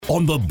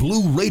on the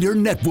Blue Raider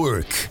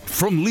Network.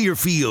 From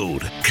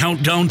Learfield,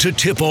 Countdown to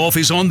Tip-Off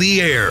is on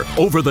the air.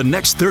 Over the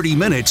next 30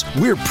 minutes,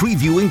 we're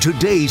previewing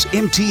today's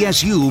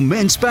MTSU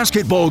men's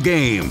basketball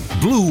game.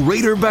 Blue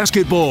Raider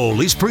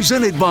Basketball is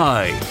presented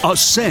by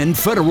Ascend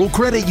Federal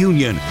Credit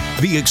Union,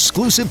 the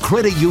exclusive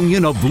credit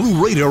union of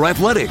Blue Raider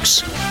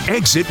Athletics.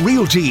 Exit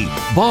Realty,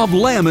 Bob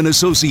Lamb &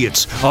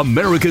 Associates,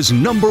 America's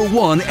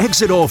 #1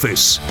 exit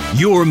office.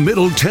 Your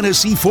Middle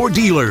Tennessee Ford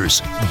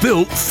dealers,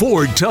 built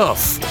Ford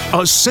Tough.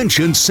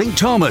 Ascension St.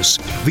 Thomas,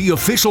 the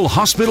official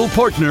hospital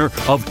partner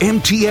of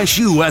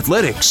MTSU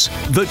Athletics.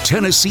 The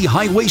Tennessee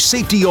Highway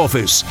Safety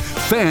Office.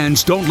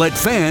 Fans don't let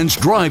fans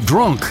drive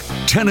drunk.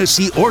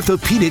 Tennessee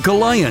Orthopedic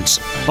Alliance,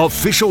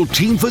 official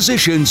team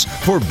physicians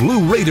for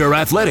Blue Raider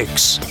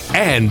Athletics.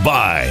 And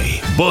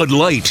by Bud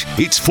Light,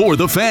 it's for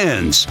the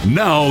fans.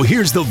 Now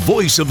here's the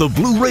voice of the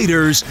Blue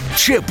Raiders,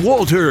 Chip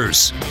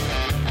Walters.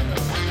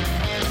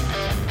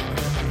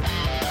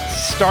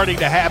 Starting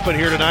to happen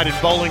here tonight in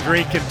Bowling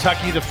Green,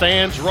 Kentucky. The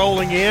fans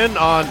rolling in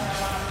on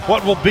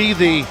what will be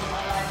the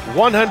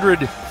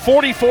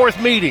 144th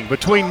meeting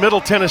between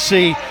Middle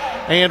Tennessee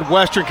and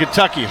Western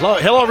Kentucky.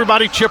 Hello,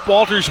 everybody. Chip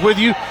Walters with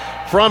you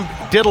from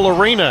Diddle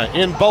Arena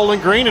in Bowling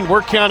Green, and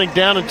we're counting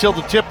down until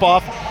the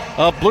tip-off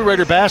of Blue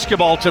Raider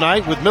basketball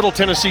tonight with Middle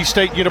Tennessee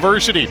State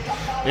University.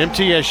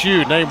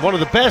 MTSU named one of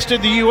the best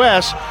in the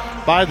U.S.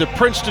 by the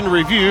Princeton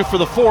Review for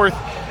the 4th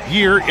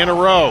year in a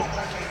row.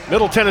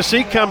 Middle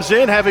Tennessee comes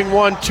in having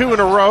won 2 in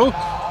a row.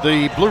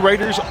 The Blue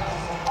Raiders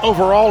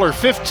overall are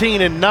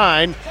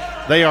 15-9.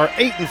 They are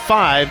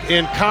 8-5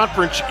 in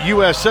Conference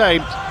USA,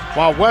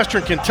 while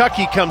Western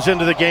Kentucky comes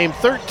into the game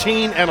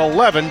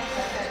 13-11.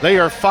 They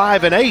are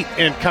 5-8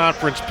 in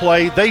conference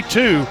play. They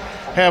too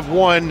have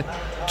won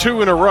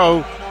 2 in a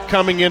row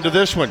coming into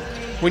this one.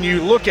 When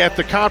you look at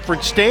the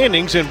conference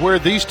standings and where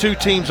these two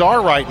teams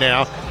are right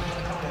now,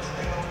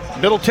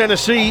 Middle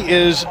Tennessee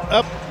is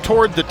up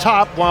toward the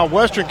top while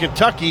Western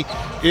Kentucky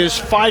is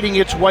fighting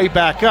its way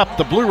back up.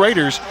 The Blue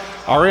Raiders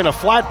are in a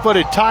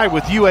flat-footed tie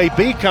with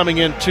UAB coming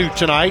into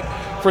tonight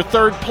for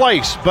 3rd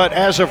place. But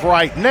as of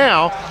right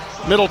now,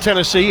 Middle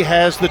Tennessee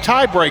has the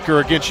tiebreaker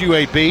against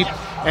UAB.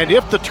 And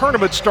if the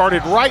tournament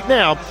started right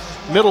now,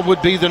 Middle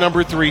would be the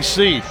number 3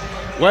 seed.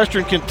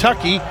 Western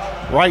Kentucky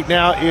right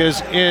now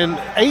is in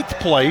 8th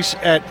place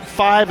at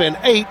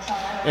 5-8,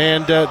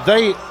 and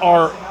they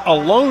are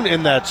alone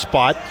in that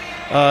spot.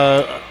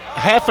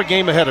 Half a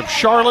game ahead of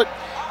Charlotte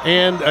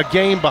and a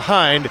game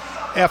behind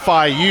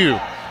FIU.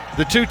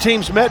 The two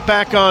teams met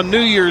back on New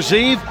Year's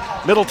Eve.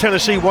 Middle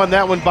Tennessee won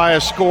that one by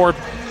a score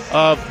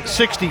of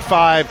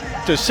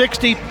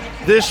 65-60.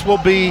 This will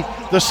be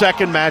the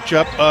second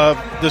matchup of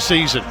the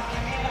season.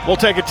 We'll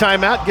take a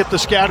timeout, get the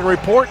scouting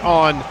report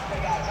on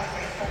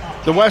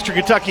the Western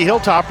Kentucky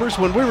Hilltoppers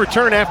when we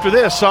return after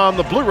this on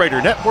the Blue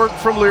Raider Network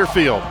from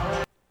Learfield.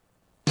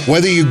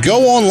 Whether you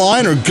go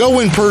online or go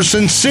in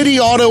person,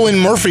 City Auto in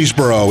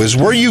Murfreesboro is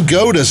where you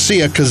go to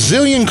see a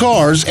gazillion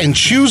cars and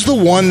choose the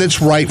one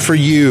that's right for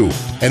you.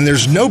 And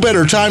there's no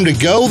better time to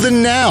go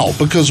than now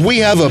because we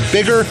have a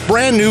bigger,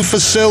 brand new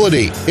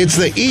facility. It's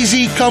the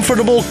easy,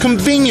 comfortable,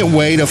 convenient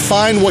way to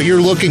find what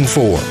you're looking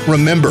for.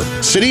 Remember,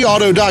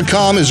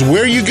 cityauto.com is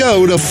where you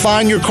go to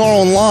find your car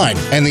online.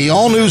 And the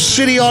all-new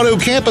City Auto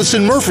campus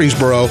in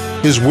Murfreesboro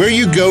is where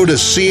you go to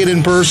see it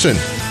in person.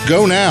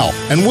 Go now,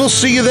 and we'll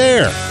see you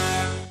there.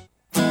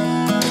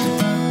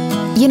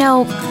 You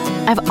know,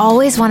 I've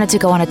always wanted to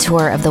go on a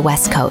tour of the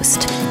West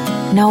Coast.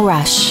 No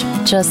rush,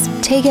 just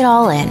take it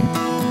all in,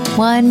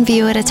 one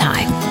view at a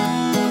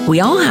time. We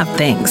all have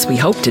things we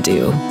hope to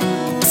do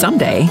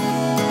someday.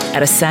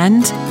 At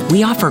Ascend,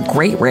 we offer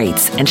great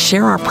rates and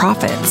share our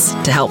profits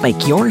to help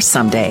make your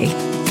someday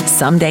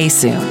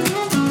soon.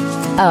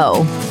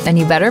 Oh, and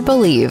you better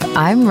believe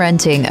I'm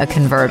renting a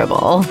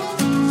convertible.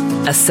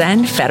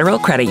 Ascend Federal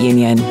Credit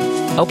Union.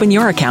 Open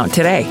your account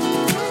today.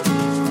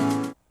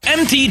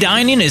 MT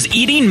Dining is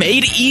eating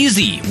made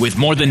easy. With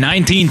more than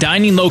 19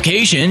 dining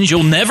locations,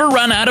 you'll never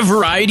run out of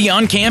variety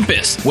on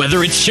campus.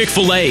 Whether it's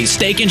Chick-fil-A,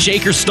 Steak and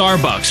Shake, or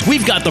Starbucks,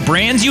 we've got the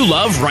brands you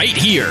love right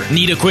here.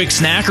 Need a quick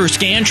snack or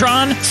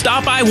Scantron?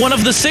 Stop by one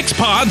of the 6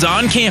 pods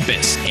on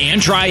campus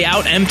and try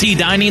out MT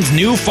Dining's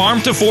new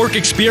Farm to Fork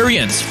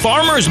experience.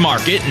 Farmers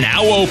Market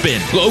now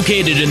open.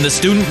 Located in the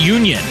Student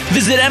Union.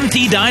 Visit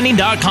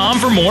mtdining.com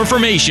for more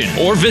information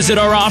or visit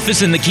our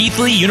office in the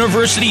Keithley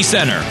University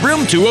Center,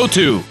 room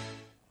 202.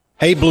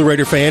 Hey, Blue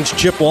Raider fans,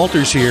 Chip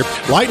Walters here.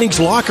 Lightning's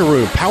Locker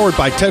Room, powered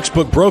by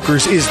Textbook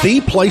Brokers, is the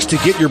place to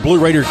get your Blue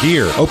Raider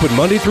gear. Open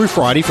Monday through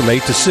Friday from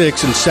 8 to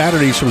 6 and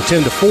Saturdays from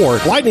 10 to 4.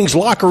 Lightning's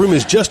Locker Room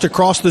is just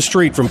across the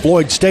street from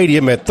Floyd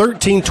Stadium at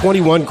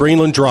 1321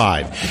 Greenland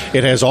Drive.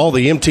 It has all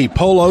the MT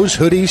polos,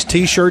 hoodies,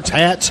 t-shirts,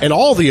 hats, and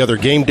all the other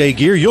game day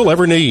gear you'll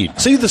ever need.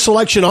 See the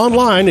selection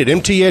online at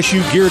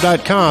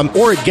mtsugear.com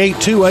or at Gate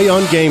 2A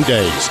on game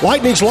days.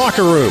 Lightning's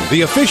Locker Room,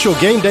 the official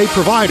game day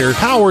provider,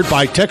 powered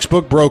by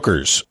Textbook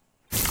Brokers.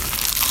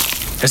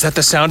 Is that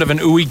the sound of an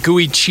ooey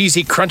gooey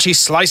cheesy crunchy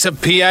slice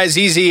of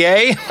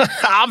P-I-Z-Z-A?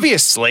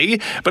 Obviously,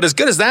 but as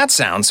good as that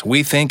sounds,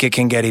 we think it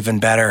can get even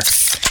better.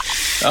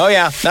 Oh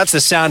yeah, that's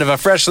the sound of a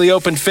freshly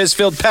opened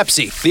fizz-filled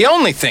Pepsi. The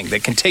only thing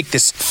that can take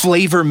this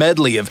flavor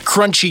medley of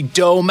crunchy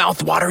dough,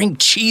 mouth-watering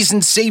cheese,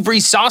 and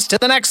savory sauce to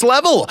the next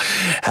level.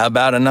 How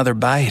about another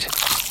bite?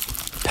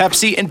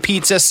 Pepsi and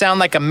pizza sound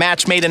like a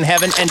match made in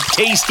heaven and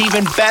taste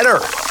even better.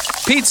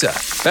 Pizza,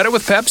 better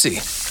with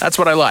Pepsi. That's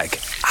what I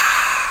like.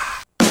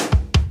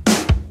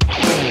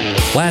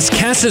 Las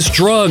Casas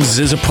Drugs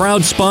is a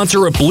proud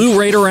sponsor of Blue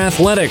Raider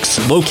Athletics,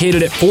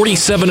 located at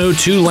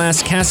 4702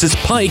 Las Casas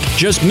Pike,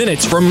 just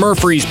minutes from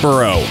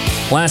Murfreesboro.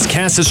 Las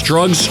Casas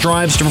Drugs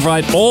strives to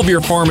provide all of your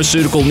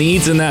pharmaceutical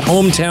needs in that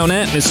hometown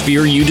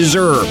atmosphere you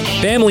deserve.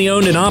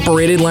 Family-owned and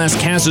operated, Las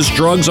Casas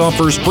Drugs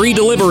offers free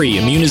delivery,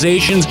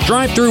 immunizations,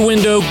 drive-through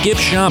window,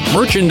 gift shop,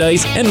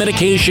 merchandise, and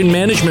medication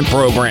management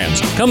programs.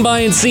 Come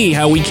by and see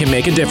how we can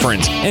make a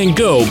difference. And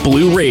go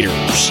Blue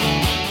Raiders!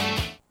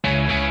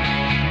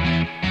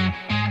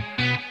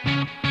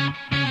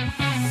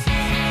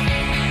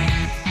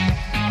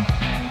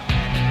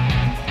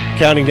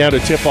 Counting down to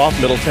tip-off,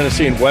 Middle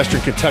Tennessee and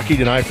Western Kentucky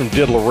tonight from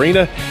Diddle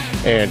Arena.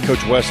 And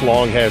Coach Wes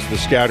Long has the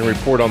scouting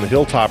report on the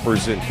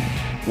Hilltoppers.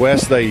 And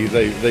Wes,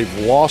 they've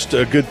lost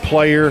a good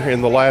player in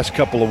the last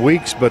couple of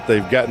weeks, but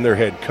they've gotten their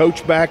head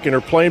coach back and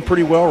are playing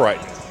pretty well right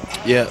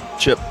now. Yeah,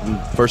 Chip,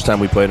 first time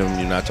we played them,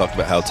 you and I talked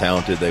about how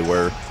talented they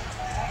were,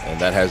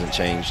 and that hasn't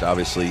changed.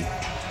 Obviously,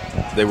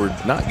 they were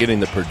not getting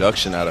the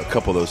production out of a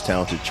couple of those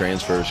talented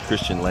transfers.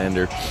 Christian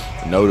Lander,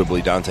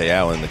 notably Dante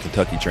Allen, the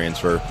Kentucky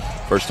transfer,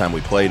 first time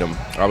we played them.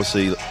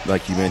 Obviously,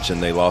 like you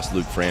mentioned, they lost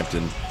Luke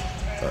Frampton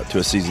to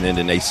a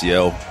season-ending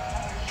ACL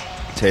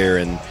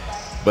tear,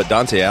 but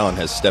Dante Allen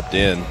has stepped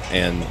in,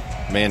 and,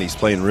 man, he's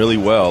playing really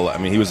well. I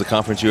mean, he was the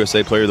Conference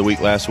USA Player of the Week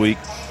last week.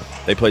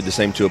 They played the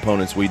same two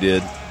opponents we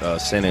did,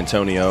 San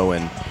Antonio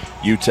and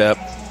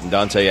UTEP.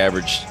 Dante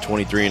averaged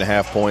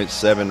 23.5 points,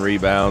 7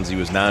 rebounds. He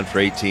was 9 for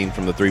 18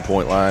 from the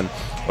three-point line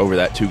over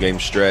that two-game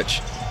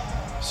stretch.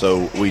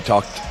 So we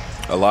talked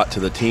a lot to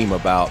the team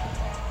about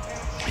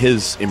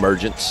his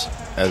emergence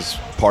as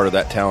part of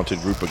that talented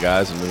group of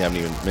guys, and we haven't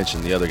even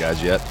mentioned the other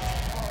guys yet,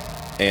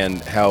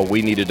 and how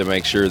we needed to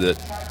make sure that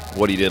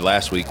what he did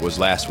last week was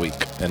last week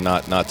and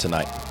not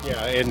tonight.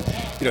 Yeah, and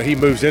he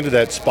moves into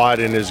that spot,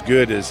 and as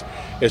good as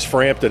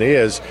Frampton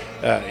is,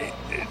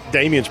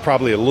 Damien's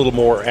probably a little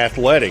more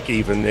athletic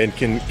even and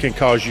can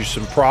cause you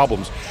some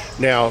problems.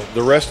 Now,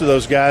 the rest of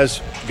those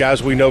guys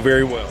we know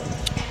very well.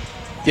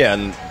 Yeah,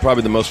 and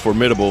probably the most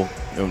formidable,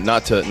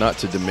 not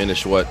to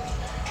diminish what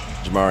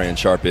Jamarian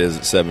Sharp is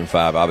at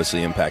 7'5",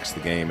 obviously impacts the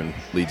game and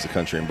leads the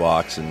country in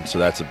blocks, and so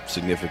that's a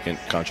significant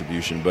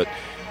contribution. But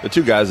the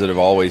two guys that have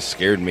always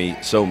scared me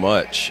so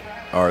much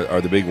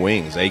are the big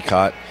wings,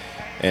 Acott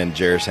and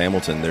Jarris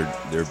Hamilton.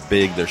 They're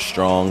big, they're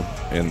strong,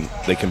 and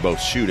they can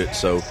both shoot it.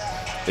 So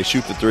they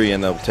shoot the three,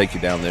 and they'll take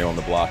you down there on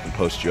the block and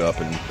post you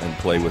up and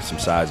play with some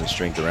size and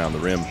strength around the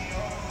rim.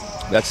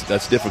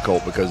 That's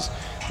difficult because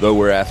though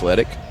we're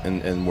athletic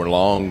and we're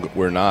long,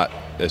 we're not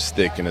as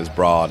thick and as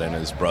broad and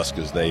as brusque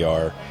as they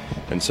are.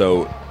 And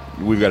so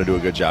we've got to do a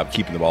good job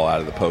keeping the ball out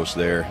of the post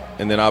there.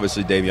 And then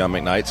obviously Davion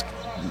McKnight's,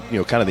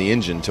 kind of the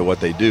engine to what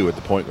they do at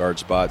the point guard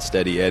spot.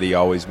 Steady Eddie,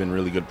 always been a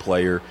really good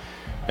player.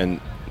 And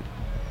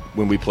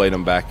when we played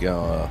him back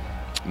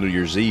New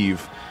Year's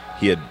Eve,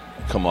 he had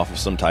come off of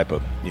some type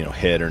of,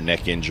 head or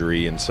neck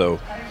injury, and so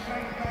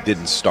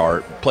didn't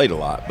start, played a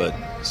lot, but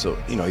so,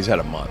 he's had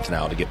a month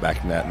now to get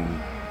back in that.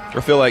 And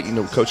I feel like,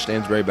 Coach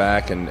Stansbury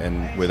back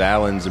and with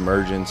Allen's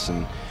emergence,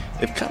 and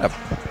they've kind of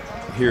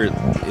here,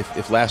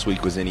 if last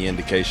week was any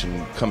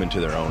indication, come into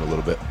their own a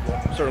little bit.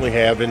 Certainly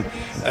have,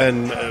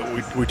 and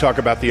we talk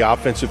about the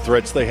offensive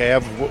threats they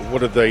have. What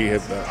do they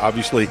have?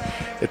 Obviously,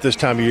 at this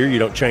time of year, you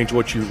don't change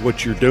what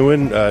you're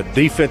doing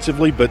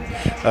defensively, but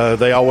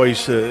they're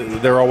always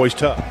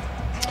tough.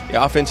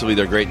 Yeah, offensively,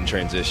 they're great in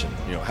transition.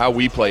 How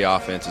we play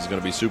offense is going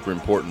to be super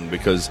important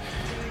because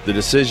the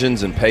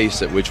decisions and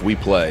pace at which we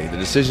play, the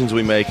decisions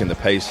we make and the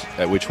pace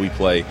at which we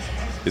play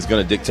is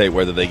going to dictate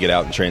whether they get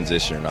out in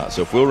transition or not.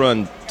 So if we'll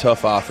run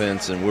tough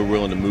offense and we're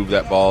willing to move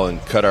that ball and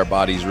cut our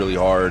bodies really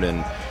hard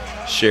and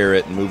share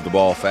it and move the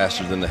ball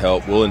faster than the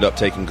help, we'll end up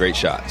taking great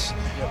shots.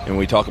 And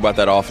we talk about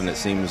that often. It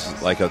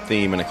seems like a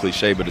theme and a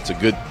cliche, but it's a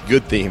good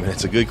theme and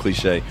it's a good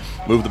cliche.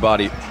 Move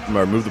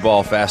the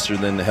ball faster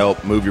than the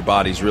help, move your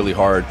bodies really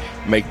hard,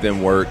 make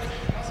them work.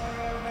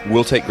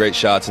 We'll take great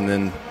shots and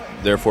then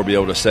therefore be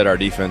able to set our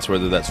defense,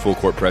 whether that's full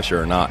court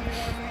pressure or not.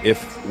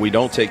 If we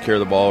don't take care of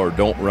the ball or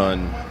don't run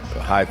a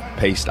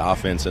high-paced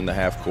offense in the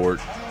half court,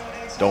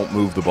 don't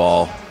move the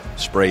ball,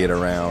 spray it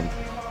around,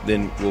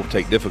 then we'll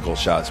take difficult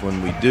shots.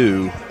 When we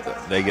do,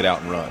 they get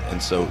out and run.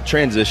 And so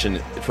transition,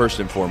 first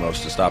and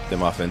foremost, to stop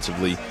them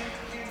offensively.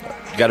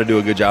 Got to do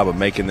a good job of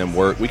making them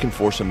work. We can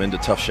force them into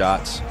tough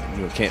shots.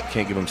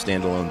 Can't give them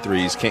standalone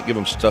threes. Can't give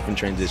them stuff in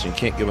transition.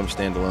 Can't give them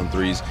standalone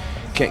threes.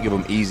 Can't give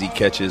them easy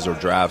catches or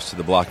drives to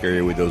the block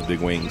area with those big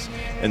wings.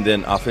 And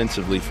then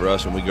offensively for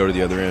us, when we go to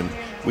the other end,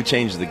 we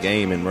change the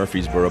game in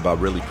Murfreesboro by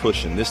really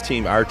pushing. This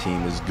team, our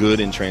team, is good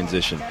in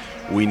transition.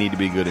 We need to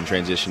be good in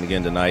transition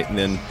again tonight. And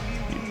then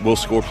we'll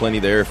score plenty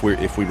there if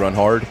we run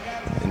hard.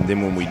 And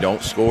then when we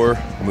don't score,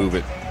 move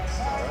it.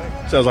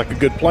 Sounds like a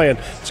good plan.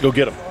 Let's go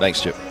get them.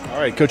 Thanks, Chip. All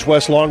right, Coach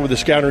Wes Long with the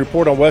Scouting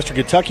Report on Western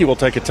Kentucky. We'll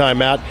take a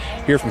timeout.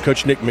 Hear from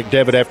Coach Nick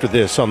McDevitt after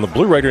this on the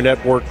Blue Raider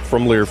Network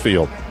from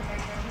Learfield.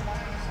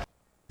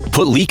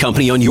 Put Lee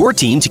Company on your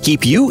team to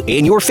keep you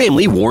and your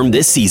family warm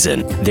this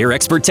season. Their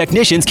expert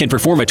technicians can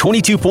perform a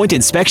 22-point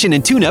inspection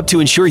and tune-up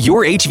to ensure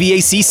your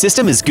HVAC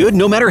system is good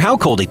no matter how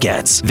cold it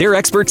gets. Their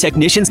expert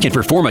technicians can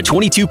perform a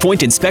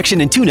 22-point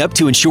inspection and tune-up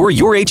to ensure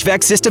your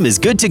HVAC system is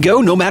good to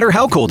go no matter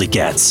how cold it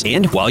gets.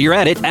 And while you're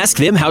at it, ask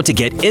them how to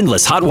get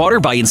endless hot water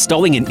by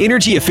installing an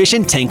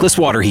energy-efficient tankless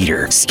water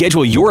heater.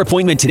 Schedule your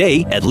appointment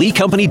today at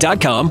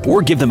leecompany.com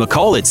or give them a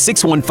call at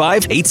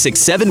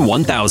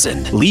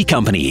 615-867-1000. Lee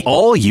Company,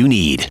 all you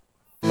need.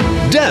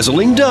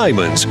 Dazzling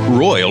diamonds,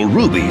 royal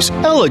rubies,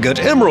 elegant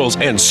emeralds,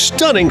 and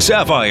stunning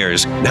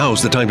sapphires.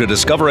 Now's the time to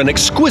discover an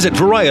exquisite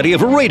variety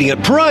of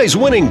radiant,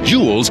 prize-winning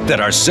jewels that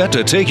are set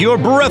to take your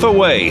breath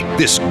away.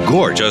 This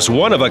gorgeous,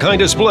 one-of-a-kind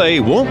display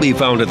won't be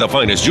found at the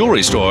finest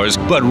jewelry stores,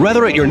 but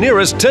rather at your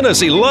nearest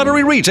Tennessee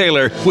Lottery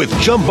retailer with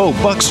Jumbo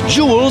Bucks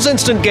Jewels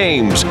Instant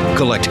Games.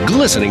 Collect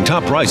glistening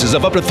top prizes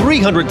of up to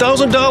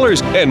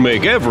 $300,000 and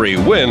make every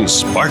win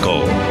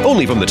sparkle.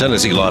 Only from the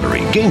Tennessee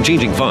Lottery.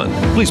 Game-changing fun.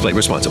 Please play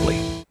responsibly.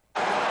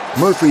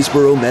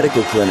 Murfreesboro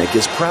Medical Clinic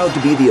is proud to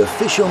be the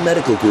official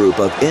medical group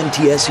of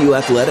MTSU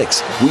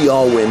Athletics. We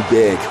all win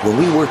big when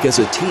we work as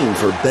a team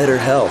for better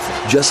health.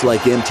 Just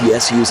like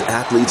MTSU's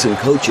athletes and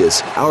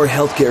coaches, our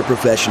healthcare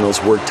professionals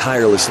work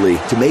tirelessly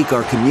to make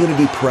our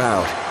community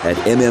proud. At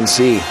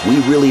MMC, we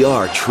really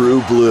are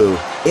true blue.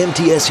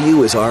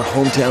 MTSU is our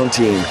hometown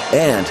team,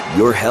 and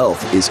your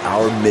health is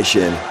our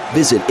mission.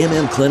 Visit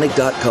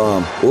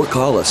mmclinic.com or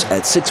call us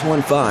at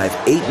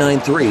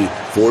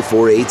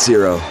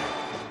 615-893-4480.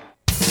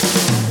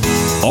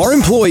 Our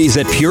employees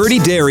at Purity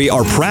Dairy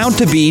are proud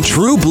to be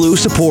true blue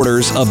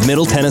supporters of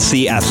Middle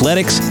Tennessee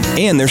athletics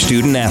and their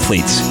student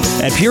athletes.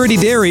 At Purity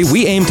Dairy,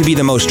 we aim to be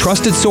the most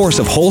trusted source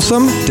of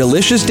wholesome,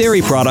 delicious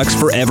dairy products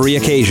for every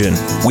occasion.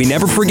 We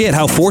never forget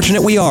how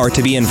fortunate we are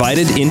to be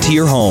invited into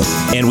your home,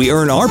 and we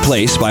earn our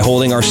place by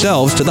holding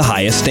ourselves to the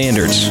highest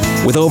standards.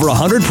 With over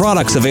 100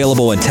 products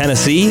available in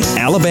Tennessee,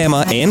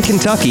 Alabama, and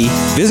Kentucky,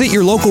 visit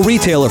your local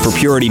retailer for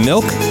Purity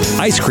milk,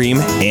 ice cream,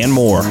 and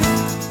more.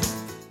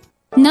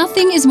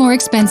 Nothing is more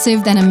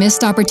expensive than a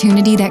missed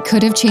opportunity that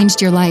could have changed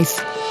your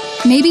life.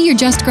 Maybe you're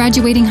just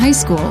graduating high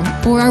school,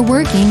 or are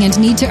working and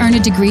need to earn a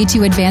degree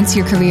to advance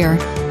your career.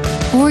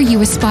 Or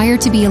you aspire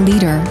to be a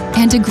leader,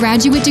 and a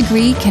graduate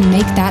degree can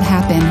make that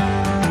happen.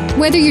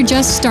 Whether you're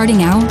just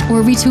starting out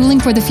or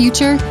retooling for the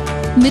future,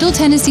 Middle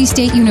Tennessee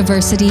State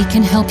University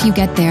can help you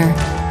get there.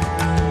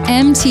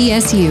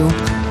 MTSU,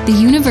 the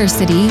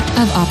University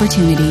of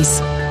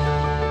Opportunities.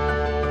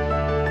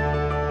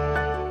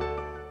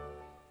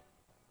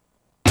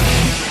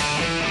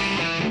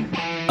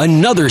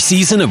 Another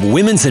season of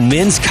women's and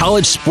men's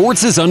college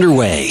sports is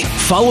underway.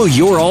 Follow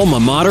your alma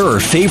mater or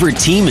favorite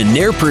team in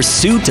their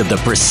pursuit of the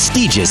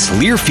prestigious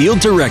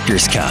Learfield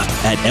Directors Cup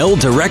at L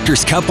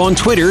Directors Cup on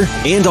Twitter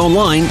and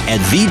online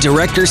at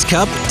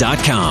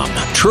thedirectorscup.com.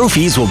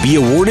 Trophies will be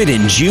awarded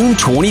in June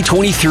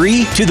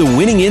 2023 to the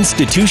winning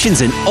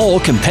institutions in all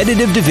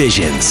competitive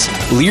divisions.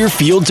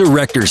 Learfield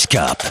Directors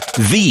Cup,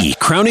 the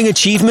crowning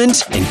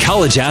achievement in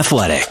college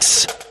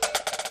athletics.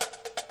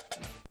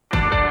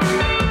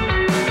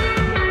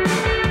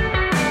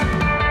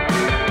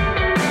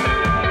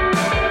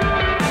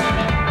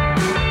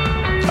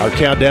 Our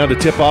countdown to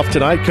tip-off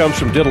tonight comes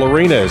from Diddle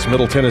Arena as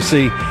Middle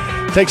Tennessee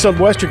takes on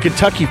Western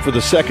Kentucky for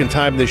the second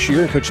time this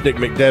year. Coach Nick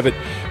McDevitt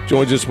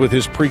joins us with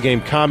his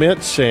pregame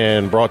comments,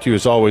 and brought to you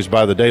as always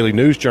by the Daily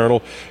News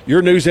Journal.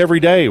 Your news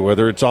every day,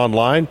 whether it's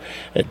online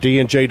at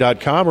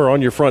dnj.com or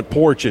on your front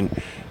porch.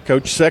 And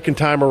Coach, second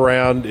time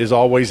around is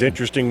always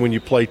interesting when you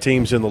play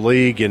teams in the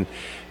league, and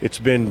it's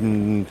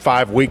been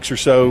 5 weeks or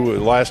so.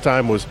 Last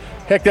time was,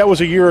 heck, that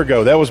was a year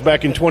ago. That was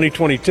back in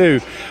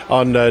 2022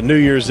 on New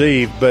Year's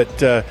Eve.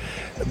 But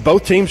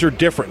both teams are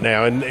different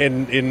now,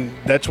 and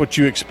that's what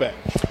you expect.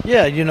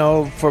 Yeah, you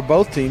know, for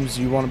both teams,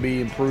 you want to be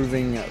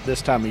improving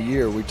this time of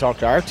year. We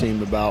talked to our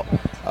team about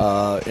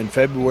in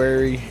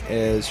February,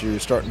 as you're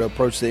starting to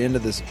approach the end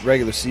of this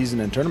regular season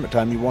and tournament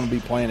time, you want to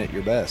be playing at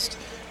your best.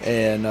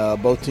 And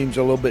both teams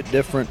are a little bit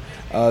different.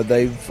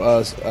 They've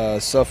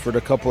suffered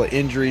a couple of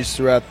injuries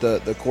throughout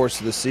the course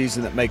of the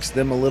season that makes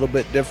them a little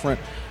bit different.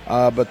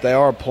 But they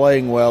are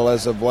playing well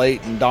as of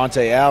late. And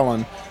Dante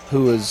Allen,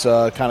 who has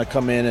kind of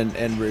come in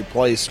and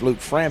replaced Luke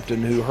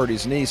Frampton, who hurt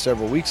his knee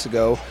several weeks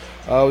ago,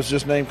 was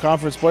just named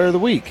Conference Player of the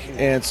Week.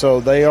 And so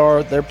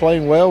they're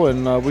playing well,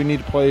 and we need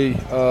to play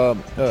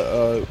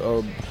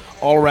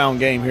all-around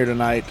game here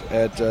tonight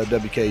at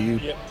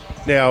WKU. Yep.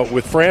 Now,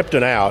 with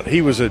Frampton out,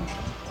 he was a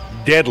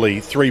deadly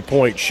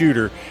three-point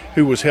shooter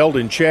who was held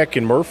in check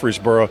in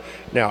Murfreesboro.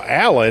 Now,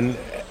 Allen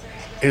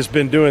has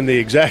been doing the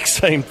exact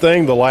same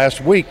thing the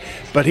last week,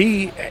 but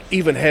he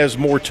even has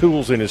more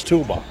tools in his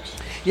toolbox.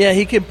 Yeah,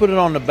 he can put it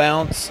on the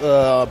bounce,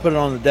 put it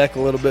on the deck a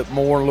little bit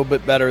more, a little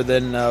bit better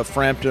than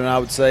Frampton, I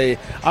would say.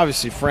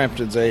 Obviously,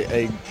 Frampton's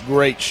a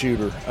great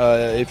shooter.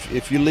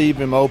 If you leave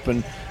him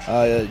open,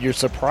 you're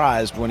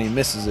surprised when he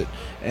misses it.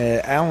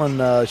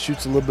 Allen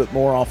shoots a little bit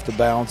more off the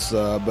bounce,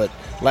 but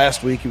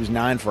last week he was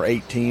 9 for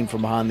 18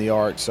 from behind the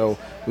arc, so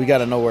we got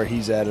to know where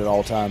he's at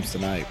all times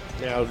tonight.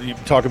 Now, you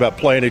talk about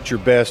playing at your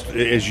best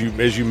as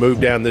you move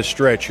down this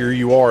stretch. Here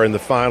you are in the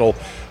final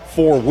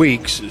 4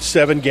 weeks,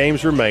 7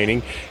 games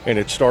remaining, and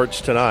it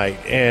starts tonight.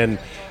 And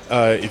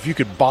if you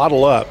could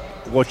bottle up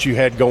what you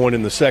had going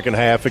in the second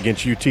half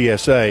against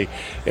UTSA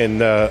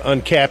and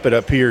uncap it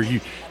up here,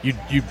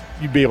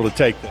 you'd be able to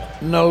take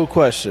that. No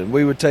question.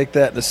 We would take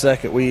that in a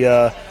second.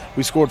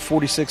 We scored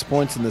 46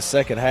 points in the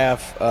second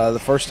half the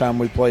first time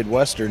we played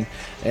Western,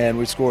 and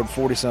we scored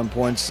 40-some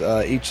points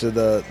each of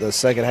the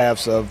second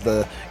halves of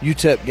the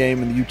UTEP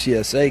game and the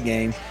UTSA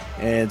game.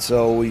 And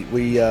so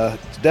we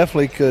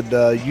definitely could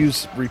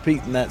use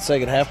repeating that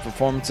second half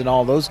performance in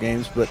all those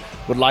games, but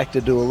would like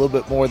to do a little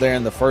bit more there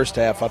in the first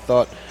half. I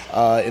thought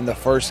in the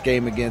first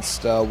game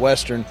against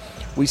Western,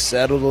 we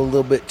settled a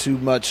little bit too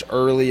much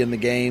early in the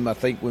game. I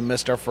think we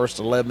missed our first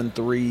 11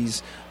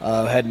 threes,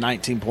 had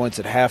 19 points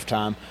at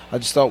halftime. I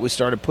just thought we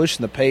started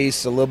pushing the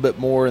pace a little bit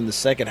more in the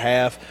second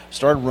half,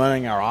 started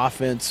running our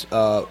offense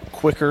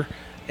quicker.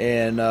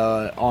 And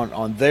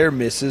on their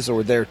misses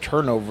or their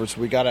turnovers,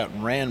 we got out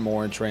and ran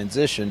more in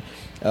transition,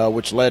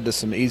 which led to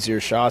some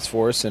easier shots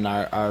for us. And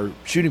our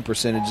shooting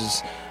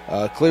percentages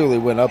clearly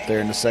went up there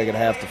in the second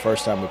half the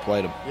first time we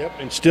played them. Yep,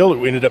 and still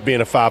it ended up being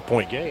a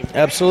 5-point game.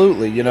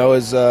 Absolutely. You know,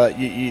 as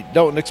you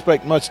don't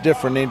expect much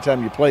different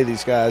anytime you play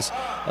these guys.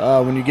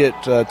 When you get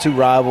two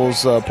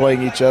rivals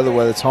playing each other,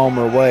 whether it's home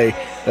or away,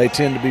 they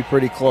tend to be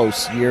pretty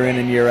close year in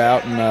and year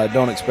out, and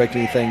don't expect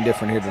anything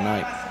different here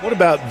tonight. What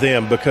about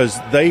them? Because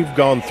they've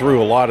gone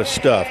through a lot of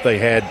stuff. They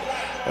had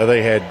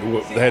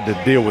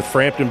to deal with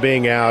Frampton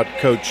being out.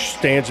 Coach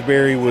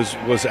Stansberry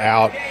was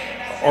out.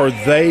 Are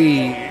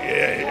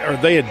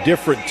they a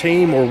different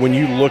team, or when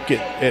you look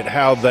at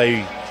how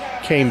they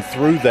came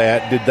through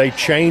that, did they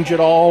change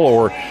at all,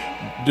 or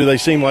do they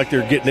seem like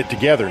they're getting it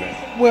together now?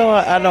 Well,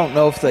 I don't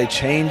know if they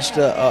changed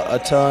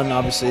a ton.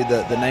 Obviously,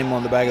 the name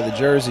on the back of the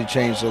jersey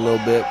changed a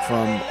little bit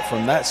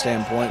from that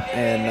standpoint,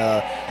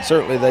 and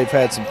certainly they've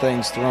had some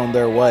things thrown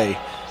their way.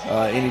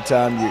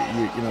 Anytime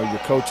your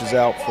coach is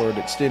out for an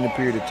extended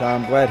period of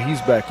time, glad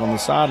he's back on the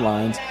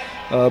sidelines.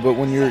 But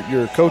when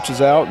your coach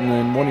is out and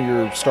then one of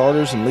your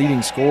starters and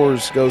leading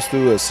scorers goes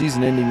through a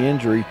season-ending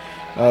injury,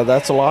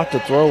 that's a lot to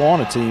throw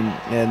on a team,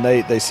 and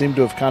they seem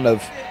to have kind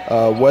of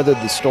weathered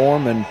the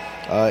storm. And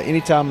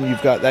anytime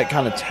you've got that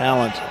kind of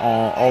talent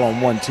all on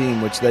one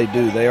team, which they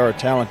do, they are a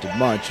talented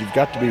bunch, you've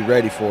got to be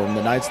ready for them.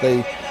 The nights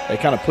they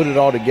kind of put it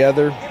all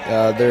together,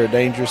 they're a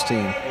dangerous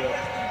team.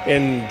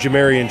 And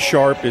Jamarian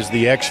Sharp is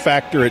the X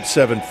factor at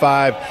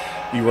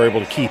 7'5". You were able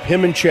to keep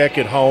him in check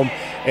at home,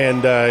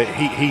 and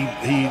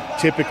he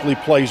typically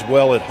plays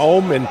well at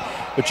home,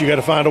 but you got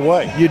to find a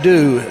way. You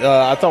do.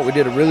 I thought we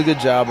did a really good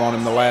job on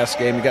him the last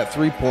game. He got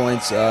 3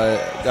 points,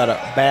 got a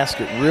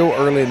basket real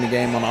early in the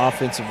game on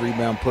offensive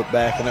rebound put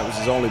back, and that was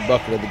his only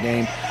bucket of the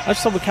game. I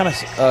just thought we kind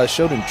of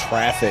showed him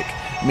traffic,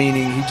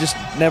 meaning he just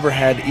never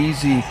had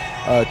easy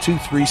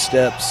 2-3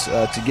 steps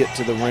to get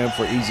to the rim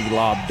for easy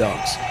lob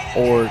dunks,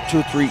 or 2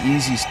 or 3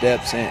 easy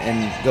steps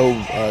and go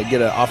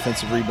get an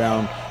offensive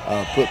rebound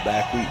put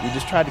back. We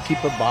just tried to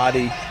keep a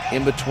body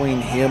in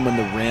between him and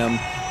the rim.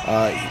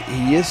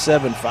 He is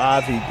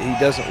 7'5". He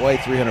doesn't weigh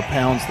 300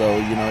 pounds, though.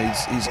 You know,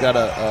 he's got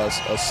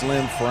a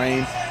slim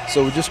frame.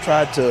 So we just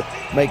tried to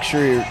make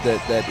sure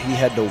that he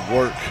had to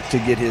work to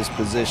get his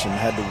position,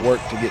 had to work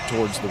to get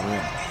towards the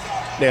rim.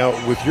 Now,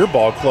 with your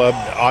ball club,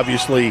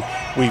 obviously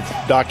we've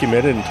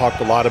documented and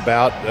talked a lot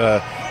about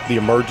the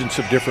emergence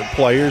of different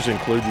players,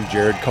 including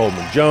Jared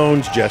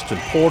Coleman-Jones, Justin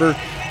Porter.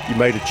 You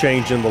made a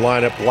change in the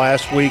lineup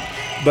last week.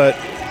 But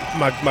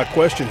my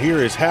question here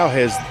is, how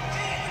has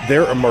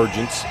their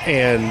emergence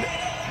and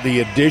the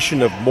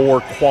addition of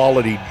more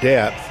quality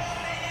depth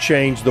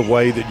changed the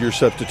way that your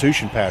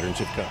substitution patterns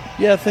have come?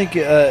 Yeah, I think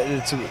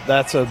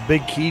that's a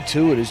big key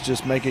to it, is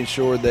just making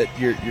sure that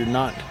you're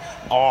not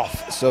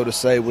off, so to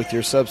say, with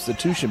your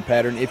substitution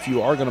pattern if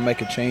you are going to make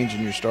a change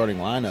in your starting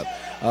lineup.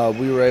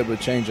 We were able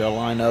to change our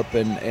lineup,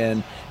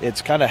 and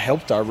it's kind of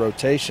helped our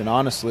rotation,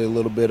 honestly, a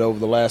little bit over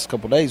the last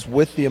couple of days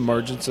with the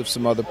emergence of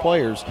some other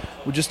players.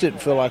 We just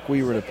didn't feel like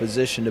we were in a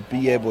position to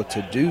be able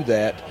to do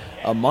that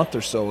a month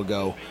or so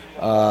ago.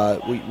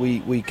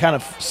 We kind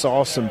of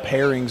saw some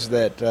pairings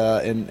that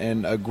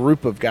and a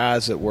group of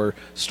guys that were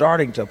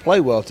starting to play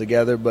well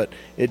together, but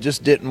it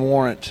just didn't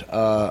warrant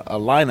a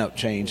lineup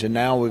change. And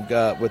now we've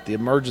got, with the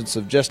emergence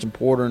of Justin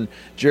Porter and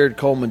Jared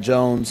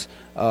Coleman-Jones,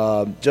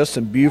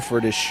 Justin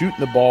Buford is shooting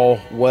the ball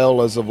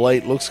well as of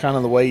late. Looks kind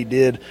of the way he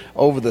did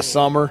over the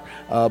summer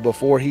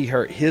before he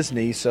hurt his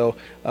knee. So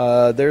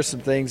there's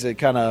some things that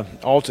kind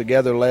of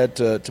altogether led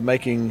to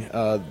making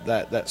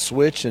that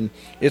switch, and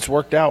it's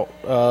worked out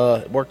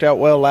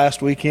well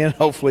last weekend.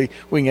 Hopefully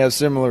we can have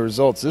similar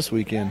results this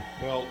weekend.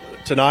 Well,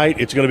 tonight.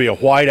 It's going to be a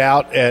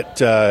whiteout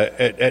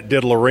at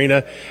Diddle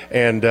Arena,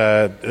 and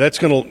it's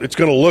going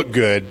to look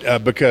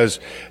good because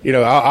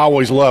I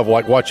always love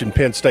like watching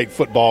Penn State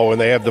football when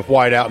they have the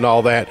whiteout and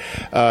all that,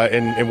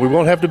 and we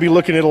won't have to be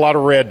looking at a lot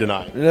of red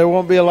tonight. There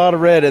won't be a lot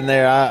of red in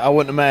there. I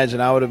wouldn't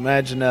imagine. I would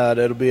imagine that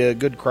it'll be a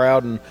good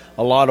crowd and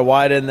a lot of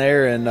white in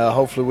there, and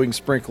hopefully we can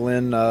sprinkle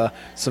in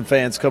some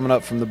fans coming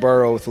up from the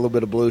borough with a little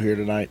bit of blue here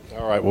tonight.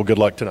 All right. Well, good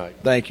luck tonight.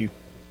 Thank you.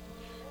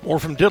 More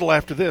from Diddle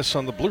after this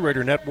on the Blue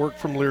Raider Network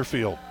from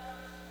Learfield.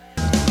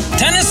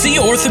 Tennessee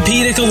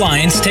Orthopedic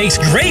Alliance takes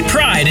great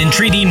pride in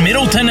treating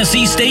Middle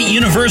Tennessee State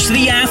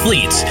University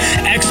athletes.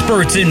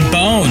 Experts in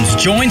bones,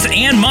 joints,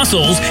 and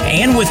muscles,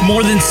 and with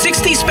more than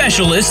 60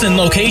 specialists in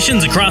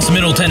locations across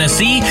Middle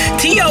Tennessee,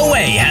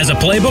 TOA has a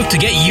playbook to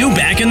get you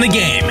back in the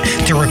game.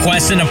 To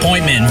request an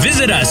appointment,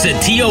 visit us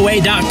at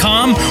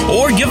TOA.com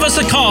or give us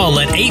a call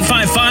at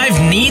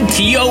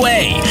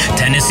 855-NEED-TOA.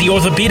 Tennessee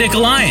Orthopedic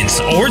Alliance,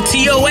 or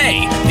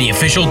TOA, the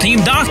official team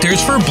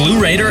doctors for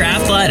Blue Raider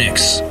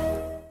Athletics.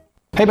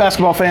 Hey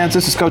basketball fans,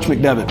 this is Coach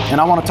McDevitt,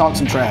 and I want to talk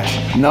some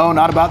trash. No,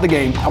 not about the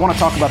game. I want to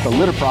talk about the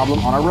litter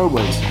problem on our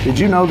roadways. Did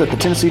you know that the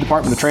Tennessee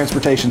Department of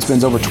Transportation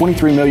spends over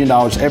 $23 million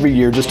every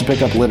year just to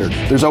pick up litter?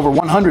 There's over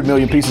 100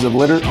 million pieces of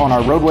litter on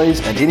our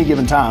roadways at any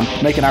given time,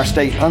 making our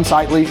state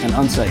unsightly and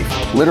unsafe.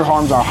 Litter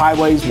harms our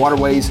highways,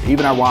 waterways,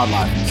 even our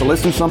wildlife. So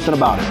let's do something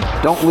about it.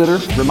 Don't litter,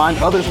 remind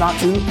others not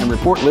to, and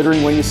report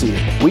littering when you see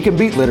it. We can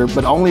beat litter,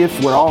 but only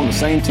if we're all on the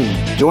same team.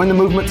 Join the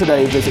movement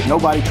today. Visit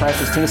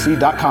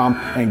NobodyTrashesTennessee.com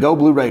and go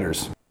Blue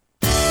Raiders.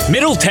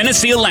 Middle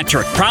Tennessee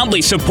Electric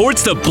proudly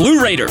supports the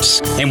Blue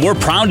Raiders, and we're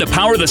proud to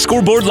power the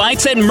scoreboard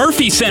lights at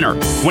Murphy Center.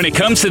 When it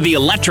comes to the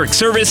electric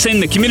service in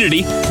the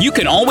community, you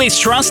can always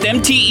trust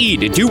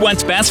MTE to do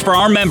what's best for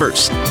our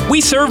members.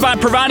 We serve by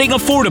providing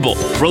affordable,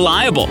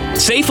 reliable,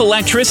 safe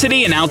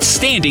electricity and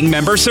outstanding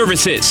member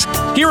services.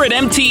 Here at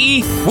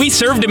MTE, we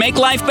serve to make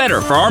life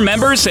better for our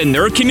members and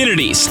their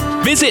communities.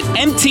 Visit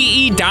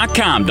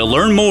MTE.com to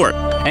learn more.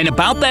 And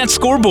about that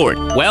scoreboard,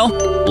 well,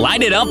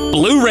 light it up,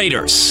 Blue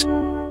Raiders.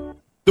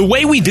 The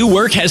way we do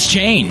work has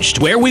changed.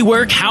 Where we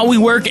work, how we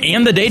work,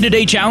 and the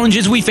day-to-day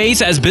challenges we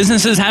face as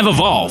businesses have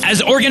evolved.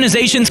 As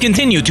organizations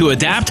continue to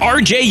adapt,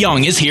 RJ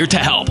Young is here to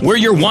help. We're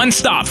your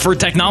one-stop for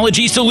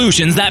technology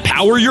solutions that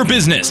power your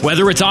business.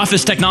 Whether it's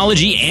office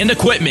technology and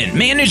equipment,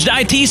 managed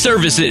IT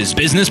services,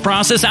 business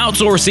process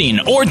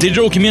outsourcing, or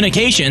digital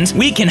communications,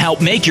 we can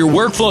help make your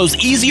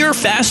workflows easier,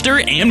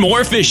 faster, and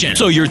more efficient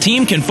so your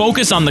team can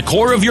focus on the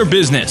core of your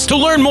business. To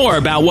learn more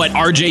about what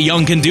RJ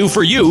Young can do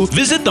for you,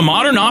 visit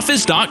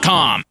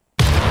themodernoffice.com.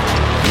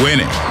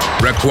 Winning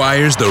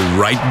requires the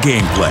right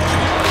game plan.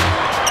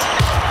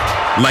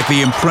 Like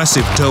the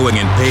impressive towing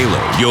and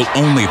payload you'll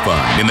only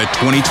find in the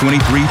 2023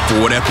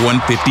 Ford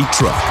F-150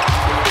 truck.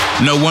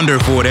 No wonder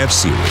Ford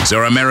F-Series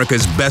are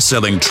America's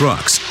best-selling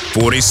trucks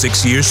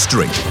 46 years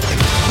straight.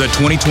 The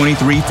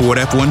 2023 Ford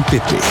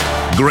F-150.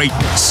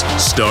 Greatness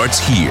starts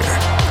here.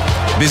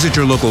 Visit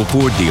your local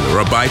Ford dealer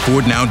or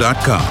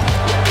buyfordnow.com.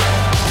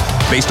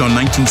 Based on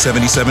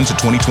 1977 to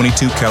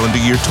 2022 calendar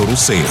year total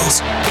sales.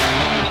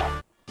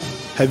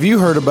 Have you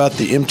heard about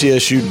the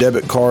MTSU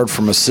debit card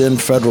from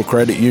Ascend Federal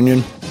Credit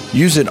Union?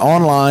 Use it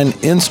online,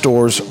 in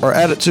stores, or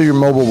add it to your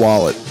mobile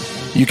wallet.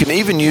 You can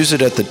even use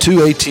it at the 2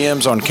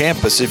 ATMs on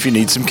campus if you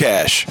need some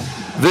cash.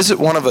 Visit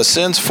one of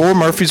Ascend's 4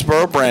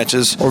 Murfreesboro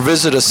branches or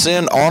visit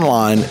Ascend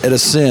online at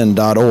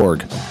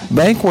ascend.org.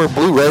 Bank where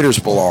Blue Raiders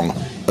belong.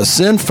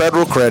 Ascend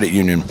Federal Credit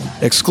Union,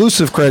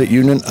 exclusive credit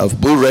union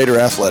of Blue Raider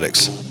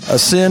Athletics.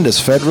 Ascend is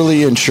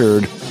federally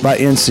insured by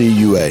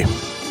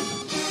NCUA.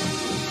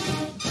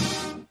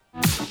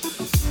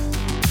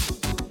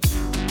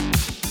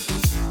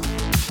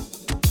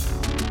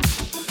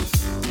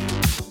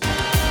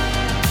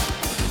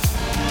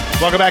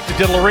 Welcome back to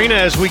Diddle Arena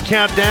as we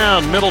count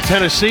down Middle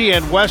Tennessee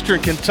and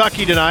Western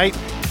Kentucky tonight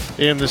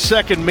in the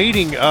second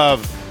meeting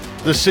of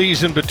the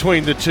season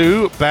between the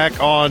two. Back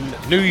on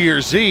New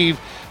Year's Eve,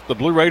 the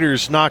Blue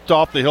Raiders knocked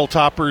off the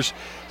Hilltoppers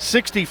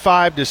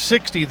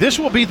 65-60. This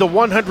will be the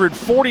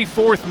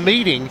 144th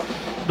meeting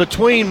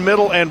between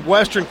Middle and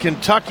Western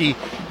Kentucky,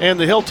 and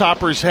the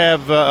Hilltoppers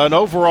have an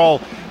overall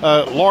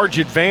large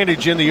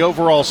advantage in the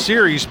overall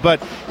series.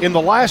 But in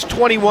the last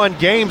 21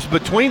 games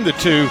between the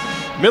two,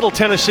 Middle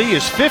Tennessee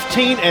is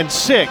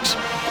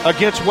 15-6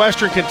 against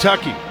Western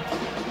Kentucky.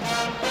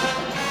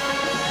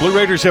 Blue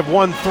Raiders have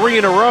won 3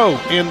 in a row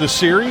in the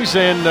series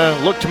and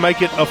look to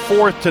make it a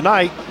 4th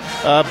tonight,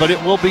 but it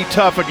will be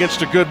tough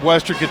against a good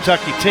Western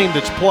Kentucky team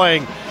that's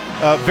playing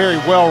very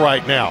well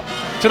right now.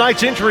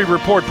 Tonight's injury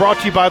report brought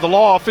to you by the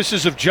law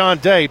offices of John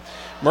Day,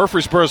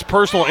 Murfreesboro's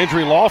personal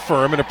injury law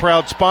firm and a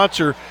proud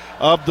sponsor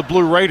of the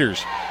Blue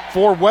Raiders.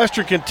 For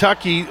Western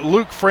Kentucky,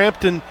 Luke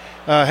Frampton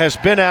has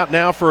been out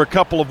now for a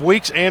couple of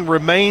weeks and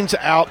remains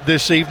out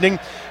this evening.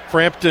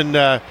 Frampton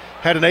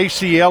had an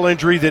ACL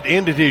injury that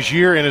ended his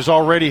year and has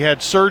already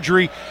had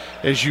surgery.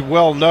 As you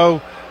well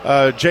know,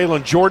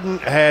 Jalen Jordan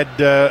had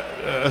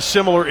a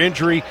similar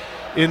injury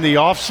in the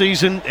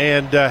offseason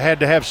and had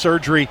to have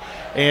surgery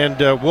and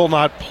will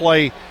not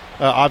play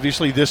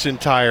obviously, this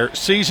entire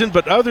season.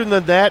 But other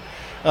than that,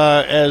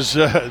 as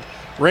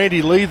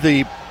Randy Lee,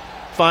 the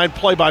fine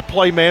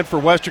play-by-play man for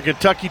Western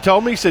Kentucky,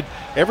 told me, he said,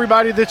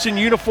 everybody that's in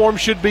uniform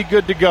should be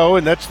good to go,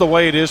 and that's the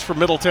way it is for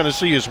Middle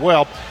Tennessee as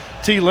well.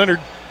 T.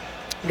 Leonard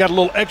got a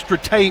little extra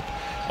tape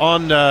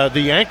on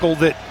the ankle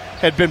that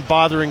had been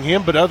bothering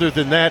him, but other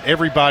than that,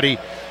 everybody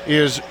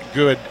is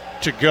good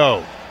to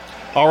go.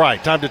 All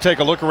right, time to take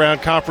a look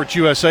around Conference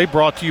USA,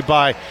 brought to you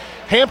by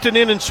Hampton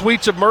Inn and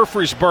Suites of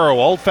Murfreesboro.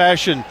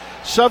 Old-fashioned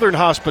Southern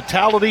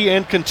hospitality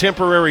and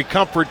contemporary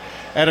comfort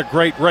at a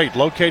great rate.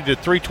 Located at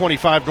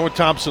 325 North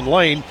Thompson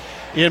Lane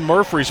in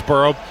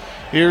Murfreesboro.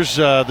 Here's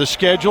the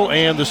schedule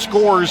and the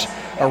scores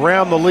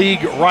around the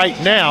league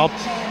right now.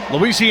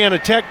 Louisiana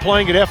Tech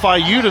playing at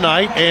FIU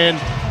tonight, and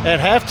at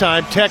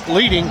halftime, Tech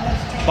leading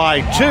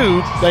by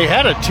 2. They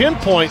had a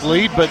 10-point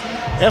lead, but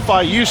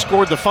FIU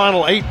scored the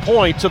final 8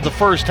 points of the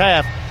first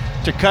half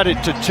to cut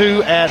it to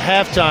 2 at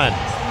halftime.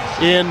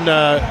 In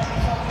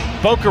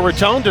Boca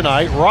Raton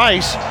tonight,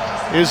 Rice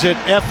is at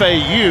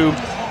FAU,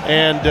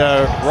 and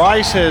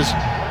Rice has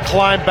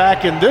climbed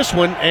back in this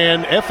one,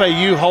 and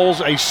FAU holds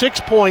a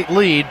 6-point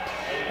lead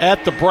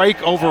at the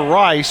break over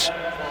Rice.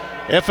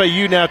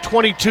 FAU now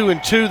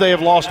 22-2. They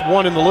have lost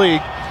 1 in the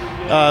league.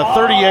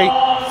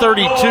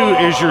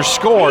 38-32 is your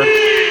score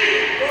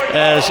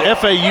as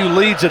FAU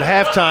leads at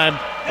halftime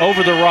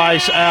over the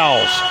Rice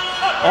Owls.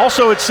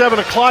 Also at 7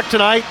 o'clock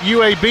tonight,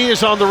 UAB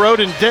is on the road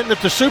in Denton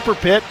at the Super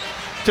Pit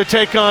to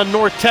take on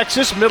North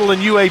Texas. Middle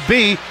and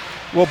UAB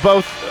will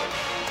both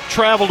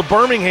travel to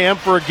Birmingham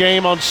for a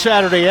game on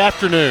Saturday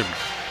afternoon.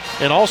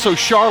 And also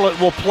Charlotte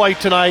will play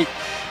tonight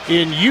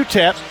in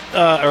UTEP,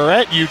 or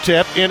at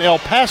UTEP in El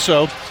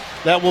Paso.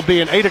 That will be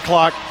an 8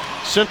 o'clock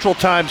Central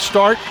Time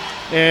start.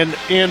 And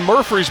in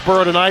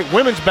Murfreesboro tonight,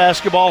 women's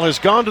basketball has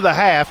gone to the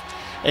half,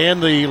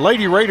 and the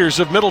Lady Raiders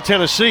of Middle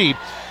Tennessee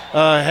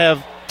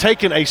have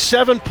taken a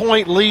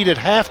 7-point lead at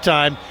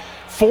halftime,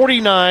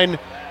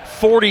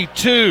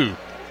 49-42.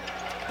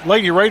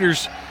 Lady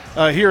Raiders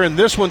here in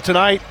this one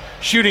tonight,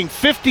 shooting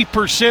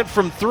 50%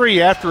 from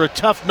 3 after a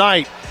tough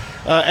night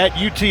at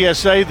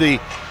UTSA. The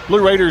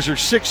Blue Raiders are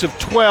 6 of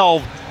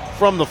 12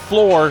 from the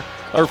floor,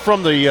 or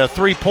from the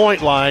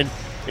three-point line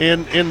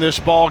in this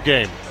ball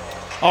game.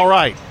 All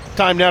right,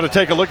 time now to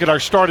take a look at our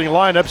starting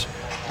lineups,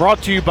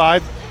 brought to you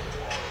by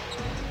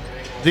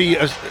the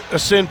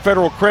Ascend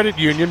Federal Credit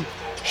Union.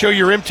 Show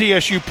your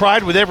MTSU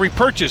pride with every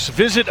purchase.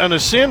 Visit an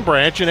Ascend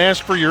branch and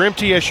ask for your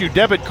MTSU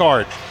debit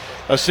card.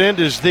 Ascend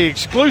is the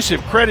exclusive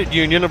credit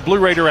union of Blue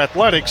Raider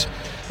Athletics.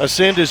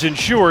 Ascend is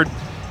insured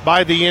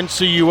by the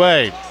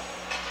NCUA.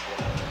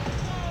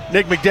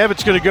 Nick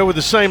McDevitt's going to go with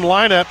the same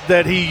lineup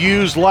that he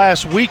used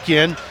last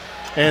weekend,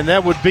 and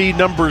that would be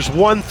numbers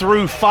 1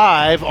 through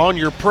 5 on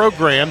your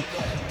program.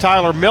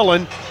 Tyler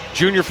Millen,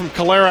 junior from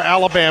Calera,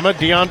 Alabama.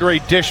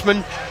 DeAndre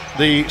Dishman,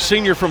 the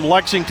senior from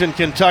Lexington,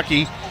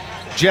 Kentucky.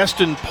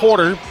 Justin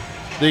Porter,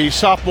 the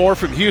sophomore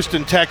from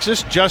Houston,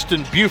 Texas.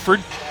 Justin Buford,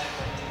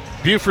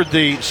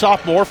 the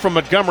sophomore from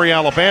Montgomery,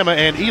 Alabama.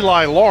 And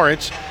Eli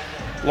Lawrence,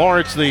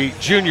 the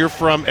junior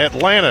from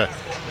Atlanta,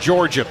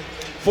 Georgia.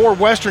 For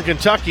Western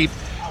Kentucky,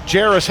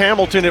 Jarris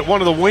Hamilton at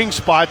one of the wing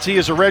spots. He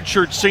is a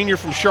redshirt senior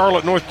from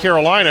Charlotte, North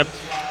Carolina,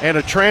 and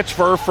a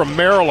transfer from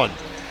Maryland.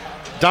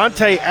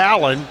 Dante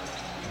Allen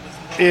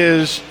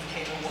is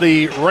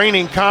the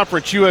reigning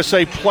Conference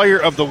USA Player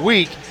of the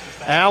Week.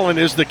 Allen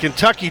is the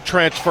Kentucky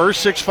transfer,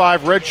 6'5"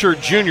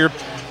 redshirt junior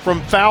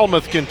from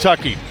Falmouth,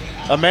 Kentucky.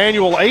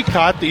 Emmanuel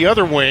Acott, the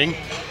other wing,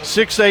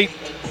 6'8"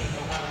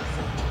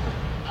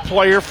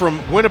 player from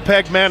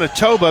Winnipeg,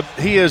 Manitoba.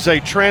 He is a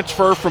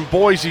transfer from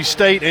Boise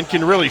State and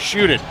can really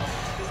shoot it.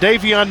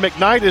 Davion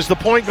McKnight is the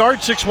point guard,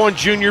 6'1"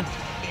 junior,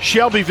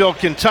 Shelbyville,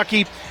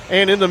 Kentucky.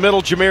 And in the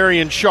middle,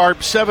 Jamarian Sharp,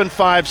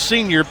 7'5"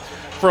 senior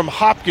from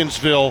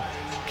Hopkinsville,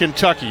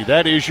 Kentucky.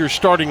 That is your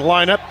starting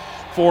lineup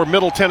for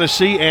Middle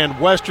Tennessee and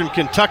Western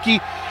Kentucky.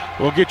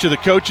 We'll get you the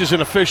coaches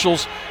and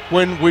officials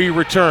when we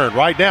return.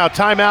 Right now,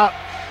 timeout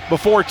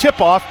before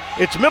tip-off.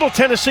 It's Middle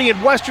Tennessee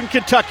and Western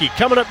Kentucky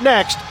coming up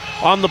next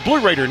on the Blue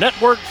Raider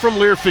Network from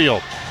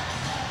Learfield.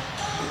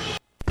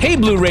 Hey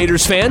Blue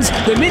Raiders fans,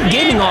 the Mint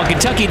Gaming Hall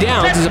Kentucky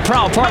Downs is a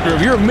proud partner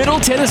of your Middle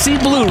Tennessee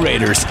Blue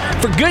Raiders.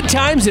 For good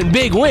times and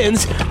big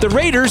wins, the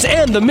Raiders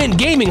and the Mint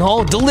Gaming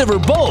Hall deliver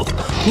both.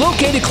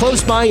 Located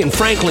close by in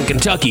Franklin,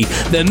 Kentucky,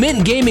 the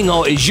Mint Gaming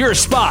Hall is your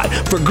spot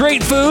for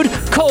great food,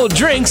 cold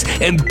drinks,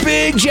 and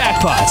big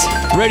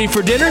jackpots. Ready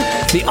for dinner?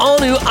 The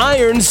all-new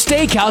Iron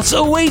Steakhouse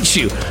awaits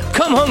you.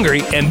 Come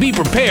hungry and be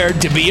prepared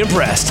to be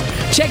impressed.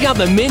 Check out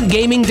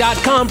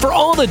themintgaming.com for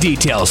all the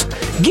details.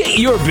 Get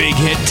your big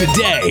hit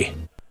today.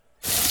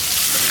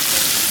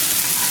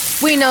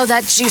 We know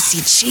that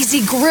juicy,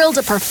 cheesy, grilled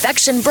to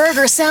perfection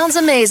burger sounds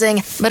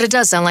amazing, but it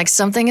does sound like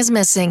something is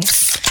missing.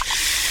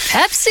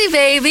 Pepsi,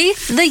 baby!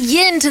 The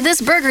yin to this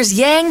burger's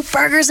yang.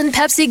 Burgers and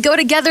Pepsi go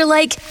together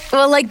like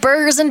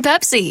burgers and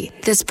Pepsi.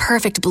 This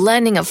perfect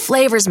blending of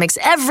flavors makes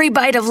every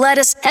bite of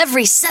lettuce,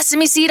 every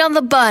sesame seed on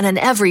the bun, and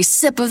every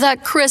sip of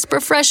that crisp,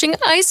 refreshing,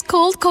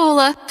 ice-cold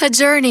cola a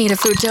journey to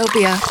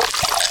Foodtopia.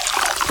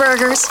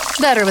 Burgers,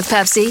 better with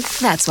Pepsi.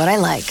 That's what I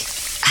like.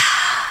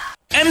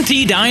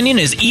 MT Dining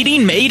is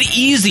eating made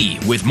easy.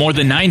 With more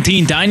than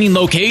 19 dining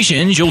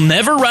locations, you'll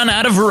never run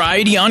out of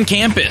variety on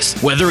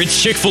campus. Whether it's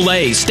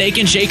Chick-fil-A, Steak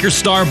and Shake, or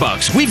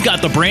Starbucks, we've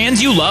got the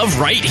brands you love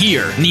right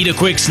here. Need a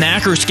quick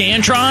snack or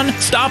Scantron?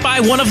 Stop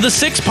by one of the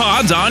 6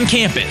 pods on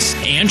campus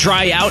and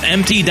try out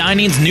MT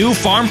Dining's new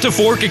Farm to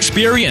Fork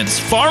experience.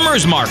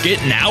 Farmers Market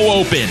now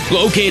open.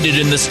 Located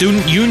in the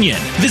Student Union.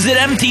 Visit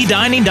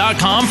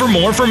mtdining.com for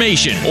more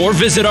information or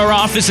visit our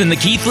office in the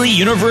Keithley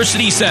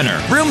University Center,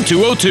 room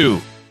 202.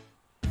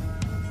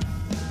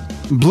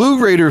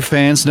 Blue Raider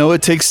fans know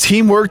it takes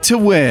teamwork to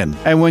win,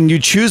 and when you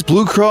choose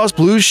Blue Cross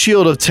Blue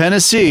Shield of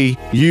Tennessee,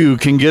 you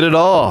can get it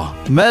all.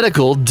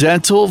 Medical,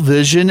 dental,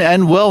 vision,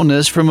 and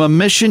wellness from a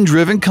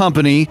mission-driven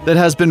company that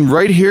has been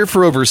right here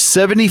for over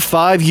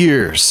 75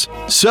 years.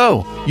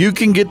 So, you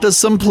can get the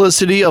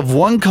simplicity of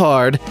one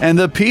card and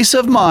the peace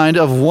of mind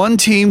of one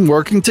team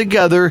working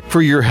together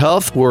for your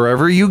health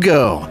wherever you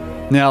go.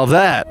 Now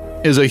that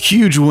is a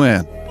huge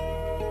win.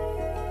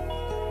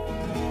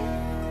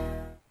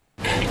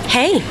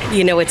 Hey,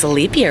 you know it's a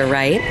leap year,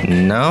 right?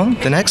 No,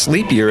 the next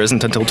leap year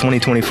isn't until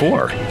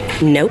 2024.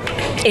 Nope,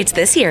 it's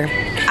this year.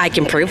 I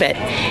can prove it.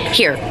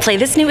 Here, play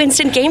this new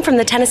instant game from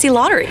the Tennessee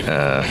Lottery.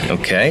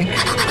 Okay.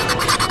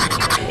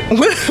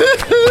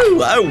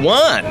 Woohoo! I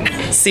won!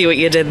 See what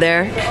you did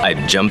there? I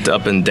jumped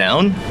up and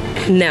down?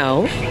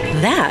 No,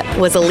 that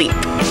was a leap.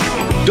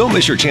 Don't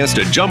miss your chance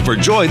to jump for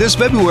joy this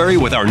February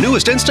with our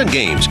newest instant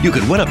games. You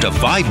could win up to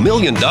 $5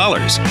 million.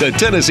 The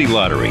Tennessee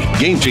Lottery.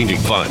 Game-changing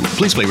fun.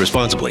 Please play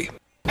responsibly.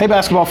 Hey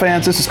basketball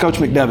fans, this is Coach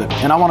McDevitt,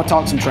 and I want to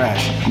talk some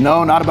trash.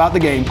 No, not about the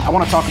game. I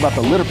want to talk about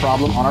the litter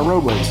problem on our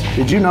roadways.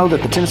 Did you know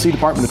that the Tennessee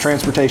Department of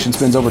Transportation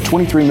spends over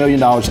 $23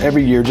 million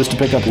every year just to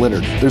pick up litter?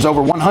 There's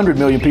over 100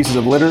 million pieces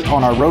of litter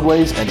on our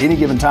roadways at any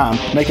given time,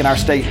 making our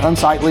state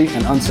unsightly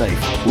and unsafe.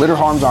 Litter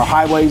harms our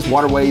highways,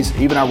 waterways,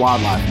 even our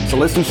wildlife. So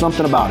let's do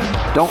something about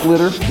it. Don't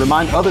litter,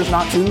 remind others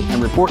not to,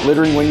 and report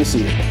littering when you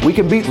see it. We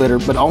can beat litter,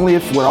 but only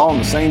if we're all on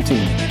the same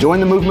team.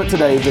 Join the movement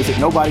today. Visit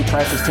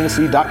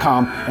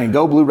NobodyTrashesTennessee.com and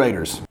go Blue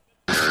Raiders.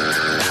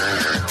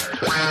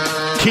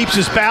 Keeps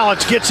his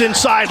balance, gets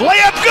inside,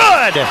 layup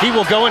good! He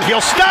will go and he'll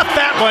stop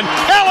that one.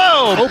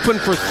 Hello! Open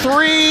for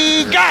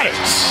 3, got it!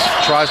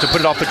 Tries to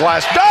put it off the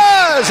glass,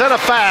 does, and a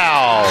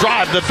foul!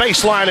 Drive the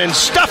baseline and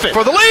stuff it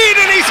for the lead,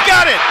 and he's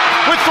got it!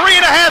 With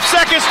 3.5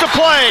 seconds to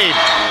play!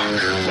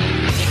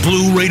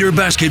 Blue Raider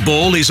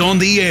basketball is on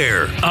the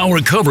air.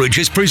 Our coverage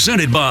is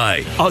presented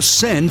by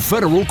Ascend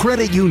Federal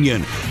Credit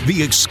Union,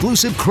 the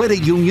exclusive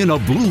credit union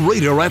of Blue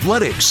Raider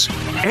Athletics.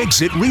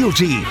 Exit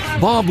Realty,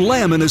 Bob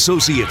Lamb &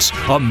 Associates,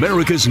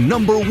 America's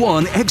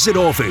 #1 exit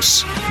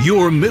office.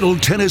 Your Middle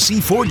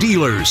Tennessee Ford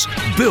dealers,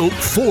 built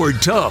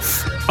Ford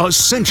tough.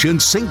 Ascension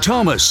St.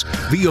 Thomas,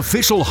 the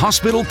official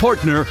hospital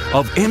partner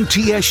of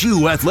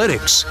MTSU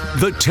Athletics.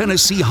 The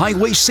Tennessee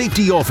Highway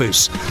Safety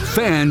Office.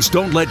 Fans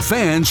don't let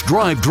fans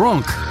drive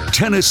drunk.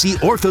 Tennessee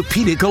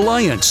Orthopedic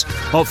Alliance,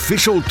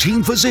 official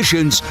team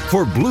physicians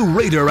for Blue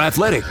Raider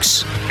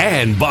Athletics.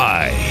 And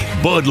by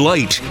Bud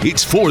Light,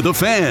 it's for the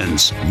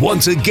fans.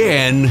 Once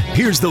again,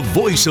 here's the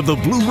voice of the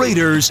Blue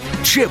Raiders,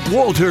 Chip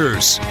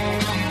Walters.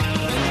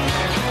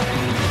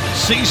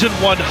 Season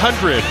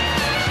 100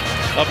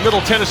 of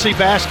Middle Tennessee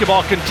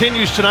basketball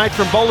continues tonight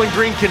from Bowling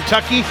Green,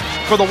 Kentucky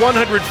for the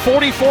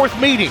 144th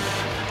meeting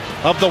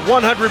of the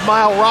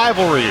 100-mile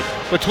rivalry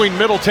between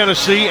Middle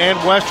Tennessee and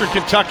Western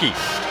Kentucky.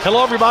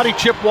 Hello, everybody.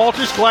 Chip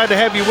Walters, glad to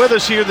have you with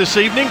us here this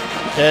evening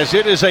as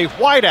it is a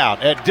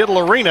whiteout at Diddle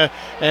Arena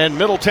and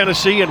Middle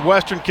Tennessee and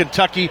Western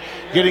Kentucky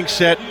getting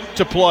set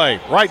to play.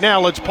 Right now,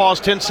 let's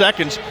pause 10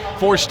 seconds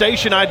for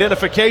station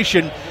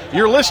identification.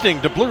 You're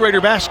listening to Blue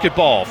Raider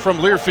basketball from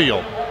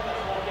Learfield.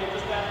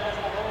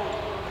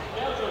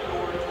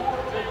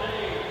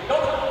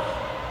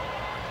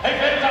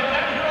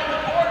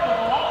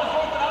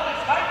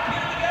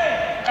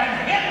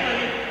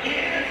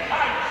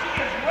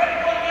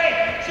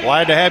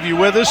 Glad to have you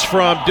with us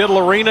from Diddle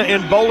Arena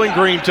in Bowling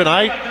Green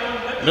tonight.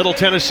 Middle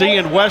Tennessee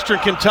and Western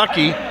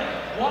Kentucky.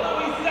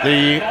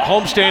 The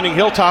homestanding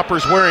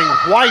Hilltoppers wearing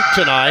white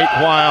tonight,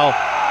 while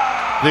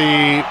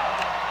the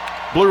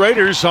Blue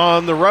Raiders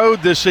on the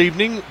road this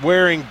evening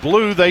wearing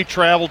blue. They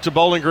traveled to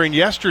Bowling Green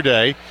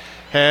yesterday,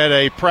 had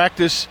a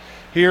practice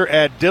here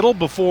at Diddle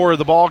before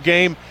the ball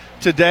game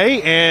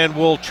today, and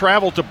will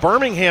travel to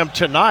Birmingham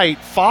tonight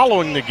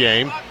following the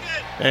game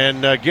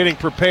and getting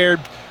prepared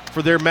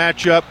for their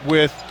matchup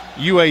with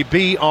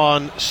UAB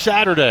on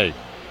Saturday.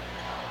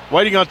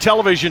 Waiting on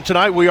television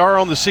tonight, we are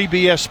on the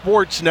CBS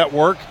Sports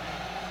Network,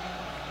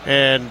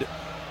 and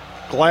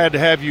glad to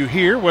have you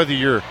here, whether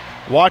you're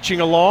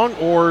watching along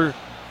or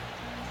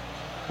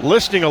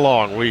listening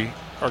along. We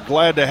are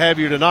glad to have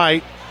you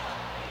tonight.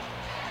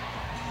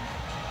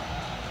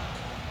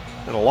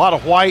 And a lot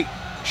of white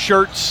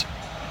shirts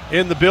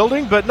in the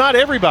building, but not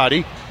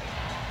everybody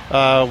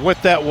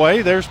went that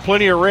way. There's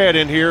plenty of red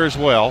in here as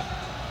well.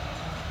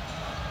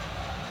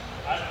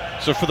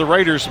 So for the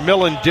Raiders,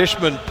 Millen,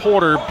 Dishman,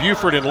 Porter,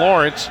 Buford, and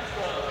Lawrence,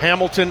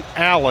 Hamilton,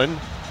 Allen,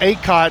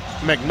 Acott,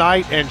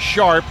 McKnight, and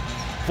Sharp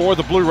for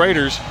the Blue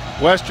Raiders.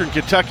 Western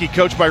Kentucky,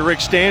 coached by Rick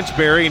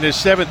Stansberry in his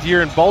 7th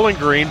year in Bowling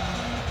Green,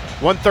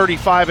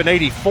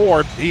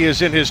 135-84. He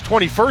is in his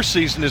 21st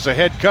season as a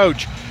head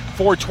coach,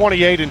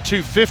 428 and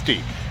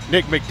 250.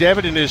 Nick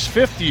McDevitt in his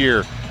 5th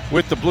year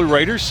with the Blue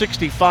Raiders,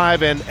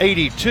 65 and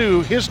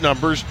 82. His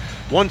numbers,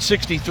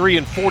 163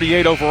 and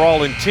 48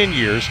 overall in 10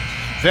 years.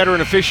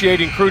 Veteran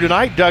officiating crew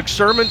tonight, Doug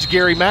Sermons,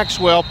 Gary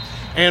Maxwell,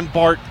 and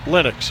Bart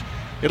Lennox.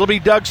 It'll be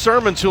Doug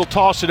Sermons who'll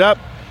toss it up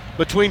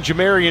between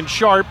Jamarian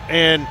Sharp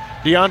and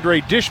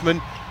DeAndre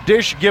Dishman.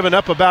 Dish giving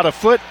up about a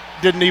foot,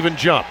 didn't even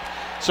jump.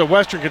 So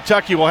Western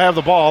Kentucky will have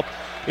the ball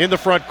in the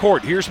front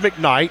court. Here's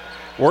McKnight,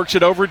 works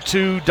it over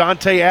to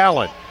Dante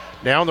Allen.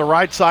 Now on the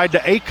right side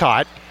to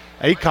Acott.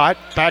 Acott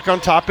back on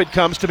top, it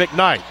comes to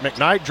McKnight.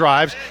 McKnight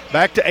drives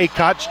back to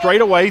Acott,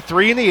 straight away,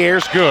 3 in the air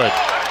is good.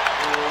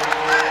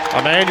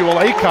 Emmanuel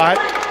Acott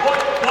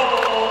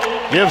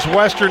gives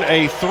Western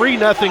a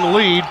 3-0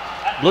 lead.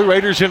 Blue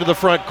Raiders into the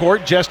front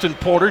court. Justin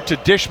Porter to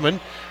Dishman.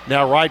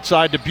 Now right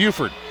side to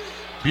Buford.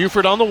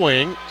 Buford on the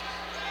wing.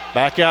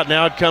 Back out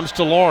now it comes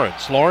to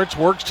Lawrence. Lawrence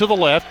works to the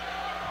left.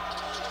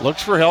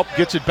 Looks for help.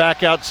 Gets it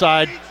back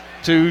outside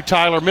to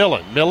Tyler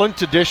Millen. Millen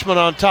to Dishman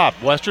on top.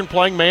 Western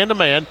playing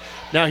man-to-man.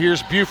 Now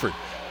here's Buford.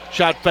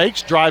 Shot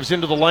fakes, drives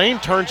into the lane,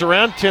 turns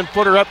around,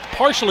 10-footer up,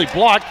 partially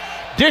blocked.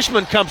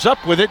 Dishman comes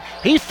up with it.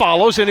 He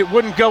follows, and it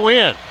wouldn't go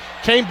in.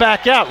 Came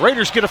back out.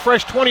 Raiders get a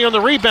fresh 20 on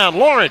the rebound.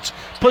 Lawrence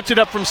puts it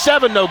up from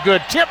 7, no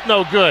good. Tip,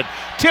 no good.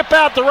 Tip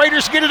out, the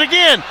Raiders get it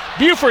again.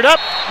 Buford up.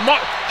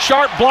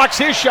 Sharp blocks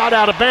his shot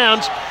out of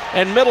bounds,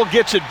 and Middle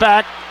gets it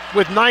back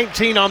with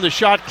 19 on the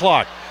shot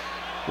clock.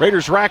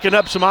 Raiders racking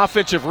up some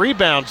offensive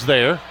rebounds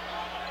there.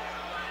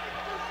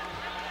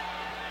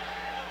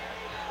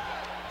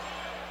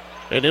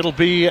 And it'll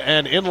be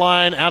an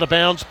inline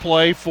out-of-bounds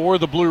play for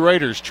the Blue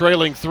Raiders,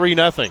 trailing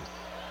 3-0.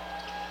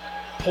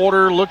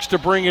 Porter looks to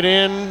bring it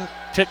in.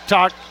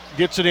 Tick-tock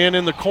gets it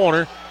in the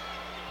corner.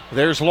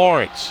 There's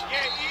Lawrence.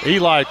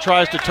 Eli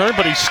tries to turn,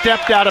 but he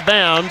stepped out of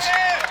bounds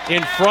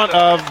in front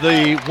of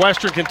the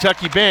Western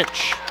Kentucky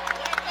bench.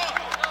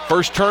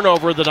 First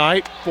turnover of the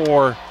night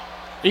for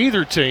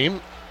either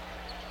team.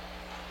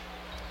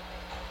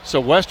 So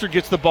Western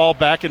gets the ball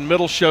back, and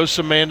Middle shows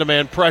some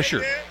man-to-man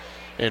pressure.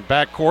 In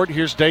backcourt,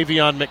 here's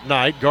Davion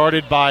McKnight,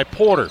 guarded by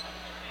Porter.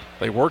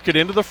 They work it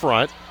into the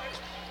front.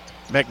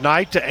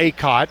 McKnight to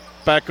Acott,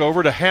 back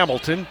over to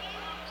Hamilton.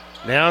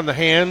 Now in the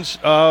hands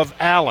of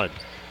Allen.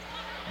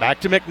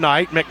 Back to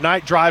McKnight.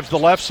 McKnight drives the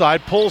left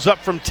side, pulls up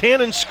from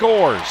 10 and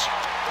scores.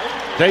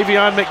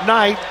 Davion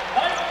McKnight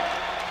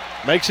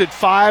makes it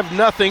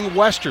 5-0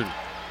 Western.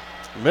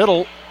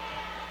 Middle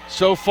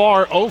so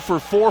far 0 for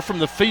 4 from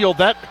the field.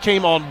 That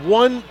came on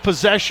one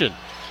possession.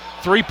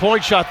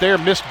 3-point shot there,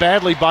 missed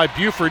badly by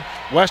Buford.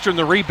 Western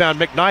the rebound.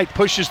 McKnight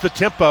pushes the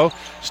tempo,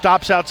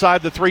 stops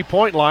outside the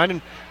 3-point line,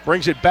 and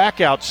brings it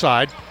back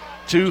outside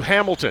to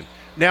Hamilton.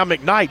 Now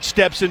McKnight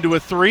steps into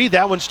a 3.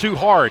 That one's too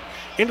hard.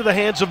 Into the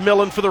hands of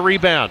Millen for the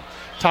rebound.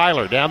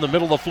 Tyler down the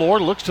middle of the floor,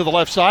 looks to the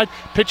left side,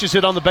 pitches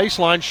it on the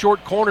baseline,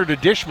 short corner to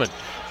Dishman.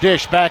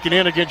 Dish backing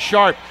in against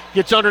Sharp,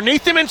 gets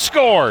underneath him and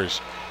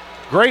scores.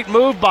 Great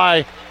move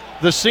by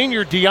the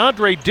senior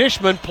DeAndre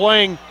Dishman,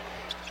 playing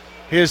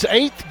his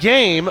 8th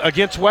game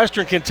against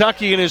Western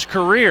Kentucky in his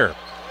career.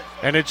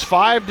 And it's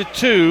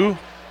 5-2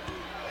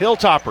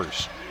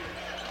 Hilltoppers.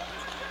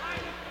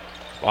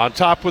 On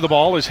top with the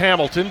ball is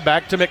Hamilton,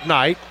 back to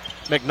McKnight.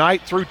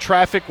 McKnight through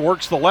traffic,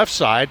 works the left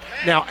side.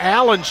 Now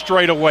Allen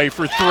straight away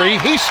for 3.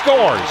 He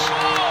scores.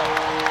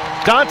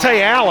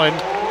 Dante Allen,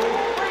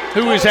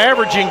 who is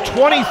averaging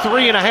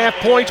 23.5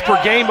 points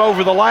per game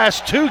over the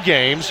last 2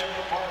 games,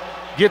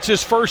 gets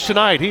his first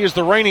tonight. He is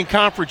the reigning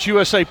Conference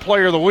USA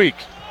Player of the Week.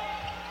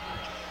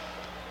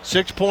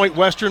 6-point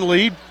Western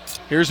lead.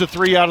 Here's a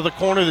 3 out of the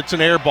corner that's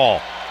an air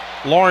ball.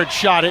 Lawrence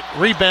shot it.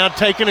 Rebound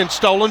taken and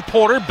stolen.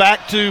 Porter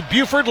back to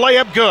Buford.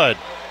 Layup good.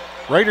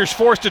 Raiders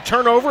forced a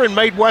turnover and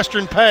made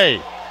Western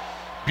pay.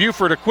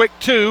 Buford a quick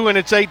 2, and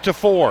it's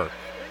 8-4.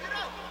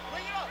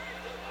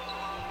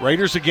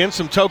 Raiders again,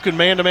 some token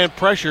man-to-man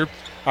pressure.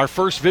 Our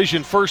First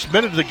Vision first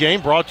minute of the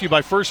game brought to you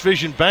by First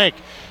Vision Bank,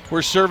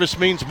 where service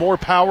means more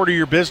power to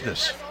your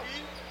business.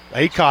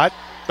 Acott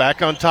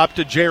back on top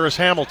to Jairus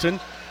Hamilton.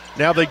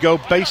 Now they go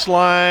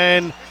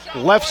baseline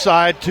left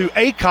side to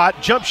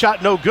Acott. Jump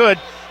shot no good,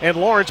 and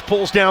Lawrence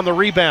pulls down the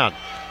rebound.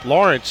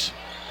 Lawrence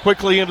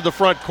quickly into the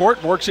front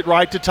court, works it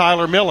right to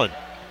Tyler Millen.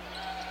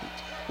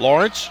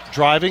 Lawrence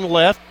driving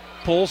left,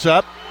 pulls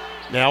up.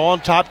 Now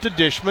on top to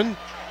Dishman.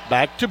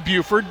 Back to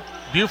Buford.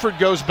 Buford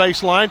goes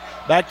baseline.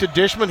 Back to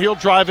Dishman. He'll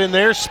drive in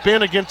there.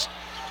 Spin against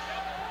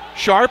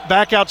Sharp.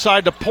 Back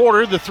outside to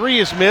Porter. The 3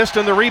 is missed,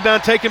 and the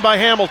rebound taken by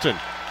Hamilton.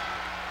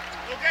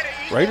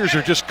 Raiders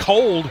are just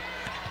cold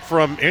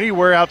from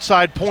anywhere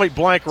outside point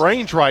blank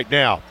range right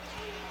now.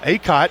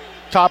 Acott,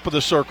 top of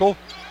the circle.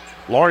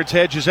 Lawrence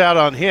hedges out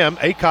on him.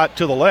 Acott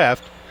to the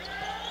left.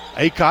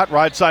 Acott,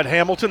 right side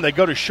Hamilton. They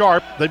go to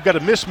Sharp. They've got a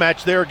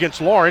mismatch there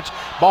against Lawrence.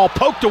 Ball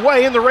poked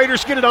away, and the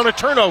Raiders get it on a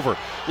turnover.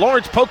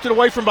 Lawrence poked it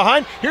away from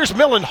behind. Here's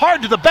Millen,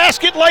 hard to the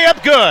basket,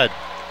 layup good.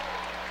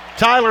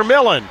 Tyler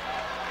Millen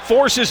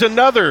forces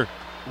another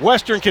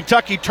Western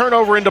Kentucky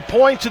turnover into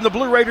points, and the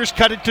Blue Raiders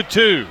cut it to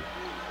 2.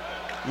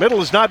 Middle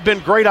has not been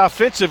great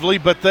offensively,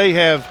 but they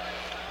have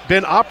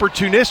been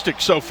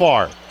opportunistic so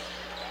far.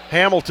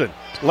 Hamilton,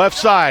 left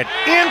side.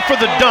 In for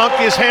the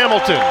dunk is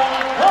Hamilton.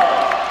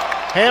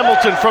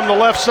 Hamilton from the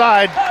left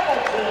side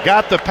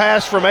got the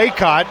pass from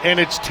Acott, and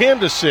it's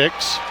 10-6.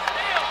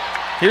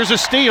 Here's a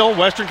steal.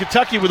 Western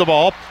Kentucky with the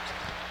ball.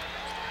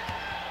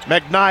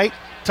 McKnight,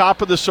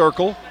 top of the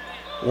circle,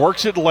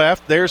 works it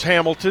left. There's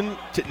Hamilton.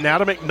 Now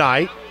to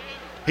McKnight.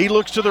 He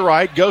looks to the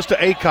right, goes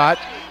to Acott.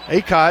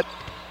 Acott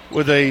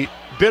with a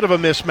bit of a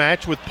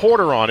mismatch with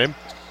Porter on him.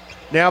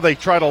 Now they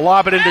try to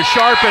lob it into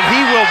Sharp, and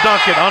he will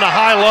dunk it on a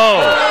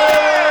high-low.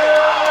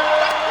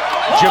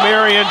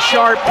 Jamarian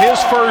Sharp, his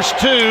first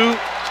 2.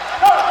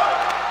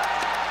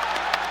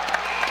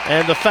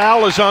 And the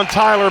foul is on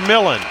Tyler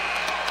Millen.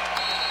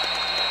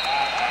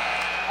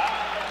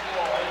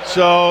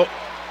 So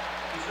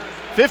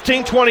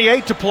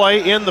 15:28 to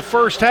play in the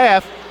first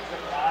half.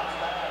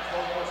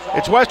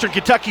 It's Western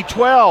Kentucky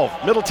 12,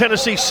 Middle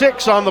Tennessee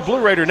 6 on the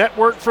Blue Raider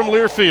Network from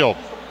Learfield.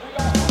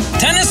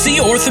 Tennessee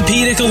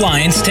Orthopedic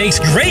Alliance takes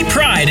great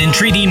pride in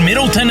treating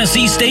Middle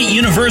Tennessee State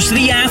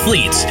University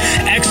athletes.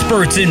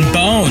 Experts in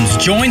bones,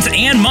 joints,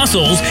 and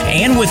muscles,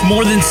 and with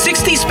more than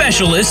 60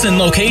 specialists in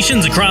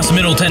locations across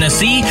Middle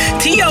Tennessee,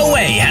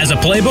 TOA has a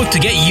playbook to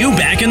get you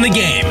back in the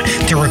game.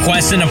 To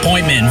request an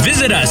appointment,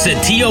 visit us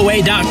at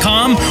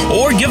TOA.com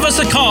or give us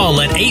a call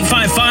at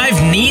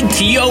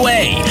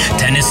 855-NEED-TOA.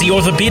 Tennessee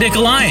Orthopedic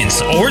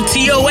Alliance, or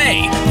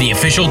TOA, the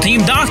official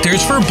team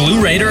doctors for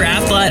Blue Raider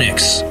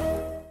Athletics.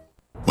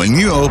 When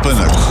you open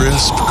a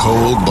crisp,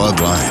 cold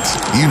Bud Light,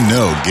 you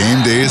know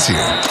game day is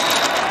here.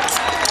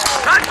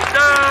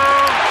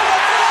 Touchdown!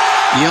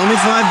 You owe me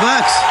 $5.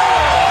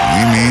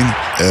 We mean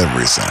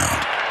every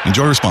sound.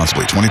 Enjoy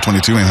responsibly.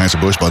 2022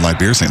 Anheuser-Busch Bud Light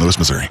Beer, St. Louis,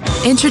 Missouri.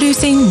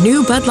 Introducing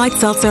new Bud Light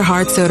Seltzer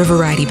Hard Soda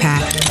Variety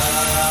Pack.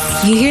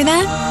 You hear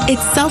that?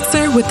 It's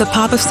seltzer with the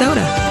pop of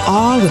soda,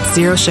 all with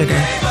zero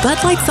sugar.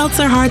 Bud Light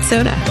Seltzer Hard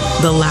Soda,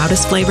 the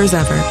loudest flavors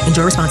ever.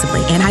 Enjoy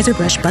responsibly.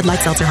 Anheuser-Busch Bud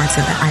Light Seltzer Hard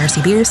Soda,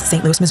 IRC Beers,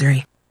 St. Louis,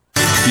 Missouri.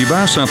 You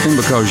buy something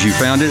because you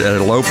found it at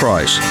a low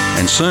price,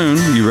 and soon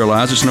you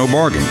realize it's no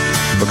bargain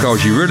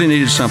because you really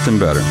needed something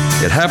better.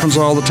 It happens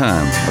all the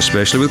time,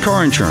 especially with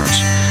car insurance.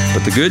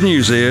 But the good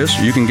news is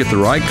you can get the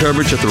right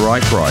coverage at the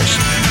right price.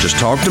 Just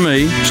talk to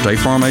me, State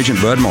Farm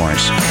Agent Bud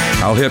Morris.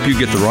 I'll help you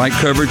get the right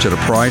coverage at a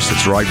price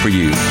that's right for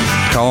you.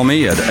 Call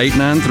me at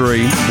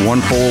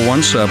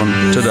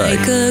 893-1417 today.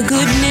 Like a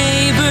good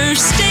neighbor,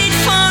 State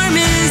Farm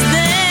is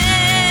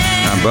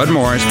there. I'm Bud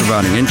Morris,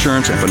 providing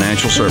insurance and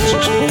financial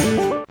services.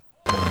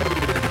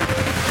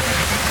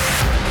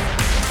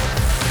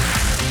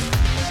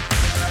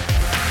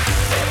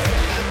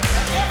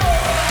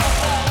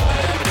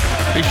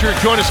 Be sure to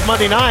join us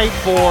Monday night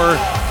for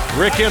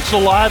Rick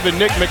Insell Live and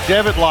Nick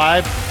McDevitt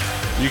Live.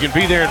 You can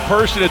be there in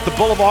person at the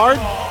Boulevard,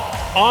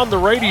 on the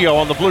radio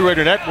on the Blue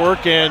Raider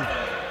Network, and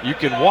you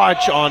can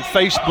watch on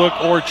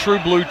Facebook or True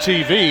Blue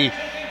TV.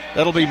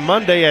 That'll be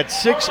Monday at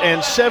 6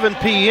 and 7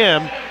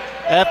 p.m.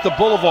 at the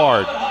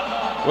Boulevard.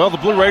 Well, the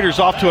Blue Raiders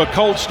off to a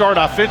cold start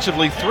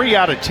offensively, 3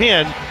 out of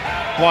 10,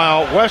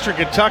 while Western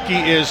Kentucky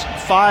is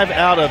 5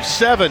 out of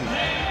 7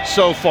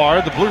 so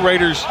far. The Blue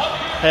Raiders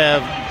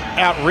have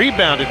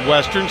out-rebounded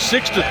Western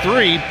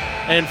 6-3,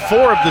 and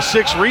 4 of the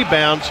 6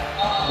 rebounds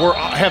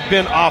have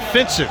been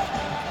offensive.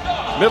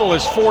 Middle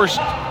has forced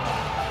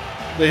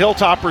the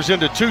Hilltoppers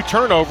into 2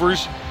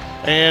 turnovers,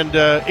 and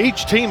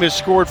each team has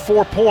scored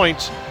 4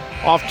 points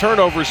off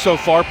turnovers so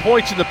far.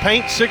 Points in the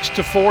paint,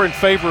 6-4 in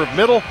favor of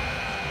Middle,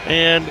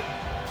 and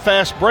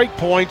fast break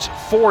points,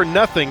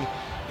 4-0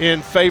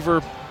 in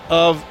favor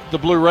of the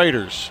Blue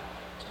Raiders.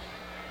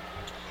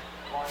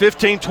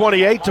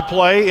 15:28 to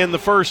play in the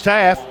first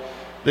half.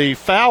 The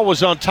foul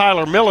was on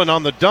Tyler Millen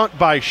on the dunk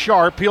by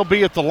Sharp. He'll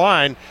be at the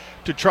line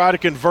to try to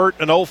convert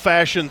an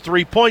old-fashioned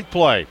three-point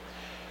play.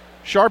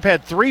 Sharp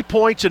had 3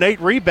 points and 8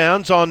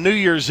 rebounds on New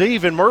Year's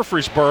Eve in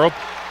Murfreesboro.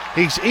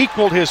 He's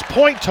equaled his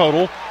point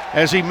total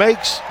as he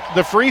makes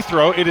the free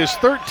throw. It is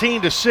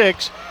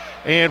 13-6,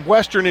 and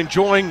Western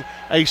enjoying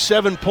a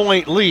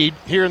 7-point lead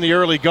here in the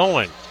early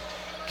going.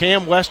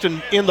 Cam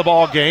Weston in the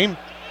ball game,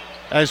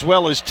 as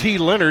well as T.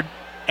 Leonard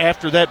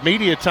after that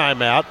media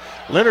timeout.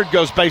 Leonard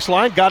goes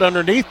baseline, got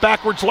underneath,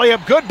 backwards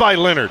layup, good by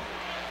Leonard.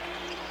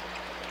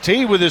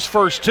 T with his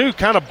first 2,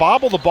 kind of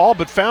bobbled the ball,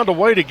 but found a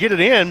way to get it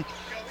in.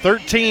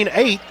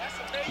 13-8,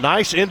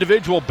 nice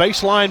individual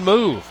baseline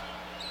move.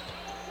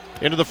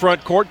 Into the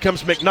front court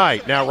comes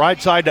McKnight. Now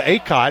right side to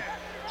Acott,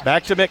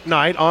 back to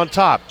McKnight on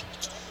top.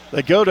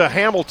 They go to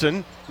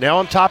Hamilton, now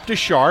on top to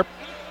Sharp.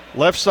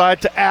 Left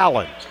side to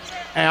Allen.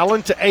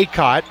 Allen to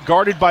Acott,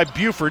 guarded by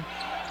Buford.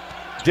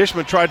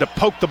 Dishman tried to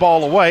poke the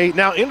ball away.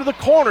 Now into the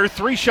corner,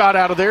 3-shot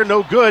out of there,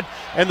 no good.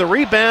 And the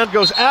rebound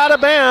goes out of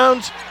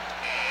bounds.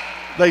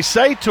 they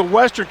say to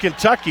Western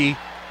Kentucky,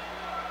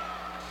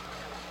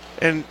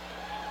 and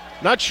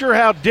not sure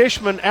how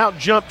Dishman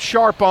out-jumped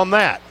Sharp on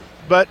that,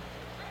 but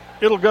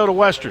it'll go to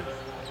Western.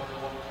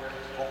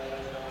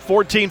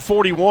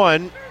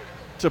 14:41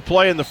 to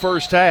play in the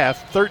first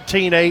half,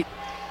 13-8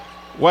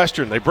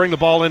 Western. They bring the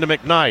ball into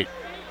McKnight.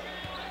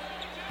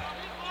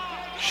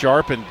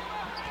 Sharp and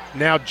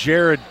now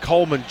Jared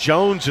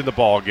Coleman-Jones in the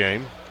ball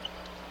game.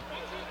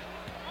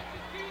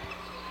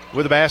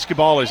 With the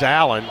basketball is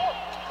Allen.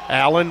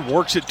 Allen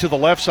works it to the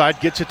left side,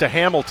 gets it to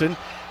Hamilton.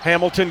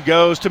 Hamilton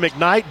goes to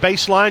McKnight,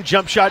 baseline,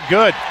 jump shot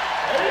good.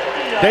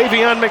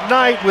 Davion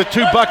McKnight with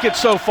 2 buckets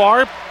so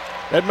far.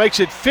 That makes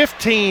it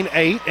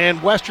 15-8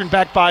 and Western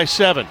back by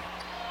 7.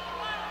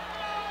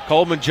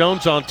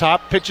 Coleman-Jones on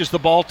top, pitches the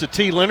ball to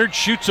T. Leonard,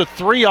 shoots a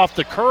 3 off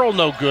the curl,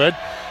 no good.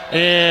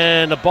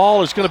 And the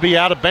ball is going to be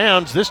out of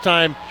bounds. This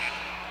time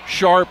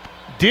Sharp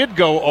did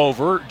go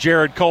over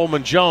Jared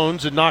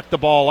Coleman-Jones and knocked the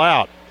ball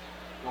out.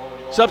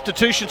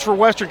 Substitutions for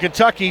Western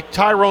Kentucky,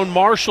 Tyrone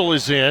Marshall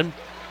is in,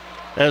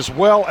 as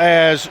well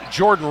as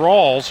Jordan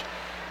Rawls.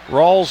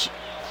 Rawls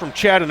from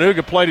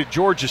Chattanooga, played at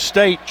Georgia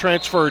State,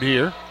 transferred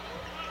here.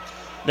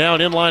 Now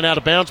an inline out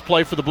of bounds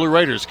play for the Blue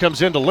Raiders.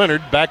 Comes into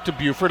Leonard, back to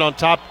Buford, on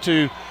top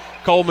to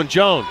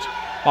Coleman-Jones.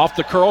 Off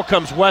the curl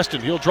comes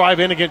Weston. He'll drive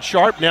in against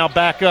Sharp, now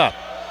back up.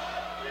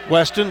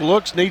 Weston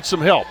looks, needs some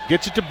help.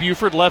 Gets it to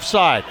Buford, left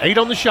side. 8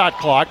 on the shot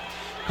clock.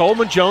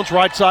 Coleman-Jones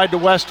right side to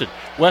Weston.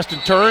 Weston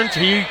turns,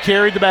 he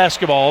carried the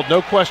basketball,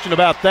 no question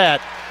about that.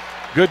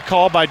 Good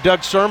call by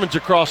Doug Sermons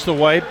across the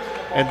way,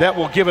 and that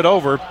will give it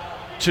over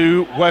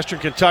to Western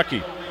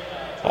Kentucky.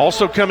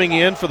 Also coming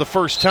in for the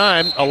first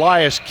time,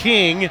 Elias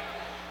King.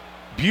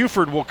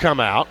 Buford will come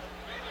out.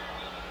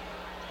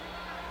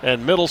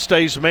 And Middle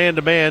stays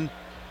man-to-man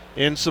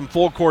in some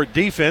full-court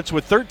defense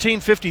with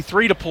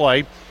 13:53 to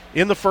play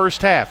in the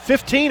first half.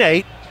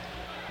 15-8,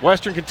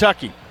 Western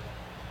Kentucky.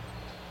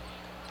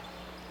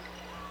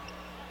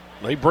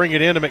 They bring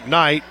it into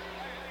McKnight.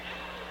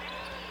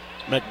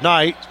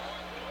 McKnight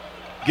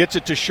gets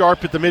it to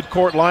Sharp at the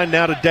midcourt line,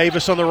 now to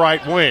Davis on the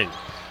right wing.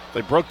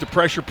 They broke the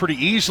pressure pretty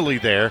easily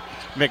there.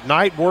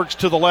 McKnight works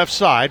to the left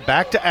side,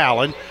 back to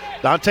Allen.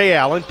 Dante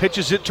Allen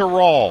pitches it to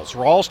Rawls.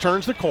 Rawls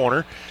turns the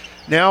corner,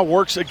 now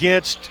works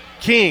against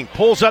King.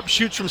 Pulls up,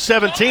 shoots from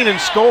 17 and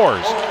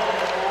scores.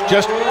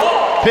 Just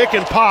pick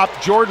and pop.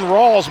 Jordan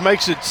Rawls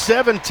makes it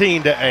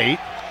 17-8.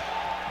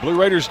 Blue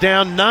Raiders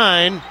down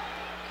 9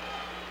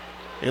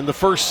 in the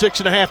first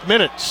 6.5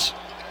 minutes.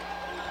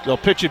 They'll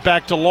pitch it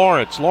back to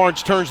Lawrence.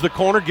 Lawrence turns the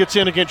corner, gets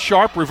in against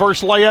Sharp.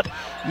 Reverse layup,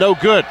 no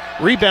good.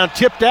 Rebound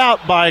tipped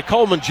out by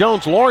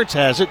Coleman-Jones. Lawrence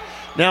has it.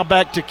 Now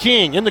back to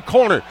King in the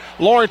corner.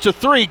 Lawrence a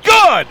 3,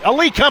 good! A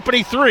Lee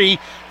Company 3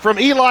 from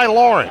Eli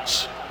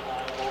Lawrence.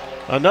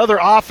 Another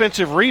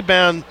offensive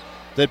rebound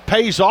that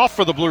pays off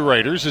for the Blue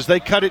Raiders as they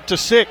cut it to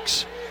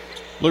 6.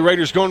 Blue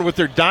Raiders going with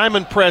their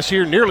diamond press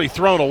here, nearly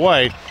thrown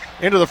away.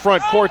 Into the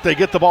front court, they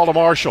get the ball to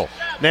Marshall.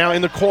 Now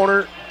in the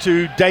corner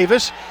to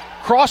Davis.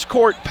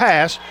 Cross-court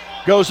pass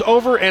goes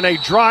over, and a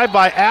drive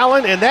by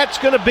Allen, and that's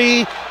going to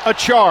be a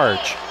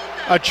charge.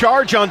 A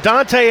charge on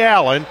Dante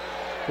Allen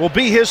will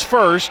be his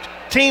first,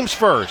 team's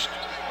first.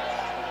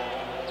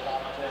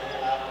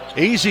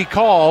 Easy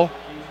call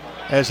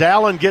as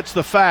Allen gets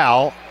the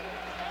foul.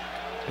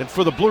 And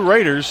for the Blue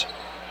Raiders,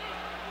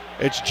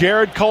 it's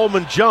Jared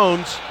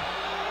Coleman-Jones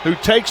who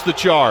takes the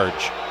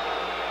charge.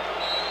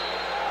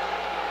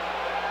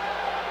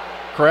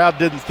 Crowd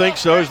didn't think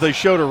so as they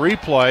showed a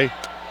replay.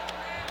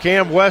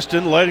 Cam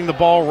Weston letting the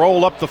ball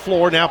roll up the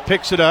floor, now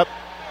picks it up.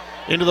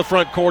 Into the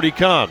front court he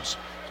comes.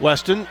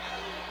 Weston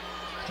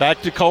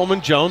back to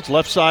Coleman-Jones,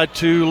 left side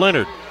to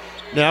Leonard.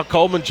 Now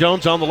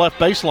Coleman-Jones on the left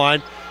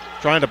baseline,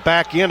 trying to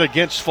back in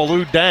against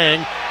Falou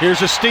Dang.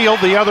 Here's a steal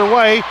the other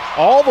way,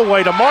 all the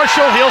way to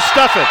Marshall. He'll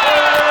stuff it.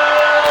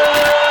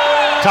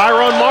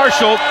 Tyrone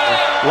Marshall,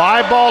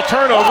 live ball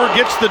turnover,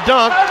 gets the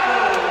dunk,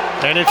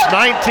 and it's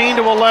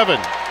 19-11.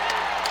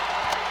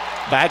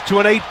 Back to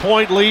an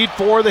 8-point lead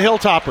for the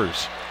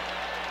Hilltoppers.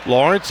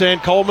 Lawrence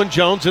and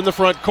Coleman-Jones in the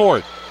front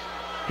court.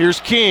 Here's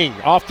King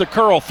off the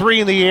curl,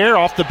 3 in the air,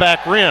 off the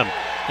back rim.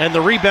 And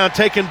the rebound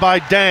taken by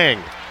Dang.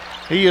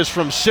 He is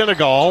from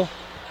Senegal.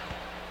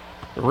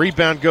 The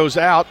rebound goes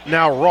out.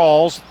 Now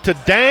Rawls to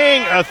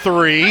Dang, a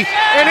 3, and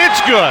it's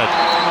good.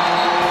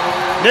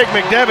 Nick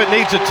McDevitt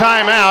needs a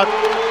timeout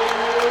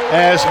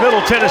as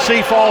Middle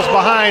Tennessee falls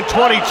behind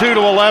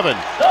 22-11.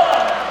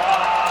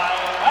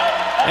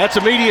 That's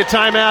a media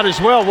timeout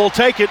as well. We'll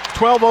take it.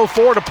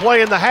 12:04 to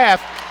play in the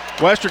half.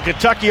 Western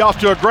Kentucky off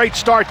to a great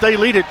start. They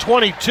lead at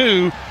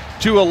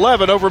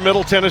 22-11 over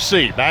Middle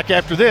Tennessee. Back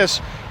after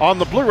this on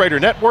the Blue Raider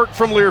Network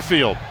from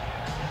Learfield.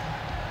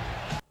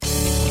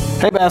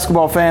 Hey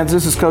basketball fans,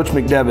 this is Coach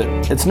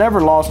McDevitt. It's never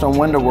lost on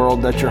Window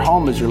World that your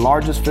home is your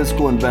largest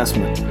physical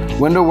investment.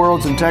 Window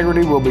World's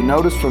integrity will be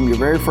noticed from your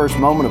very first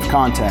moment of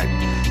contact.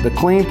 The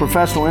clean,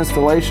 professional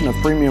installation of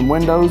premium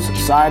windows,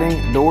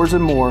 siding, doors,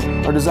 and more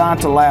are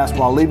designed to last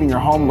while leaving your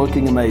home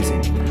looking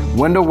amazing.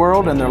 Window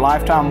World and their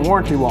lifetime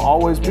warranty will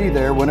always be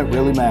there when it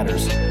really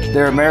matters.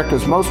 They're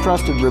America's most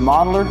trusted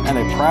remodeler and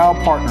a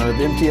proud partner of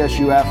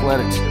MTSU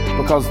Athletics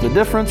because the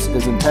difference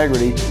is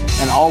integrity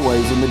and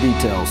always in the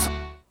details.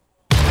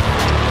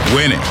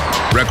 Winning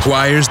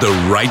requires the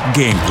right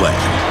game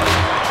plan.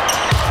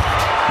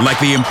 Like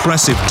the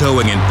impressive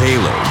towing and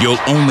payload you'll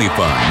only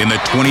find in the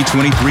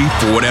 2023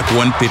 Ford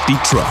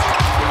F-150 truck.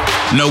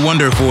 No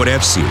wonder Ford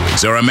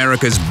F-Series are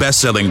America's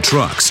best-selling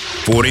trucks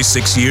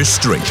 46 years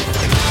straight.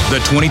 The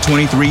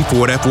 2023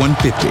 Ford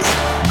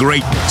F-150.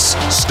 Greatness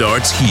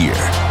starts here.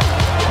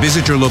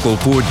 Visit your local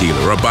Ford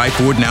dealer or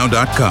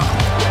buyfordnow.com.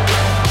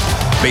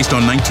 Based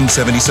on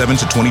 1977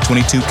 to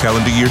 2022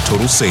 calendar year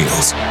total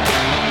sales.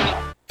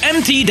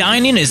 MT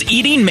Dining is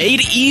eating made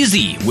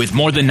easy. With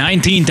more than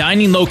 19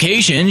 dining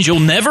locations,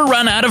 you'll never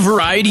run out of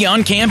variety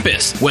on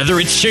campus. Whether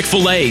it's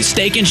Chick-fil-A,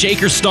 Steak and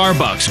Shake, or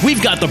Starbucks,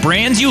 we've got the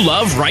brands you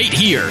love right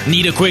here.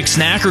 Need a quick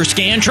snack or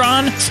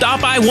Scantron? Stop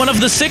by one of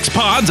the 6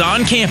 pods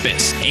on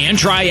campus and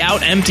try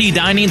out MT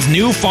Dining's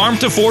new Farm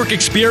to Fork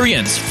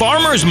experience.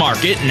 Farmers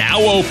Market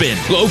now open.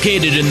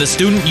 Located in the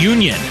Student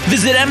Union.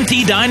 Visit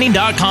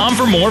mtdining.com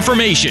for more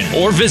information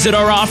or visit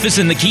our office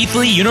in the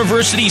Keithley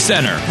University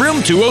Center,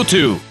 room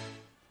 202.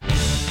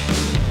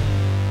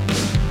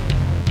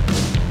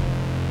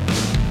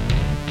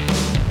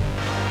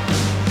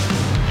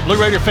 Blue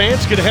Raider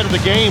fans, get ahead of the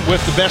game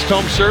with the best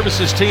home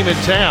services team in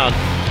town.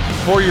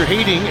 For your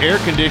heating, air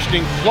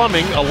conditioning,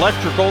 plumbing,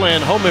 electrical,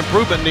 and home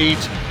improvement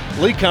needs,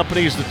 Lee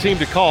Company is the team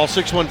to call,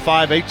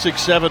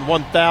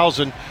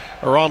 615-867-1000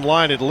 or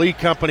online at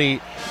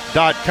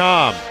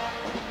leecompany.com.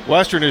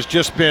 Western has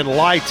just been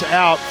lights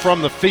out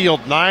from the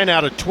field, 9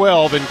 out of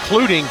 12,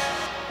 including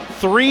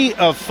 3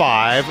 of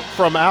 5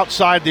 from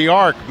outside the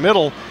arc.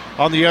 Middle,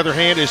 on the other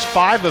hand, is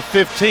 5 of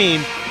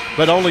 15,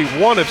 but only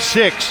 1 of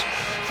 6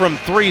 from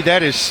 3.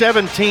 That is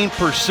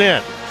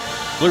 17%.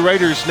 Blue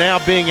Raiders now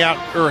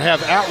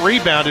have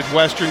out-rebounded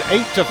Western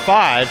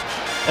 8-5,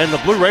 and the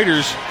Blue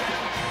Raiders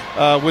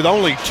with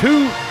only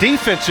 2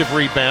 defensive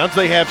rebounds.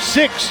 They have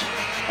 6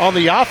 on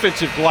the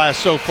offensive glass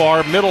so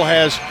far. Middle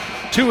has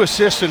 2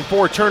 assists and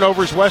 4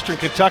 turnovers. Western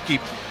Kentucky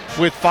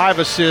with 5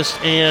 assists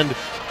and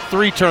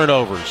 3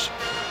 turnovers.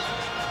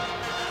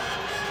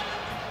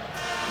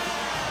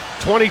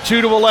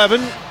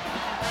 22-11.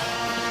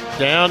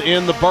 Down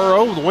in the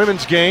Borough, the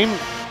women's game.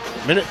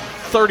 Minute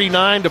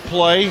 39 to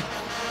play,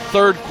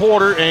 third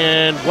quarter,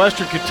 and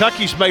Western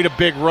Kentucky's made a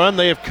big run.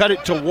 They have cut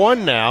it to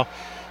 1 now,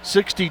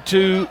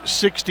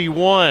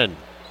 62-61.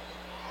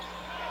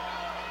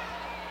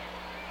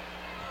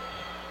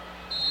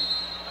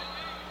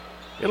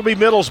 It'll be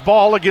Middle's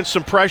ball against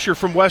some pressure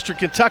from Western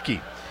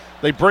Kentucky.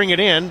 They bring it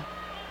in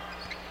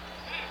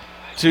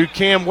to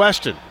Cam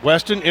Weston.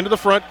 Weston into the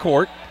front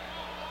court.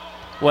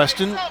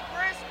 Weston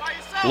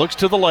looks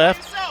to the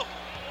left.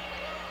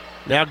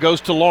 Now goes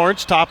to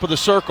Lawrence, top of the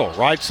circle.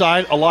 Right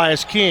side,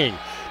 Elias King.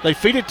 They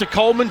feed it to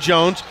Coleman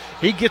Jones.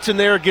 He gets in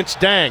there against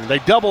Dang. They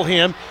double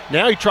him.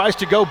 Now he tries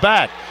to go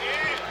back.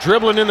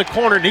 Dribbling in the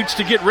corner, needs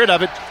to get rid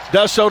of it.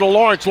 Does so to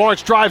Lawrence.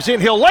 Lawrence drives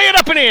in. He'll lay it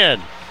up and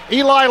in.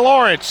 Eli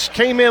Lawrence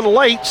came in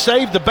late,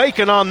 saved the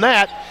bacon on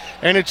that,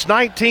 and it's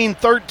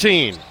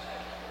 19-13.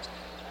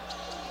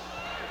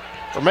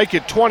 Or make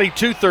it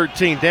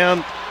 22-13,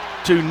 down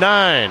to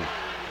 9.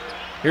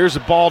 Here's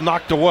the ball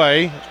knocked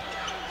away.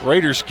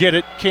 Raiders get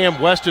it.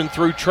 Cam Weston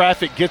through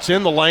traffic gets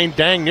in the lane.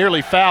 Dang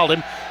nearly fouled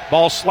him.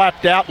 Ball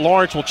slapped out.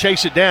 Lawrence will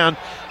chase it down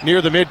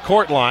near the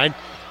midcourt line.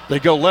 They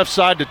go left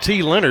side to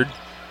T. Leonard.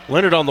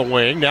 Leonard on the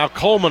wing. Now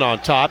Coleman on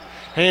top.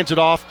 Hands it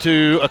off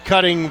to a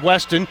cutting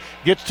Weston.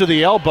 Gets to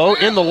the elbow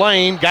in the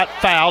lane. Got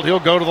fouled. He'll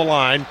go to the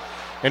line.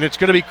 And it's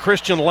going to be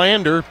Christian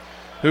Lander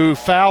who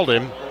fouled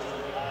him.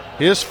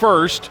 His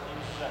first.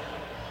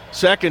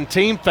 Second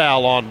team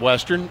foul on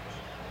Western.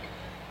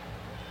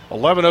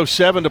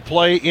 11:07 to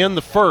play in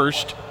the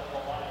first.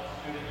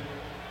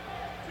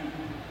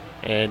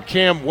 And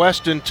Cam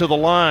Weston to the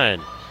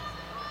line.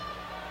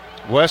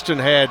 Weston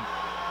had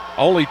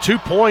only 2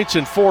 points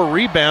and 4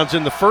 rebounds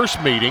in the first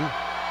meeting,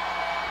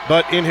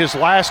 but in his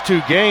last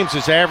 2 games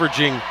is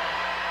averaging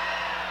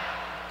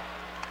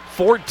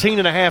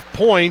 14.5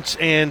 points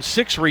and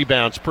 6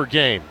 rebounds per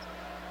game.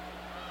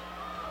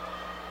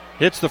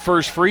 Hits the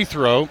first free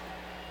throw.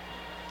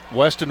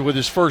 Weston with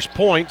his first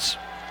points.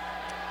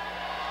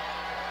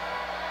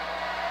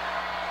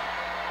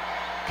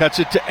 Cuts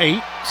it to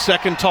 8.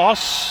 Second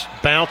toss.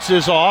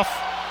 Bounces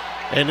off.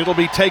 And it'll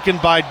be taken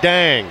by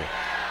Dang.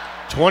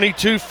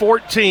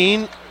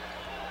 22-14.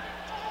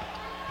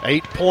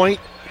 8-point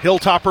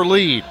Hilltopper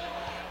lead.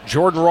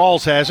 Jordan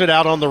Rawls has it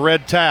out on the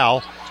red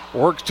towel.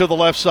 Works to the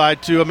left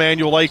side to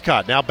Emmanuel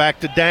Aycott. Now back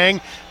to Dang.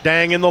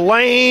 Dang in the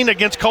lane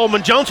against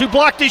Coleman Jones, who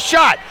blocked his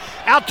shot.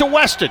 Out to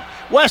Weston.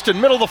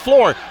 Weston, middle of the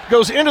floor.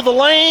 Goes into the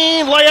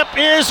lane. Layup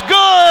is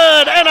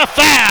good. And a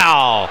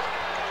foul.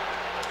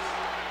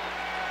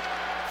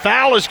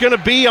 Foul is going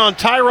to be on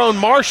Tyrone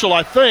Marshall,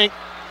 I think.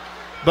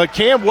 but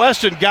Cam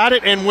Weston got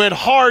it and went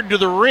hard to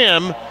the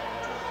rim.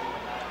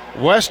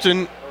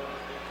 Weston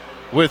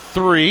with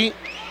 3.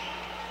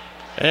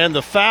 And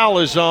the foul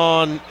is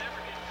on,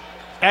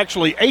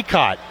 actually,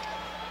 Acott.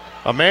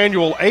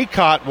 Emmanuel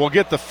Acott will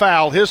get the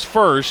foul, his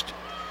first,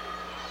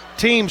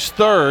 team's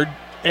third,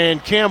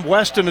 and Cam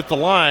Weston at the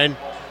line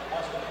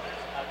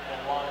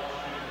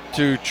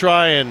to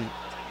try and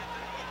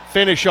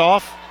finish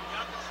off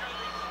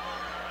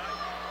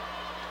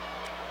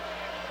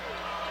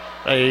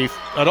an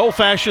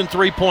old-fashioned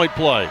three-point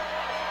play.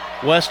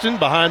 Weston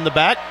behind the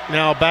back,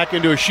 now back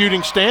into a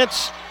shooting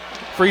stance.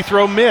 Free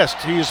throw missed.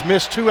 He has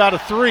missed 2 out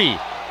of 3.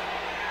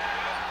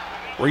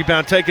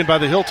 Rebound taken by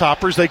the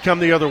Hilltoppers. They come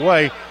the other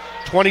way.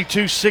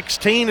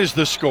 22-16 is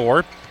the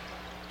score.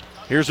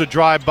 Here's a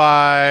drive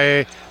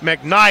by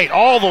McKnight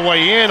all the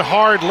way in.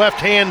 Hard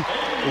left-hand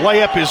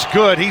layup is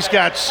good. He's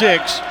got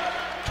 6.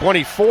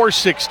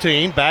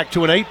 24-16, back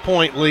to an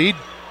 8-point lead.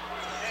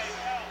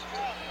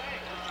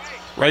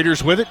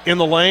 Raiders with it in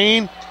the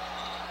lane.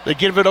 They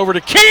give it over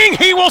to King.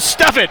 He will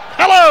stuff it.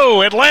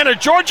 Hello, Atlanta,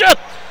 Georgia.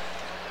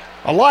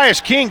 Elias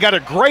King got a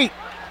great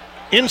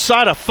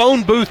inside a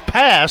phone booth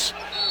pass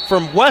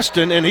from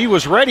Weston, and he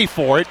was ready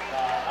for it.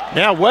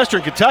 Now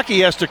Western Kentucky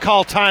has to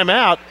call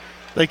timeout.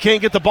 They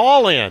can't get the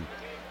ball in.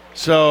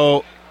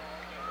 So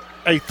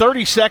a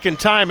 30-second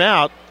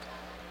timeout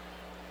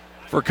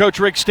for Coach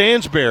Rick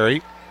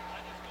Stansberry,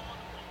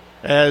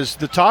 as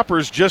the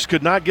Toppers just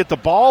could not get the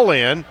ball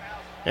in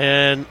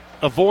and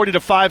avoided a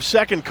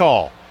 5-second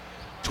call.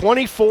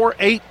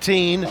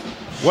 24-18,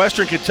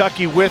 Western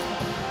Kentucky with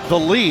the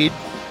lead.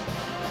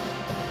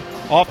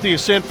 Off the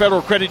Ascend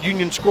Federal Credit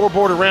Union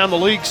scoreboard around the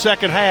league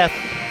second half,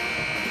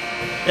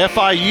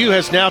 FIU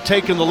has now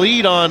taken the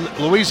lead on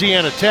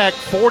Louisiana Tech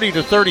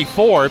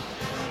 40-34.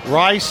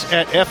 Rice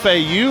at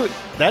FAU,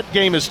 that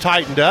game is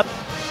tightened up.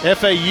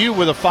 FAU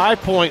with a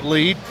 5-point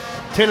lead,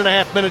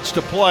 10.5 minutes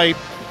to play,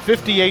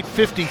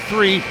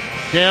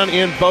 58-53 down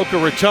in Boca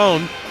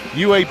Raton.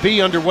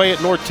 UAB underway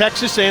at North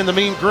Texas, and the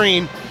Mean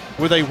Green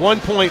with a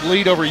 1-point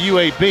lead over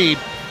UAB.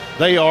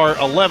 They are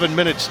 11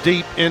 minutes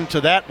deep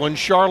into that one.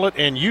 Charlotte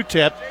and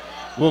UTEP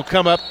will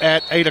come up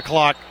at 8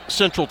 o'clock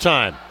Central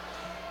Time.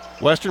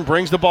 Western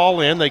brings the ball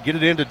in. They get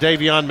it into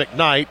Davion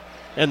McKnight,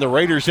 and the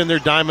Raiders in their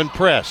diamond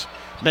press.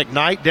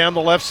 McKnight down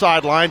the left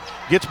sideline,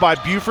 gets by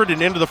Buford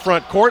and into the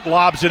front court,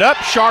 lobs it up.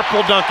 Sharp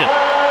will dunk it.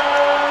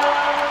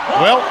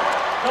 Well,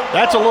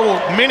 that's a little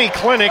mini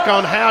clinic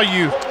on how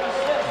you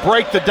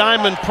break the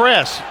diamond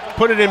press.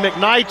 Put it in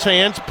McKnight's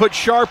hands, put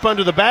Sharp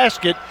under the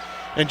basket,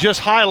 and just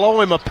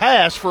high-low him a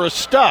pass for a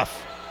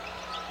stuff.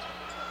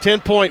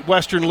 10-point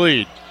Western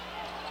lead.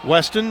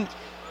 Weston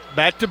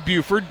back to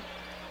Buford.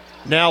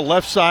 Now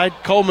left side,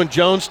 Coleman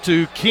Jones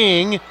to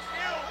King.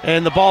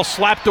 And the ball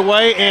slapped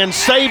away and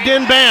saved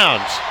in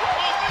bounds.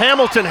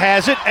 Hamilton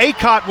has it.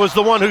 Acott was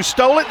the one who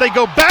stole it. They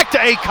go back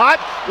to Acott.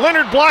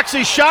 Leonard blocks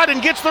his shot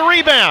and gets the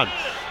rebound.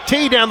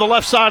 T down the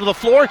left side of the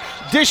floor,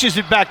 dishes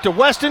it back to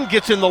Weston,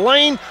 gets in the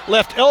lane,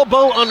 left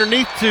elbow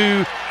underneath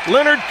to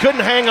Leonard,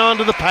 couldn't hang on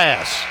to the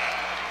pass.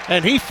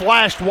 And he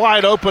flashed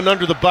wide open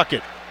under the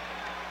bucket.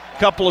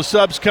 Couple of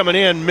subs coming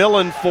in.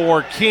 Millen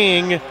for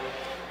King.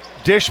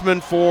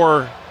 Dishman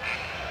for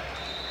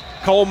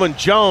Coleman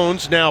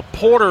Jones. Now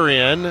Porter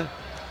in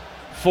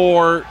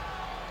for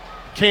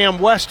Cam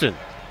Weston.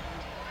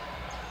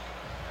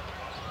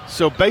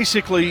 So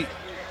basically,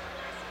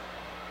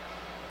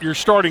 your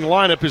starting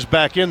lineup is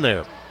back in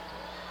there.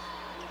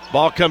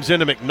 Ball comes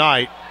into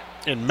McKnight,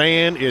 and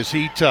man, is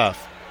he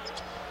tough.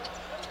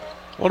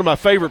 One of my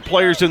favorite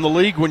players in the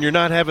league when you're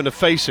not having to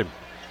face him.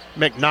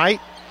 McKnight,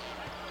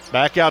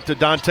 back out to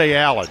Dante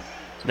Allen.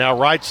 Now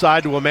right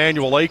side to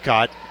Emmanuel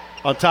Acott.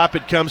 On top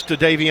it comes to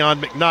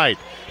Davion McKnight.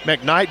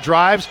 McKnight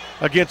drives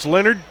against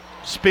Leonard,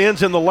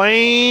 spins in the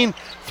lane,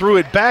 threw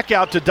it back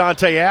out to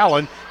Dante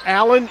Allen.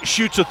 Allen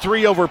shoots a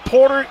 3 over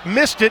Porter,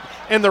 missed it,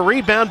 and the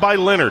rebound by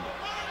Leonard.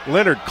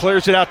 Leonard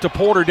clears it out to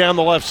Porter down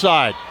the left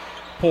side.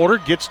 Porter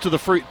gets to the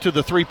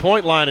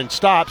 3-point line and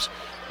stops,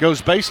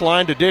 goes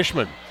baseline to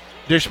Dishman.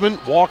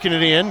 Dishman walking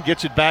it in,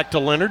 gets it back to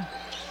Leonard.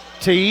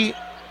 T,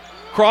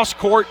 cross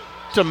court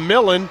to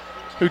Millen,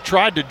 who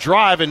tried to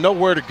drive and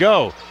nowhere to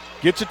go.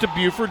 Gets it to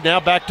Buford, now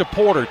back to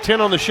Porter.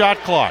 10 on the shot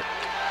clock.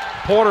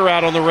 Porter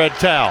out on the red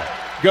towel.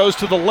 Goes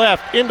to the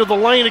left, into the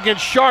lane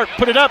against Sharp.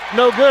 Put it up,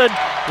 no good.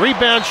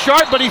 Rebound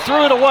Sharp, but he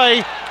threw it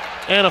away.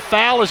 And a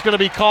foul is going to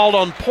be called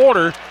on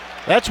Porter.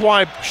 That's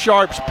why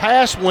Sharp's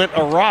pass went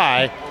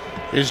awry,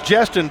 is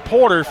Justin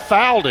Porter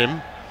fouled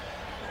him,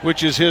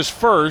 which is his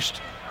first,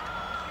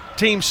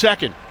 team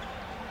second.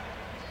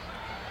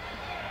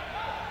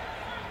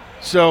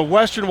 So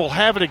Western will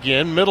have it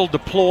again. Middle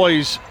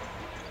deploys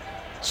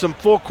some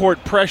full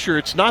court pressure.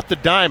 It's not the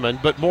diamond,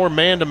 but more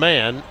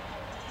man-to-man.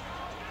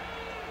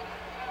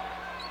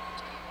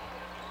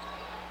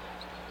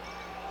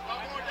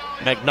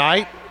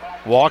 McKnight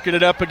walking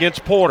it up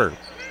against Porter.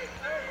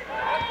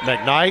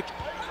 McKnight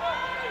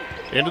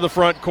into the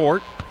front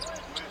court.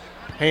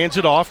 Hands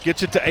it off,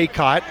 gets it to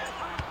Acott.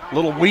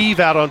 Little weave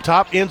out on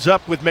top, ends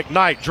up with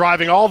McKnight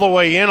driving all the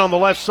way in on the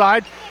left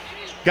side.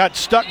 got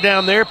stuck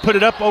down there, put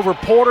it up over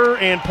Porter,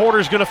 and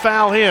Porter's going to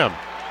foul him.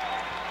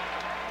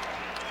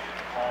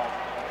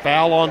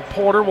 Foul on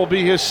Porter will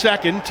be his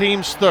second,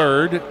 team's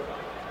third.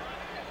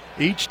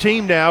 Each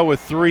team now with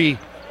 3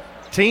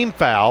 team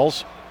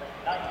fouls.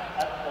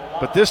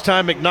 But this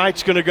time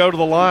McKnight's going to go to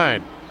the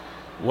line.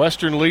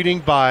 Western leading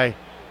by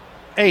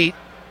 8,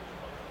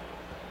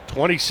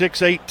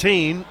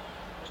 26-18.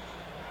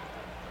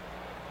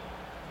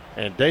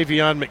 And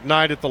Davion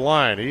McKnight at the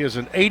line. He is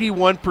an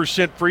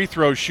 81% free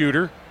throw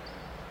shooter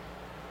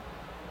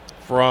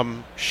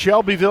from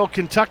Shelbyville,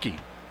 Kentucky.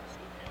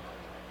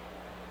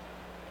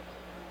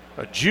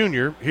 A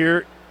junior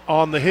here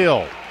on the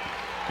Hill.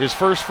 His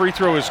first free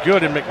throw is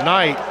good, and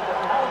McKnight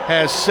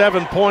has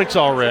 7 points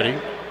already.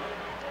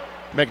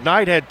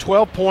 McKnight had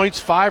 12 points,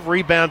 5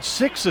 rebounds,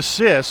 6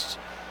 assists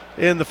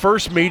in the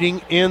first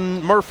meeting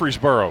in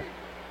Murfreesboro.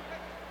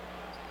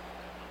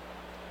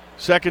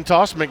 Second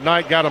toss,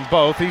 McKnight got them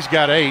both. He's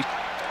got 8.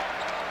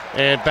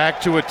 And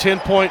back to a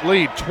 10-point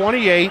lead,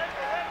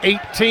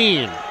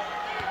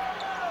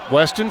 28-18.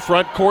 Weston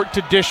front court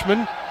to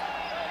Dishman.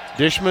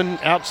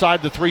 Dishman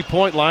outside the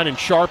three-point line, and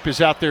Sharp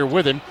is out there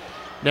with him.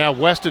 Now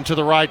Weston to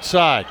the right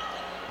side.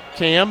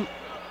 Cam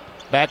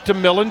back to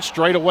Millen,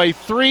 straight away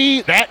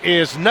 3. That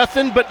is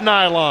nothing but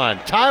nylon.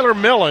 Tyler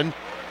Millen,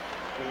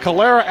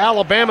 Calera,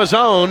 Alabama's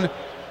own,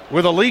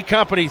 with a Lee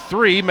Company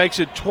 3, makes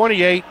it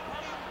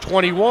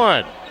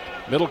 28-21.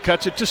 Middle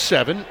cuts it to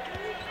 7.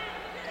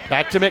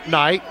 Back to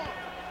McKnight.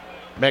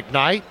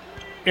 McKnight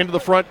into the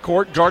front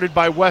court, guarded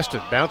by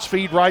Weston. Bounce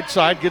feed right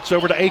side, gets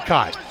over to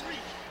Acott.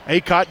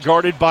 Acott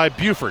guarded by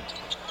Buford.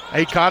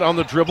 Acott on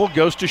the dribble,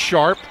 goes to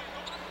Sharp.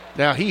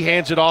 Now he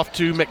hands it off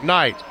to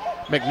McKnight.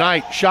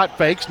 McKnight shot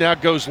fakes, now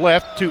goes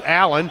left to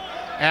Allen.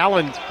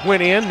 Allen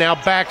went in, now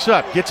backs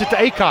up, gets it to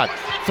Acott.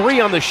 3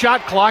 on the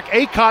shot clock.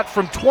 Acott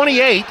from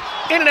 28,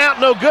 in and out,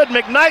 no good.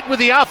 McKnight with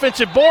the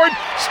offensive board,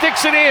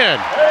 sticks it in.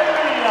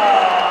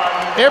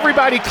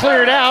 Everybody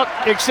cleared out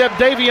except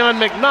Davion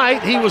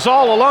McKnight. He was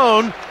all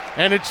alone,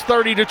 and it's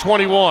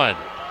 30-21.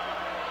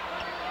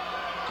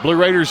 Blue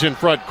Raiders in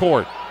front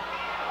court.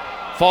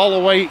 Fall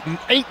away,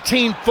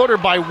 18-footer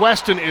by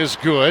Weston is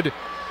good.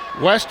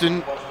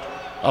 Weston,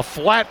 a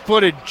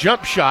flat-footed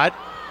jump shot,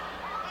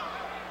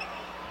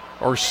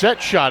 or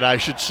set shot, I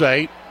should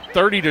say,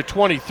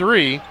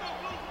 30-23,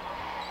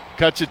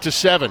 cuts it to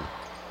 7.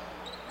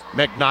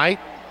 McKnight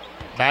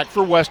back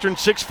for Western,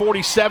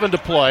 6:47 to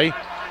play.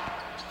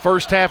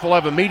 First half will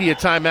have a media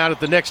timeout at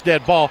the next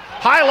dead ball.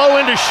 High-low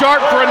into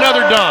Sharp for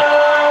another dunk.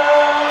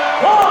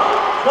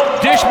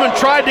 Dishman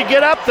tried to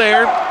get up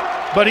there,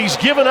 but he's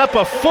given up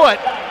a foot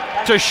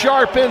to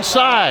Sharp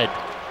inside.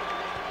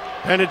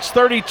 And it's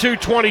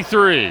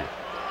 32-23.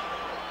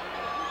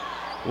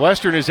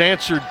 Western has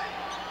answered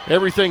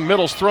everything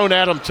Middle's thrown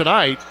at him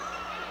tonight.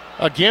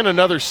 Again,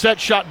 another set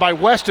shot by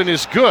Weston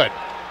is good.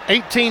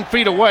 18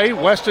 feet away,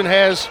 Weston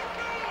has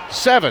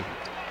 7.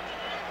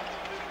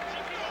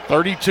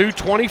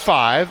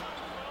 32-25.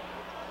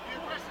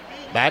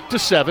 Back to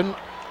 7.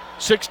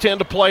 6:10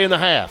 to play in the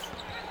half.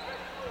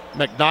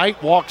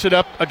 McKnight walks it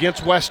up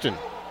against Weston.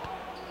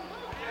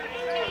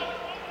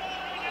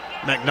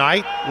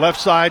 McKnight, left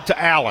side to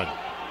Allen.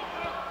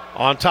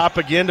 On top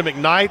again to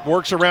McKnight,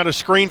 works around a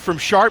screen from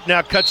Sharp,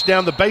 now cuts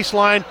down the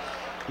baseline.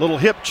 Little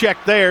hip check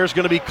there is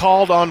going to be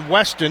called on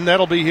Weston.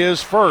 That'll be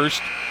his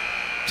first,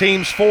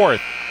 team's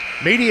 4th.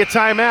 Media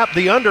timeout,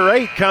 the under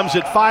 8 comes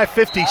at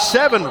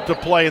 5:57 to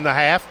play in the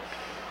half.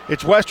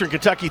 It's Western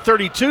Kentucky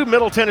 32,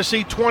 Middle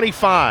Tennessee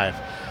 25.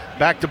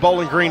 Back to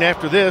Bowling Green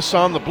after this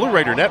on the Blue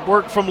Raider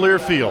Network from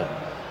Learfield.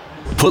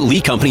 Put Lee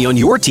Company on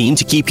your team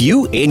to keep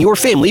you and your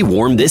family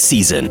warm this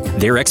season.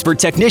 Their expert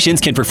technicians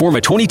can perform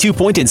a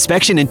 22-point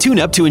inspection and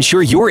tune-up to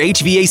ensure your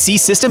HVAC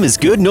system is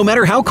good no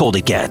matter how cold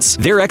it gets.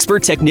 Their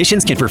expert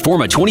technicians can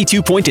perform a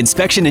 22-point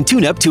inspection and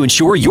tune-up to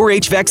ensure your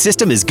HVAC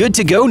system is good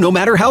to go no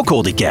matter how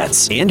cold it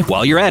gets. And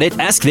while you're at it,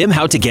 ask them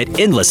how to get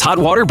endless hot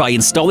water by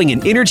installing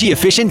an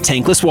energy-efficient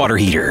tankless water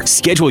heater.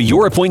 Schedule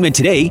your appointment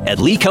today at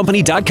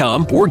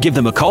leecompany.com or give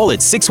them a call at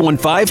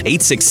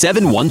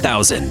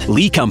 615-867-1000.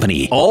 Lee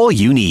Company, all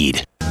you need.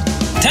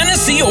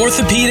 Tennessee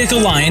Orthopedic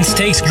Alliance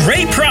takes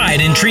great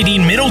pride in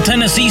treating Middle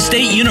Tennessee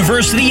State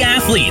University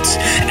athletes.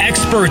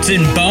 Experts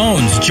in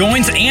bones,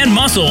 joints, and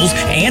muscles,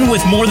 and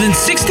with more than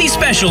 60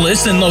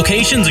 specialists in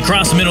locations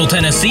across Middle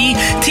Tennessee,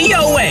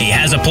 TOA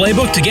has a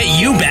playbook to get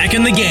you back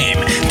in the game.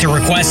 To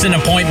request an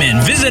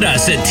appointment, visit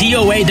us at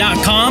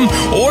TOA.com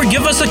or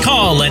give us a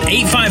call at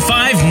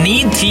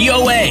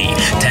 855-NEED-TOA.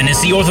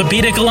 Tennessee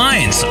Orthopedic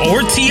Alliance,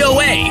 or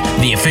TOA,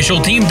 the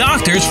official team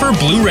doctors for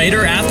Blue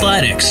Raider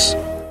Athletics.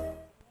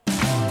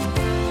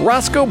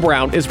 Roscoe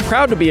Brown is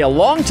proud to be a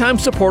longtime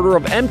supporter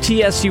of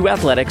MTSU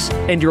Athletics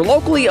and your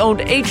locally owned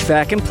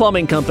HVAC and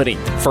plumbing company.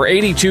 For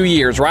 82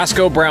 years,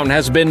 Roscoe Brown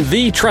has been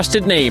the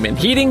trusted name in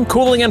heating,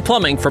 cooling, and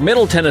plumbing for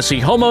Middle Tennessee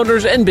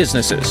homeowners and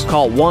businesses.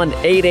 Call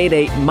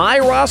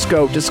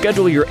 1-888-MY-ROSCOE to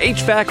schedule your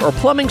HVAC or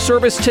plumbing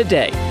service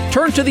today.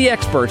 Turn to the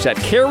experts at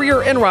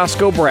Carrier and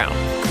Roscoe Brown.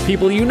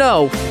 People you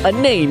know, a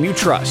name you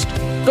trust.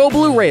 Go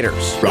Blue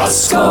Raiders.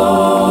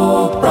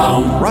 Roscoe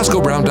Brown.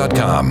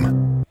 RoscoeBrown.com.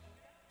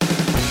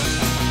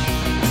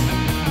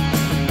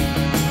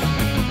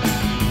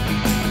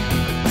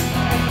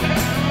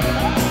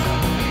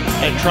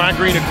 At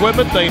Tri-Green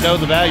Equipment, they know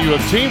the value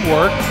of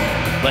teamwork.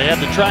 They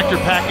have the tractor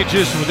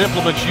packages with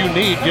implements you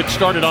need. Get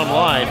started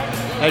online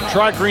at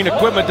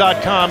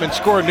TriGreenEquipment.com and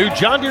score a new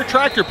John Deere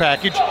tractor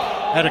package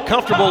at a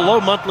comfortable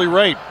low monthly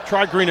rate.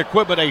 Tri-Green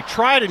Equipment, a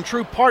tried and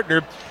true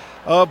partner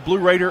of Blue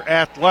Raider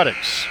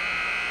Athletics.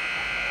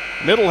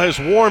 Middle has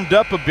warmed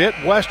up a bit.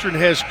 Western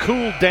has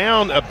cooled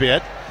down a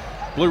bit.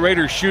 Blue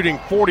Raiders shooting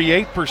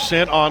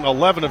 48% on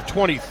 11 of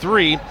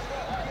 23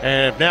 and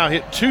have now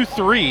hit 2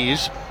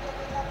 threes.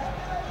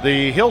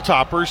 The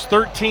Hilltoppers,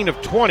 13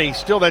 of 20,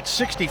 still that's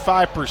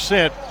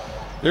 65%.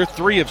 They're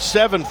 3 of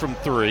 7 from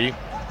 3.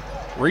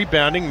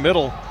 Rebounding,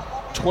 Middle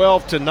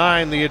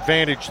 12-9, the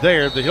advantage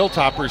there. The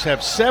Hilltoppers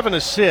have 7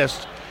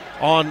 assists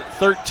on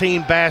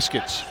 13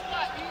 baskets.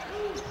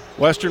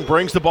 Western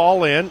brings the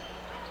ball in.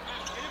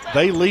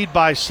 They lead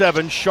by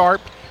 7. Sharp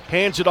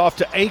hands it off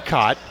to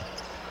Acott.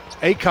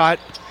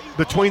 Acott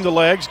between the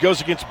legs, goes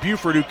against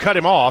Buford, who cut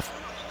him off.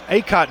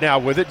 Acott now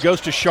with it,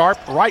 goes to Sharp,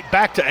 right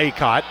back to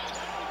Acott.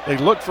 They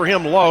look for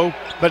him low,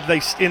 but they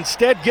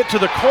instead get to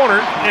the corner,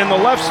 and the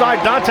left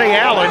side, Dante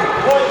Allen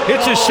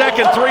hits his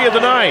second 3 of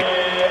the night.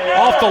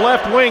 Off the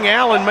left wing,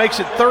 Allen makes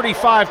it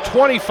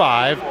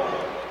 35-25,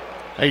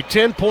 a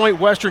 10-point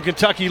Western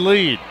Kentucky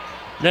lead.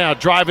 Now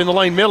driving the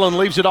lane, Millen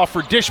leaves it off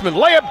for Dishman.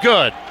 Layup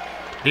good.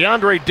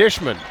 DeAndre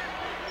Dishman.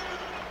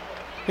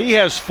 He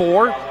has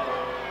 4,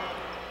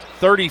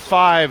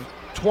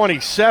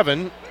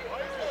 35-27.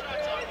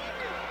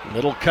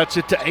 Middle cuts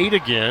it to 8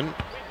 again.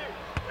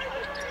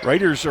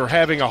 Raiders are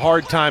having a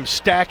hard time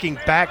stacking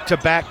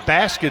back-to-back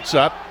baskets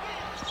up.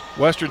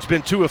 Western's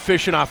been too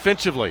efficient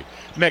offensively.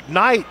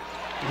 McKnight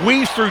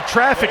weaves through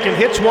traffic and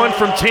hits one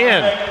from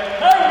 10.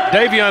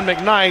 Davion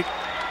McKnight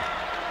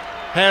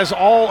has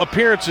all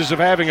appearances of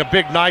having a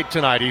big night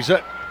tonight. He's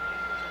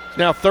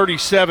now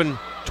 37-27,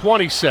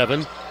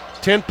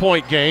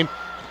 10-point game.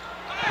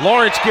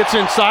 Lawrence gets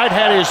inside,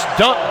 had his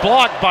dunk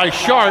blocked by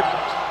Sharp,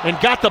 and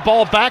got the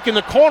ball back in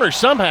the corner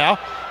somehow.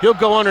 He'll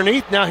go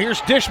underneath. Now here's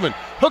Dishman.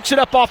 Hooks it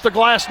up off the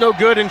glass, no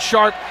good, and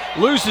Sharp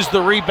loses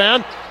the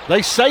rebound.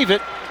 They save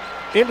it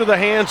into the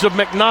hands of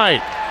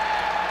McKnight.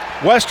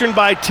 Western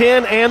by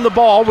 10 and the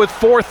ball with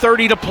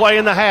 4:30 to play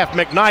in the half.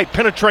 McKnight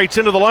penetrates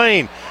into the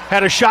lane.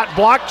 Had a shot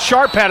blocked.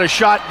 Sharp had a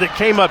shot that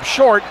came up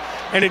short,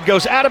 and it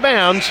goes out of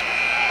bounds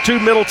to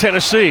Middle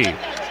Tennessee.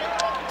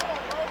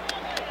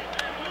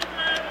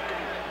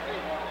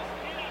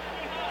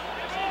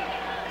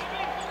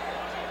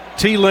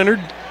 T.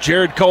 Leonard,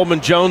 Jared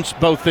Coleman-Jones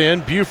both in.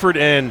 Buford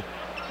and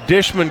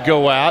Dishman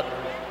go out.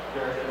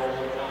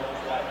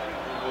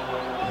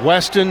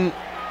 Weston,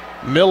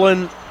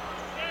 Millen,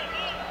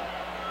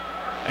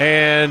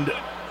 and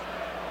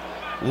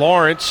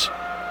Lawrence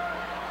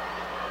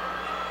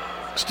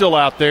still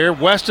out there.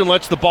 Weston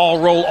lets the ball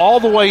roll all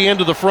the way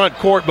into the front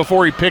court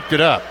before he picked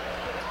it up.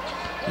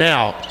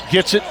 Now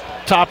gets it,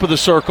 top of the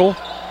circle.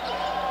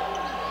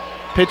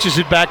 Pitches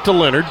it back to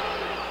Leonard.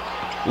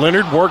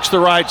 Leonard works the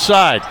right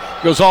side.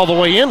 Goes all the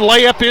way in.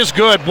 Layup is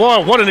good.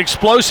 Boy, what an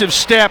explosive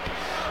step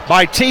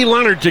by T.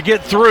 Leonard to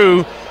get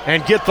through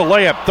and get the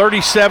layup.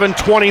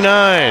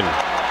 37-29.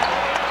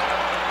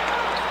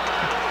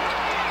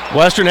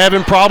 Western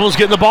having problems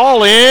getting the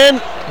ball in,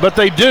 but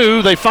they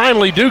do. They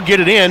finally do get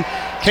it in.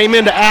 Came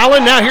into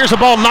Allen. Now here's a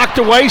ball knocked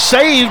away.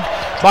 Saved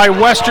by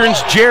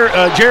Western's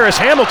Jarris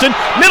Hamilton.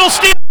 Middle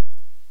steal.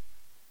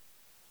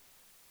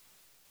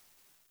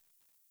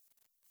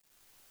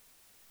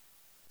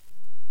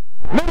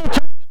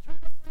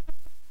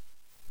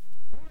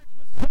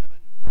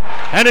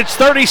 And it's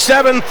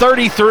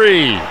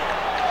 37-33.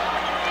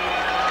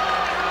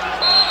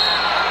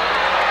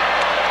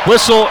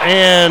 Whistle,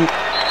 and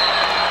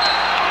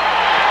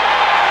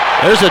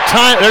there's a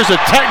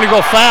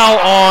technical foul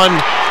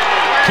on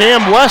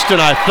Cam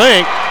Weston, I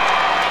think.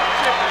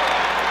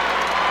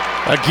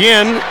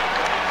 Again,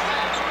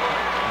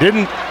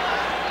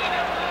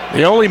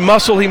 the only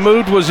muscle he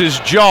moved was his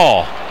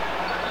jaw.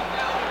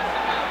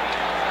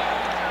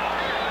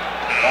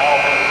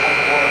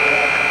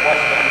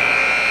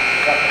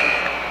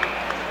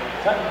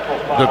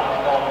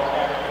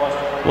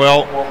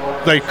 Well,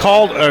 they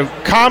called a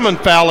common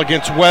foul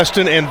against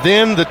Weston and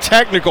then the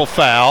technical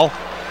foul,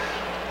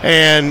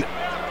 and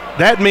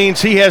that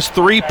means he has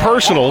 3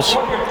 personals,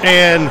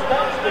 and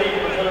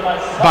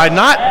by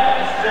not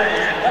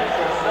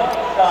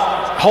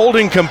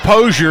holding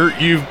composure,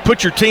 you've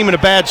put your team in a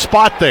bad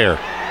spot there.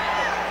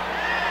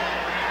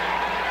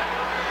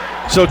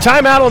 So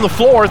timeout on the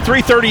floor,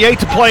 3:38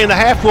 to play in the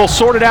half. We'll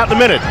sort it out in a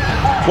minute.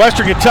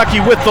 Western Kentucky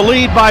with the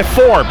lead by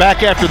 4.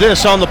 Back after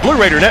this on the Blue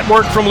Raider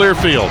Network from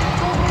Learfield.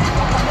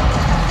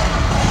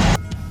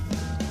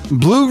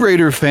 Blue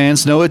Raider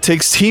fans know it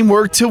takes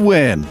teamwork to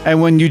win,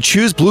 and when you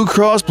choose Blue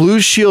Cross Blue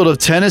Shield of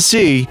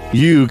Tennessee,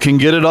 you can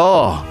get it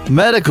all.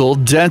 Medical,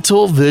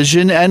 dental,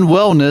 vision, and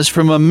wellness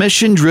from a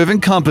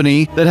mission-driven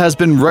company that has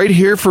been right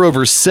here for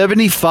over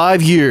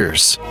 75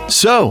 years.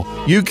 So,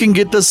 you can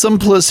get the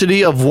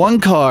simplicity of one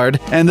card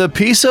and the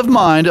peace of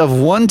mind of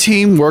one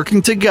team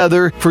working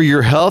together for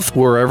your health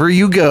wherever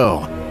you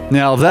go.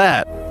 Now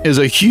that is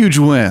a huge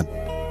win.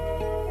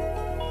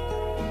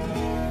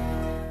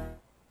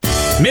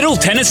 Middle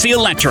Tennessee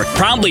Electric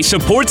proudly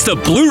supports the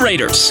Blue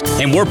Raiders,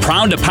 and we're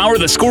proud to power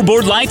the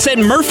scoreboard lights at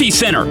Murphy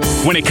Center.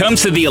 When it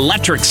comes to the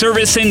electric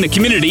service in the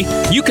community,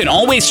 you can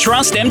always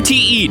trust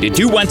MTE to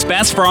do what's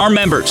best for our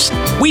members.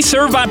 We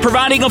serve by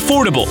providing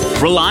affordable,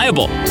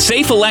 reliable,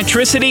 safe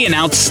electricity and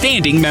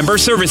outstanding member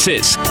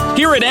services.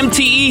 Here at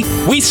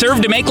MTE, we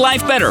serve to make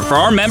life better for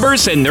our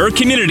members and their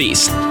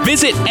communities.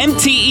 Visit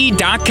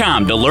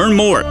MTE.com to learn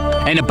more.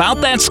 And about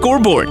that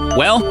scoreboard,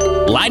 well,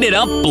 light it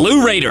up,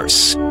 Blue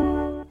Raiders.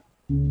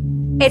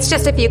 It's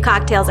just a few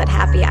cocktails at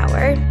happy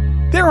hour.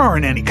 There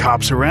aren't any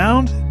cops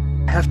around.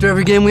 After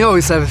every game, we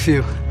always have a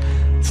few.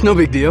 It's no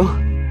big deal.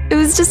 It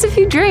was just a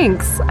few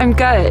drinks. I'm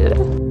good.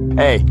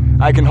 Hey,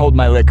 I can hold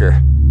my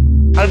liquor.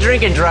 I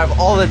drink and drive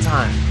all the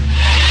time.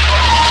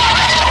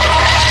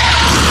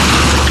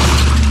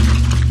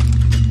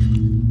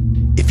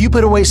 If you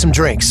put away some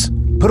drinks,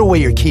 put away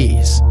your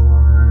keys.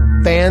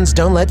 Fans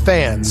don't let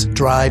fans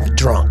drive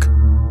drunk.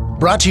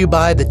 Brought to you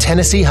by the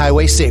Tennessee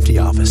Highway Safety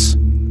Office.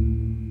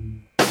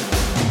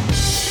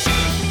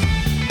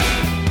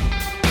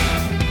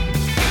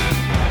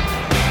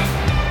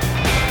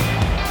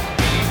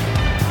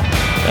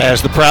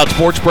 As the proud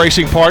sports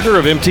bracing partner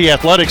of MT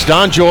Athletics,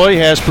 DonJoy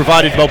has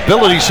provided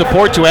mobility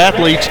support to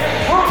athletes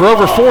for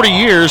over 40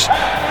 years.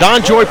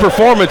 DonJoy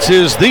Performance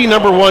is the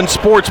 #1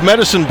 sports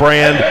medicine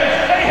brand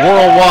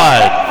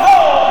worldwide.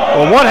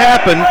 Well, what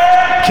happened?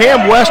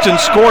 Cam Weston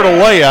scored a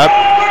layup,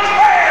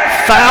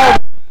 fouled,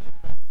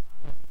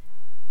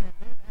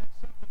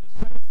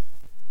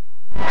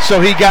 so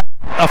he got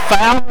a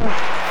foul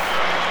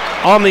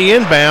on the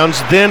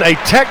inbounds, then a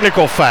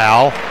technical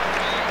foul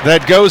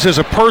that goes as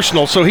a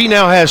personal, so he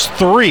now has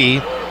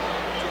 3,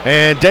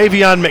 and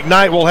Davion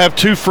McKnight will have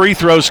 2 free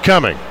throws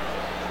coming.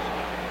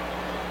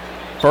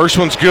 First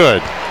one's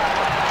good.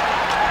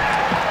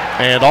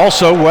 And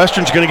also,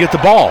 Western's going to get the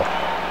ball.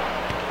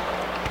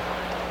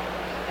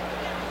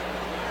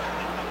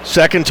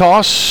 Second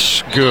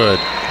toss, good.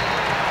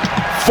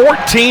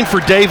 14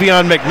 for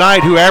Davion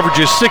McKnight, who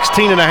averages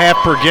 16.5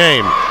 per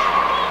game.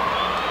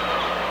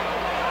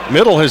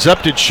 Middle has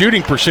upped its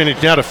shooting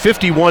percentage now to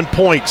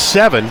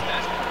 51.7.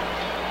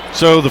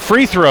 So the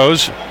free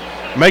throws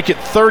make it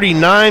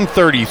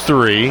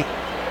 39-33.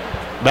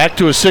 Back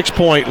to a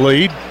 6-point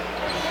lead.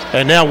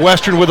 And now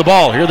Western with the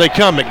ball. Here they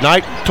come.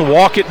 McKnight to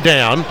walk it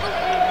down.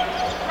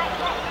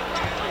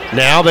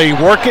 Now they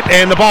work it,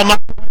 and the ball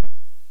knocked.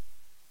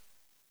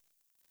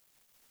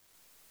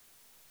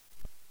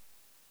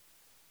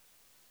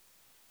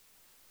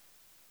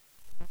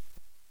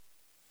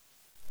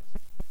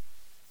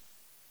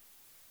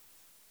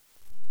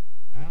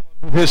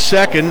 His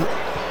second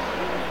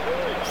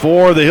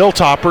for the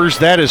Hilltoppers.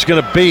 That is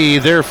going to be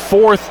their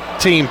 4th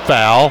team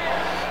foul.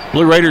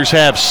 Blue Raiders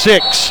have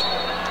 6.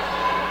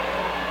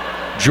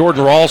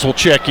 Jordan Rawls will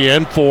check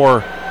in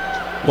for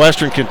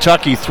Western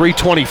Kentucky.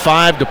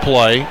 3:25 to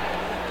play.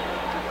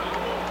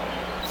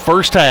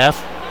 First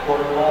half.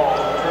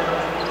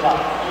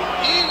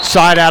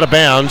 Side out of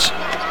bounds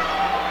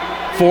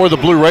for the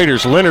Blue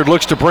Raiders. Leonard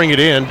looks to bring it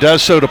in.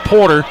 Does so to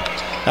Porter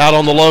out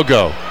on the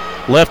logo.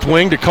 Left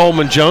wing to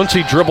Coleman Jones.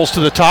 He dribbles to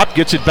the top,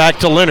 gets it back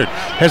to Leonard.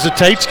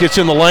 Hesitates, gets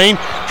in the lane,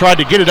 tried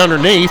to get it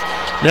underneath.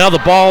 Now the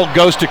ball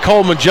goes to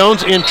Coleman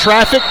Jones in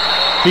traffic.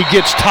 He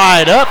gets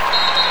tied up.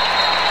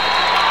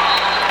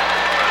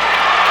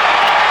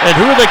 And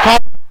who are they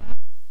calling?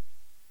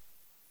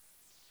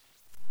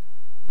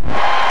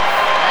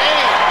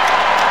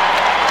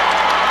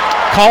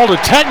 Called a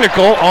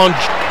technical on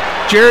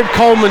Jared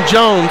Coleman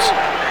Jones.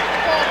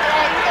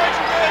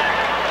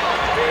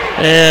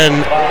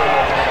 And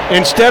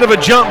instead of a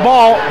jump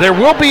ball, there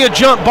will be a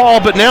jump ball,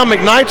 but now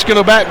McKnight's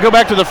going to go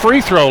back to the free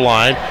throw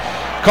line.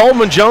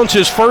 Coleman Jones,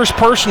 his first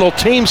personal,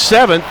 team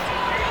 7th.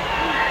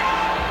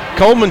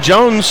 Coleman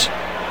Jones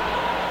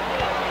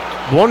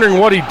wondering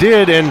what he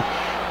did, and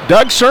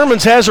Doug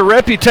Sermons has a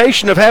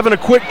reputation of having a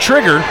quick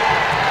trigger.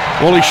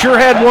 Well, he sure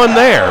had one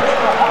there.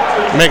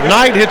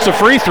 McKnight hits a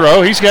free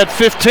throw. He's got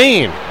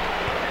 15.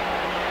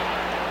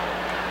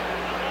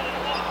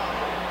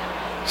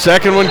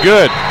 Second one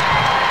good.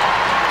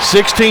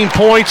 16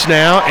 points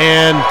now,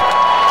 and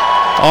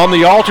on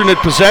the alternate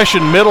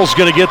possession, Middle's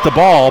going to get the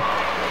ball.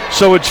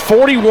 So it's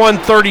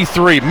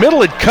 41-33.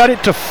 Middle had cut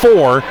it to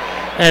 4,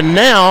 and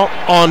now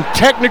on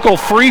technical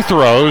free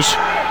throws,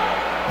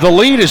 the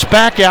lead is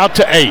back out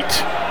to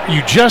 8.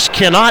 You just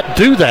cannot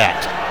do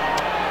that.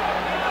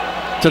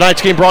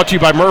 Tonight's game brought to you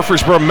by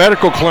Murfreesboro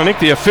Medical Clinic,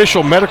 the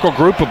official medical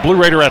group of Blue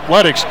Raider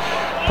Athletics,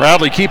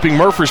 proudly keeping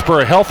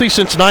Murfreesboro healthy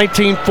since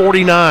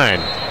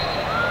 1949.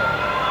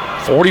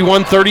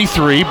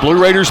 41-33,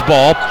 Blue Raiders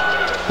ball.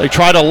 They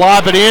try to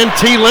lob it in.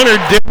 T.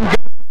 Leonard didn't go.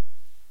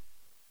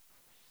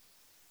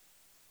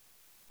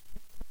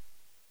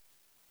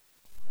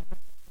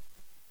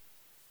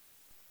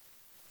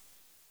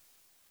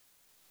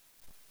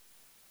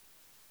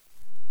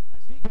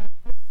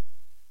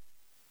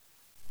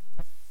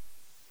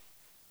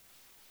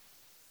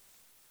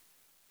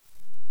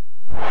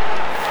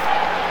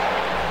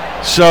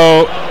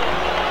 So,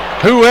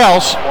 who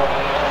else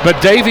but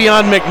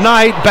Davion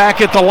McKnight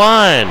back at the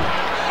line?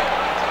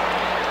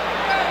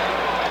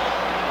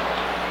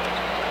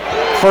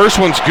 First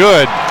one's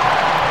good.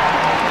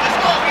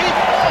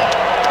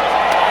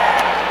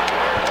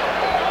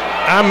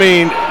 I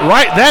mean,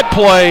 right, that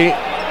play,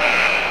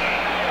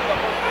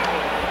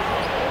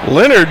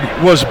 Leonard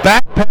was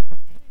back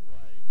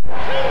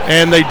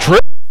and they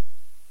dribbled.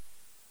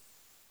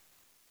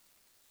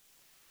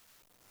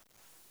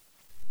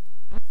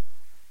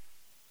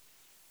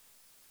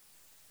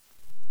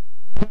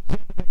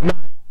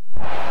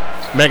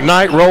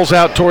 McKnight rolls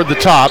out toward the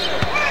top,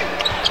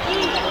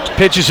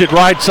 pitches it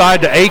right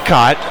side to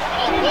Acott.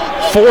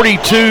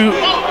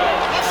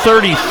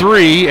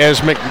 42-33 as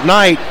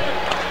McKnight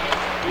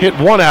hit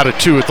 1 out of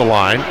 2 at the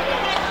line.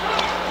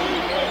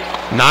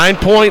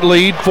 9-point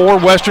lead for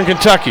Western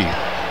Kentucky.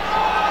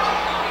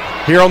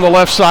 Here on the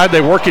left side, they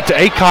work it to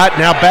Acott.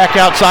 Now back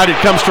outside, it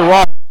comes to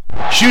Ross.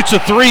 Shoots a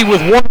 3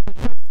 with 1.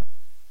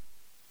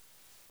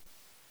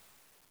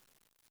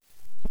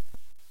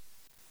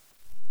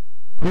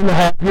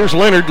 Here's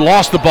Leonard,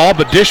 lost the ball,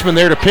 but Dishman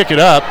there to pick it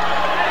up.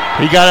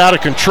 He got out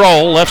of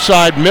control. Left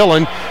side,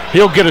 Millen.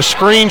 He'll get a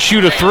screen,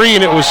 shoot a 3,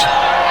 and it was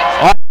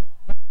off.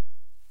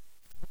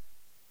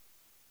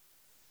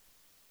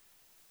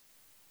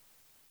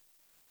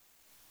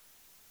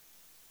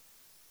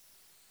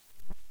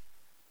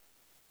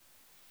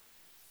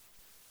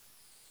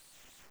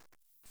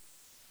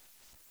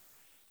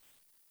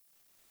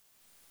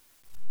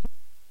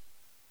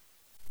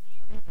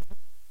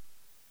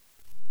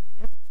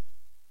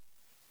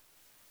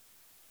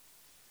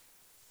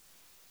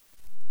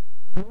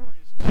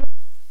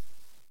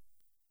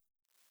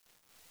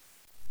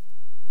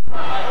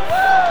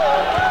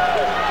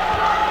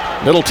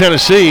 Middle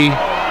Tennessee,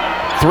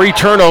 3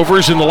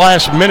 turnovers in the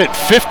last minute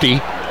 50.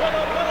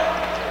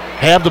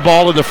 Have the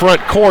ball in the front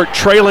court,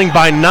 trailing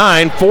by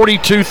 9,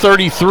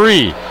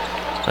 42-33.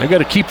 They've got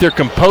to keep their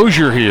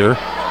composure here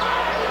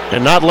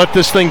and not let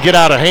this thing get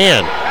out of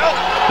hand.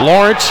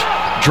 Lawrence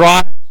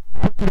drives.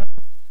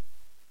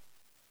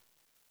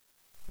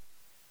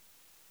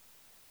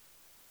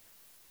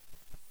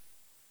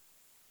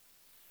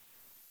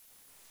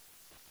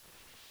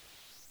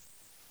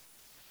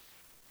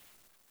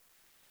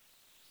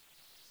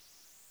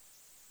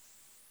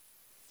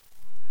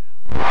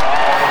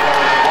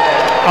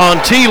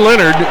 On T.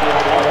 Leonard,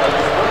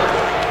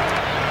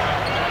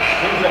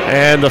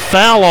 and the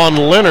foul on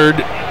Leonard,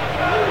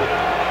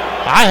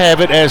 I have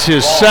it as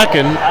his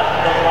second.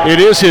 It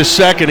is his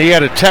second. He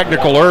had a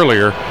technical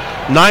earlier.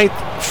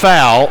 9th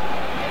foul.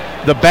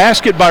 The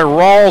basket by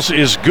Rawls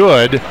is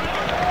good.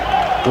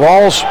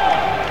 Rawls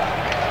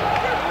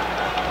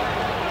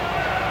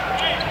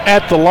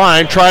at the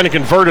line trying to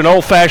convert an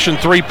old-fashioned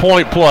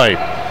three-point play.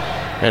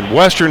 And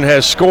Western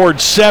has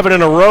scored 7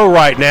 in a row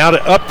right now to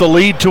up the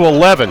lead to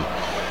 11.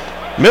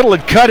 Middle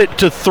had cut it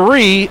to 4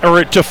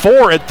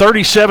 at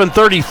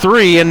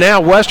 37-33, and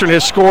now Western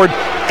has scored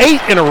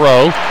 8 in a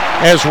row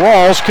as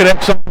Rawls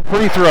connects on the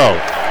free throw.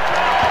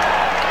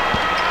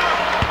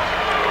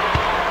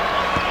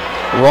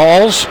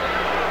 Rawls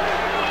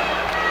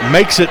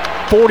makes it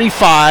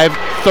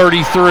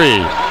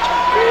 45-33.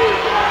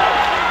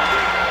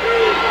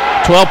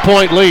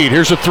 12-point lead.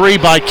 Here's a 3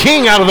 by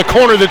King out of the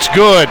corner that's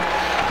good.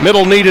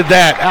 Middle needed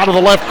that. Out of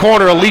the left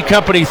corner, a Lee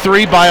Company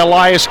 3 by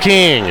Elias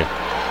King.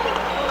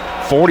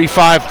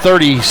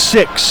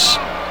 45-36.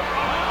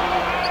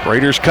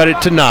 Raiders cut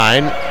it to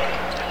 9.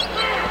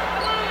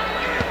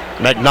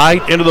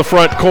 McKnight into the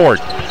front court.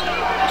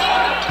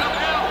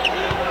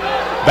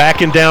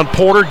 Backing down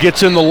Porter,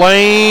 gets in the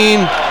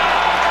lane.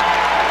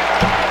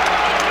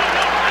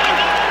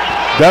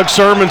 Doug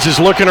Sermons is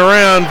looking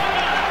around,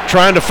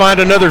 trying to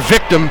find another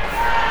victim.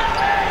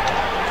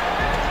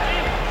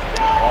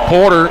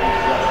 Porter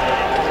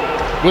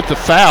with the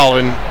foul,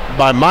 and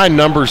by my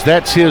numbers,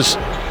 that's his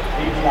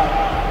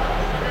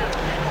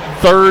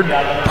 3rd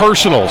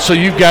personal. So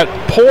you've got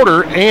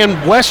Porter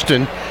and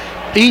Weston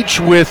each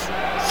with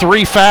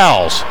 3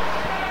 fouls.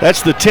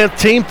 That's the 10th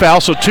team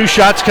foul, so 2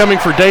 shots coming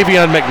for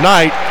Davion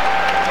McKnight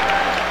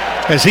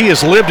as he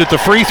has lived at the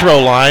free throw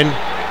line.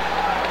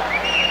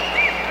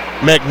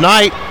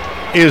 McKnight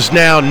is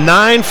now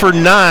 9 for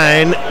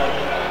 9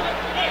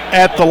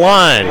 at the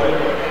line.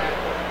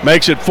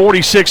 Makes it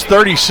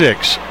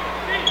 46-36.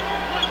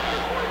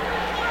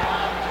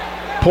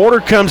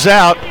 Porter comes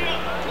out.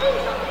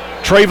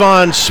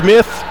 Trayvon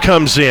Smith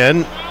comes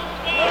in.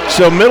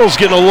 So Middle's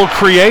getting a little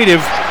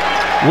creative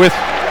with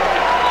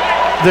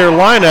their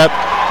lineup.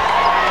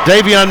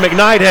 Davion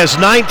McKnight has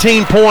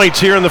 19 points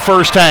here in the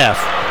first half.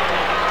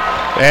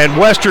 And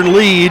Western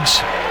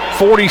leads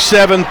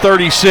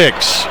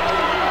 47-36.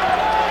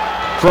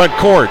 Front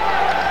court.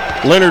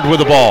 Leonard with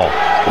the ball.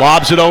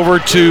 Lobs it over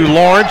to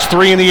Lawrence.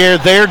 3 in the air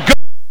there. Go.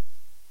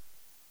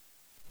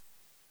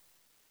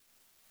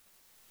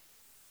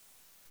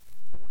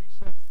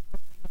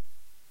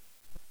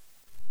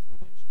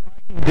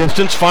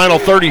 Distance, final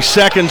 30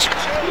 seconds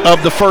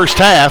of the first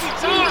half.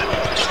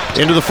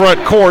 Into the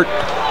front court.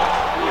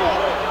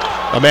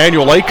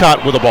 Emmanuel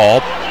Aycott with the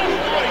ball.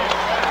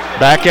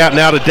 Back out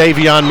now to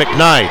Davion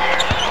McKnight.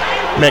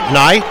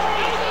 McKnight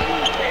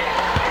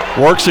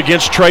works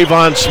against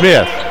Trayvon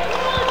Smith.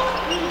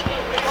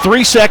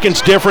 3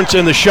 seconds difference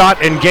in the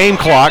shot and game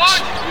clocks.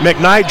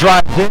 McKnight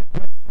drives in.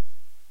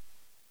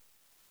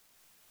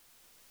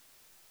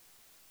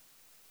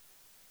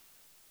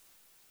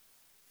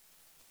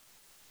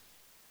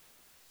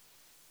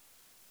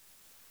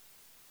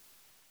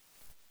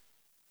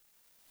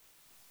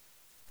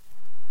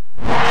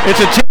 It's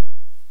a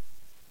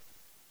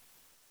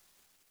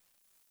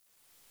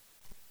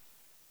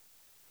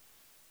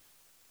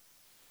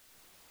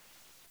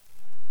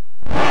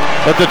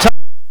but the time.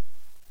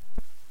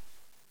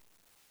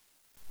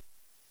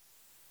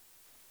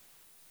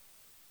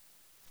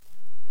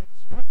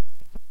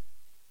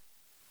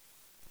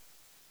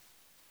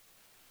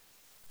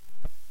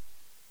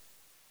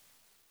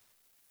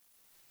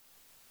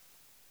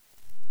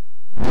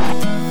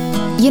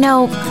 You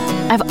know,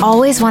 I've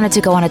always wanted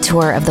to go on a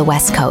tour of the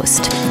West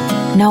Coast.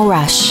 No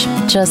rush,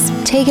 just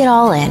take it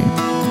all in,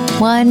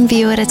 one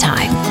view at a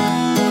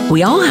time.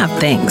 We all have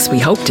things we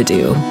hope to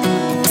do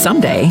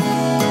someday.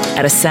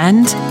 At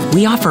Ascend,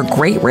 we offer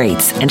great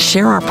rates and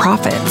share our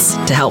profits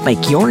to help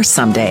make your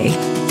someday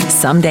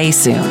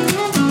soon.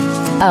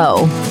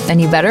 Oh,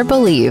 and you better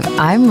believe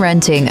I'm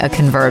renting a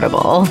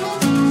convertible.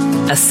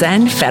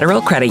 Ascend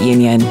Federal Credit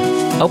Union.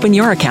 Open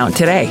your account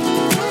today.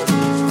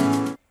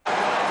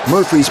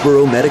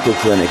 Murfreesboro Medical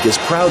Clinic is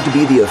proud to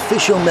be the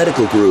official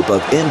medical group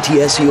of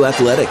MTSU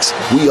Athletics.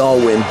 We all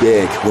win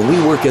big when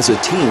we work as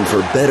a team for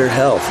better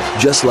health.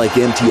 Just like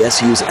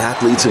MTSU's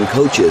athletes and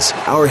coaches,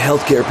 our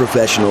healthcare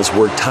professionals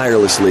work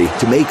tirelessly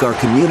to make our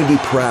community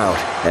proud.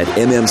 At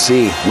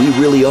MMC, we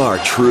really are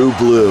true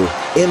blue.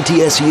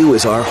 MTSU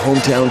is our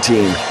hometown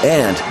team,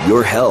 and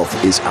your health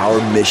is our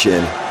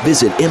mission.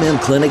 Visit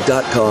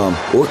mmclinic.com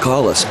or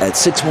call us at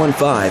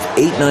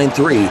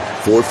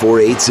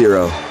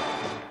 615-893-4480.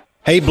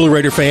 Hey Blue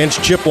Raider fans,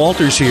 Chip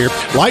Walters here.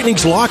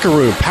 Lightning's Locker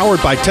Room,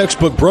 powered by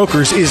Textbook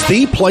Brokers, is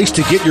the place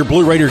to get your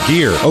Blue Raider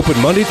gear. Open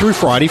Monday through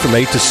Friday from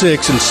 8 to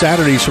 6 and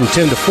Saturdays from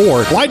 10 to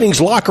 4. Lightning's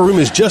Locker Room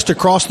is just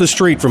across the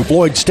street from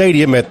Floyd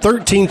Stadium at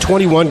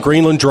 1321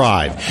 Greenland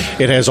Drive.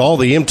 It has all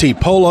the MT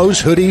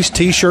polos, hoodies,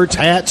 t-shirts,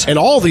 hats, and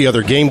all the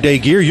other game day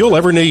gear you'll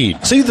ever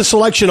need. See the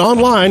selection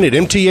online at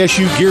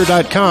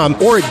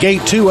mtsugear.com or at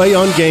Gate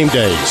 2A on game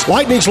days.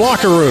 Lightning's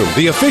Locker Room,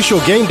 the official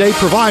game day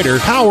provider,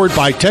 powered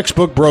by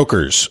Textbook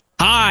Brokers.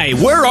 Hi,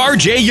 we're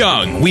RJ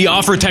Young. We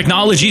offer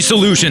technology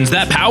solutions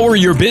that power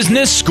your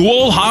business,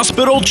 school,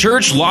 hospital,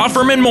 church, law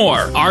firm, and more.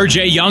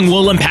 RJ Young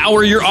will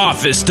empower your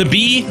office to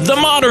be the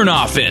modern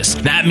office.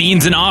 That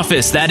means an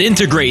office that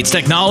integrates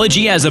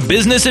technology as a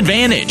business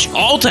advantage,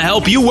 all to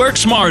help you work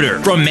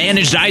smarter. From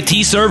managed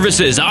IT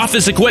services,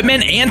 office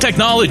equipment, and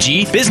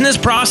technology, business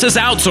process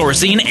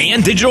outsourcing,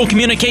 and digital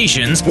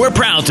communications, we're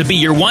proud to be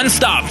your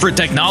one-stop for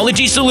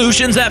technology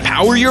solutions that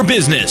power your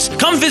business.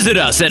 Come visit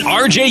us at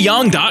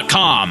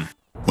rjyoung.com.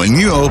 When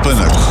you open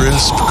a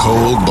crisp,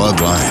 cold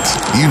Bud Light,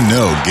 you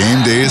know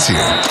game day is here.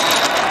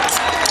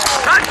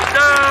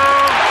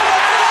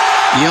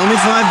 You owe me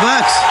 $5.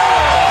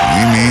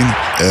 We mean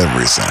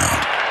every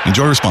sound.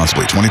 Enjoy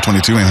responsibly.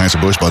 2022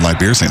 Anheuser-Busch Bud Light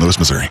Beer, St. Louis,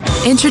 Missouri.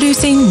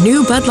 Introducing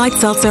new Bud Light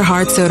Seltzer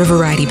Hard Soda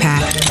Variety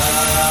Pack.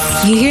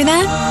 You hear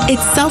that?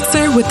 It's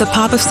seltzer with the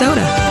pop of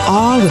soda,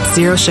 all with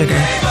zero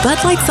sugar.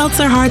 Bud Light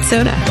Seltzer Hard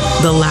Soda,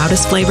 the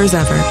loudest flavors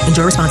ever.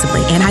 Enjoy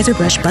responsibly.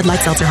 Anheuser-Busch Bud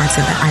Light Seltzer Hard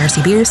Soda,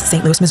 IRC Beers,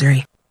 St. Louis,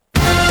 Missouri.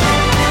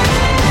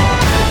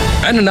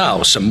 And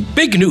now, some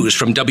big news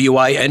from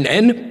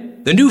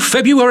WINN. The new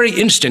February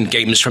instant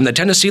games from the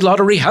Tennessee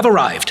Lottery have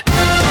arrived.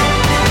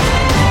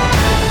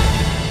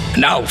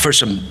 Now, for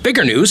some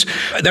bigger news,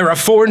 there are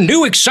 4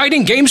 new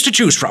exciting games to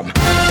choose from.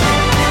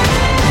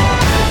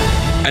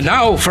 And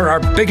now, for our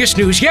biggest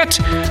news yet,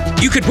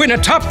 you could win a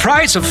top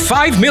prize of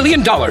 $5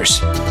 million.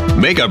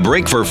 Make a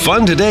break for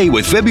fun today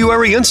with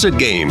February instant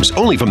games,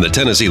 only from the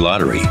Tennessee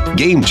Lottery.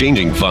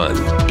 Game-changing fun.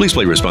 Please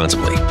play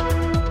responsibly.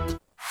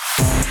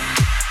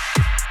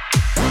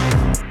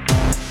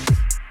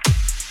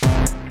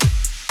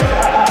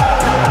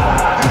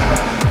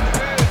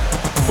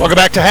 Welcome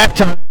back to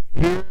halftime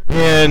here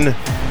in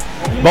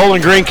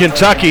Bowling Green,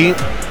 Kentucky.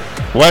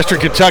 Western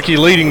Kentucky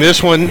leading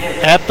this one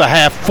at the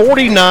half,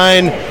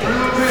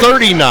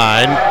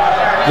 49-39.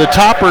 The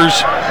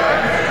Toppers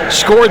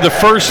scored the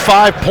first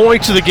 5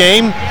 points of the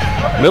game.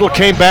 Middle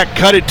came back,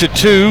 cut it to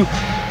 2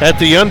 at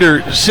the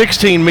under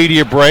 16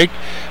 media break.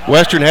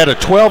 Western had a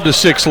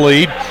 12-6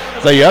 lead.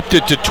 They upped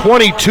it to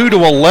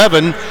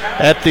 22-11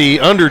 at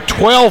the under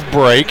 12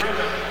 break.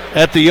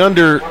 At the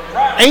under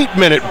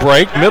 8-minute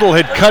break. Middle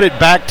had cut it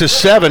back to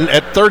 7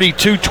 at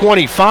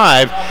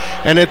 32-25.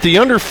 And at the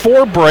under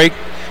 4 break,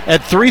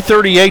 at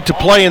 3:38 to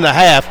play in the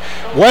half,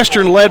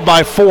 Western led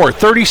by 4,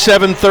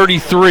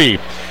 37-33.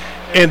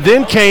 And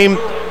then came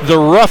the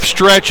rough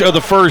stretch of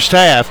the first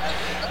half.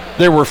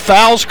 There were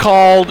fouls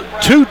called.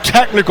 2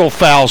 technical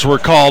fouls were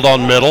called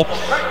on Middle.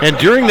 And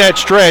during that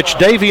stretch,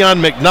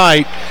 Davion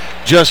McKnight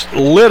just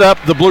lit up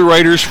the Blue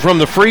Raiders from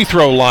the free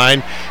throw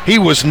line. He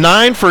was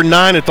 9 for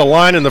 9 at the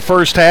line in the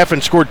first half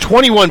and scored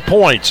 21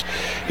 points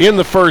in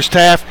the first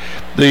half.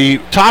 The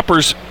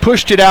Toppers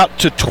pushed it out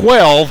to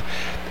 12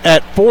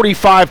 at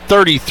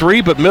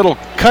 45-33, but Middle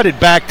cut it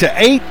back to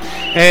 8.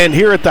 And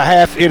here at the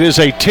half, it is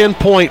a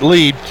 10-point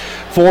lead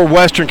for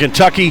Western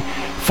Kentucky,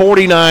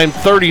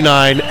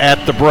 49-39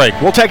 at the break.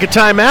 We'll take a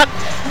timeout,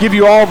 give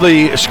you all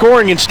the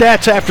scoring and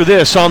stats after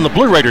this on the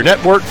Blue Raider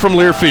Network from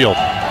Learfield.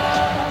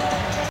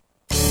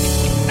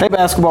 Hey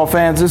basketball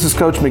fans, this is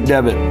Coach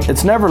McDevitt.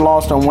 It's never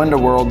lost on Window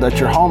World that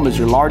your home is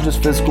your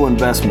largest physical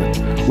investment.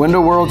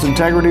 Window World's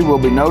integrity will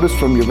be noticed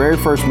from your very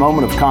first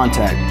moment of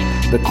contact.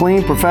 The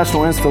clean,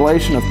 professional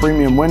installation of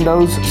premium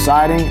windows,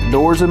 siding,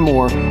 doors, and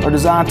more are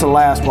designed to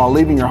last while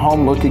leaving your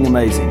home looking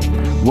amazing.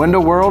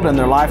 Window World and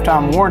their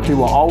lifetime warranty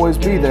will always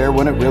be there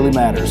when it really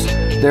matters.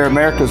 They're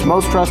America's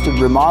most trusted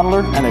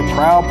remodeler and a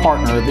proud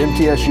partner of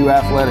MTSU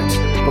Athletics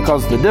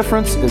because the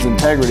difference is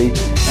integrity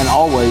and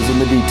always in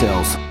the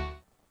details.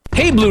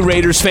 Hey Blue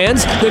Raiders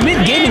fans, the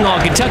Mint Gaming Hall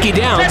Kentucky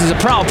Downs is a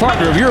proud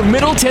partner of your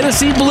Middle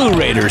Tennessee Blue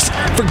Raiders.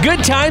 For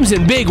good times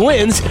and big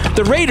wins,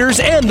 the Raiders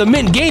and the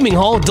Mint Gaming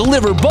Hall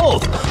deliver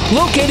both.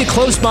 Located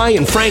close by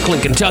in Franklin,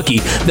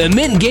 Kentucky, the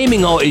Mint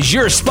Gaming Hall is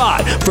your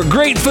spot for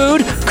great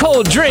food,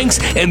 cold drinks,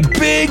 and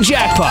big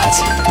jackpots.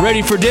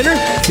 Ready for dinner?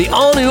 The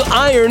all-new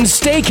Iron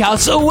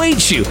Steakhouse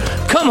awaits you.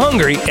 Come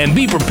hungry and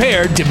be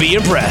prepared to be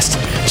impressed.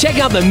 Check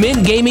out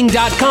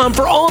themintgaming.com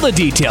for all the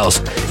details.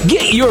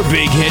 Get your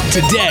big hit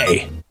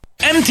today.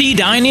 MT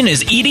Dining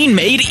is eating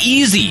made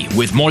easy.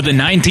 With more than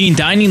 19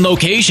 dining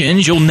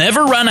locations, you'll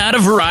never run out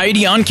of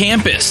variety on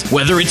campus.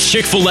 Whether it's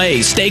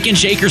Chick-fil-A, Steak and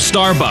Shake, or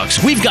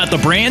Starbucks, we've got the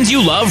brands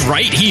you love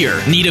right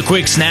here. Need a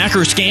quick snack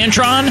or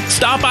Scantron?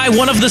 Stop by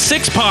one of the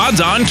 6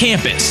 pods on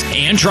campus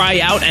and try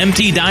out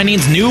MT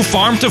Dining's new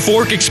Farm to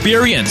Fork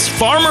experience.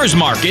 Farmers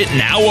Market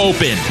now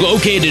open.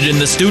 Located in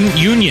the Student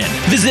Union.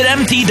 Visit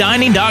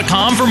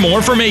mtdining.com for more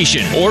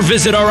information or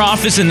visit our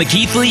office in the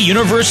Keithley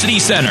University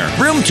Center,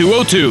 room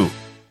 202.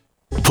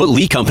 Put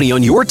Lee Company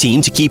on your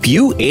team to keep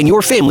you and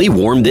your family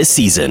warm this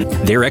season.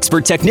 Their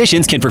expert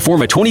technicians can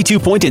perform a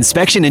 22-point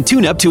inspection and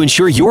tune-up to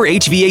ensure your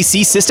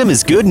HVAC system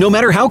is good no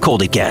matter how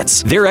cold it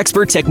gets. Their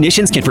expert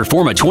technicians can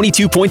perform a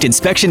 22-point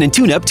inspection and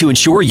tune-up to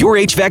ensure your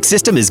HVAC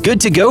system is good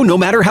to go no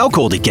matter how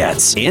cold it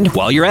gets. And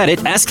while you're at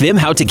it, ask them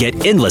how to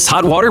get endless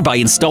hot water by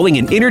installing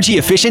an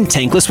energy-efficient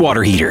tankless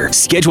water heater.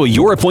 Schedule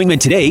your appointment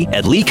today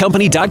at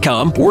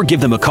leecompany.com or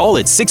give them a call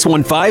at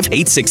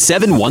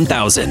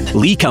 615-867-1000.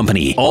 Lee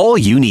Company, all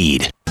you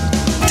need.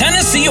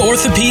 Tennessee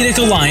Orthopedic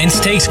Alliance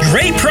takes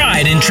great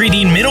pride in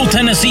treating Middle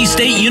Tennessee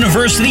State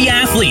University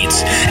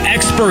athletes.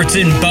 Experts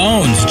in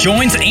bones,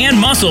 joints, and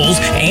muscles,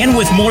 and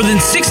with more than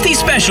 60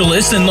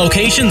 specialists in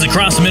locations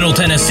across Middle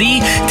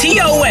Tennessee,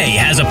 TOA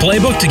has a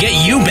playbook to get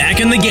you back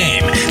in the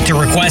game. To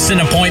request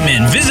an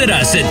appointment, visit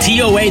us at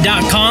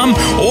TOA.com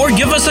or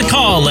give us a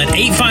call at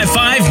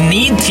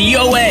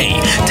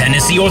 855-NEED-TOA.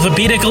 Tennessee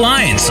Orthopedic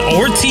Alliance,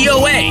 or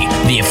TOA,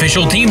 the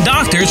official team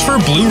doctors for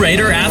Blue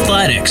Raider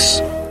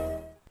Athletics.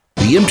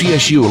 The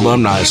MTSU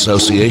Alumni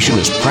Association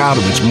is proud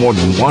of its more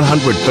than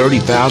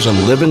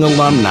 130,000 living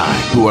alumni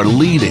who are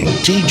leading,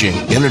 teaching,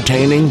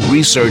 entertaining,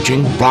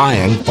 researching,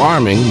 flying,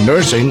 farming,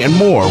 nursing, and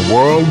more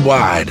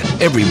worldwide.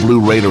 Every Blue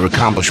Raider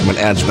accomplishment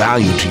adds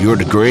value to your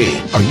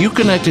degree. Are you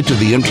connected to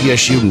the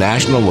MTSU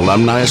National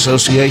Alumni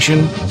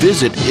Association?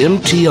 Visit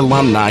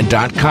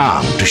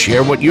mtalumni.com to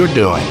share what you're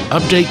doing,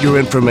 update your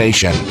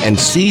information, and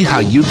see how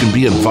you can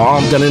be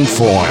involved and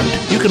informed.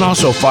 You can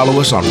also follow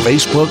us on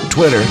Facebook,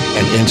 Twitter,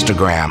 and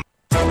Instagram.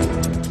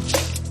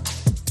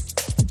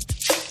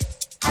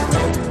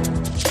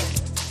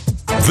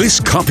 This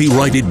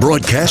copyrighted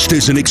broadcast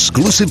is an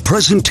exclusive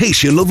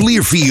presentation of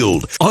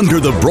Learfield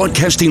under the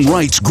broadcasting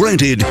rights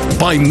granted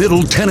by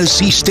Middle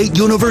Tennessee State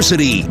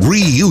University.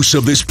 Reuse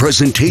of this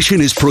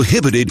presentation is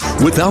prohibited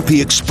without the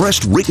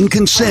expressed written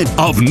consent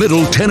of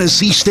Middle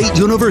Tennessee State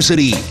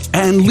University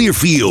and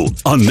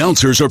Learfield.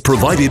 Announcers are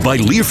provided by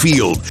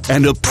Learfield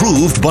and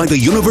approved by the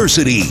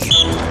university.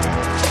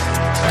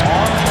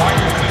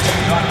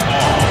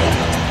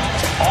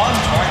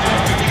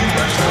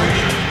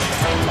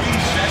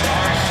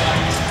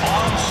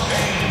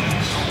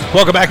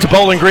 Welcome back to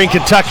Bowling Green,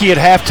 Kentucky at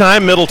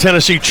halftime. Middle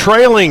Tennessee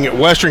trailing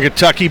Western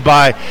Kentucky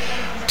by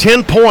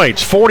 10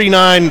 points,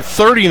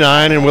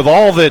 49-39. And with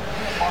all that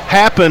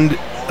happened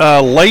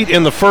late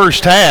in the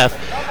first half,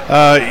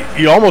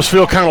 you almost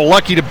feel kind of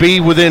lucky to be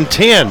within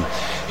 10.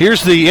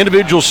 Here's the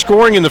individual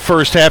scoring in the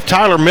first half.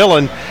 Tyler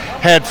Millen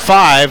had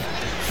 5,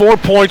 4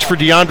 points for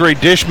DeAndre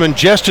Dishman.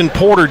 Justin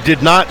Porter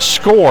did not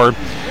score.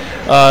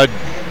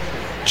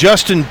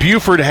 Justin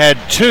Buford had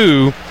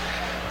 2.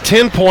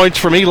 10 points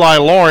from Eli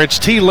Lawrence,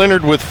 T.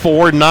 Leonard with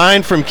 4,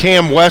 9 from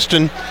Cam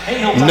Weston,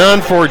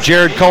 none for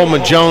Jared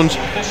Coleman-Jones,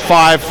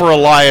 5 for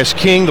Elias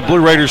King. The Blue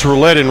Raiders were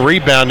led in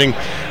rebounding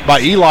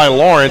by Eli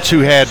Lawrence, who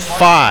had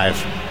 5.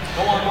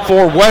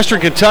 For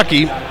Western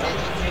Kentucky,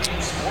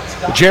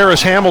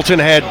 Jarris Hamilton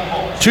had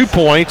 2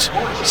 points,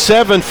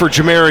 7 for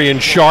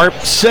Jamarian Sharp,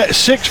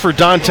 6 for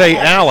Dante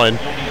Allen,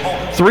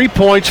 3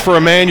 points for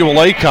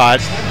Emmanuel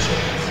Acott,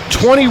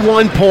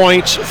 21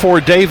 points for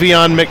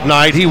Davion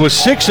McKnight. He was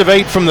 6 of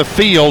 8 from the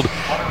field,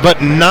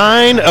 but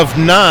 9 of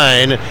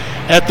 9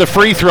 at the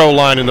free throw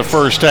line in the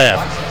first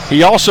half.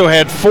 He also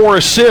had 4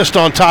 assists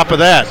on top of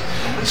that,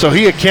 so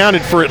he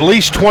accounted for at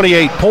least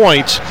 28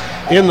 points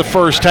in the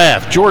first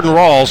half. Jordan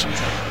Rawls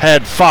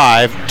had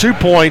 5, 2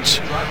 points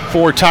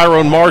for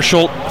Tyrone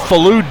Marshall.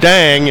 Falou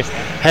Dang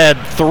had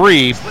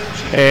 3,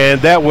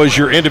 and that was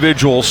your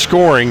individual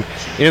scoring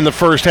in the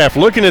first half.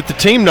 Looking at the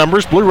team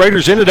numbers, Blue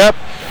Raiders ended up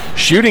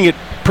shooting it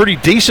pretty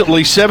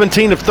decently,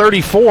 17 of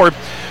 34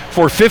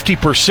 for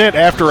 50%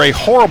 after a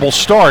horrible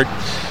start.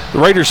 The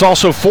Raiders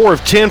also 4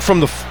 of 10 from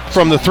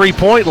the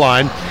three-point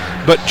line,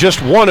 but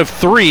just 1 of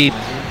 3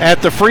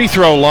 at the free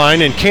throw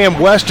line, and Cam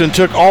Weston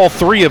took all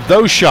 3 of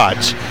those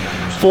shots.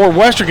 For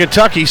Western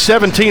Kentucky,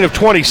 17 of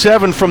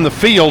 27 from the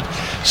field,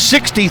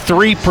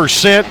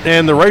 63%,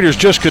 and the Raiders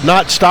just could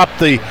not stop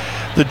the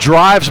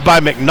drives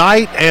by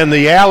McKnight and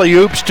the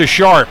alley-oops to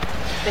Sharp.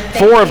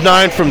 4 of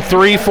 9 from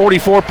 3,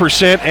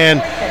 44%,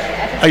 and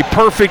a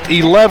perfect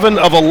 11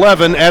 of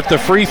 11 at the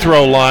free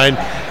throw line.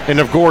 And,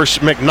 of course,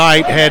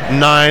 McKnight had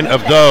 9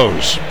 of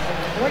those.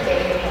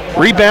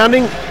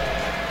 Rebounding,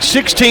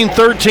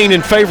 16-13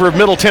 in favor of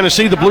Middle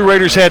Tennessee. The Blue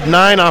Raiders had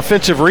 9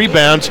 offensive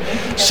rebounds,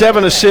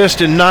 7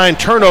 assists and 9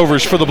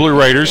 turnovers for the Blue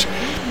Raiders,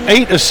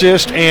 8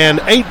 assists and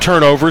 8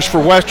 turnovers for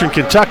Western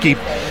Kentucky.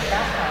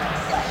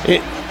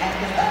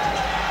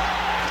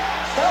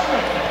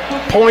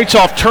 Points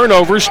off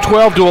turnovers,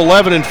 12 to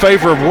 11 in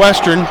favor of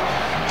Western.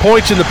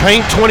 Points in the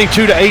paint,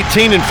 22 to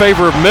 18 in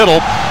favor of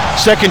Middle.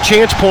 Second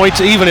chance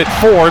points even at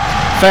 4.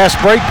 Fast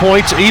break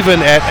points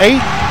even at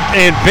 8.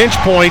 And bench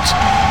points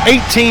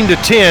 18 to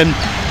 10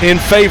 in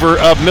favor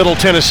of Middle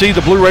Tennessee.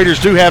 The Blue Raiders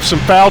do have some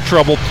foul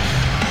trouble.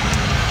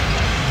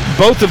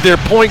 Both of their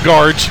point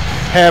guards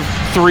have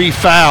 3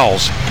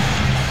 fouls.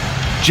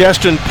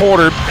 Justin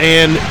Porter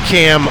and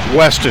Cam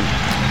Weston.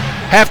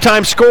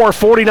 Halftime score,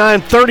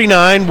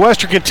 49-39.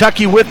 Western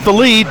Kentucky with the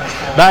lead.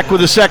 Back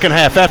with the second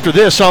half after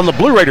this on the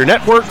Blue Raider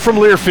Network from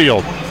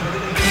Learfield.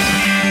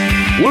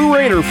 Blue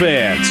Raider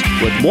fans,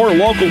 with more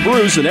local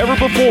brews than ever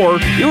before,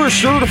 you are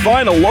sure to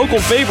find a local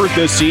favorite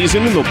this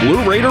season in the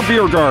Blue Raider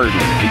Beer Garden.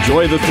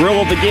 Enjoy the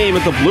thrill of the game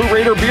at the Blue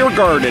Raider Beer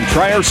Garden and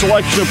try our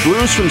selection of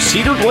brews from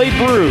Cedar Glade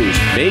Brews,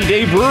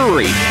 Mayday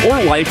Brewery,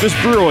 or Life is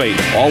Brewing.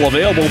 All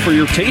available for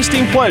your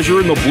tasting pleasure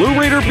in the Blue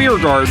Raider Beer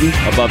Garden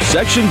above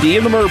Section D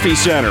in the Murphy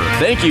Center.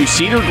 Thank you,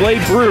 Cedar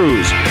Glade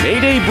Brews,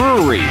 Mayday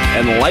Brewery,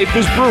 and Life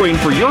is Brewing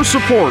for your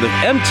support of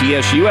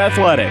MTSU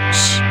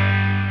Athletics.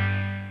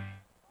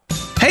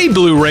 Hey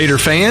Blue Raider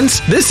fans,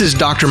 this is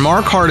Dr.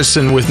 Mark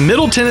Hardison with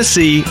Middle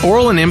Tennessee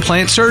Oral and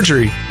Implant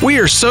Surgery. We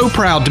are so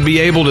proud to be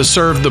able to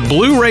serve the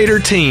Blue Raider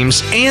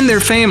teams and their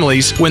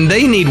families when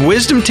they need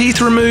wisdom teeth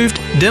removed,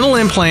 dental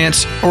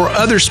implants, or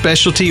other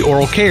specialty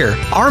oral care.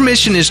 Our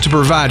mission is to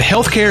provide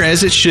health care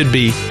as it should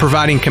be,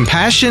 providing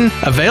compassion,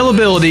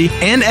 availability,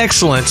 and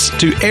excellence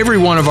to every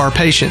one of our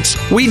patients.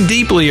 We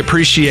deeply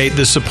appreciate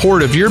the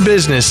support of your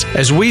business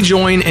as we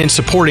join in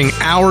supporting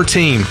our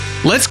team.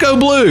 Let's go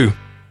Blue!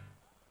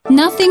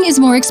 Nothing is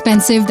more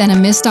expensive than a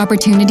missed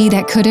opportunity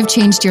that could have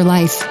changed your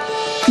life.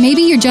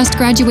 Maybe you're just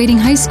graduating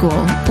high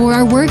school, or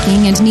are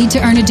working and need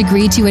to earn a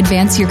degree to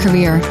advance your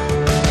career.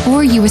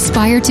 Or you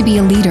aspire to be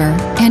a leader,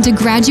 and a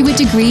graduate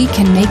degree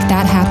can make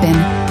that happen.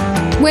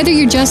 Whether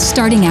you're just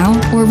starting out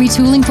or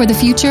retooling for the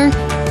future,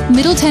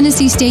 Middle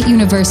Tennessee State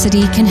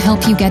University can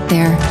help you get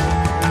there.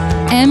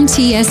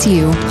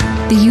 MTSU,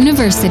 the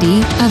University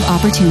of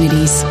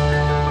Opportunities.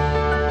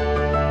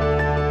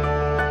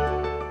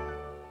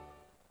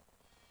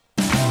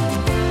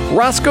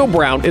 Roscoe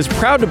Brown is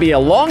proud to be a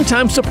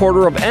longtime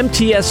supporter of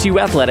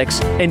MTSU Athletics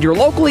and your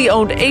locally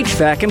owned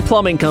HVAC and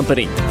plumbing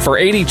company. For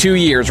 82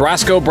 years,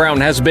 Roscoe Brown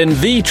has been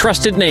the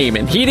trusted name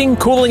in heating,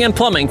 cooling, and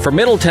plumbing for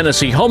Middle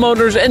Tennessee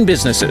homeowners and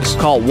businesses.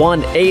 Call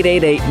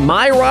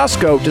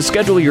 1-888-MY-ROSCOE to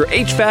schedule your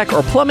HVAC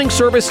or plumbing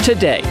service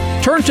today.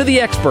 Turn to the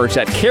experts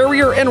at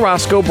Carrier and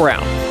Roscoe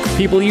Brown.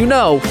 People you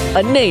know,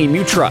 a name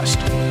you trust.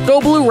 Go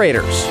Blue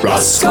Raiders.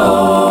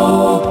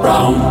 Roscoe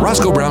Brown.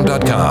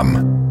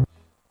 RoscoeBrown.com.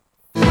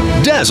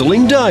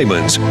 Dazzling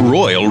diamonds,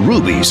 royal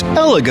rubies,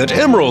 elegant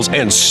emeralds,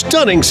 and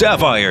stunning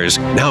sapphires.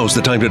 Now's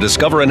the time to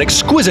discover an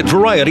exquisite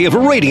variety of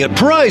radiant,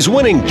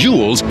 prize-winning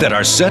jewels that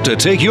are set to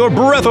take your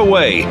breath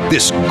away.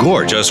 This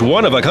gorgeous,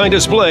 one-of-a-kind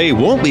display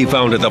won't be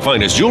found at the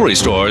finest jewelry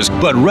stores,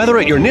 but rather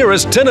at your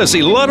nearest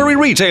Tennessee Lottery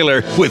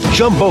retailer with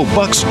Jumbo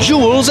Bucks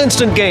Jewels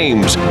Instant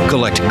Games.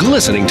 Collect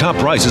glistening top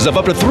prizes of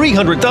up to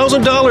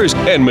 $300,000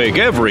 and make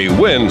every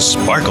win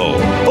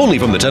sparkle. Only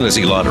from the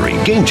Tennessee Lottery.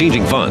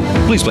 Game-changing fun.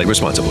 Please play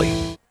responsibly.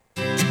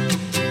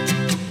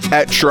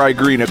 At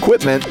Tri-Green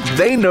Equipment,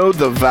 they know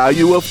the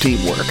value of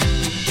teamwork.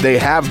 They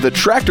have the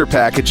tractor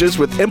packages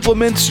with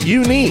implements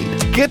you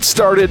need. Get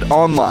started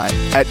online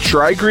at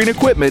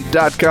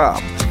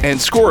TriGreenEquipment.com and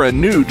score a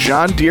new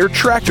John Deere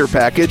tractor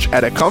package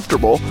at a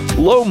comfortable,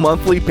 low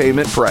monthly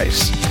payment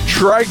price.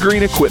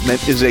 Tri-Green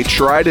Equipment is a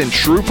tried and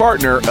true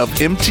partner of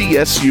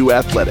MTSU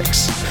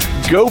Athletics.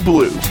 Go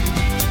Blue!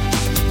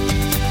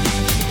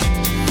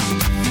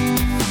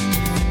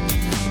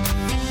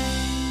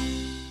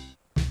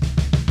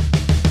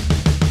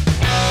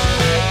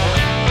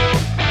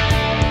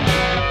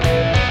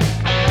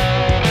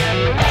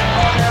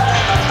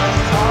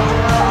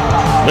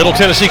 Middle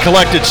Tennessee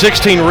collected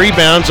 16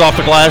 rebounds off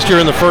the glass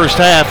during the first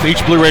half.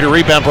 Each Blue Raider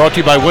rebound brought to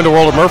you by Window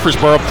World of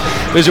Murfreesboro.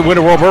 Visit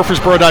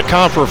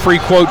windowworldmurfreesboro.com for a free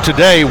quote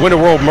today.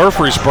 Window World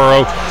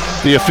Murfreesboro,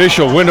 the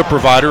official window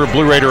provider of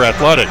Blue Raider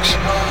Athletics.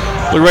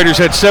 Blue Raiders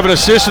had 7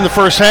 assists in the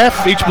first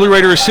half. Each Blue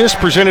Raider assist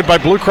presented by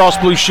Blue Cross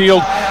Blue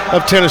Shield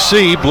of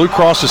Tennessee. Blue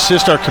Cross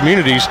assists our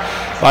communities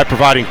by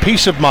providing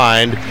peace of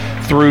mind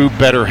through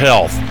better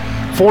health.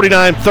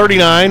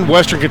 49-39,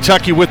 Western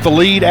Kentucky with the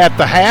lead at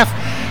the half.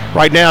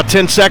 Right now,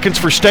 10 seconds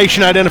for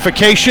station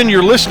identification.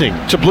 You're listening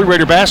to Blue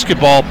Raider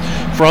basketball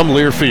from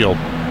Learfield.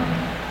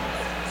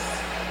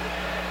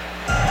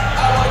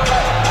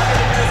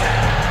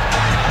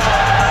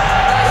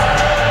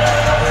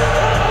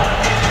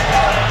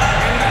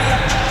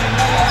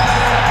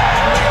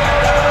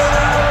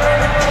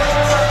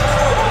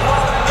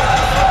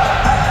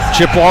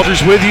 Chip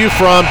Walters with you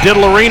from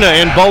Diddle Arena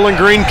in Bowling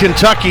Green,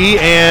 Kentucky,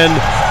 and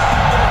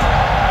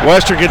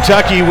Western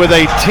Kentucky with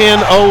a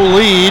 10-0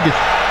 lead.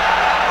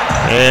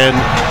 And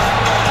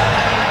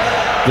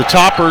the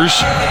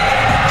Toppers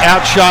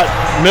outshot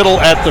Middle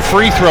at the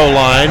free throw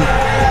line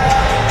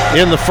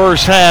in the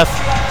first half,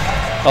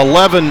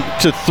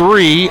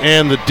 11-3,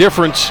 and the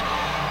difference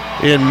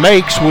in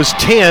makes was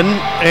 10,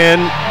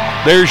 and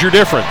there's your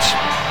difference.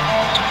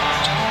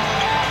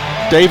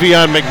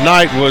 Davion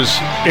McKnight was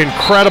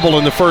incredible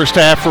in the first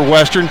half for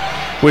Western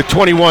with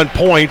 21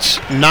 points,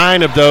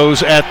 9 of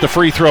those at the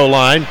free throw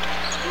line.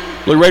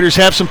 Blue Raiders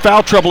have some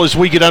foul trouble as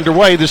we get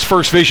underway. This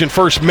First Vision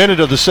first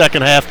minute of the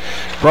second half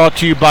brought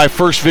to you by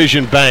First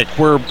Vision Bank,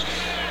 where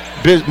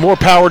more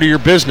power to your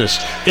business.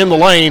 In the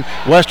lane,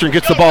 Western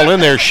gets the ball in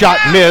there. Shot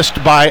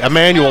missed by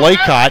Emmanuel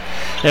Acott,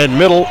 and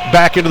Middle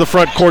back into the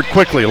front court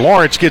quickly.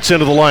 Lawrence gets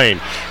into the lane.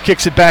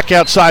 Kicks it back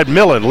outside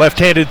Millen.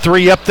 Left-handed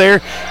three up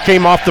there.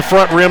 Came off the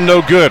front rim,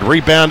 no good.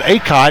 Rebound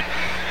Acott,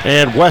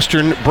 and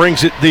Western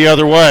brings it the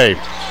other way.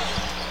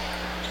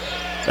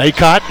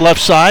 Acott,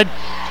 left side.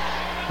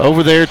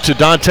 Over there to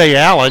Dante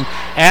Allen.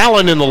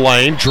 Allen in the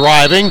lane,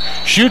 driving,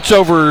 shoots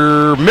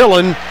over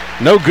Millen.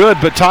 No good,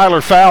 but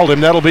Tyler fouled him.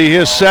 That'll be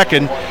his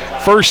second.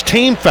 First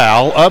team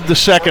foul of the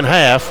second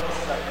half.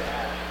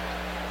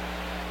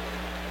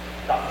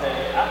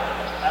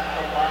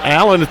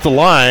 Allen at the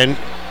line.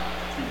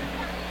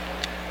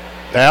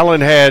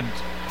 Allen had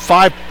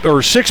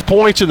 6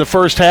 points in the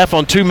first half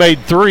on 2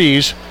 made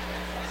threes.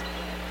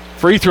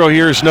 Free throw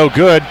here is no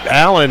good.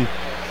 Allen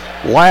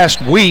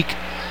last week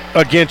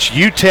against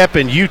UTEP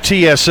and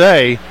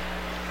UTSA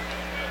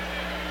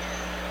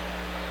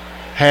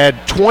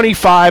had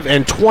 25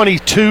 and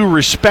 22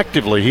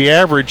 respectively. He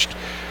averaged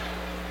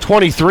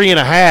 23 and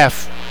a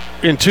half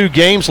in 2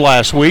 games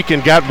last week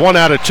and got 1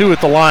 out of 2 at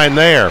the line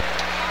there.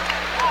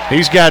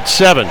 He's got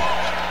 7,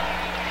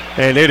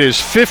 and it is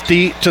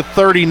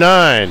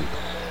 50-39.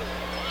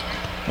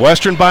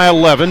 Western by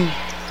 11,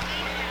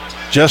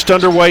 just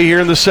underway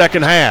here in the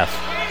second half.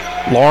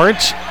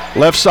 Lawrence,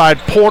 left side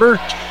Porter,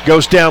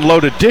 goes down low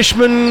to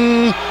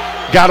Dishman,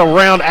 got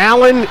around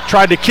Allen,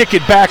 tried to kick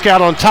it back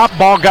out on top,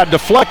 ball got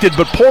deflected,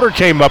 but Porter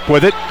came up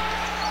with it.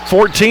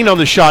 14 on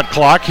the shot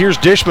clock. Here's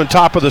Dishman,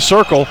 top of the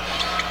circle.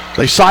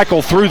 They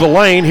cycle through the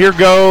lane. Here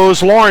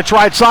goes Lawrence,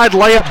 right side,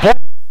 layup ball.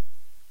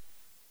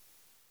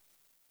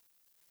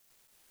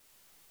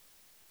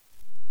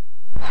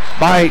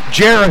 By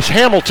Jarris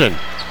Hamilton.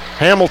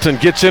 Hamilton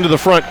gets into the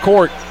front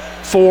court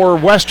for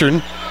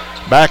Western.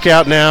 Back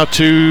out now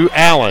to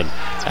Allen.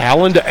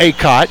 Allen to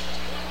Acott.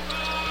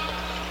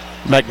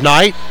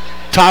 McKnight,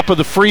 top of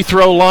the free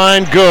throw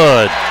line,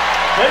 good.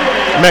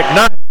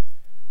 McKnight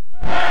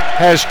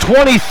has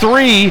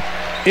 23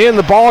 in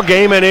the ball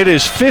game, and it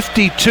is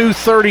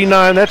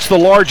 52-39. That's the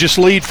largest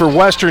lead for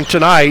Western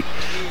tonight,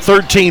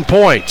 13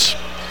 points.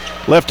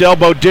 Left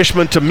elbow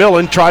Dishman to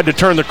Millen, tried to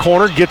turn the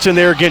corner, gets in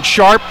there against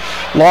Sharp,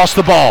 lost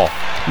the ball.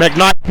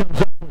 McKnight comes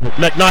up with it.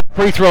 McKnight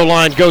free throw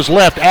line goes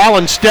left.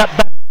 Allen step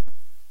back.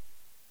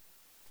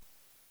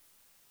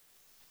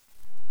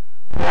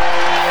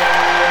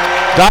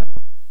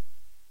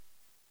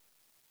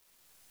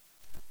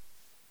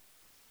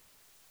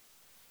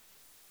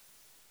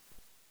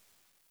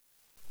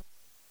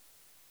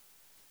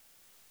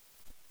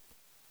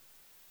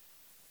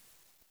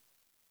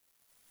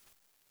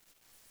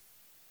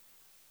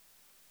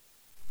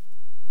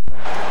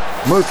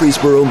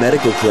 Murfreesboro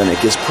Medical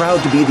Clinic is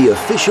proud to be the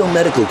official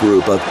medical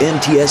group of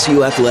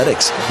MTSU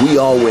Athletics. We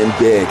all win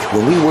big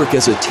when we work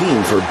as a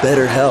team for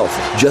better health.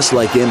 Just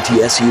like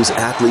MTSU's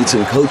athletes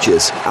and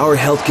coaches, our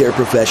healthcare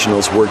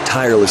professionals work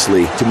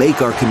tirelessly to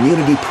make our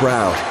community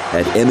proud.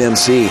 At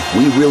MMC,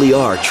 we really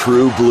are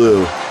true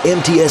blue.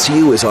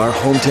 MTSU is our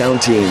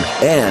hometown team,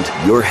 and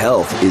your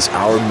health is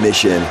our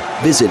mission.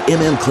 Visit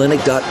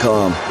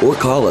mmclinic.com or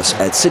call us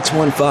at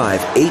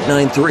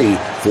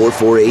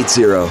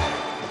 615-893-4480.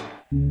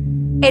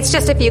 It's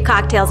just a few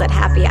cocktails at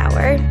happy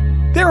hour.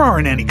 There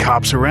aren't any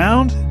cops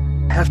around.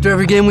 After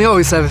every game, we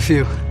always have a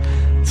few.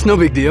 It's no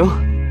big deal.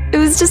 It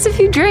was just a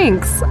few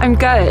drinks. I'm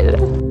good.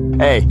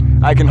 Hey,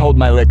 I can hold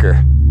my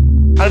liquor.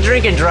 I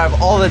drink and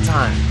drive all the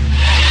time.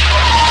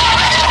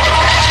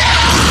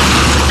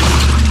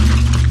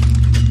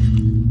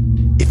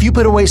 If you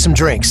put away some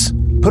drinks,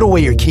 put away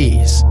your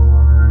keys.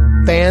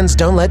 Fans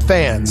don't let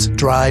fans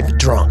drive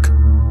drunk.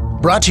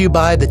 Brought to you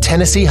by the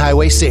Tennessee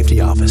Highway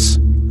Safety Office.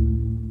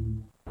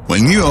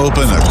 When you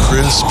open a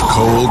crisp,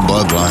 cold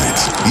Bud Light,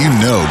 you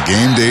know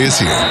game day is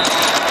here.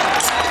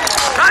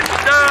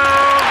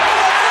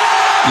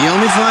 You owe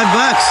me $5.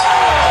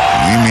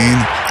 We mean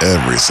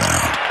every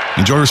sound.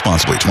 Enjoy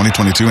responsibly.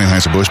 2022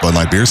 Anheuser-Busch Bud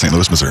Light Beer, St.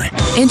 Louis, Missouri.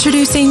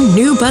 Introducing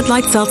new Bud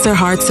Light Seltzer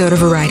Hard Soda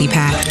Variety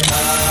Pack.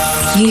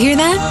 You hear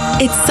that?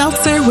 It's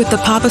seltzer with the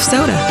pop of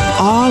soda,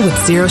 all with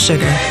zero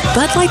sugar.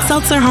 Bud Light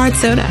Seltzer Hard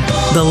Soda,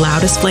 the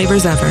loudest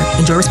flavors ever.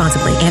 Enjoy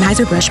responsibly.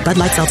 Anheuser-Busch Bud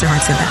Light Seltzer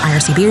Hard Soda,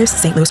 IRC Beers,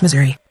 St. Louis,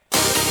 Missouri.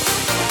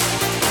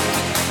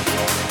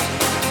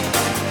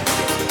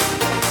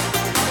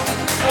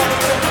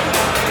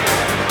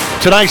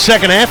 Tonight's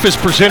second half is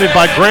presented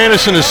by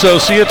Grannis &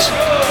 Associates,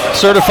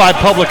 certified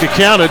public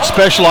accountant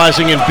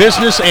specializing in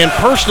business and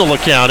personal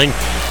accounting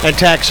and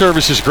tax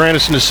services.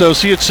 Grannis &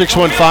 Associates,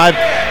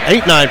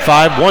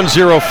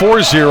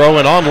 615-895-1040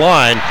 and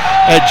online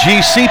at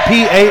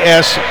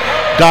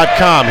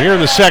gcpas.com. Here in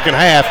the second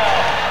half,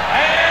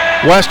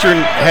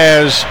 Western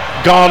has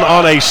gone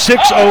on a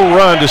 6-0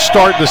 run to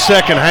start the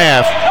second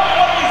half.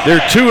 They're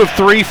 2 of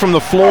 3 from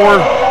the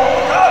floor,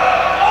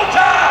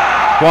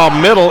 while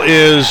Middle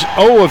is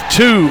 0 of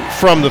 2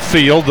 from the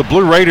field. The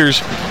Blue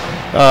Raiders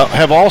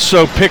have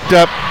also picked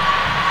up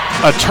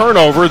a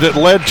turnover that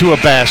led to a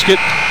basket.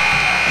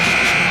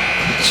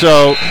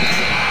 So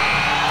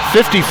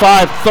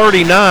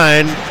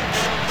 55-39,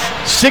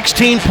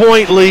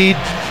 16-point lead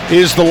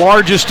is the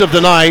largest of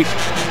the night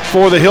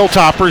for the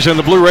Hilltoppers, and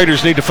the Blue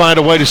Raiders need to find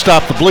a way to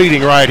stop the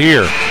bleeding right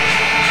here.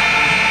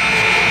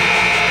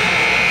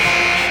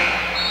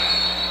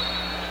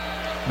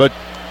 But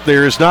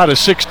there is not a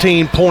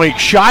 16-point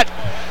shot,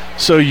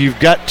 so you've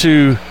got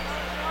to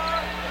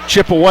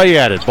chip away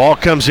at it. Ball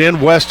comes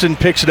in. Weston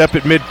picks it up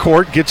at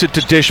midcourt, gets it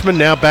to Dishman,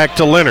 now back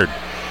to Leonard.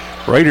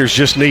 Raiders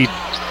just need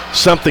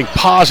something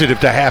positive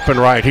to happen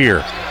right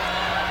here.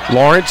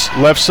 Lawrence,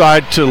 left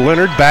side to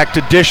Leonard, back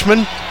to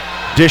Dishman.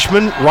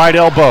 Dishman, right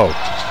elbow.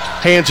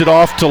 Hands it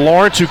off to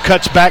Lawrence, who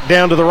cuts back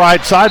down to the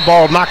right side.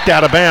 Ball knocked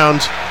out of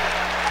bounds.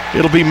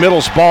 It'll be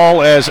Middle's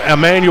ball as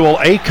Emmanuel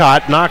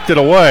Acott knocked it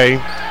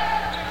away.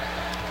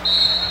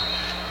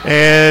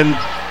 And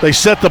they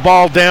set the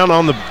ball down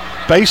on the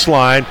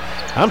baseline.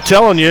 I'm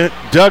telling you,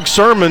 Doug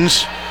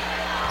Sermons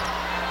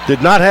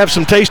did not have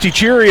some tasty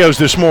Cheerios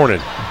this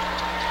morning.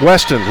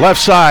 Weston,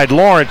 left side,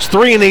 Lawrence,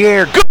 3 in the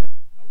air. Good!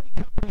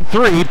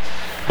 3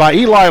 by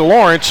Eli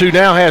Lawrence, who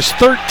now has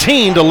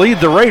 13 to lead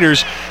the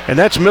Raiders, and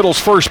that's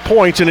Middle's first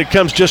points, and it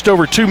comes just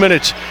over 2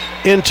 minutes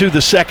into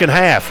the second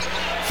half.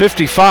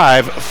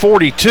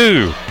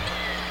 55-42.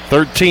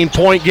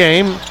 13-point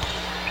game.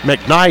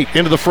 McKnight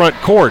into the front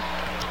court.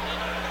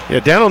 Yeah,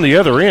 down on the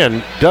other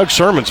end, Doug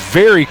Sermons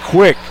very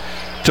quick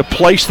to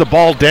place the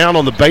ball down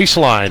on the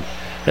baseline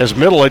as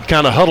Middle had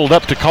kind of huddled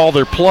up to call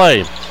their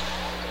play.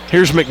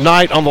 Here's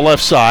McKnight on the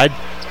left side.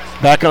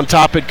 Back on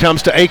top it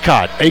comes to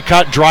Acott.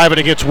 Acott driving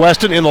against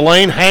Weston in the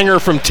lane. Hanger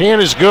from 10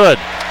 is good.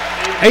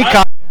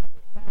 Acott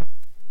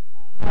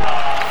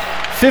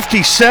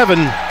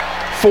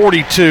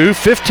 57-42,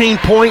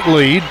 15-point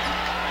lead.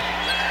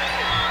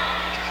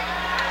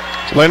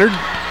 Leonard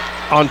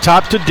on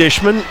top to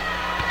Dishman.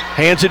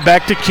 Hands it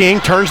back to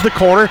King, turns the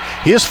corner.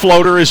 His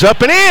floater is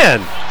up and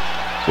in.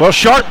 Well,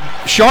 Sharp.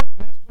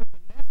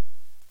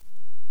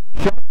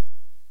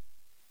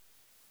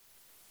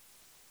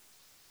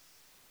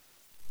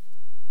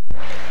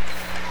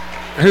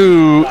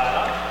 Who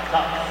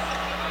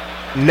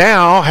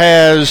now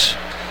has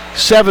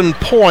 7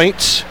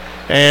 points,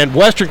 and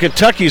Western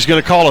Kentucky is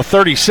going to call a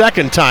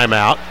 30-second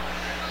timeout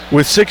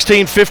with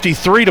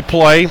 16:53 to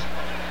play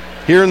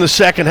here in the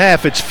second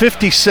half. It's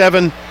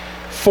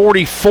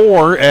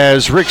 57-44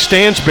 as Rick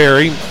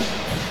Stansberry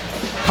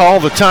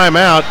called the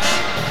timeout.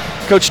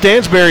 Coach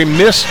Stansberry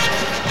missed,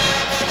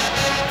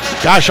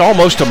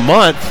 almost a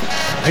month.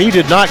 He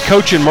did not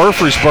coach in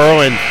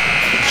Murfreesboro and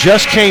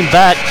just came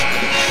back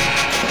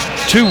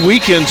 2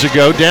 weekends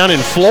ago down in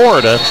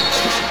Florida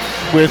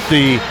with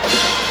the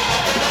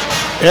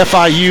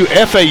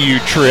FIU-FAU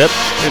trip.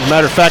 As a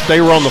matter of fact,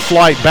 they were on the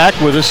flight back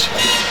with us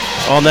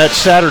on that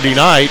Saturday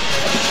night.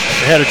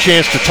 had a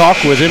chance to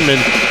talk with him, and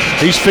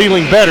he's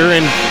feeling better,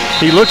 and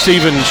he looks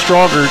even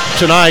stronger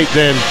tonight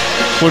than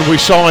when we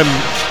saw him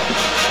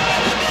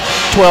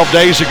 12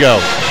 days ago.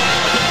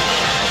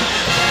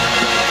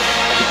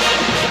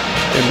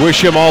 And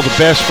wish him all the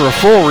best for a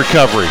full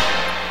recovery.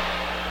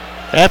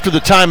 After the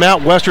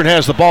timeout, Western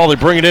has the ball. They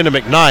bring it into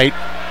McKnight.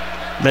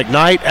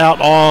 McKnight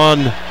out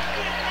on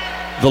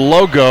the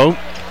logo.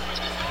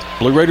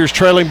 Blue Raiders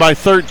trailing by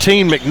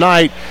 13.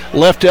 McKnight,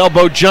 left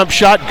elbow jump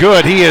shot,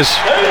 good. He has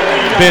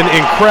been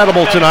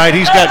incredible tonight.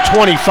 He's got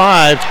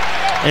 25,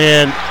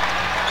 and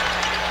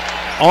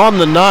on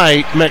the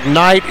night,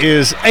 McKnight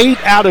is 8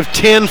 out of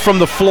 10 from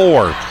the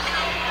floor.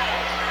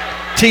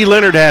 T.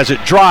 Leonard has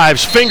it,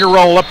 drives, finger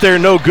roll up there,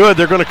 no good.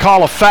 They're going to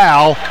call a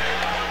foul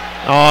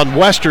on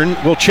Western.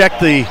 We'll check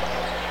the,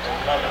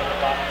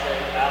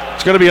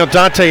 it's going to be on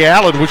Dante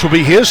Allen, which will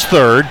be his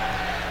third.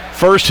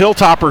 First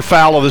Hilltopper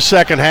foul of the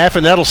second half,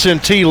 and that'll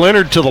send T.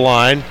 Leonard to the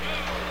line.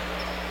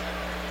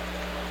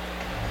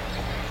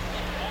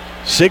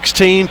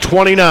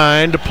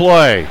 16:29 to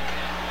play.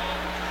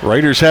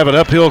 Raiders have an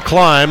uphill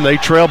climb. They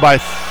trail by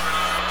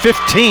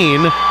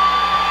 15,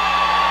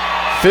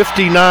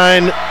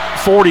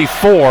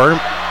 59-44.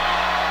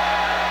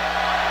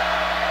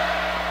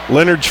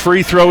 Leonard's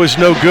free throw is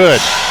no good.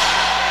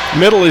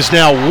 Middle is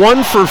now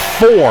 1 for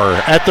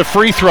 4 at the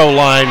free throw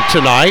line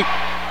tonight.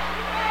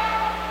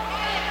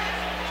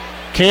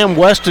 Cam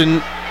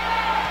Weston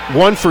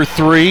 1 for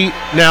 3.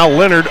 Now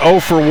Leonard 0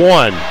 for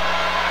 1.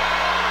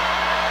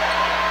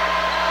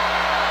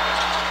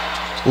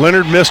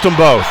 Leonard missed them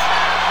both.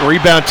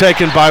 Rebound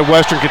taken by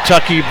Western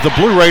Kentucky. The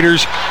Blue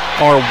Raiders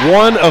are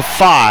 1 of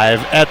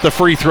 5 at the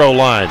free throw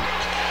line.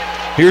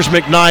 Here's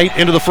McKnight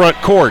into the front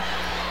court.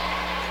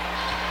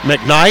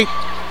 McKnight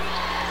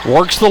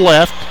works the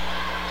left.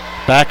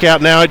 Back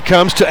out now it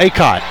comes to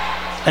Acott.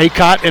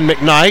 Acott and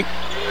McKnight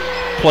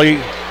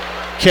play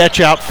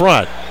catch out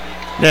front.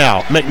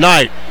 Now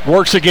McKnight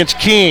works against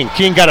King.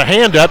 King got a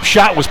hand up.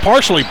 Shot was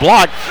partially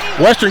blocked.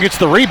 Western gets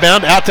the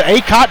rebound out to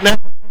Acott now.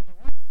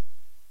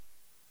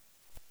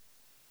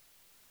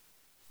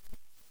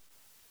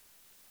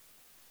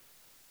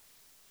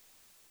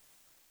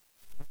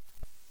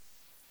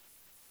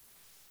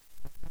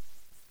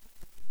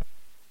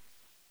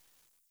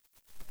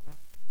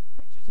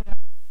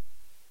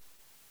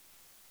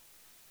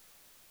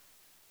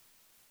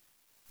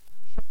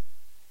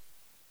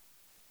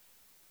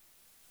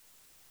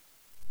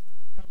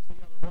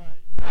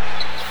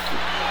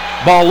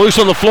 Ball loose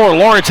on the floor.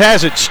 Lawrence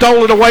has it.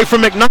 Stolen away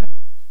from McKnight.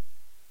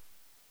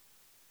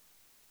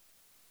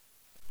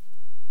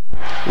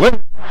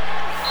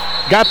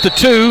 Got the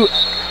 2.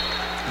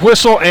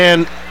 Whistle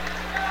and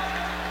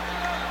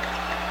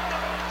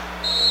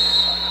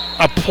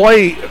a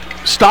play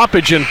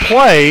stoppage in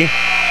play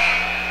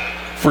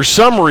for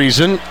some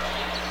reason.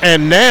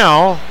 And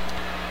now,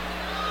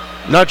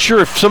 not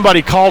sure if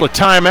somebody called a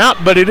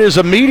timeout, but it is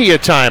a media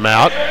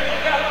timeout.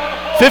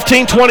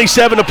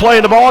 15:27 to play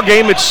in the ball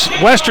game. It's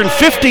Western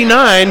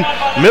 59,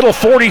 Middle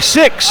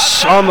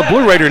 46 on the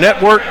Blue Raider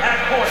Network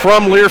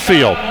from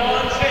Learfield.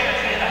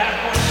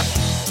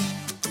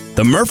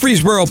 The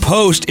Murfreesboro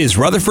Post is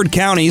Rutherford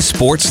County's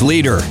sports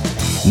leader.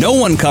 No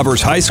one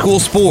covers high school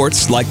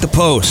sports like the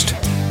Post.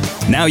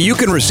 Now you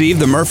can receive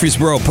the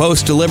Murfreesboro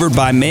Post delivered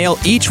by mail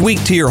each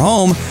week to your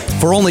home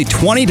for only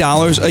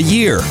 $20 a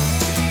year.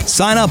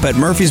 Sign up at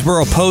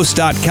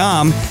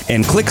murfreesboropost.com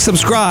and click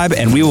subscribe,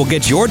 and we will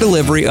get your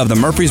delivery of the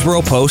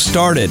Murfreesboro Post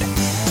started.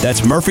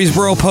 That's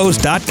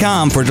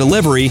murfreesboropost.com for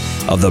delivery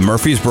of the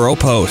Murfreesboro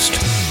Post.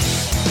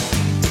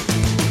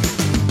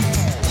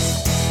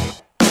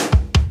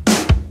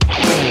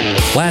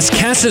 Las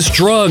Casas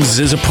Drugs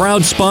is a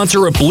proud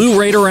sponsor of Blue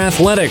Raider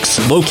Athletics,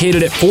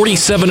 located at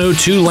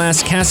 4702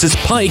 Las Casas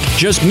Pike,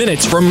 just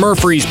minutes from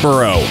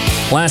Murfreesboro.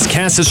 Las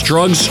Casas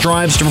Drugs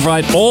strives to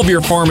provide all of your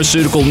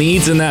pharmaceutical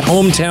needs in that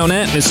hometown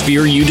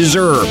atmosphere you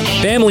deserve.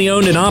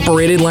 Family-owned and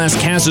operated, Las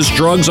Casas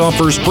Drugs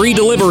offers free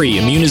delivery,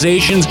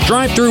 immunizations,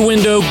 drive-through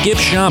window,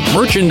 gift shop,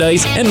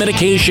 merchandise, and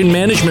medication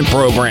management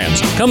programs.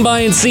 Come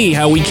by and see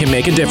how we can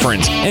make a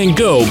difference. And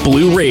go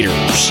Blue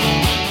Raiders.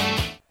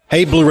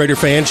 Hey, Blue Raider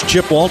fans,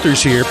 Chip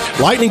Walters here.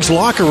 Lightning's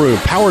Locker Room,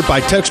 powered by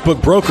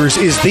Textbook Brokers,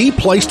 is the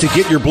place to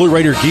get your Blue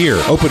Raider gear.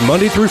 Open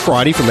Monday through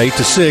Friday from 8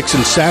 to 6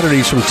 and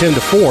Saturdays from 10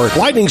 to 4.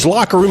 Lightning's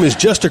Locker Room is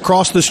just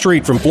across the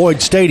street from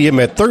Floyd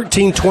Stadium at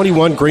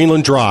 1321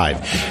 Greenland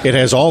Drive. It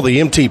has all the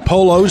MT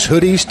polos,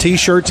 hoodies,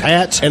 t-shirts,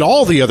 hats, and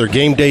all the other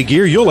game day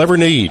gear you'll ever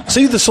need.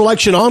 See the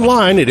selection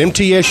online at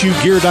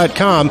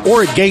mtsugear.com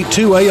or at Gate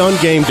 2A on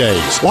game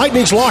days.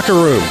 Lightning's Locker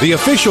Room, the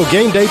official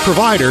game day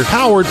provider,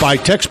 powered by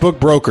Textbook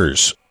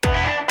Brokers.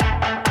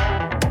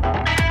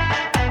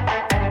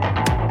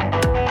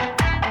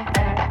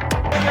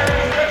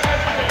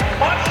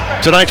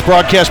 Tonight's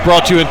broadcast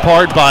brought to you in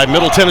part by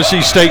Middle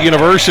Tennessee State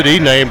University,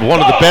 named one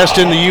of the best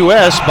in the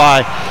U.S.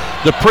 by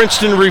the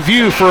Princeton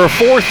Review for a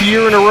 4th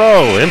year in a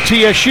row.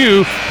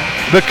 MTSU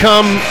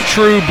become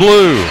true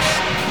blue.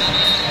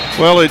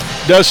 Well, it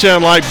does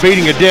sound like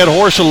beating a dead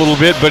horse a little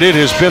bit, but it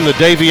has been the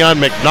Davion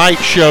McKnight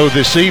show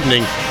this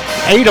evening.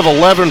 8 of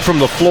 11 from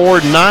the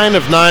floor, 9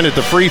 of 9 at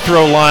the free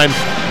throw line,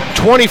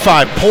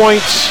 25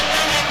 points,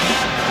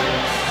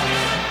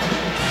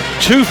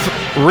 2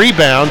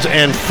 rebounds,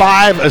 and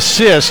 5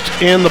 assists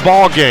in the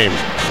ball game.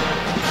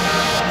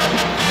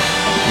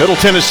 Middle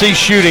Tennessee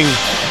shooting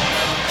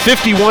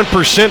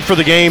 51% for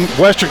the game.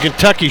 Western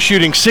Kentucky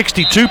shooting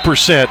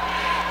 62%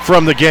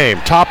 from the game.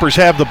 Toppers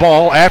have the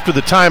ball after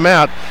the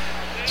timeout.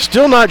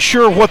 Still not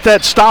sure what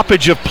that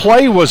stoppage of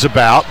play was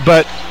about,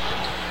 but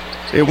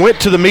it went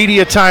to the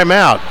media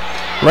timeout.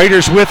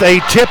 Raiders with a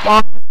tip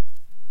on.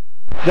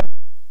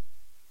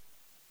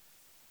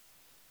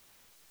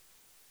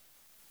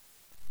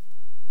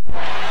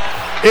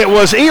 It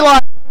was Eli.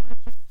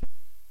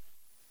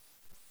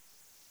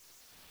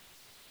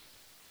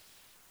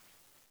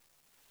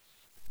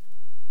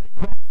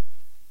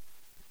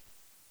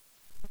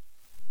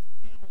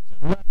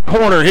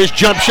 Corner, his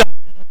jump shot.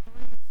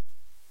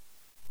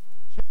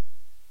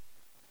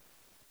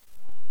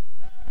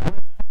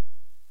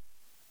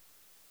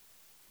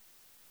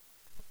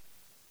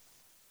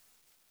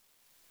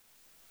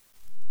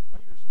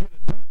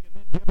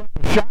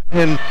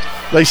 And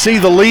they see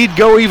the lead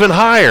go even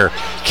higher.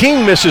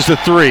 King misses the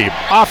 3.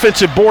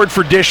 Offensive board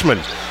for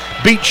Dishman.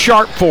 Beat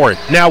Sharp for it.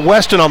 Now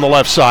Weston on the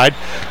left side.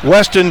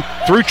 Weston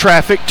through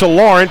traffic to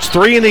Lawrence.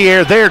 3 in the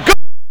air there. Go!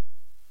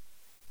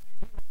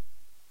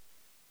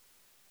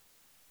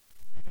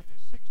 It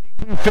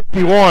is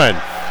 62-51.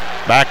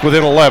 Back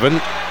within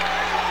 11.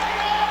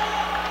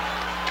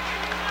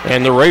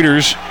 And the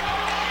Raiders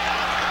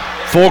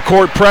full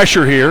court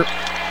pressure here.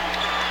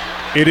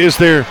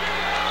 This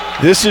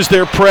is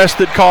their press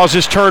that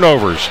causes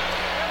turnovers.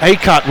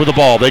 Acott with the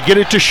ball. They get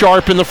it to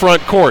Sharp in the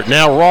front court.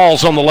 Now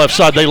Rawls on the left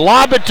side. They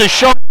lob it to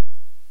Sharp.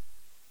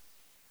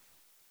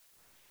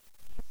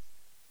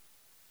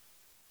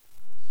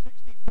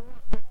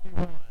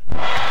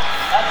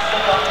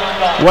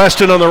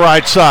 Weston on the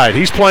right side.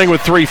 He's playing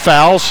with 3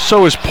 fouls.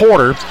 So is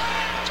Porter.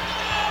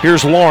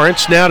 Here's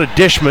Lawrence. Now to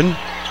Dishman.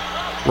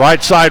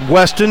 Right side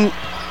Weston.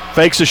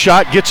 Fakes a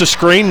shot, gets a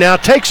screen, now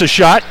takes a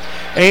shot,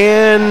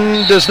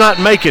 and does not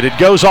make it. It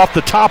goes off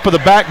the top of the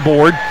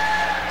backboard,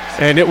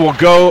 and it will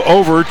go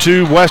over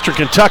to Western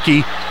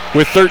Kentucky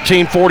with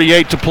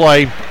 13:48 to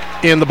play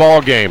in the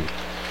ball game.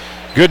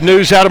 Good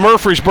news out of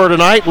Murfreesboro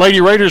tonight.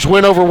 Lady Raiders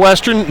win over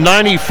Western,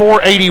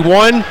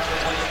 94-81.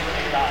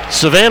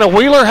 Savannah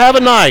Wheeler have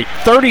a night.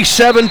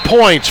 37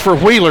 points for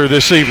Wheeler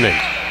this evening.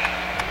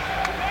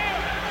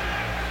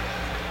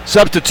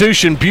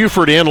 Substitution,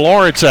 Buford in,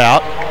 Lawrence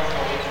out.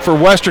 For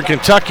Western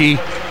Kentucky,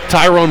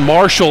 Tyrone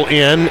Marshall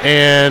in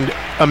and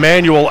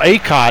Emmanuel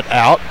Acott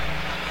out.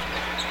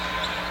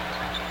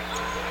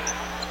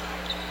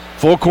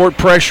 Full court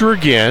pressure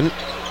again.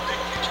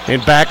 In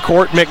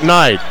backcourt,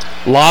 McKnight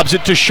lobs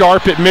it to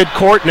Sharp at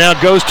midcourt. Now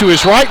goes to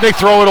his right. They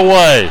throw it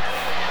away.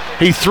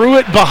 He threw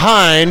it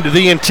behind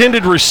the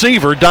intended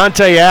receiver,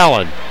 Dante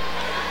Allen.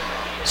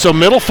 So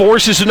Middle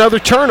forces another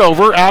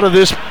turnover out of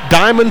this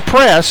diamond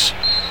press.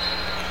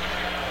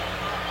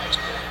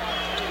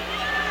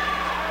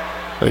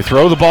 They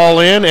throw the ball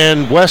in,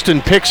 and Weston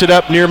picks it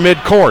up near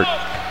midcourt.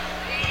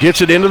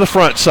 Gets it into the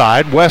front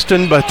side.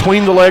 Weston,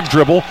 between the leg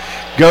dribble,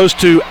 goes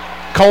to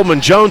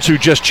Coleman Jones, who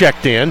just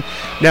checked in.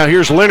 Now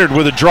here's Leonard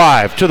with a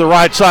drive to the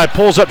right side.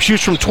 Pulls up,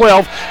 shoots from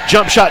 12.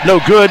 Jump shot no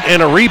good,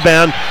 and a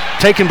rebound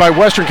taken by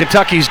Western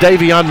Kentucky's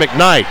Davion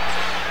McKnight.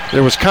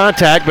 There was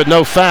contact, but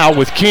no foul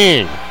with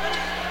King.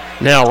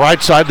 Now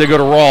right side, they go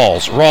to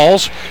Rawls.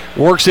 Rawls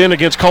works in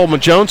against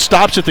Coleman Jones,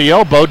 stops at the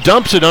elbow,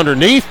 dumps it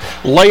underneath.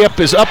 Layup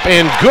is up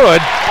and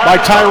good by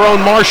Tyrone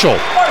Marshall.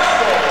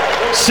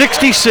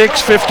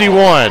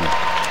 66-51.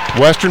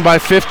 Western by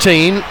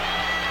 15.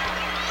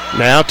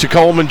 Now to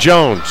Coleman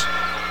Jones.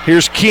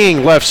 Here's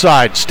King left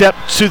side. Step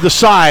to the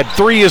side.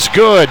 3 is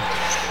good.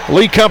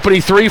 Lee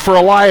Company 3 for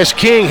Elias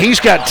King. He's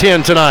got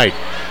 10 tonight.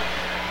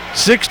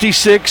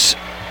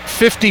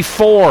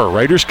 66-54.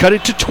 Raiders cut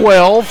it to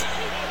 12.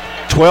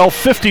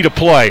 12:50 to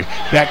play.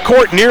 That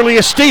court nearly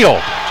a steal.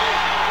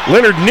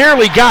 Leonard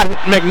nearly got it.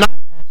 McKnight.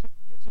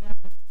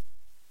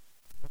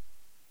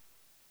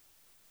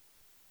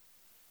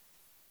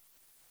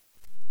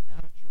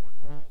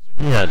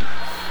 Again.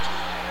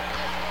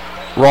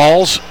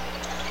 Rawls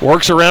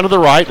works around to the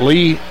right.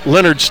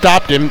 Leonard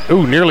stopped him.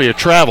 Ooh, nearly a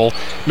travel.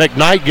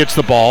 McKnight gets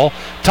the ball.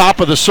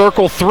 Top of the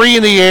circle. 3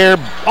 in the air.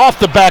 Off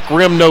the back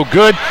rim. No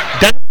good.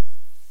 Down.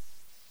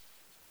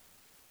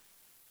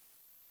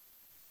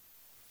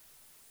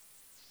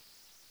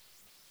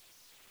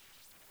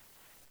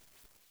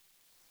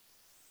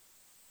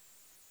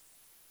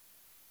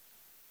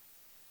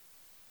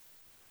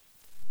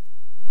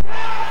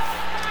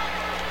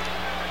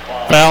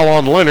 Foul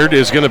on Leonard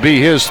is going to be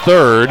his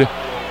 3rd.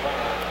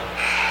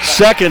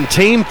 2nd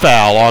team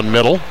foul on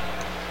Middle.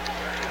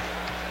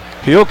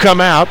 He'll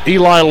come out.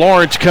 Eli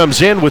Lawrence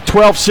comes in with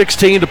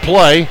 12:16 to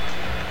play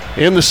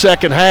in the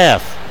second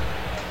half.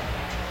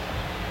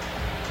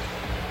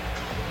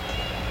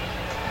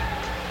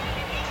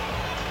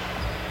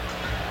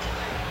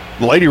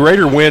 The Lady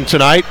Raider win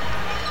tonight.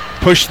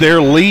 Push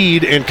their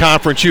lead in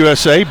Conference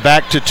USA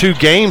back to 2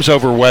 games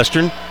over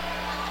Western.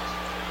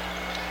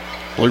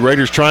 Blue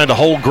Raiders trying to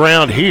hold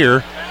ground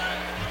here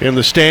in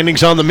the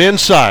standings on the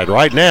men's side.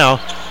 Right now,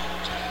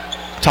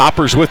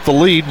 Toppers with the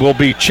lead will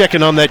be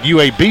checking on that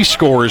UAB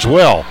score as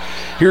well.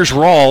 Here's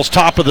Rawls,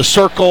 top of the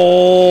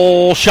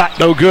circle. Shot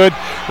no good.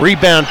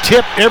 Rebound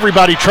tip.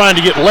 Everybody trying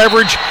to get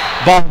leverage.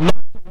 Ball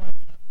knocked away.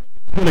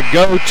 It's going to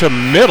go to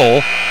middle,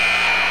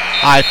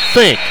 I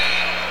think.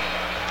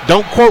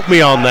 Don't quote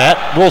me on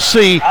that. We'll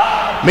see.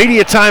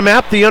 Media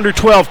timeout. The under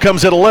 12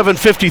 comes at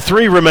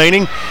 11:53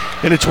 remaining.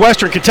 And it's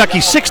Western Kentucky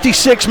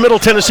 66, Middle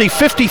Tennessee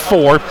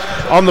 54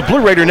 on the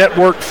Blue Raider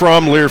Network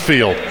from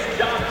Learfield.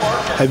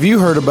 Have you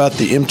heard about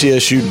the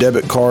MTSU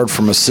debit card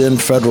from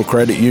Ascend Federal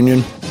Credit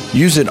Union?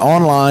 Use it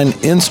online,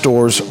 in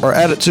stores, or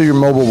add it to your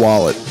mobile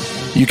wallet.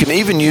 You can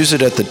even use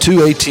it at the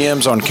 2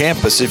 ATMs on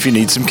campus if you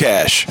need some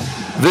cash.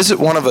 Visit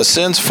one of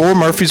Ascend's 4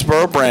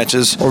 Murfreesboro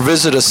branches or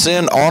visit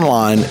Ascend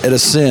online at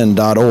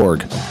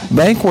ascend.org.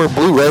 Bank where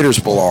Blue Raiders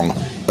belong.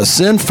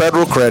 Ascend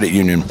Federal Credit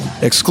Union,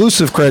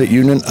 exclusive credit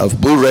union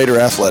of Blue Raider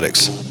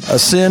Athletics.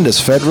 Ascend is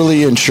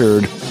federally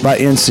insured by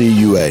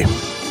NCUA.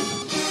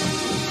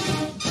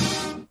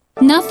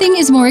 Nothing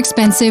is more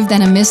expensive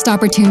than a missed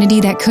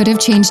opportunity that could have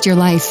changed your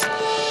life.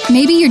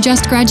 Maybe you're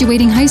just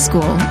graduating high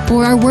school,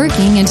 or are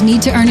working and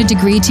need to earn a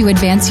degree to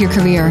advance your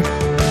career.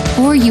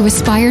 Or you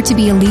aspire to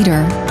be a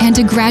leader, and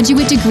a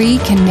graduate degree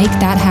can make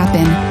that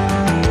happen.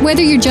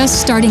 Whether you're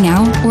just starting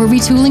out or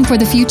retooling for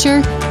the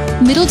future,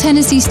 Middle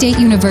Tennessee State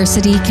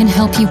University can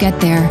help you get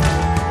there.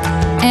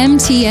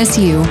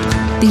 MTSU,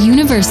 the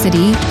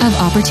University of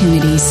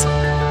Opportunities.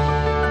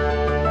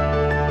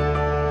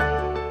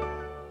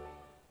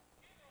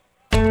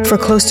 For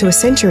close to a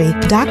century,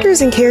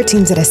 doctors and care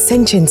teams at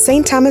Ascension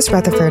St. Thomas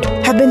Rutherford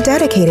have been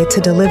dedicated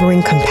to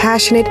delivering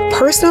compassionate,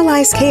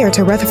 personalized care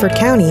to Rutherford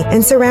County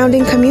and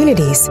surrounding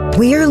communities.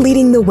 We are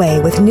leading the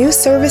way with new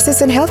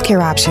services and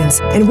healthcare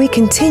options, and we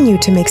continue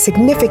to make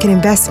significant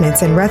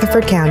investments in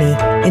Rutherford County.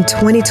 In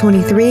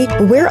 2023,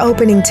 we're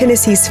opening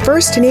Tennessee's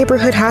first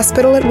neighborhood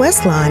hospital at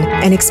West Lawn,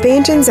 and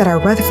expansions at our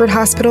Rutherford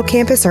Hospital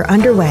campus are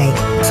underway.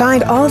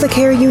 Find all the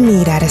care you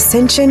need at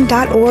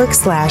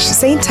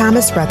ascension.org/St.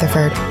 Thomas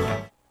Rutherford.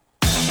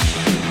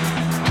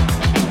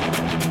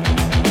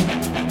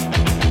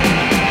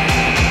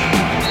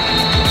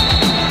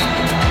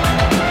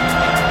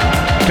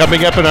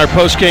 Coming up in our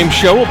post-game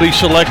show, we'll be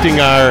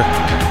selecting our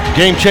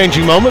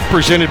game-changing moment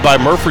presented by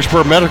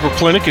Murfreesboro Medical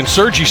Clinic and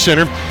Surgery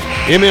Center.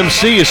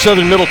 MMC is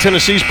Southern Middle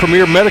Tennessee's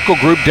premier medical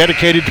group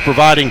dedicated to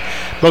providing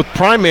both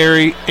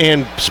primary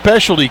and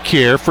specialty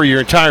care for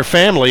your entire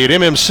family. At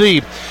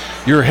MMC,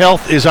 your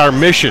health is our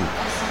mission.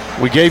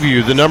 We gave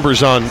you the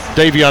numbers on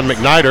Davion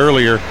McKnight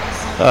earlier.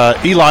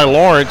 Eli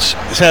Lawrence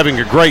is having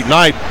a great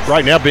night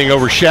right now, being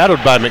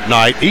overshadowed by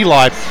McKnight.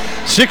 Eli,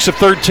 6 of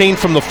 13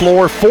 from the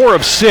floor, 4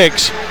 of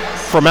 6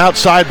 from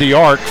outside the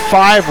arc,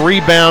 5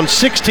 rebounds,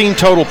 16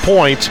 total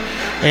points,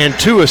 and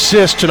 2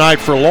 assists tonight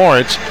for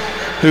Lawrence,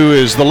 who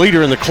is the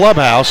leader in the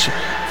clubhouse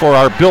for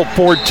our Built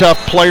Ford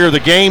Tough Player of the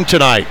Game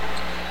tonight.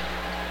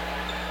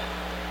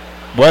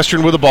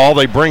 Western with the ball,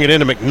 they bring it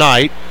into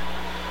McKnight.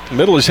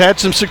 Middle has had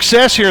some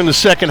success here in the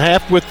second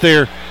half with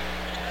their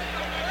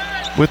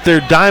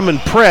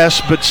diamond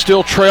press, but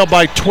still trail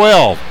by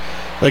 12.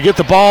 They get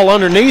the ball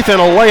underneath, and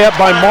a layup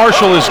by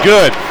Marshall is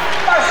good.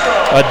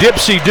 A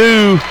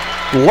dipsy-do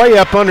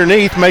layup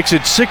underneath makes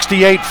it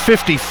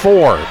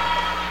 68-54.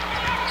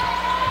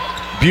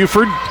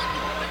 Buford,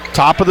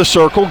 top of the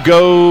circle,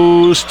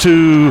 goes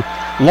to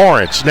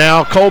Lawrence.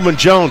 Now Coleman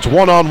Jones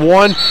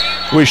one-on-one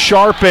with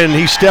Sharp, and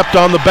he stepped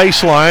on the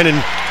baseline,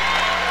 and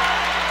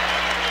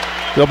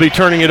they'll be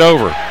turning it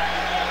over.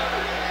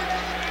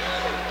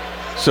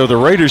 So the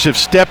Raiders have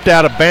stepped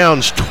out of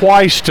bounds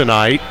twice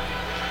tonight.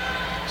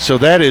 So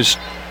that is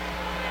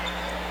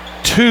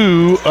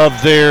 2 of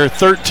their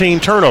 13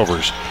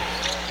 turnovers.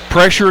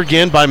 Pressure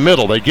again by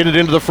Middle. They get it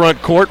into the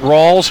front court.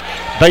 Rawls,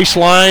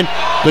 baseline.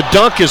 The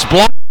dunk is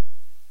blocked.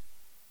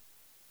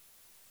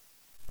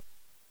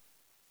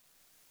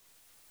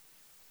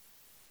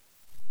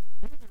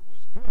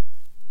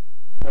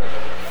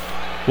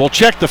 We'll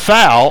check the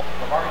foul.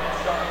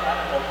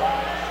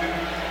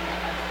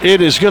 It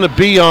is going to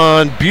be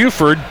on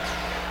Buford,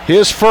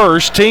 his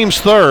first, team's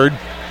third,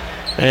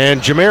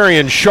 and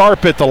Jamarian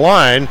Sharp at the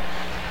line.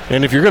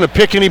 And if you're going to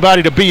pick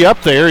anybody to be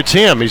up there, it's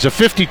him. He's a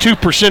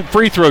 52%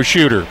 free throw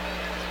shooter.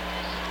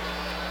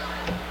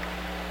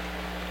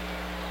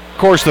 Of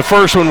course, the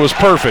first one was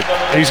perfect.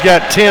 He's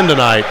got 10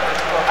 tonight.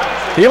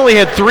 He only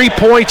had 3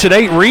 points and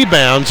 8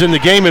 rebounds in the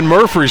game in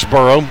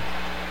Murfreesboro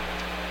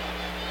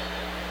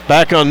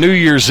back on New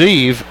Year's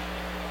Eve.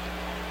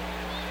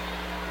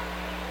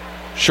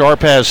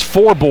 Sharp has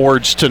 4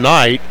 boards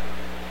tonight,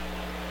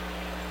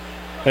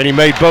 and he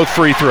made both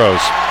free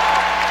throws.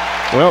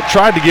 Well,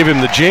 tried to give him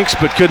the jinx,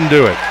 but couldn't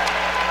do it.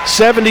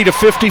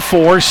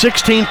 70-54,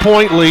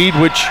 16-point lead,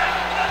 which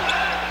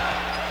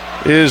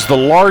is the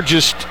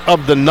largest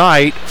of the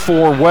night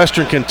for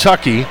Western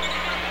Kentucky.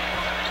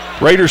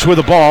 Raiders with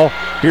the ball.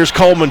 Here's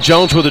Coleman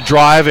Jones with a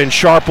drive, and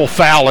Sharp will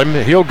foul him.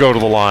 He'll go to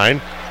the line.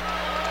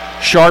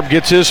 Sharp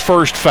gets his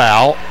first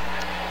foul.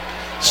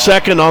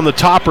 second on the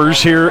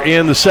Toppers here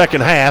in the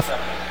second half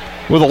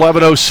with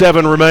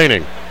 11:07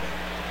 remaining.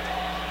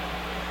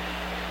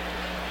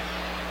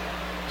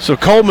 So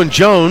Coleman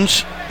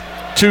Jones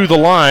to the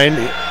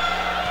line,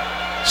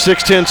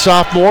 6'10"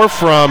 sophomore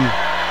from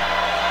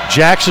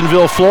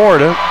Jacksonville,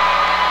 Florida.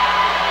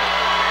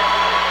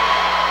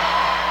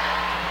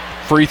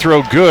 Free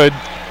throw good.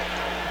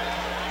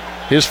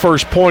 His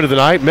first point of the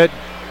night. Met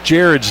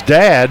Jared's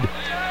dad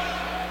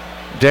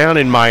down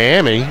in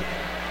Miami.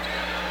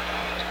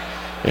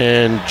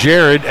 And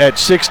Jared at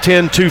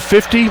 6'10",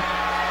 250.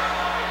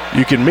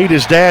 You can meet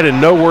his dad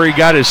and know where he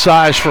got his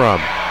size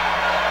from.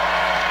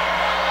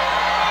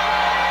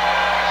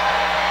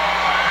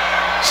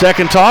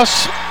 Second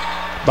toss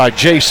by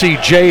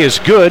JCJ is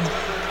good.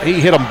 He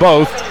hit them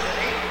both.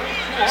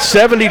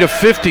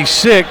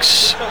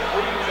 70-56.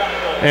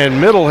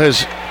 And Middle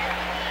has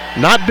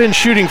not been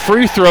shooting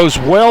free throws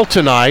well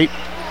tonight.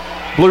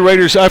 Blue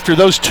Raiders, after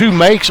those two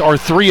makes, are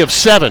 3 of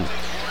 7.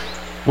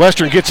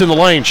 Western gets in the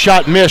lane.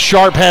 Shot missed.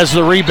 Sharp has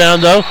the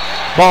rebound, though.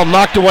 Ball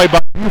knocked away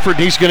by Buford.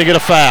 He's going to get a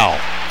foul.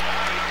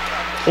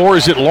 Or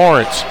is it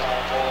Lawrence?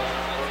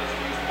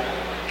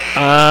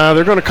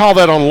 They're going to call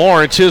that on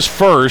Lawrence, his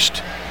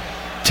first.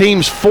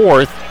 Team's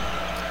fourth.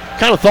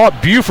 Kind of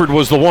thought Buford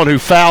was the one who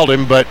fouled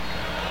him, but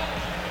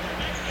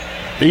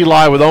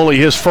Eli with only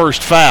his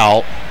first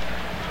foul.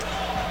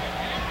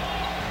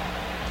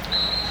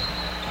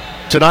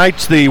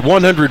 Tonight's the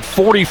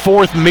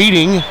 144th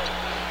meeting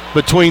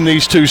between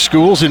these two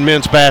schools in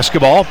men's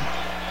basketball.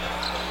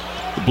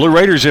 The Blue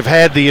Raiders have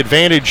had the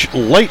advantage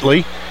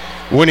lately,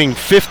 winning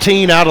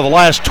 15 out of the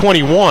last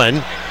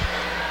 21.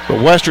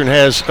 But Western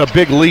has a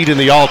big lead in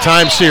the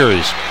all-time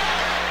series.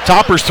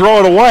 Toppers throw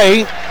it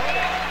away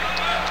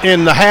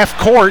in the half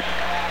court,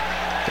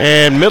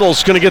 and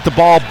Middle's going to get the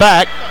ball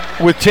back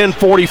with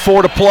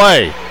 10:44 to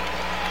play.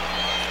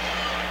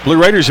 Blue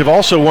Raiders have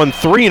also won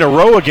 3 in a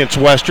row against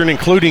Western,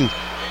 including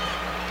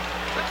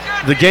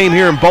the game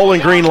here in Bowling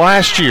Green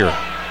last year.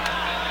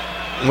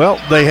 Well,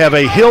 they have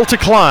a hill to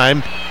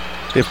climb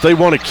if they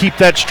want to keep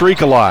that streak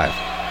alive.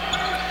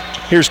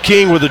 Here's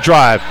King with the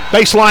drive.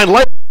 Baseline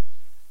late.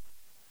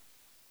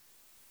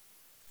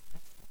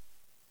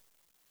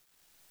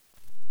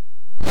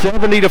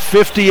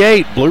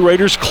 (70-58). Blue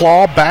Raiders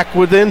claw back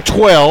within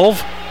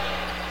 12.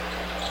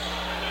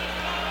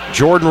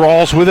 Jordan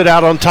Rawls with it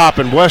out on top,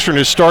 and Western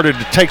has started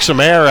to take some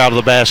air out of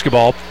the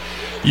basketball,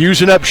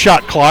 using up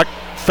shot clock,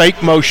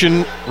 fake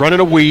motion, running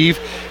a weave.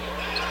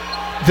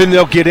 Then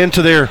they'll get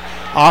into their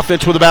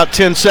offense with about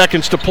 10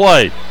 seconds to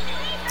play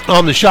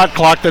on the shot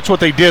clock. That's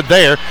what they did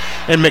there,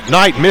 and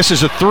McKnight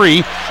misses a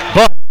 3,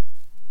 but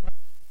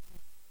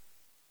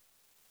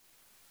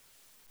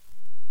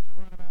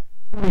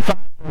 25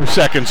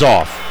 seconds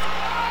off.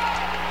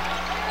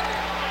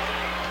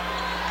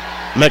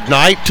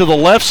 McKnight to the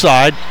left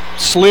side,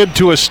 slid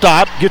to a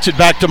stop, gets it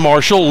back to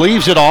Marshall,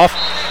 leaves it off,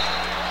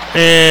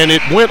 and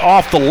it went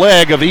off the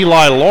leg of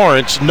Eli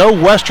Lawrence. No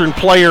Western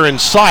player in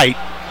sight,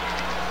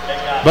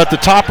 but the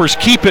Toppers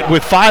keep it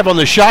with 5 on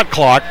the shot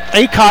clock.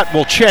 Acott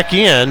will check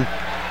in,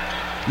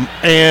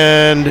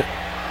 and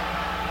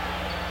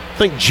I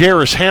think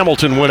Jarris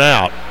Hamilton went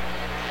out.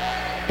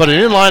 But an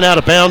inline out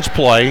of bounds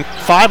play,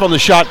 5 on the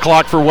shot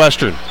clock for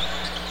Western.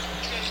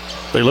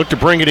 They look to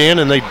bring it in,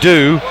 and they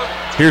do.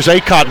 Here's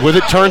Acott with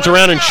it, turns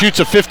around and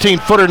shoots a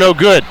 15-footer, no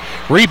good.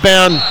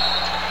 Rebound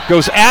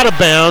goes out of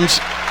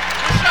bounds.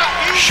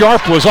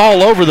 Sharp was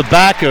all over the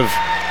back of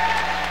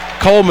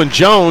Coleman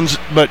Jones,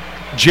 but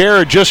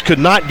Jared just could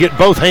not get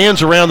both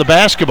hands around the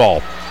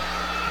basketball.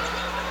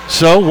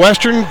 So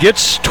Western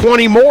gets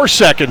 20 more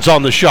seconds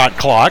on the shot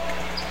clock.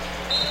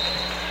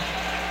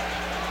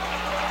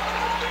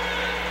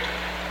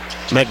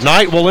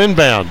 McKnight will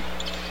inbound.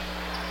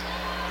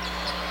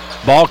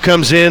 Ball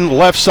comes in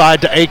left side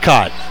to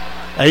Acott.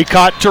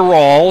 Acott to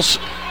Rawls.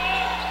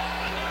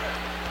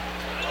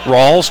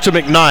 Rawls to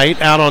McKnight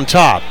out on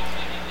top.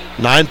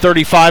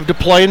 9:35 to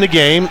play in the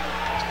game.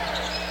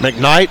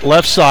 McKnight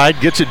left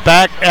side gets it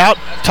back out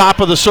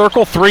top of the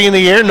circle. 3 in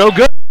the air, no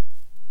good.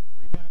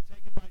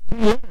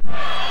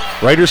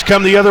 Raiders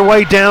come the other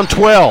way, down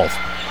 12.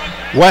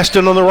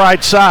 Weston on the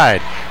right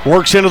side.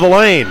 Works into the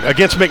lane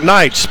against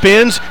McKnight.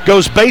 Spins,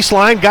 goes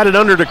baseline, got it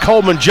under to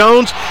Coleman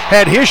Jones.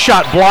 Had his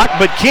shot blocked,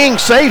 but King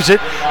saves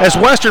it as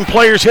Western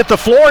players hit the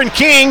floor, and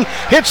King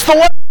hits the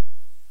left.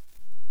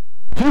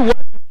 2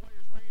 Western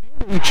players ran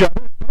into each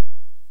other.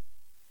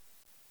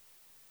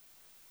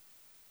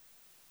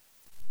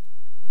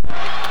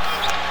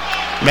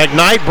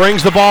 McKnight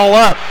brings the ball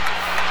up.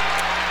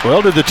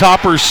 Well, did the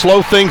Toppers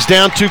slow things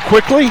down too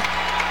quickly?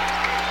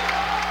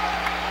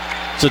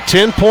 It's a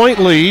 10-point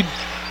lead.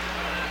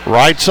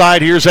 Right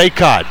side, here's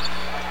Acott.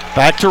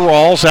 Back to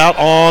Rawls out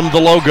on the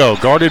logo,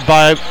 guarded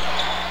by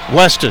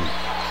Weston.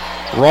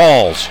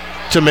 Rawls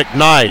to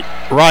McKnight.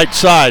 Right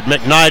side,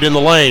 McKnight in the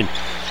lane.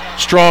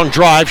 Strong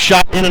drive,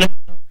 shot in and out.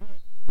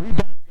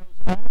 Rebound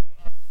goes off.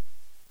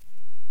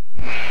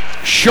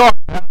 Sharp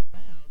out of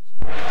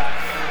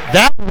bounds.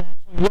 That one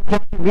actually looked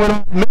like it went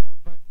off middle,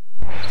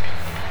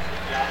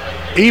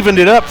 but evened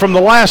it up from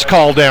the last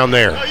call down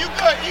there.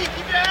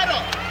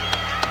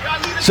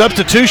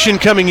 Substitution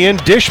coming in.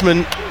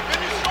 Dishman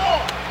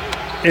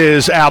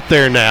is out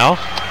there now.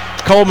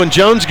 Coleman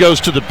Jones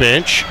goes to the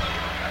bench.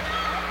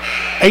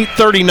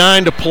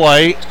 8:39 to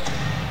play.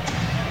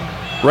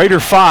 Raider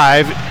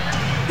 5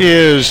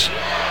 is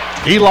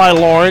Eli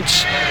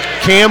Lawrence,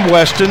 Cam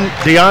Weston,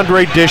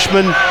 DeAndre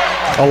Dishman,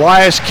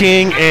 Elias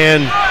King,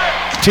 and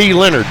T.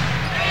 Leonard.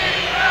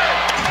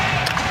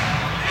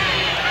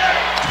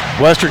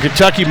 Western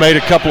Kentucky made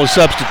a couple of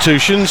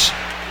substitutions.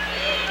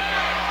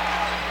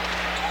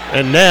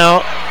 And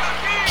now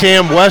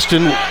Cam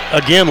Weston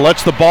again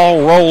lets the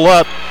ball roll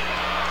up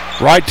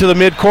right to the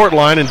midcourt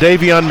line, and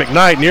Davion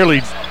McKnight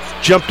nearly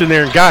jumped in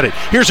there and got it.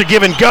 Here's a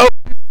give and go.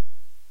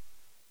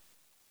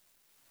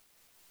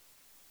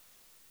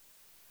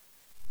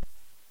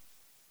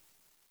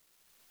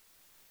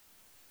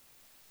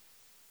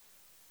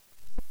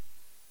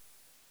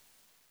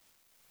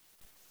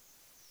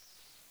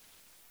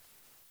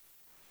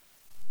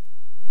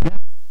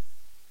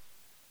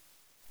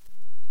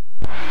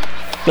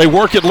 They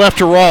work it left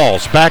to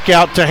Rawls. Back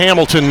out to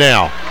Hamilton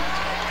now.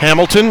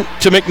 Hamilton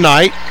to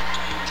McKnight.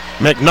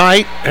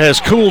 McKnight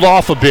has cooled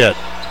off a bit.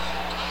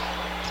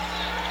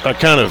 I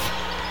kind of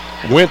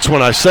wince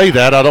when I say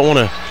that. I don't want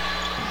to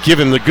give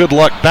him the good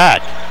luck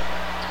back.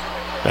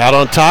 Out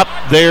on top,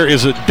 there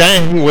is a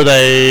Dang with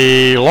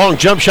a long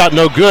jump shot,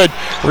 no good.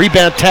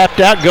 Rebound tapped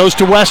out, goes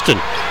to Weston.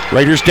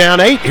 Raiders down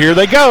 8, here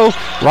they go.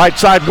 Right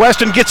side,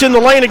 Weston gets in the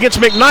lane against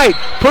McKnight.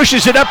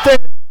 Pushes it up there.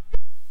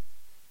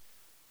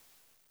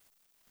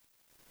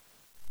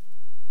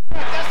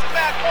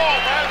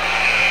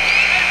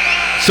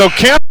 So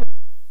Kemp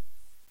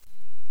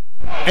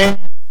and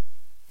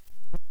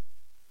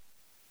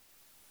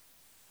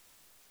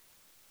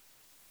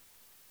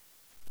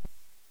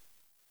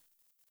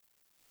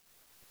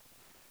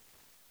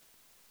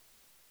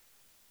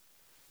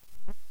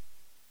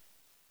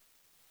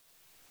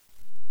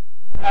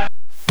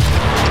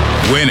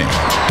winning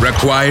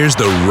requires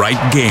the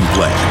right game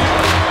plan.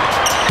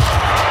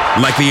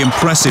 Like the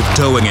impressive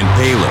towing and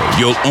payload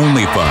you'll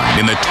only find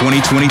in the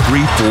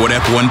 2023 Ford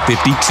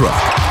F-150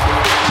 truck.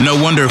 No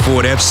wonder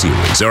Ford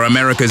F-Series are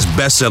America's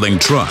best-selling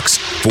trucks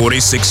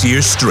 46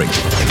 years straight.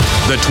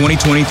 The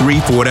 2023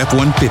 Ford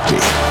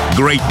F-150.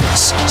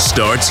 Greatness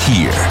starts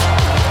here.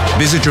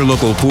 Visit your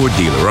local Ford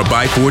dealer or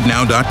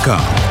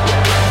buyfordnow.com.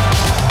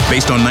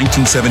 Based on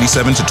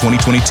 1977 to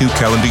 2022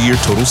 calendar year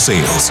total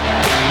sales.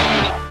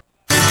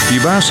 You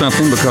buy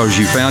something because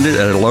you found it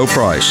at a low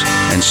price,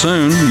 and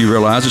soon you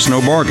realize it's no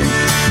bargain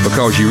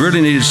because you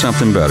really needed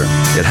something better.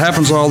 It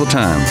happens all the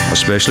time,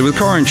 especially with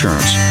car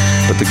insurance.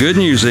 But the good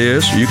news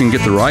is you can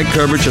get the right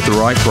coverage at the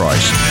right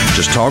price.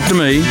 Just talk to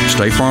me,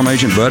 State Farm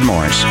Agent Bud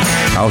Morris.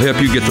 I'll help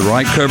you get the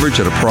right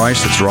coverage at a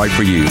price that's right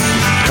for you.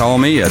 Call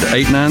me at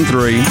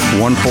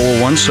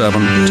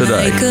 893-1417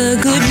 today. Like a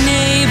good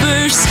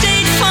neighbor,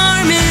 State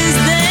Farm is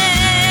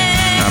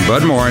there. I'm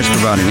Bud Morris,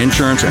 providing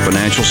insurance and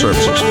financial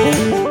services.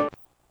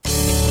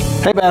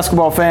 Hey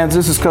basketball fans,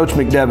 this is Coach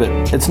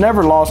McDevitt. It's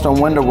never lost on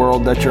Window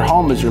World that your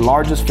home is your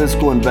largest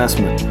physical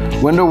investment.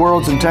 Window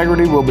World's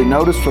integrity will be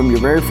noticed from your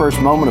very first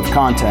moment of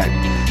contact.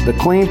 The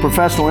clean,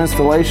 professional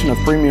installation of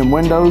premium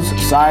windows,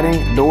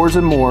 siding, doors,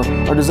 and more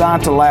are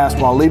designed to last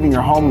while leaving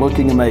your home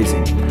looking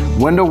amazing.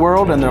 Window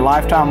World and their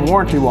lifetime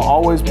warranty will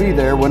always be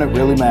there when it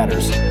really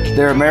matters.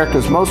 They're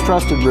America's most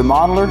trusted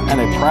remodeler and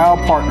a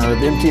proud partner of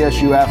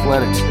MTSU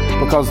Athletics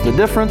because the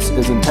difference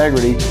is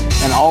integrity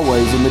and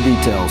always in the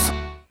details.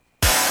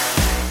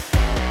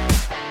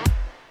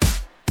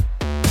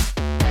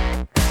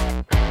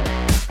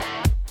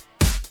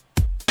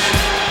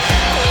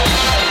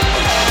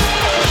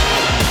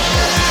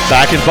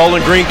 Back in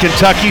Bowling Green,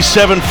 Kentucky,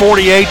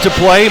 7:48 to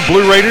play.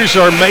 Blue Raiders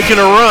are making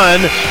a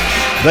run.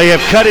 They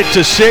have cut it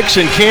to 6,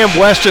 and Cam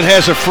Weston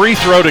has a free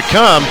throw to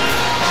come.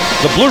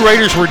 The Blue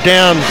Raiders were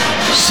down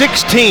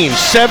 16,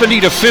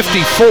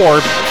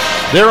 70-54.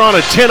 They're on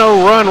a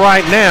 10-0 run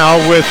right now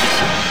with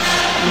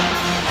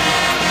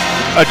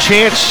a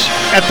chance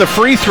at the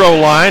free throw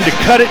line to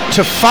cut it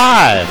to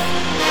 5.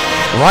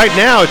 Right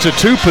now, it's a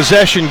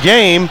 2-possession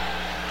game.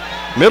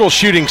 Middle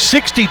shooting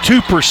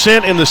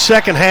 62% in the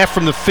second half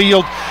from the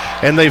field,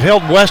 and they've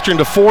held Western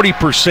to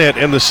 40%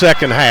 in the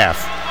second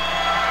half.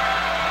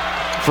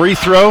 Free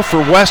throw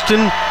for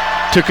Weston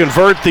to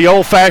convert the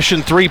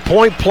old-fashioned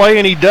three-point play,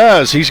 and he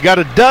does. He's got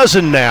a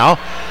dozen now,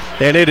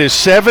 and it is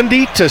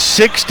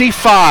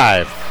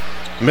 70-65.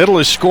 Middle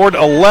has scored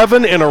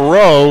 11 in a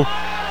row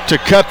to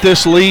cut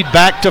this lead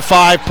back to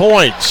 5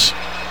 points.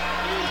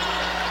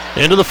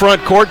 Into the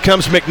front court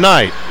comes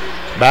McKnight.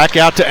 Back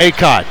out to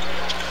Acott.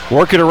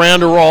 Work it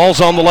around to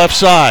Rawls on the left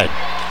side.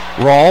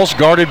 Rawls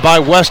guarded by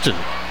Weston.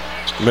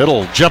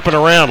 Middle jumping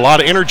around. A lot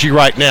of energy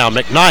right now.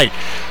 McKnight,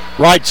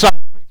 right side.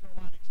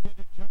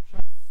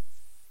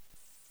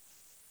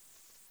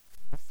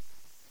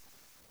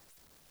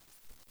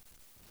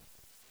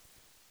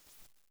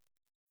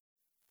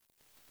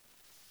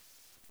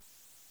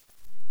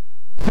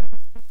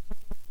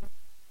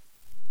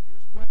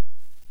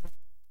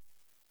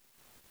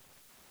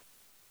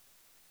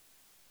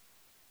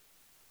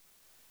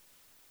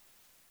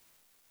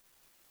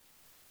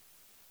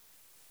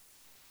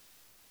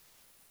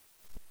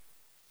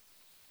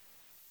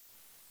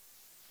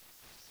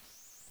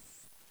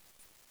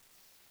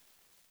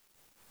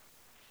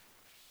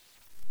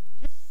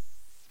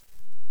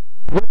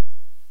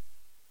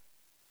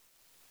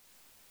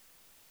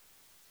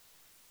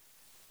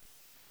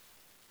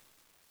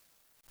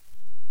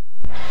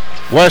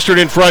 Western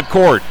in front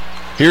court.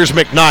 Here's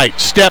McKnight.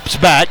 Steps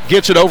back,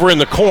 gets it over in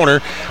the corner.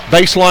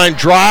 Baseline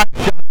drive.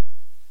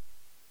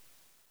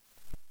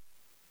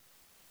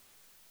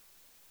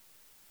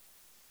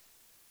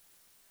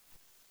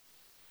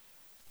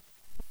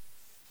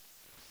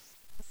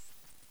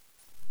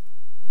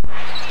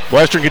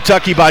 Western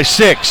Kentucky by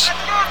 6.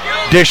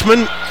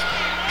 Dishman,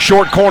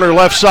 short corner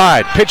left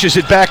side. Pitches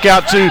it back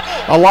out to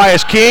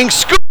Elias King.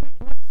 Scoop!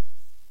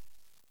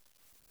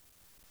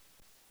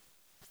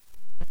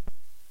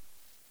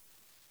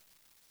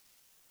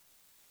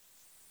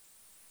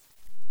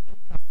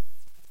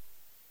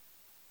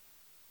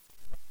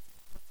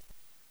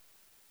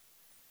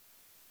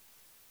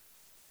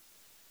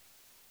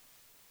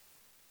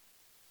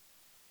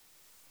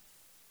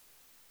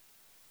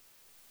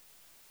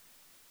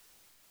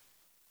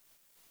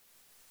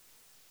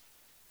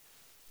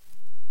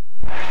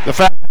 The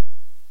fact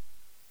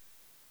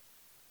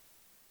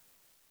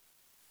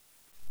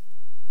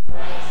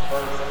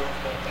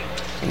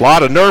a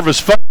lot of nervous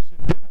folks.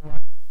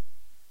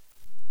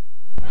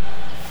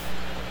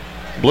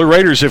 Blue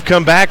Raiders have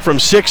come back from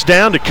 6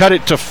 down to cut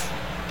it to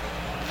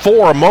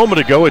 4 a moment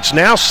ago. It's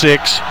now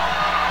 6,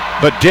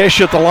 but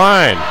Dish at the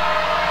line.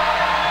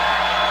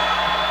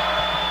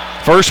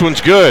 First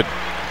one's good.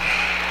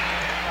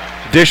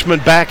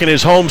 Dishman back in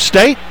his home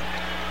state.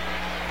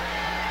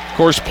 Of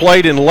course,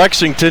 played in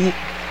Lexington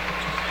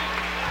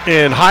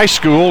in high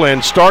school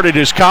and started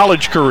his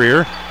college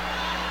career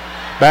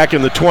back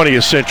in the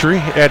 20th century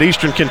at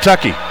Eastern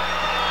Kentucky.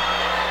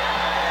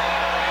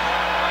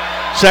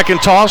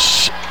 Second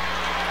toss,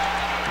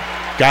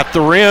 got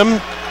the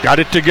rim, got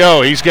it to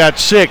go. He's got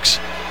 6.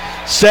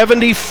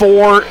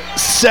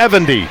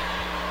 74-70.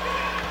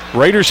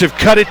 Raiders have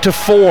cut it to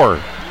 4.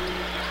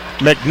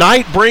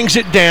 McKnight brings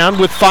it down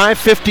with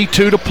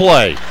 5:52 to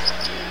play.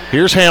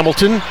 Here's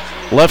Hamilton.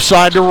 Left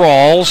side to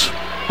Rawls,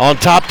 on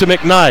top to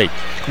McKnight.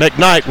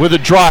 McKnight with a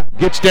drive,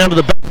 gets down to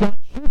the baseline,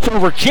 shoots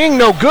over King,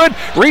 no good.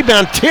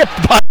 Rebound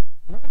tipped by.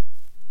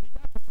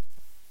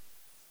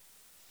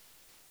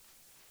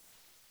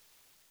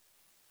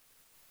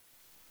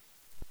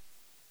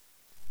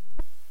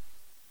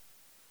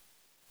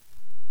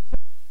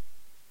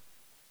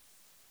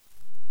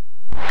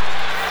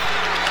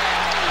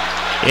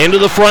 Into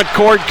the front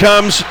court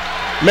comes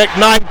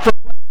McKnight from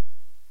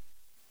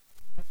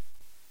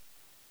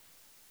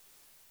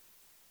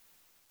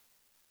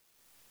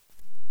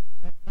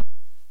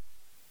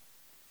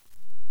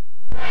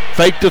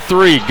fake to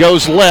 3,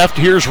 goes left.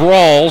 Here's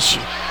Rawls.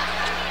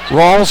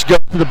 Rawls goes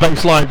to the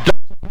baseline.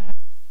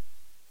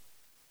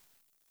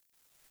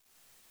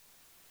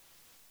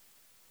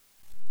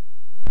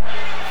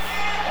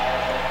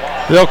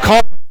 They'll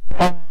call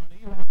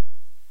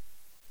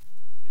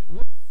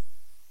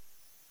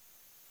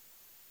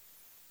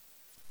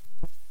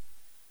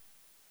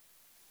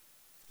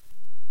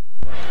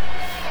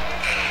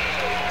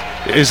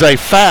is a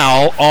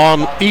foul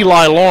on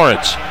Eli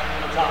Lawrence.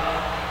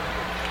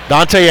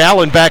 Dante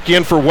Allen back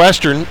in for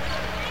Western.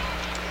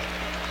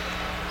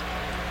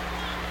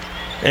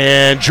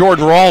 And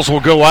Jordan Rawls will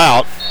go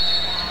out.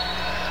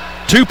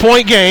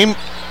 2-point game.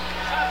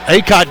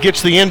 Acott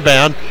gets the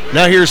inbound.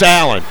 Now here's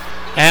Allen.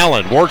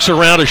 Allen works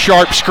around a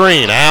sharp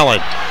screen.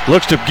 Allen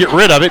looks to get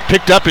rid of it.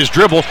 Picked up his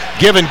dribble.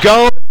 Give and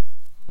go.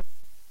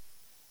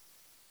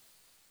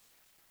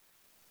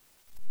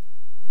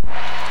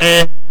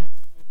 And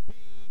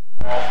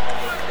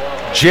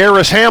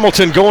Jarris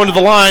Hamilton going to the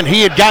line.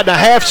 He had gotten a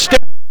half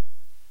step.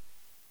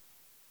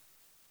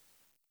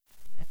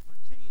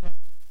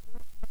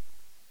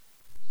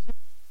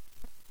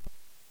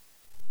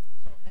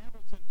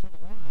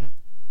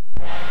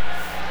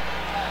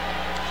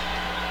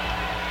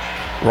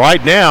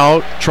 Right now,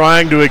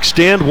 trying to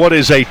extend what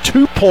is a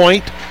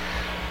 2-point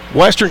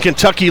Western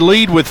Kentucky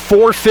lead with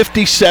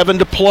 4:57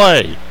 to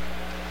play.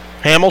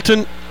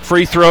 Hamilton,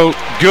 free throw,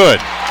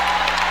 good.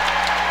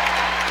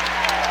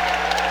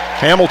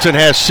 Hamilton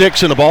has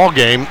 6 in the ball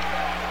game.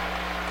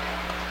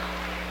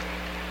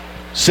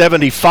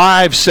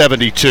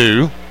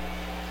 75-72.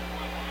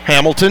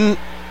 Hamilton,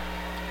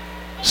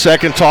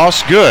 second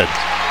toss, good.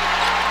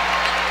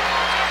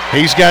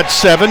 He's got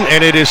 7,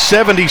 and it is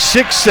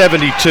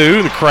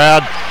 76-72. The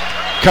crowd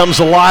comes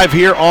alive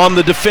here on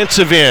the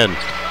defensive end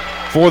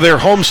for their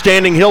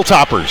homestanding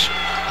Hilltoppers.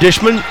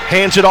 Dishman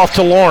hands it off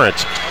to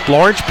Lawrence.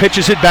 Lawrence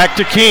pitches it back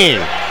to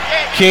King.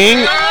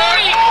 King.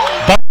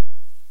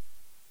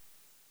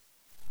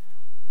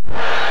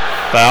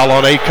 Foul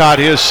on Acott,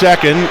 his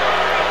second.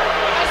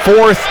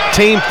 4th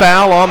team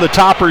foul on the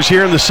Toppers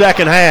here in the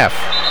second half.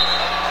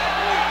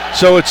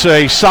 So it's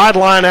a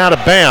sideline out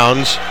of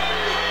bounds.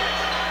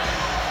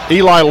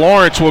 Eli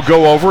Lawrence will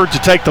go over to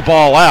take the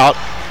ball out.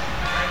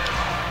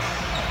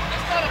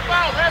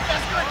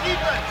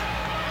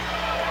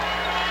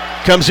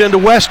 Comes into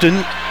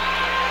Weston.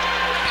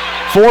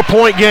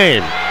 4-point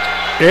game.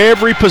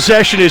 Every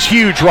possession is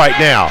huge right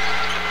now.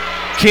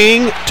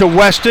 King to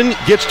Weston,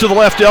 gets to the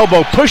left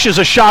elbow, pushes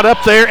a shot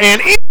up there,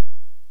 and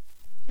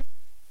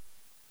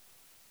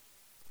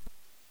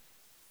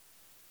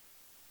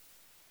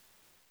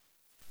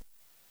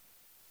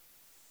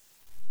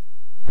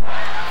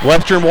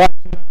Western walks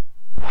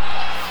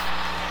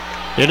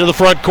into the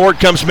front court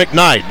comes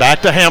McKnight.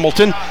 Back to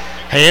Hamilton.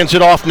 Hands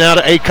it off now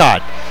to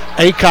Acott.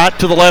 Acott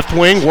to the left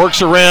wing,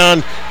 works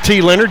around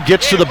T. Leonard,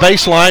 gets to the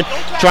baseline,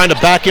 trying to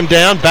back him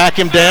down.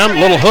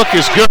 Little hook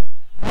is good.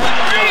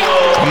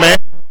 Man.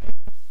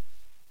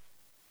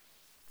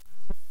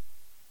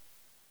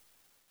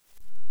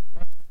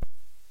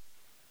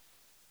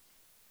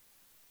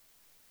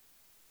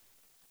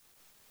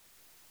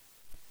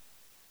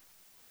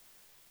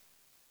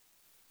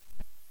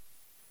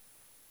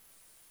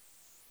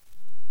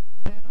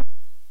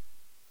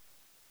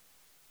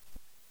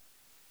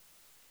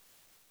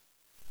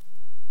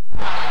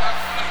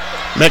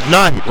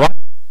 McKnight, right.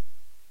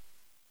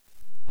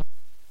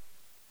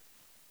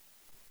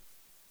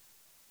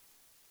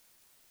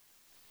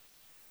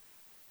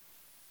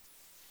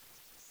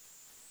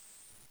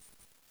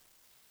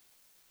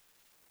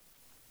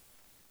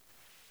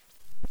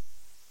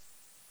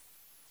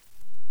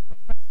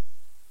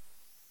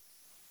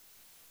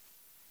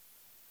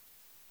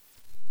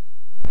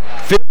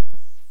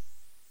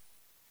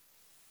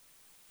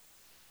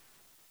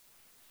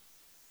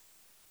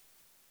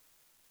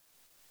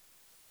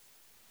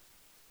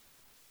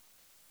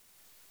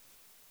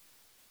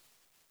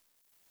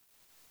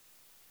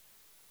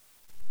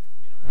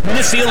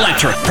 Tennessee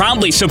Electric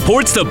proudly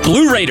supports the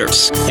Blue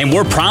Raiders, and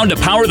we're proud to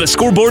power the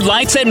scoreboard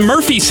lights at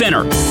Murphy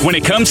Center. When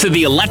it comes to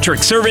the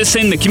electric service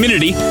in the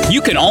community,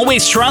 you can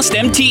always trust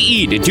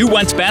MTE to do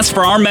what's best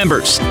for our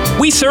members.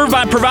 We serve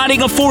by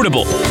providing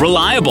affordable,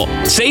 reliable,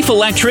 safe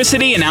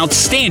electricity and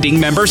outstanding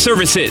member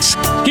services.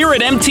 Here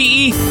at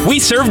MTE, we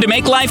serve to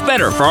make life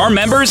better for our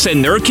members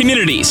and their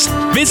communities.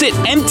 Visit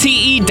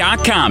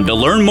MTE.com to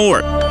learn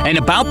more. And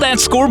about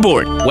that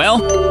scoreboard, well,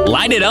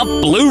 light it up,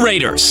 Blue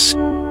Raiders.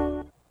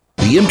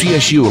 The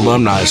MTSU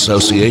Alumni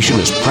Association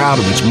is proud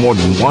of its more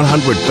than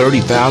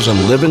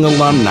 130,000 living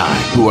alumni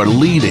who are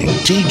leading,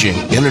 teaching,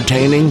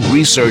 entertaining,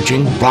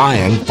 researching,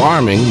 flying,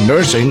 farming,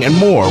 nursing, and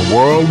more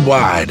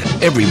worldwide.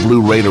 Every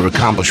Blue Raider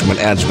accomplishment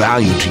adds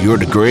value to your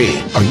degree.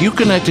 Are you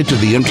connected to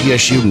the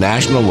MTSU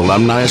National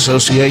Alumni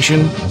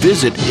Association?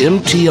 Visit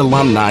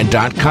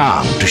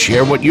mtalumni.com to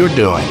share what you're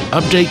doing,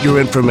 update your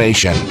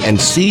information,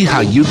 and see how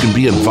you can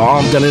be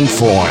involved and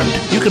informed.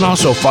 You can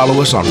also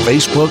follow us on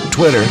Facebook,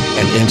 Twitter,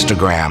 and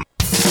Instagram.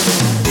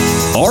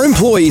 Our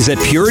employees at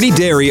Purity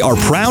Dairy are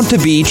proud to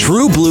be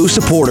true blue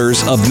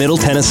supporters of Middle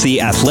Tennessee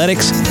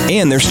athletics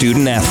and their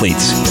student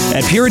athletes.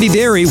 At Purity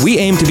Dairy, we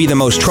aim to be the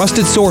most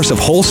trusted source of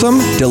wholesome,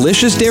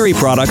 delicious dairy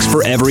products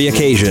for every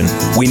occasion.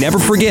 We never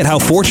forget how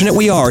fortunate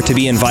we are to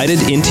be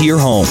invited into your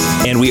home,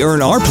 and we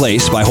earn our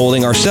place by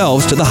holding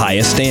ourselves to the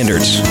highest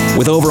standards.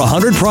 With over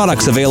 100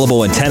 products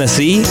available in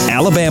Tennessee,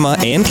 Alabama,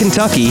 and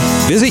Kentucky,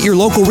 visit your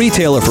local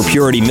retailer for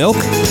Purity milk,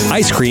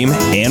 ice cream,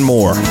 and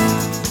more.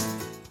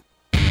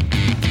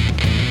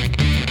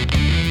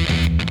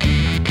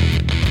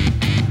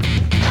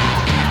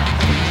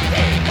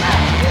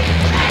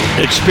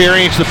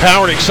 Experience the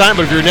power and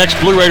excitement of your next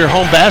Blue Raider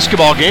home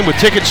basketball game with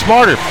Ticket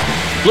Smarter.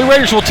 Blue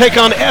Raiders will take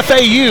on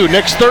FAU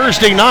next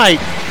Thursday night,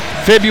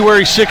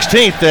 February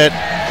 16th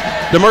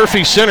at the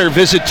Murphy Center.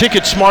 Visit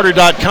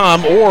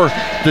Ticketsmarter.com or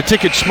the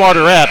Ticket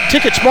Smarter app.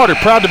 Ticket Smarter,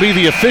 proud to be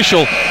the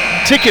official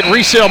ticket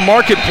resale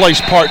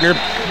marketplace partner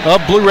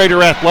of Blue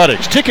Raider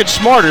Athletics. Ticket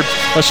Smarter,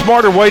 a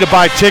smarter way to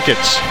buy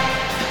tickets.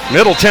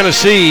 Middle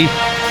Tennessee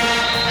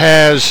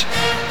has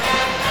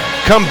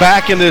come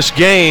back in this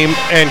game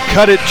and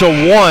cut it to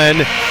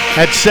 1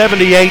 at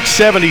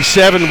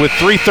 78-77 with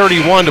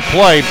 3:31 to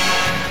play.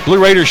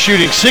 Blue Raiders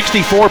shooting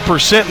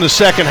 64% in the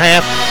second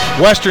half,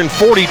 Western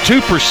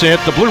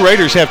 42%. The Blue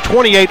Raiders have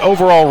 28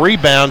 overall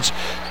rebounds,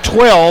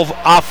 12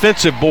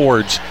 offensive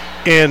boards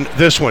in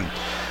this one.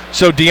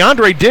 So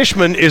DeAndre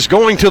Dishman is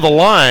going to the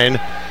line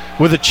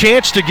with a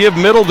chance to give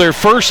Middle their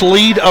first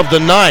lead of the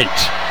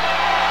night.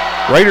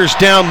 Raiders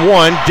down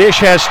 1, Dish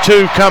has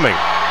 2 coming.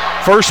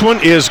 First one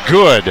is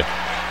good.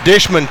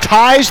 Dishman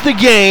ties the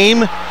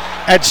game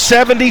at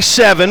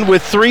 77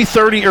 with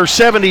 3:30 or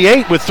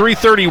 78 with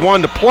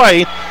 3:31 to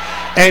play,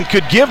 and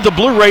could give the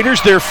Blue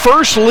Raiders their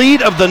first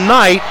lead of the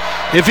night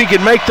if he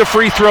could make the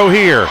free throw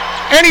here.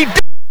 And he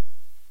did.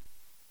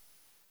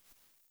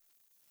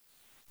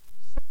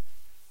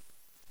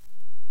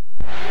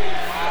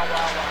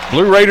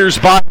 Blue Raiders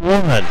by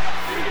 1.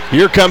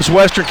 Here comes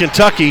Western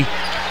Kentucky.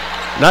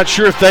 Not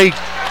sure if they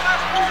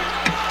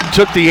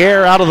took the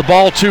air out of the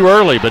ball too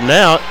early, but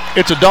now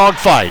it's a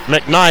dogfight.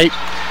 McKnight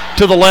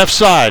to the left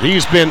side.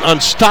 He's been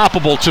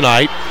unstoppable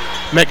tonight.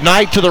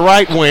 McKnight to the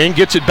right wing,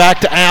 gets it back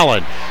to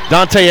Allen.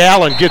 Dante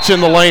Allen gets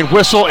in the lane,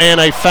 whistle, and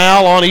a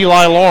foul on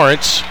Eli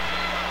Lawrence.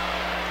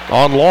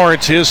 On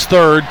Lawrence, his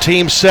third,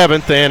 team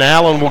 7th, and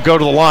Allen will go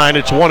to the line.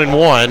 It's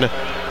 1-1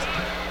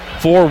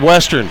 for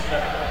Western.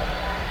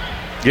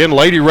 Again,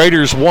 Lady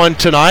Raiders won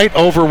tonight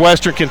over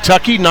Western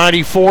Kentucky,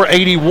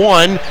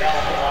 94-81.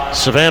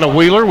 Savannah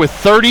Wheeler with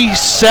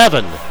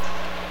 37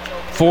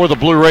 for the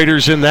Blue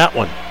Raiders in that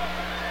one.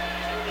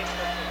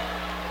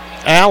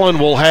 Allen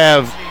will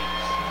have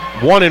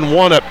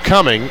 1-1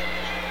 upcoming.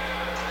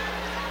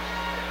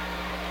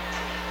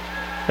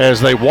 as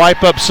they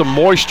wipe up some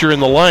moisture in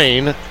the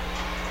lane.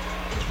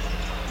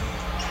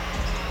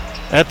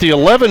 At the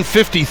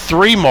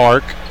 11:53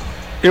 mark,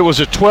 it was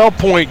a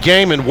 12-point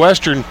game, and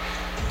Western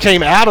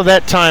came out of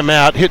that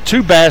timeout, hit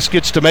 2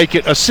 baskets to make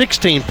it a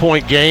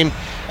 16-point game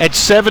at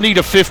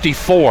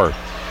 70-54.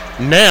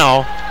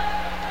 Now,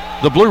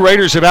 the Blue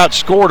Raiders have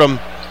outscored them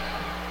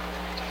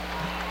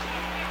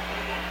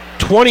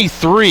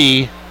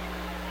 23-8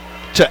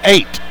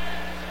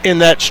 in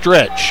that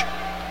stretch.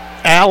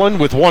 Allen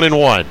with 1 and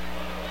 1.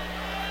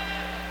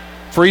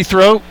 Free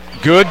throw,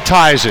 good,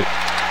 ties it.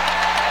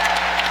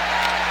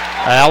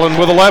 Allen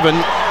with 11.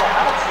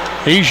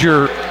 He's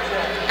your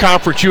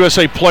Conference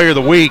USA Player of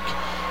the Week.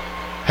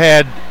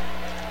 Had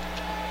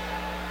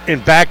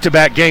in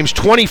back-to-back games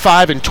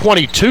 25 and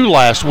 22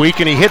 last week,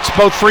 and he hits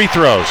both free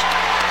throws.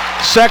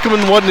 Second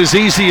one wasn't as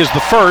easy as the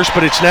first,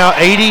 but it's now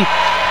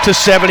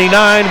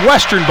 80-79,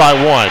 Western by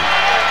 1.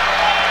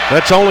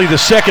 That's only the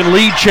second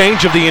lead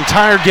change of the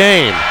entire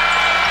game.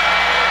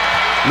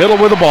 Middle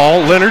with the ball,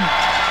 Leonard,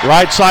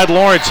 right side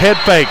Lawrence, head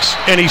fakes,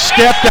 and he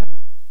stepped out.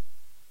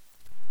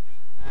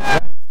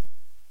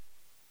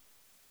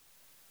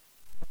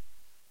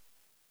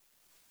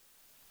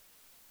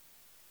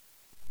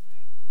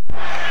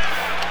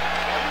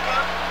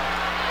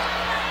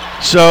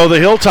 So the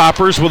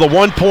Hilltoppers, with a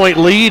 1-point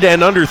lead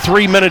and under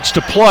 3 minutes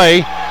to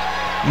play,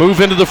 move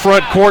into the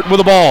front court with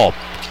the ball.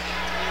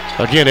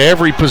 Again,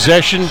 every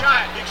possession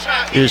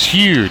is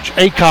huge.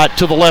 Acott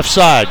to the left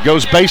side,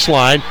 goes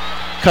baseline,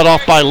 cut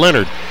off by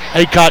Leonard.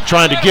 Acott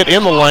trying to get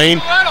in the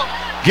lane,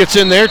 gets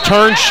in there,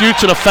 turns,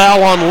 shoots, and a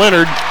foul on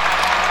Leonard.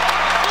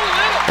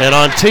 And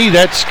on T,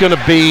 that's going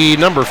to be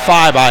number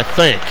 5, I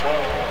think.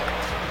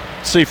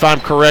 Let's see if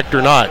I'm correct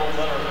or not.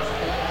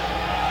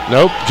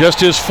 Nope, just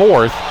his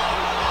 4th.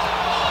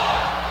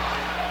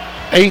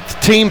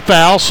 8th team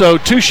foul, so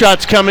 2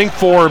 shots coming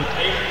for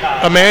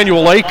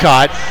Emmanuel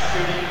Acott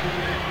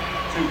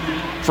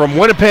from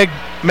Winnipeg,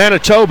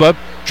 Manitoba,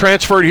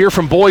 transferred here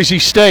from Boise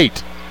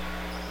State.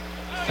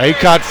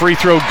 Acott free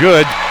throw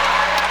good.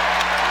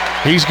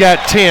 He's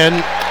got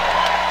 10,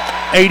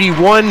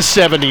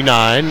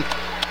 81-79.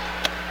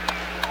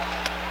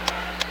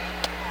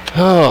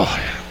 Oh,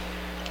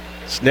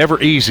 it's never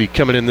easy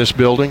coming in this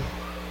building.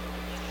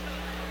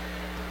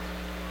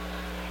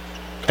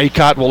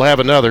 Acott will have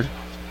another.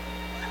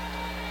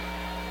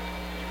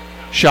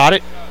 Shot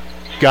it,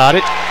 got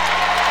it.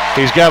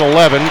 He's got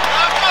 11,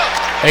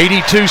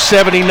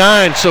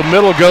 82-79. So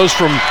Middle goes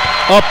from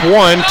up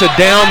 1 to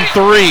down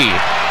 3.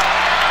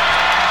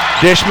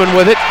 Dishman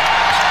with it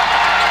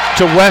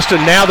to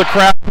Weston. Now the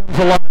crowd comes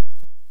alive.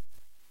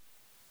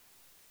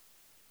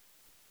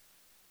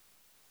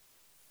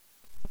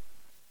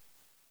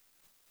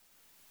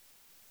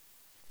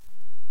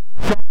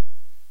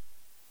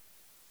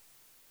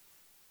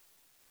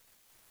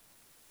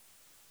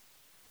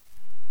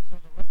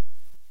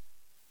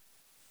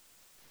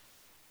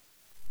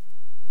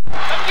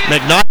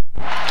 McKnight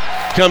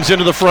comes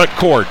into the front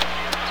court.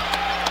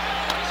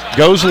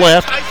 Goes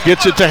left,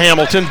 gets it to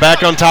Hamilton,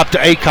 back on top to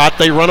Acott.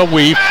 They run a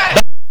weave.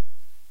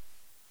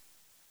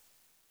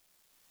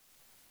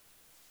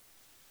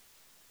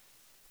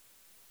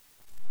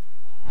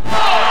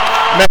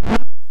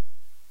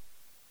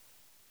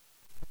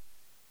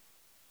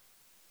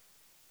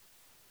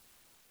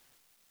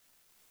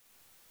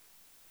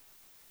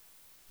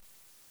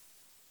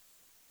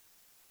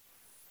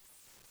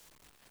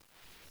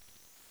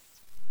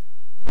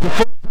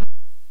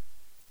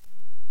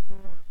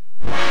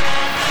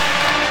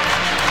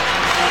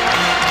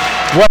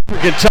 Western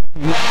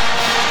Kentucky.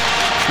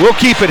 We'll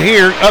keep it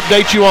here,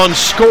 update you on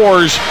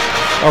scores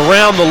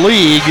around the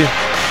league.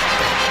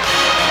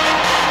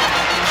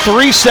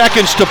 3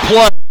 seconds to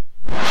play.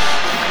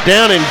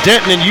 Down in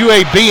Denton and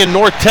UAB and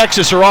North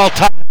Texas are all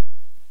tied.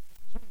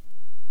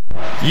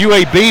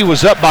 UAB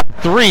was up by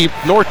 3.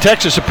 North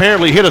Texas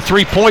apparently hit a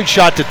 3-point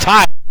shot to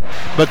tie it,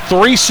 but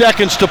 3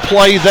 seconds to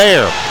play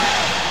there.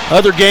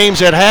 Other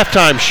games at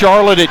halftime,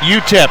 Charlotte at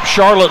UTEP.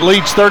 Charlotte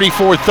leads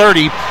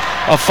 34-30.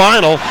 A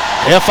final,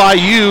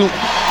 FIU,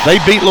 they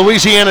beat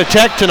Louisiana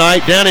Tech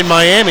tonight down in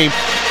Miami,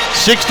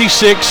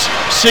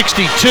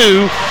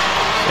 66-62.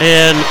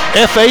 And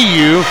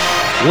FAU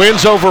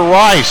wins over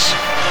Rice,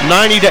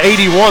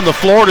 90-81. The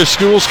Florida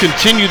schools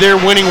continue their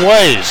winning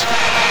ways.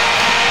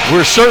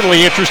 We're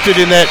certainly interested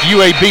in that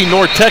UAB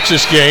North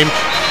Texas game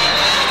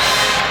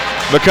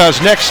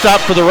because next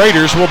stop for the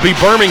Raiders will be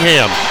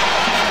Birmingham.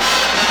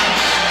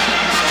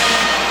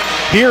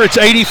 Here it's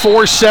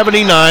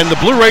 84-79. The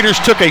Blue Raiders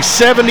took a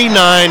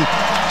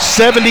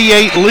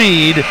 79-78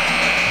 lead,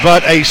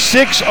 but a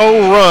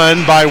 6-0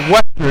 run by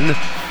Western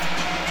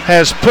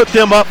has put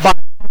them up by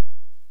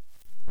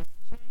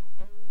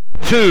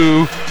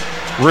 2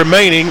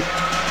 remaining.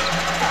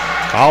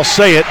 I'll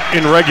say it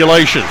in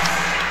regulation.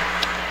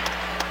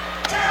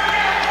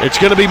 It's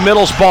going to be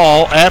Middle's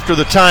ball after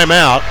the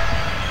timeout.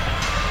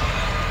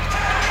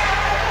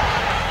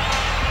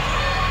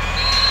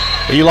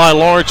 Eli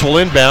Lawrence will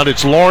inbound.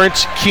 It's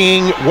Lawrence,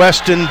 King,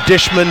 Weston,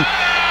 Dishman,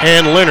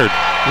 and Leonard.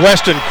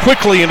 Weston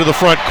quickly into the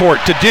front court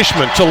to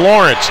Dishman, to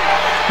Lawrence.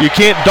 You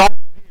can't dawdle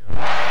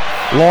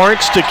here.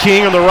 Lawrence to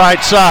King on the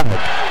right side.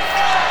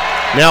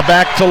 Now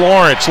back to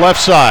Lawrence,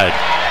 left side.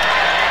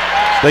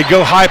 They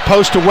go high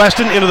post to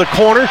Weston into the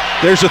corner.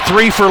 There's a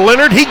three for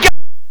Leonard. He got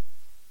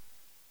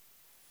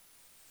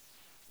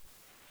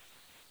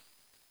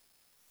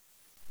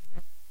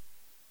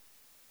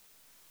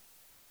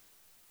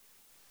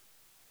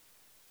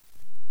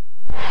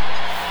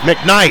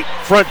McKnight,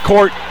 front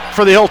court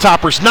for the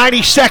Hilltoppers.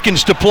 90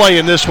 seconds to play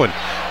in this one.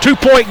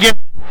 2-point game.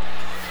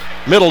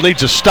 Middle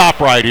needs a stop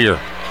right here.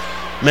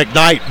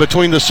 McKnight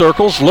between the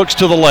circles, looks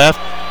to the left.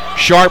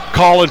 Sharp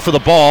calling for the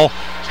ball.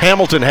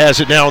 Hamilton has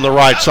it now on the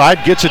right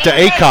side. Gets it to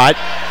Acott.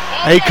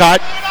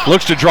 Acott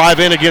looks to drive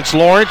in against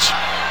Lawrence.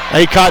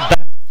 Acott back.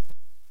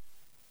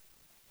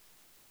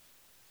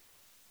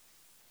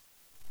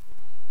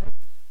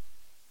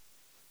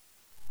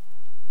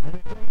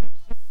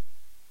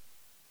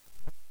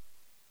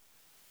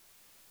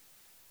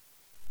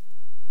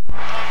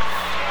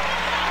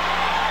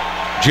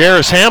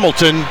 Jarris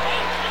Hamilton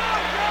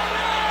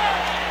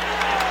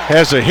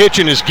has a hitch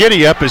in his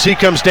giddy-up as he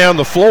comes down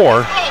the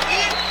floor.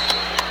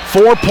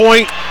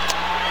 4-point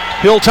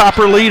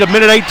Hilltopper lead,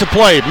 1:08 to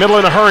play. Middle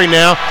in a hurry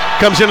now,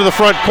 comes into the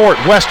front court.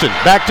 Weston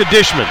back to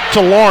Dishman,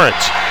 to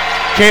Lawrence.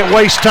 Can't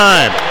waste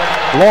time.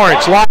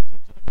 Lawrence locks.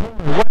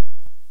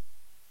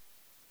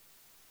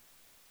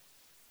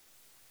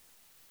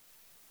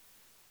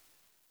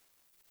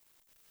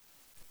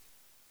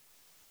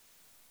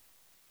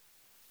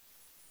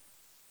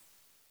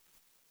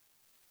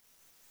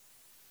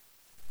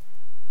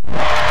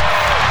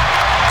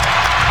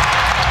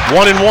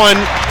 One and one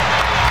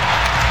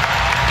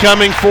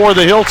coming for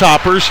the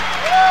Hilltoppers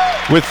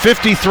with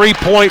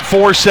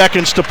 53.4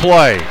 seconds to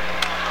play.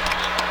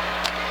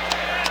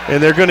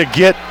 And they're going to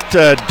get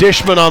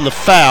Dishman on the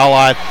foul,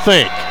 I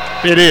think.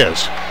 It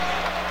is.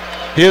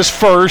 His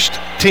first,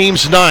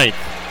 team's ninth.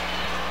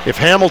 If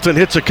Hamilton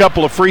hits a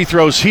couple of free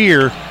throws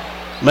here,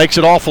 makes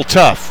it awful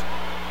tough.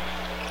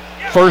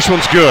 First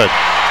one's good.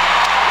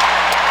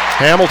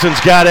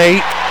 Hamilton's got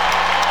 8.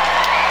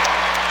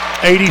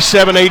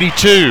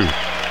 87-82.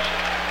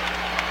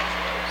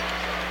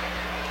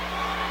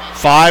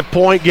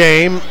 5-point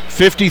game,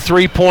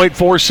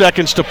 53.4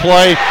 seconds to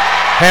play.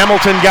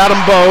 Hamilton got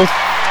them both.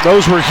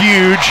 Those were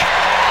huge.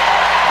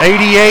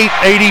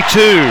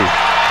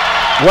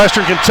 88-82.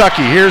 Western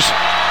Kentucky. Here's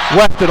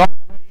Weston all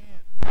the way in.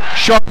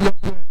 Sharp.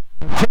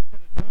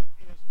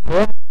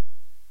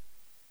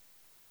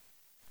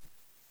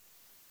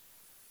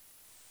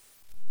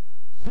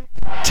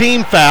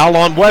 Team foul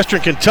on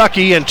Western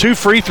Kentucky and 2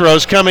 free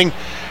throws coming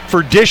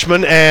for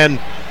Dishman, and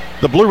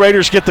the Blue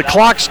Raiders get the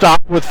clock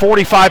stopped with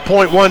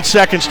 45.1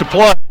 seconds to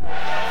play.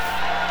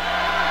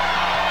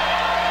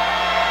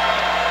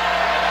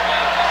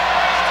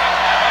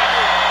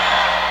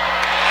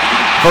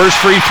 First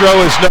free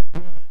throw is no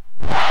good.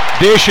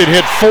 Dish had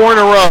hit 4 in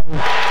a row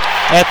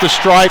at the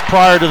stripe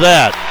prior to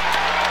that.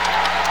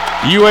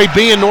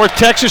 UAB and North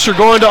Texas are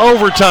going to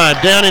overtime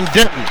down in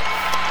Denton.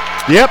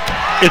 Yep,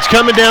 it's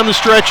coming down the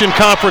stretch in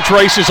conference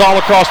races all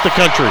across the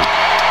country.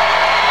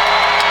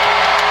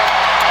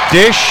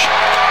 Dish,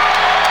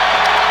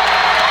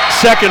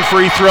 second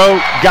free throw,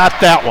 got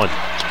that one.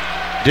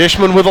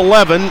 Dishman with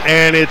 11,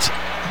 and it's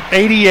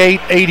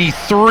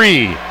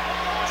 88-83.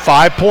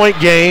 5-point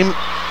game.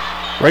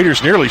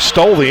 Raiders nearly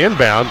stole the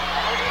inbound.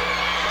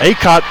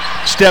 Acott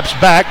steps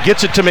back,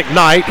 gets it to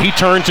McKnight. He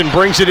turns and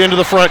brings it into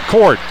the front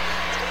court.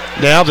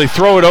 Now they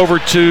throw it over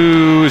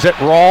to, is that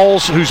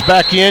Rawls who's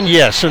back in?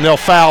 Yes, and they'll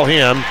foul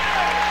him.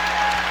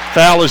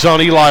 Foul is on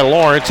Eli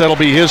Lawrence. That'll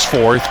be his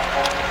 4th.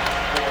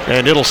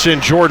 And it'll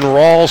send Jordan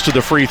Rawls to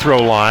the free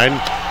throw line.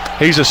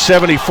 He's a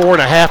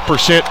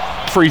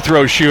 74.5% free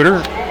throw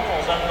shooter.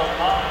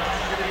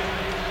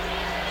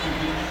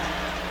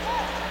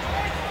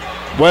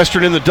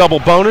 Western in the double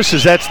bonus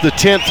as that's the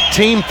 10th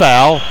team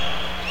foul.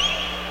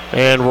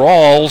 And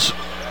Rawls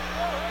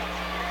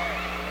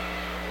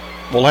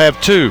will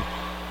have 2.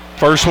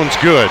 First one's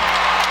good.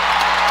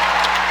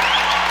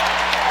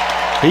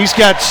 He's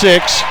got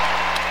 6.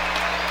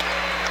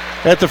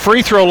 At the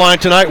free throw line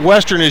tonight,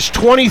 Western is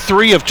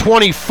 23 of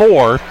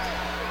 24.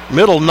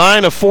 Middle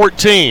 9 of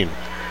 14.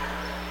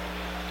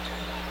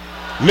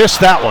 Missed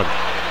that one.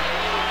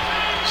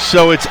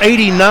 So it's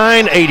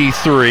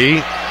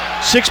 89-83.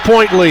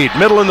 6-point lead.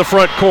 Middle in the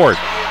front court.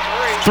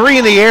 3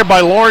 in the air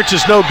by Lawrence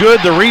is no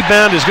good. The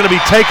rebound is going to be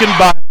taken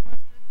by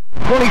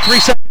 23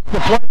 seconds to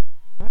play.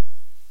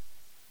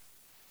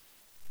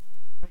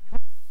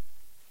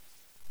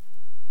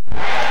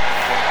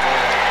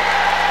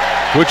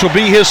 Which will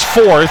be his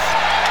 4th.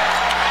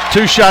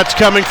 2 shots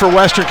coming for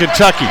Western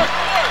Kentucky.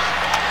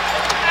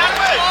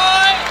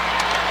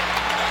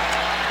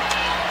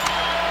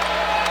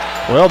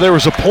 Well, there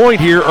was a point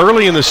here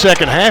early in the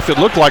second half. It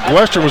looked like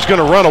Western was going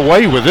to run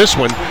away with this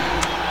one.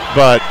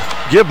 But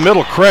give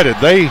Middle credit.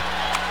 They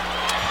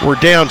were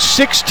down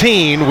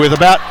 16 with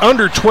about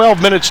under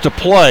 12 minutes to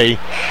play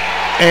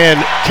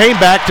and came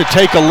back to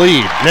take a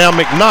lead. Now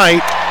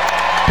McKnight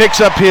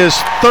picks up his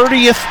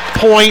 30th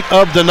point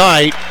of the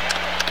night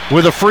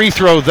with a free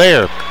throw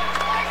there.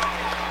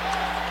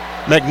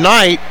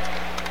 McKnight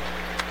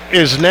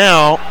is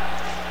now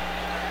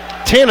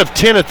 10 of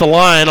 10 at the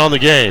line on the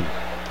game.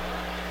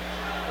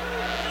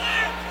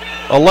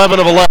 11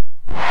 of 11.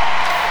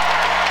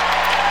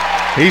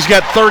 He's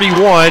got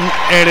 31,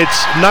 and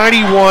it's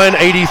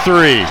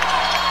 91-83.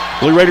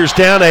 Blue Raiders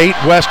down 8.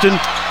 Weston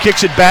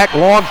kicks it back.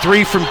 Long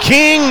three from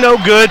King. No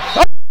good.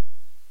 Oh.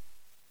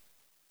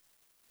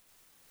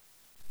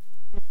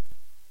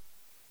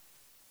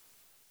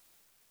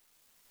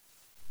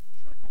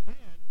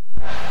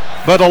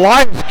 But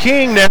Elias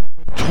King now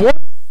with 20.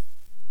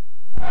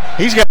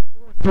 He's got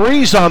 4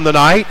 threes on the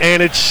night,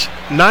 and it's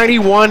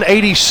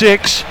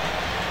 91-86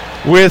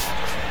 with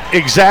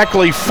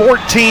exactly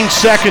 14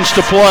 seconds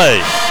to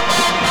play.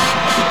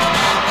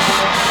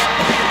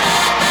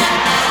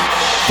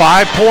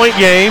 5-point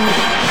game.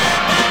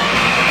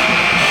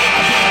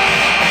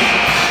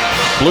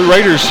 Blue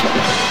Raiders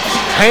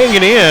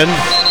hanging in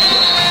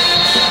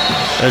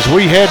as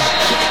we head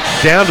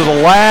down to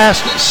the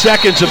last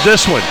seconds of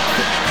this one.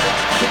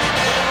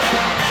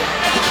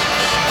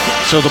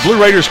 So the Blue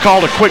Raiders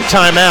called a quick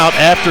timeout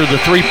after the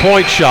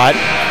 3-point shot.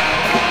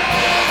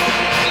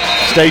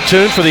 Stay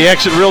tuned for the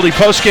Exit Realty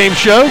postgame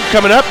show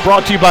coming up,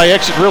 brought to you by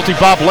Exit Realty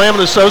Bob Lamb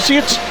and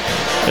Associates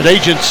and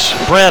agents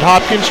Brad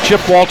Hopkins,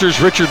 Chip Walters,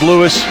 Richard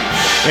Lewis,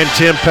 and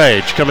Tim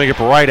Page, coming up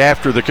right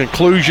after the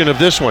conclusion of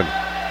this one.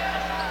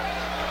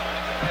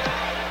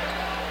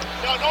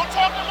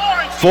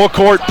 Full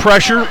court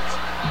pressure.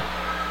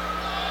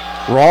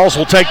 Rawls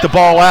will take the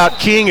ball out.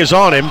 King is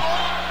on him.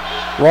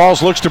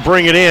 Rawls looks to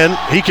bring it in.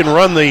 He can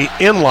run the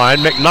inline.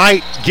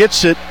 McKnight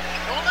gets it,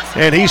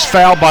 and he's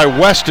fouled by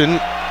Weston.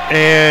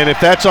 And if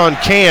that's on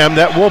Cam,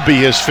 that will be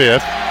his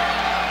 5th.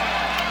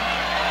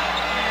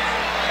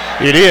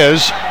 It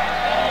is.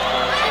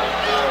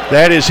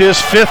 That is his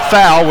 5th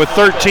foul with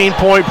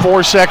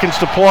 13.4 seconds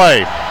to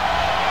play.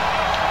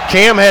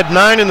 Cam had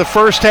 9 in the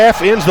first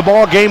half, ends the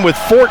ball game with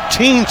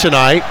 14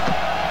 tonight.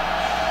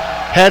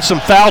 Had some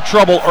foul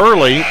trouble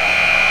early.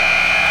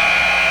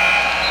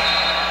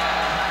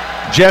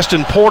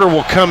 Justin Porter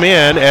will come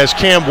in as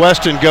Cam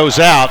Weston goes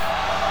out.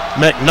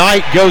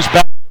 McKnight goes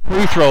back to the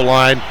free throw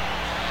line.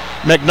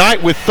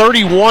 McKnight with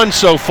 31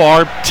 so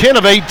far, 10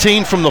 of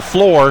 18 from the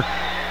floor,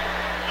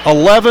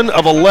 11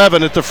 of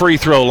 11 at the free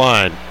throw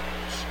line.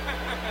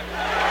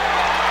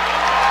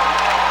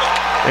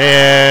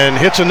 And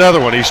hits another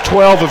one. He's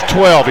 12 of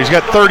 12. He's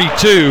got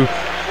 32.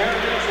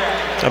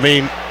 I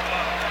mean,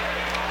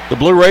 the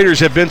Blue Raiders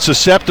have been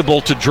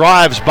susceptible to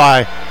drives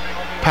by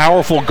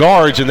powerful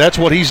guards, and that's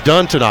what he's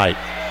done tonight.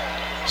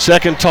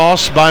 Second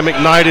toss by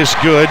McKnight is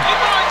good.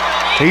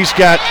 He's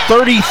got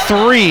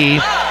 33,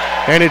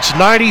 and it's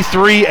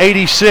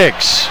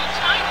 93-86.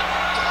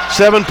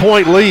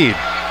 7-point lead.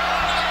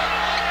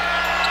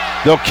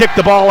 They'll kick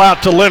the ball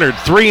out to Leonard.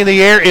 3 in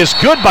the air is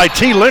good by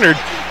T. Leonard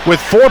with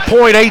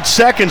 4.8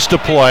 seconds to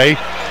play.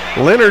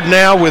 Leonard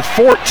now with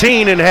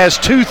 14 and has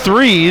 2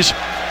 threes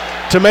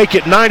to make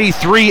it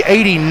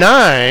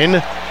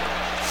 93-89.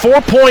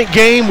 4-point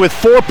game with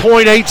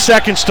 4.8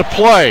 seconds to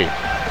play.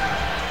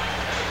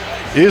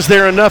 Is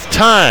there enough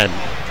time?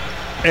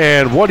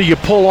 And what do you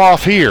pull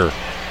off here?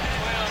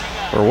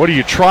 Or what do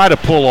you try to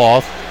pull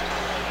off?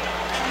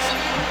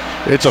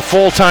 It's a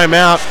full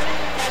timeout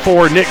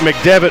for Nick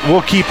McDevitt.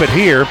 We'll keep it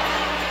here.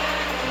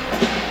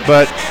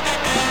 But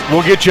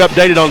we'll get you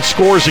updated on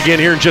scores again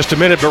here in just a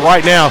minute. But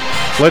right now,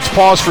 let's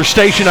pause for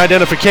station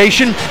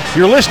identification.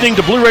 You're listening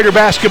to Blue Raider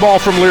basketball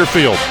from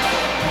Learfield.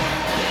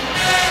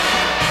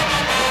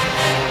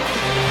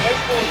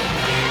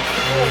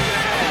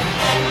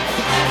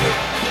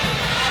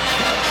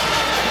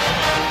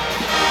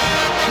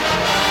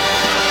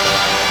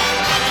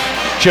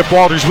 Chip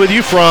Walters with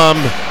you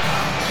from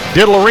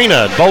Diddle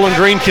Arena, Bowling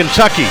Green,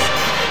 Kentucky.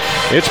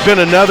 It's been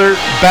another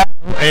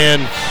battle,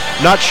 and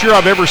not sure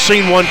I've ever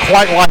seen one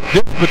quite like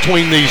this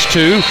between these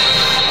two,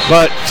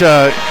 but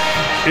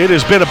it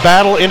has been a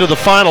battle into the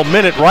final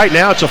minute. Right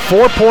now it's a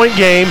 4-point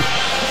game,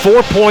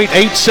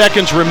 4.8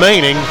 seconds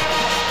remaining,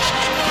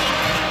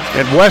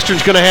 and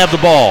Western's going to have the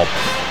ball.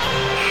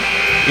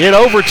 In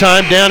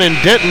overtime down in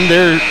Denton,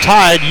 they're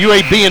tied.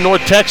 UAB and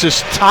North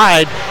Texas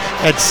tied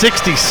at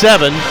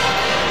 67.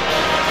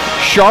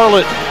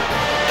 Charlotte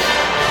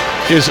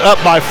is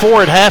up by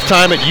 4 at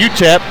halftime at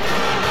UTEP.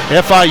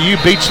 FIU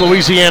beats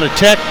Louisiana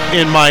Tech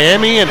in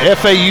Miami, and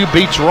FAU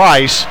beats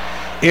Rice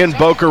in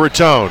Boca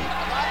Raton.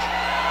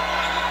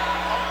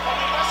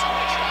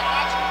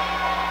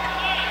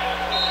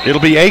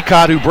 It'll be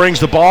Acott who brings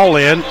the ball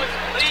in,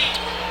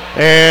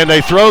 and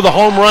they throw the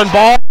home run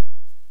ball.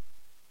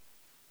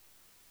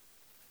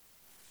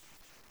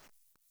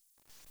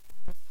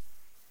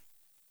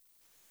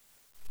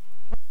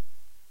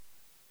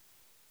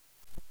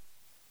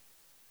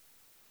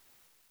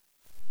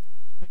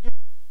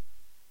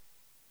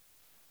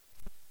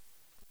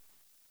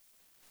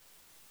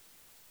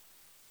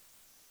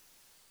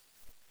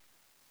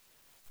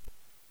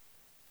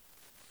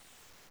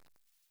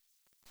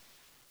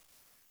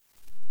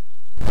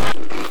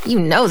 You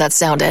know that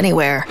sound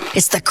anywhere.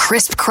 It's the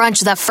crisp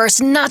crunch of that first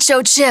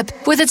nacho chip.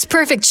 With its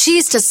perfect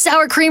cheese to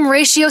sour cream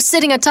ratio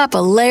sitting atop a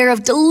layer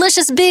of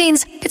delicious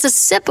beans, it's a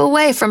sip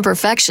away from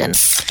perfection.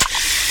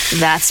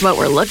 That's what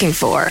we're looking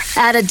for.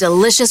 Add a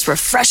delicious,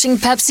 refreshing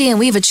Pepsi and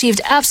we've achieved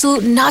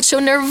absolute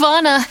nacho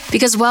nirvana.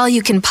 Because while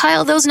you can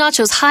pile those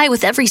nachos high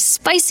with every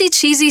spicy,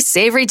 cheesy,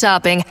 savory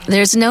topping,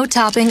 there's no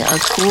topping a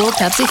cool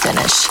Pepsi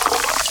finish.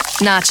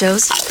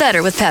 Nachos,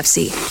 better with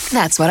Pepsi.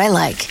 That's what I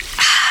like.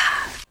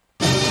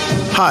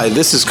 Hi,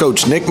 this is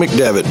Coach Nick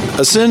McDevitt.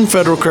 Ascend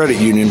Federal Credit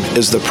Union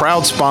is the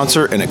proud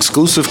sponsor and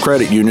exclusive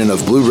credit union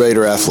of Blue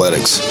Raider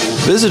Athletics.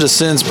 Visit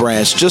Ascend's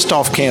branch just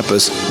off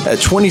campus at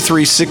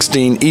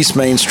 2316 East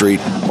Main Street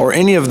or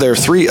any of their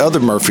 3 other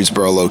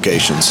Murfreesboro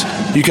locations.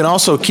 You can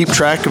also keep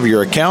track of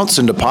your accounts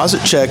and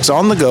deposit checks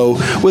on the go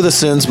with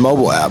Ascend's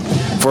mobile app.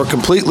 For a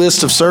complete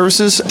list of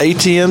services,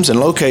 ATMs, and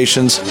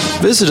locations,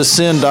 visit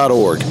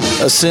ascend.org.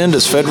 Ascend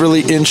is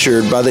federally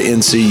insured by the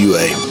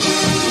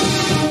NCUA.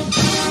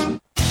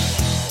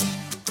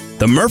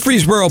 The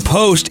Murfreesboro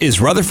Post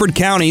is Rutherford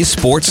County's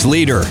sports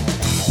leader.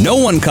 No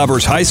one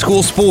covers high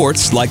school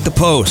sports like the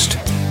Post.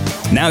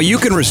 Now you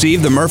can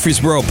receive the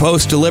Murfreesboro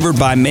Post delivered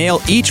by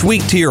mail each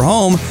week to your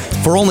home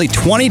for only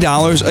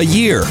 $20 a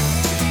year.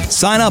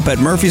 Sign up at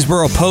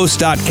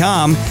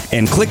murfreesboropost.com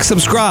and click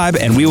subscribe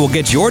and we will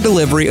get your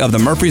delivery of the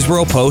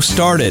Murfreesboro Post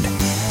started.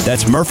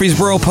 That's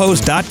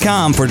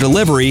murfreesboropost.com for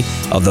delivery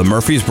of the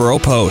Murfreesboro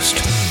Post.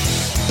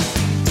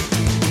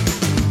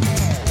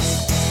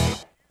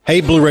 Hey,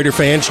 Blue Raider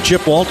fans,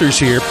 Chip Walters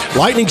here.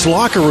 Lightning's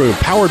Locker Room,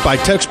 powered by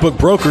Textbook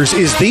Brokers,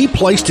 is the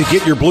place to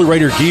get your Blue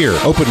Raider gear.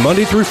 Open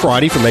Monday through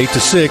Friday from 8 to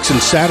 6 and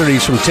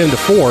Saturdays from 10 to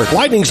 4.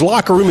 Lightning's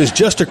Locker Room is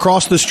just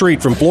across the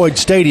street from Floyd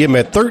Stadium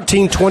at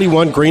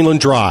 1321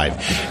 Greenland Drive.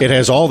 It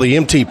has all the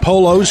MT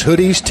polos,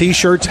 hoodies,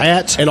 t-shirts,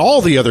 hats, and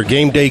all the other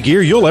game day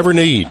gear you'll ever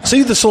need.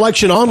 See the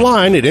selection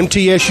online at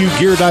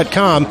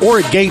mtsugear.com or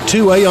at Gate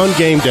 2A on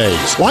game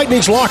days.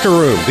 Lightning's Locker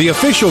Room, the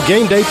official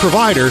game day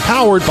provider,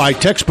 powered by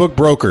Textbook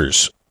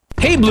Brokers.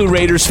 Hey, Blue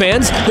Raiders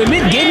fans, the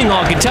Mint Gaming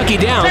Hall Kentucky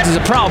Downs is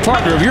a proud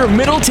partner of your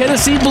Middle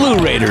Tennessee Blue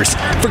Raiders.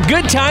 For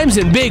good times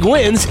and big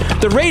wins,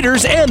 the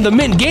Raiders and the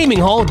Mint Gaming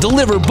Hall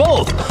deliver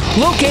both.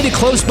 Located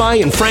close by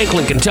in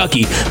Franklin,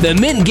 Kentucky, the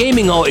Mint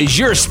Gaming Hall is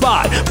your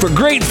spot for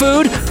great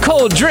food,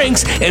 cold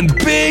drinks, and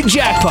big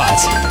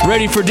jackpots.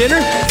 Ready for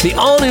dinner? The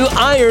all-new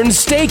Iron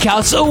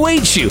Steakhouse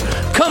awaits you.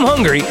 Come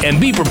hungry and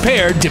be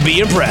prepared to be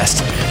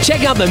impressed.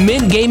 Check out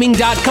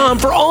themintgaming.com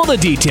for all the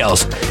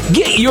details.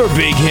 Get your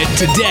big hit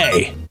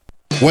today.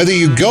 Whether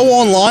you go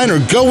online or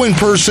go in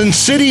person,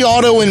 City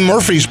Auto in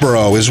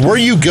Murfreesboro is where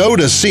you go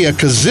to see a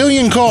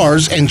gazillion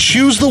cars and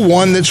choose the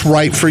one that's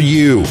right for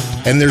you.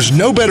 And there's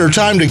no better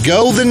time to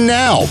go than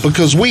now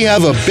because we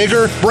have a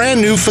bigger,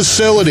 brand new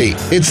facility.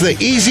 It's the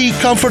easy,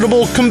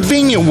 comfortable,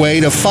 convenient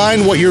way to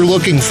find what you're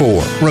looking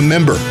for.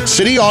 Remember,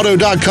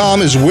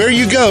 cityauto.com is where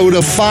you go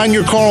to find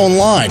your car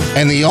online.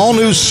 And the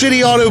all-new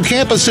City Auto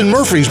campus in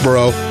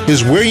Murfreesboro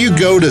is where you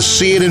go to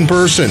see it in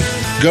person.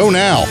 Go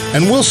now,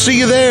 and we'll see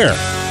you there.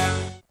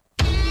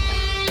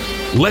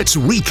 Let's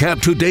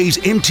recap today's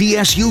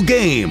MTSU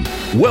game.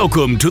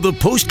 Welcome to the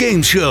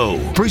post-game show,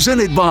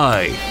 presented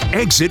by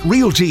Exit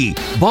Realty,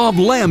 Bob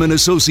Lamb &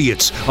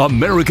 Associates,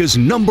 America's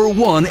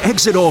 #1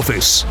 exit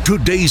office.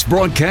 Today's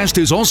broadcast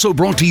is also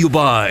brought to you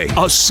by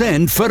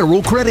Ascend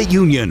Federal Credit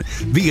Union,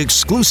 the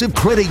exclusive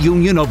credit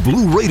union of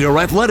Blue Raider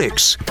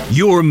Athletics.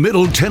 Your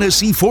Middle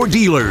Tennessee Ford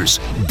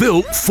dealers,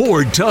 built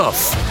Ford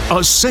tough.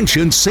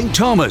 Ascension St.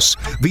 Thomas,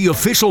 the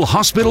official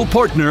hospital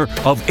partner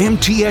of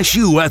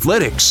MTSU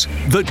Athletics.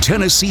 The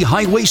Tennessee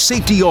Highway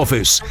Safety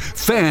Office.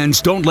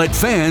 Fans don't let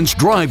fans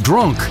drive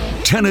drunk.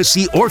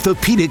 Tennessee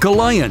Orthopedic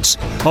Alliance.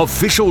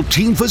 Official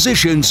team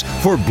physicians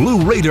for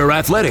Blue Raider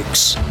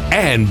Athletics.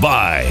 And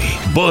by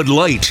Bud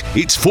Light.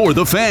 It's for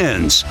the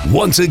fans.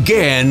 Once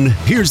again,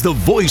 here's the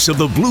voice of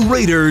the Blue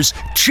Raiders,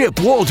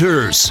 Chip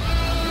Walters.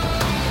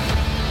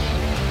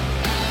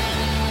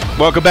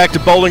 Welcome back to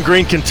Bowling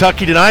Green,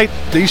 Kentucky tonight.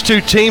 These two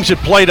teams have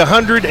played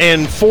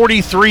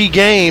 143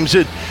 games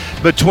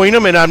between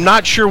them, and I'm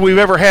not sure we've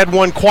ever had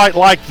one quite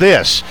like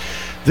this.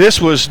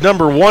 This was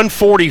number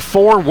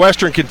 144.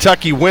 Western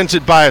Kentucky wins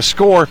it by a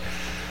score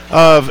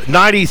of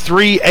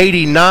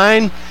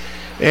 93-89,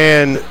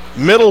 and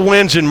Middle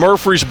wins in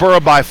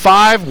Murfreesboro by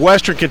 5.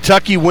 Western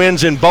Kentucky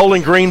wins in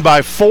Bowling Green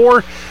by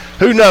 4.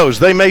 Who knows?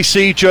 They may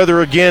see each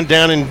other again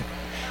down in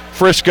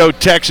Frisco,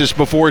 Texas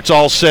before it's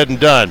all said and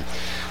done.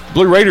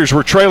 Blue Raiders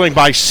were trailing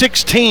by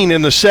 16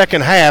 in the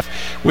second half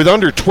with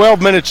under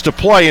 12 minutes to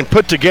play and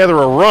put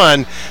together a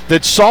run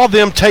that saw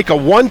them take a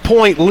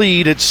 1-point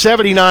lead at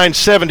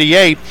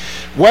 79-78.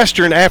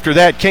 Western, after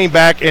that, came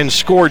back and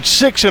scored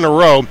 6 in a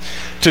row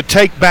to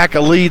take back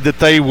a lead that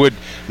they would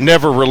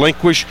never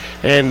relinquish,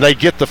 and they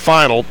get the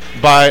final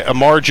by a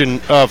margin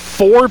of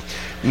 4,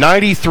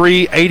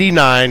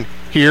 93-89.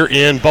 Here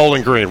in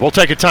Bowling Green. We'll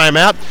take a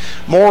timeout.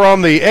 More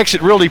on the Exit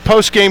Realty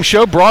postgame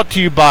show brought to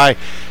you by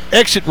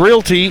Exit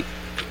Realty,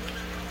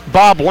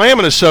 Bob Lamb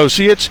and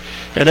Associates,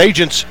 and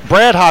agents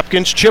Brad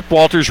Hopkins, Chip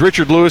Walters,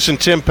 Richard Lewis, and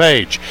Tim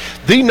Page.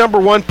 The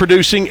 #1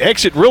 producing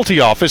Exit Realty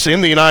office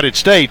in the United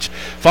States.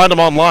 Find them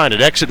online at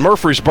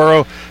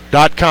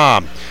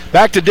exitmurfreesboro.com.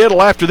 Back to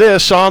Diddle after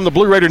this on the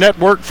Blue Raider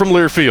Network from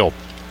Learfield.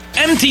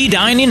 MT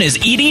Dining is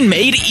eating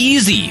made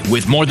easy.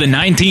 With more than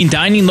 19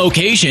 dining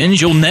locations,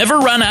 you'll never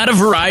run out of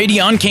variety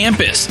on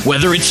campus.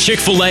 Whether it's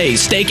Chick-fil-A,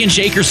 Steak and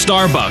Shake, or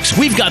Starbucks,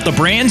 we've got the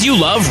brands you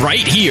love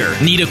right here.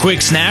 Need a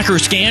quick snack or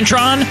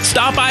Scantron?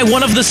 Stop by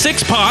one of the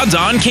 6 pods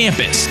on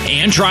campus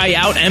and try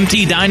out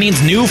MT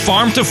Dining's new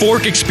Farm to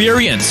Fork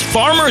experience.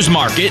 Farmers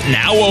Market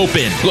now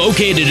open.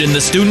 Located in the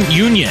Student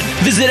Union.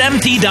 Visit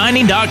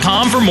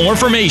mtdining.com for more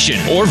information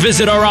or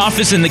visit our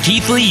office in the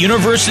Keithley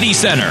University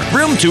Center,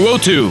 room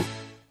 202.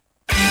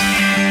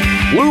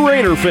 Blue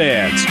Raider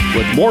fans,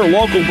 with more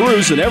local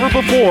brews than ever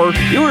before,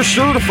 you are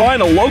sure to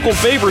find a local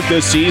favorite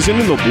this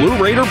season in the Blue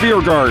Raider Beer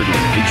Garden.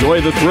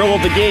 Enjoy the thrill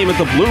of the game at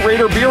the Blue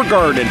Raider Beer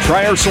Garden and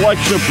try our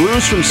selection of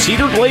brews from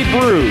Cedar Glade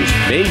Brews,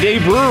 Mayday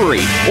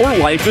Brewery, or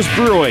Life is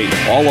Brewing.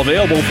 All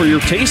available for your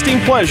tasting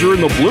pleasure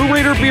in the Blue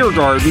Raider Beer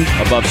Garden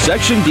above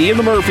Section D in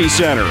the Murphy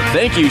Center.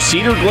 Thank you,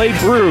 Cedar Glade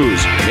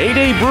Brews,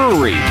 Mayday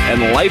Brewery,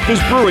 and Life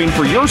is Brewing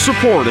for your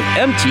support of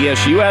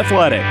MTSU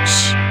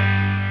Athletics.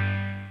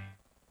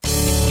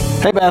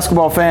 Hey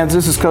basketball fans,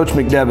 this is Coach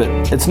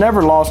McDevitt. It's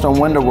never lost on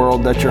Window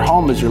World that your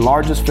home is your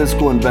largest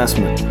physical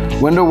investment.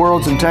 Window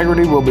World's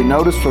integrity will be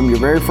noticed from your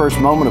very first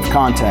moment of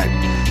contact.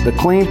 The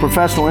clean,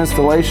 professional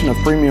installation of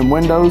premium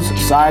windows,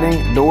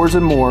 siding, doors,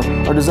 and more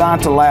are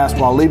designed to last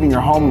while leaving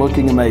your home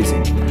looking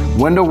amazing.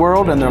 Window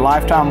World and their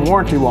lifetime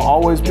warranty will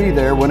always be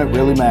there when it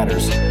really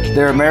matters.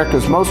 They're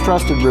America's most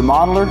trusted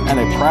remodeler and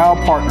a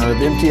proud partner of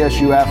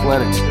MTSU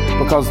Athletics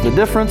because the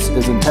difference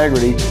is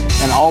integrity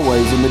and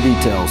always in the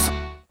details.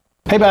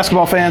 Hey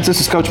basketball fans, this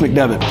is Coach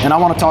McDevitt, and I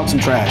want to talk some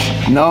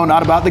trash. No,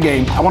 not about the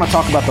game. I want to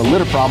talk about the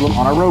litter problem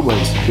on our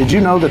roadways. Did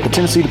you know that the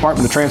Tennessee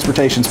Department of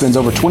Transportation spends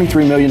over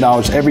 $23 million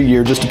every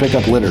year just to pick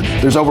up litter?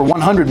 There's over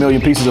 100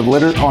 million pieces of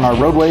litter on our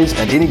roadways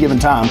at any given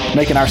time,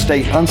 making our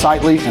state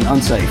unsightly and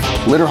unsafe.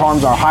 Litter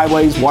harms our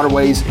highways,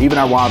 waterways, even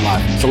our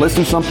wildlife. So let's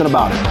do something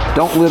about it.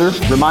 Don't litter,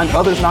 remind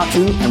others not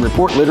to, and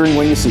report littering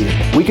when you see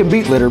it. We can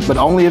beat litter, but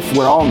only if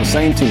we're all on the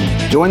same team.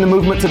 Join the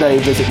movement today.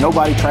 Visit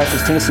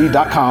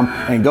NobodyTrashesTennessee.com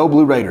and go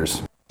Blue Raiders.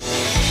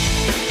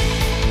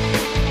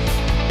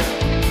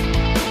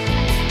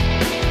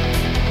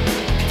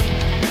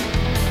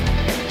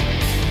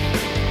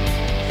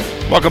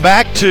 Welcome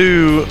back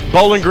to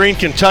Bowling Green,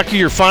 Kentucky.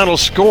 Your final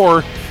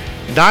score,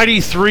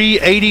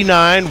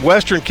 93-89.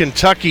 Western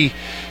Kentucky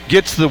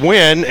gets the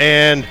win.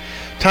 And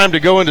time to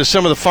go into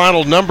some of the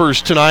final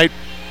numbers tonight.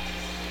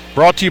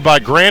 Brought to you by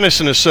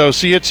Grannis &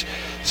 Associates,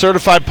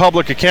 certified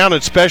public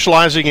accountant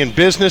specializing in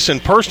business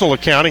and personal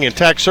accounting and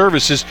tax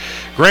services.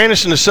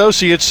 Grannis &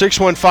 Associates,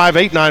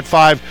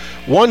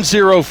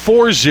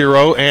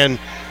 615-895-1040 and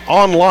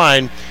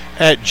online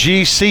at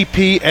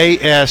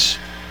gcpas.com.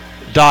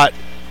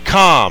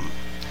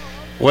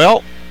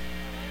 Well,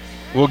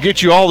 we'll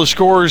get you all the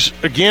scores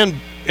again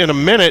in a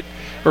minute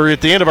or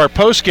at the end of our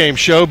post-game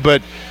show,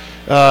 but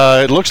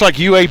it looks like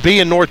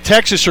UAB and North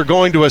Texas are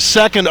going to a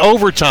second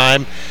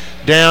overtime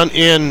down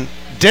in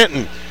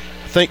Denton.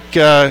 I think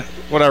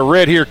what I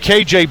read here,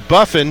 KJ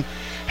Buffin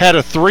had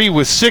a 3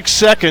 with 6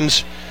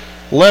 seconds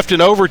left in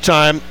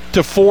overtime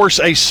to force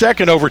a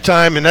second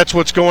overtime, and that's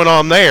what's going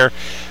on there.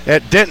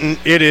 At Denton,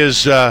 it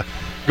is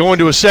going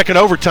to a second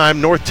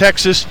overtime, North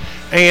Texas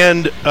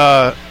and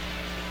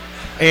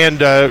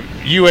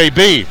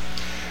UAB.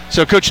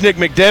 So Coach Nick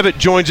McDevitt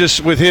joins us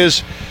with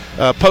his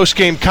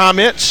post-game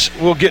comments.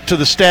 We'll get to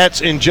the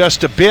stats in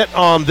just a bit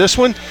on this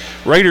one.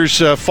 Raiders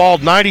fall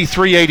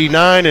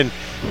 93-89, and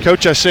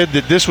Coach, I said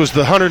that this was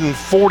the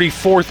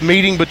 144th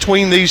meeting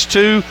between these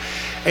two,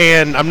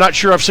 and I'm not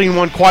sure I've seen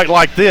one quite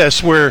like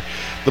this where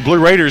the Blue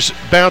Raiders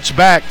bounce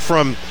back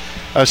from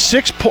a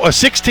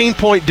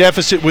 16-point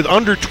deficit with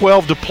under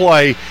 12 to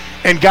play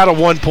and got a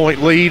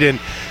 1-point lead. And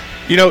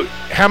you know,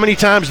 how many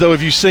times, though,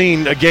 have you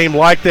seen a game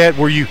like that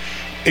where you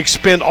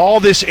expend all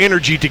this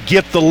energy to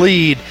get the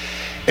lead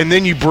and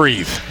then you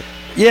breathe?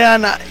 Yeah,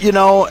 and, you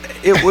know,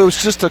 it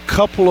was just a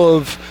couple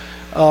of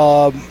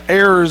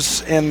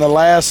errors in the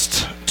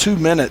last 2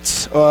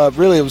 minutes.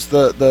 Really, it was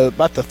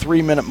about the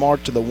 3-minute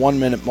mark to the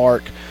 1-minute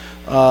mark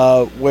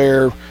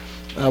where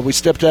we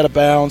stepped out of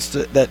bounds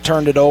that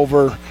turned it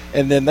over,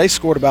 and then they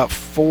scored about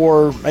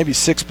 4, maybe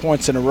 6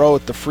 points in a row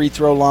at the free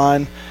throw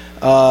line.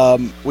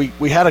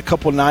 We had a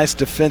couple nice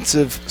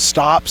defensive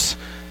stops,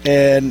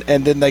 and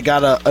then they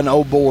got an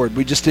O board.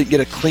 We just didn't get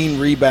a clean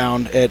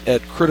rebound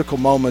at critical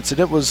moments, and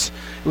it was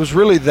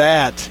really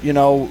that. You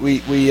know,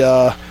 we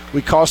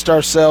cost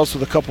ourselves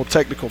with a couple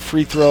technical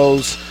free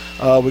throws.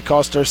 We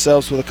cost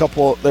ourselves with a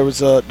couple. There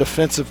was a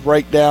defensive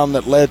breakdown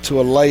that led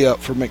to a layup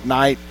for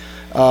McKnight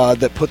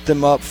that put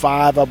them up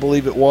 5, I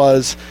believe it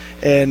was.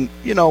 And,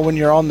 when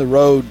you're on the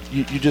road,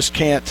 you just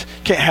can't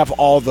have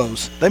all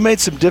those. They made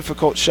some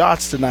difficult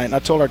shots tonight, and I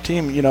told our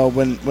team,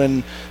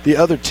 when the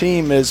other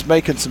team is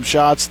making some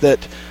shots that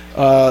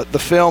the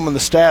film and the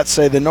stats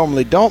say they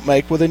normally don't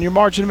make, well, then your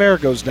margin of error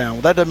goes down.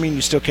 Well, that doesn't mean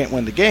you still can't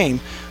win the game,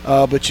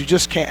 but you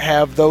just can't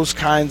have those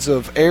kinds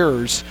of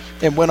errors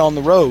and win on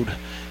the road.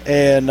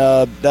 And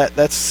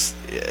that's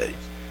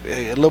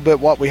a little bit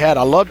what we had.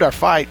 I loved our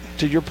fight.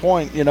 To your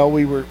point,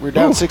 we were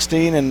down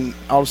 16, and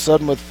all of a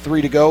sudden with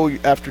 3 to go,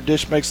 after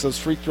Dish makes those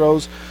free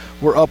throws,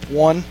 we're up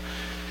 1,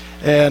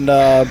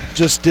 and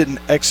just didn't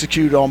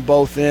execute on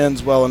both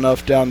ends well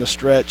enough down the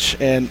stretch.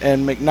 And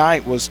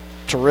McKnight was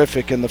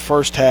terrific in the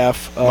first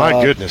half.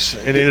 My goodness,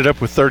 and ended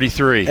up with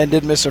 33. And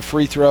did miss a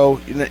free throw,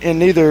 and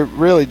neither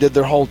really did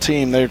their whole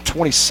team. They're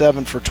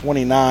 27 for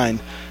 29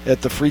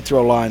 at the free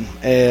throw line,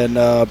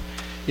 and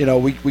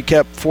we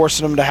kept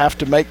forcing them to have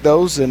to make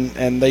those,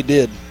 and they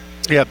did.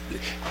 Yeah,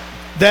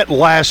 that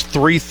last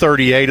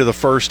 3:38 of the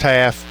first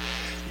half,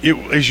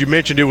 as you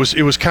mentioned, it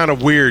was kind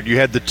of weird. You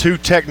had the 2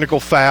 technical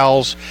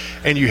fouls,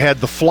 and you had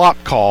the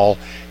flop call,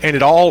 and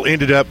it all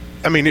ended up.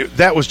 I mean,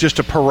 that was just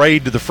a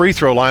parade to the free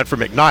throw line for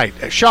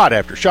McKnight, shot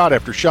after shot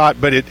after shot.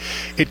 But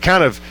it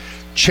kind of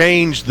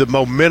changed the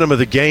momentum of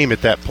the game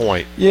at that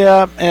point.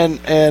 Yeah,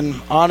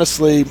 and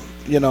honestly,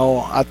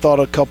 I thought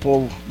a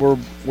couple were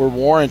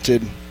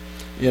warranted.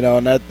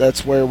 And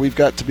that's where we've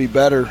got to be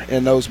better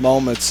in those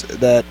moments.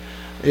 That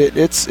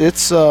it's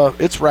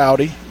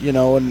rowdy,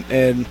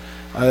 and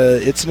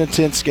it's an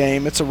intense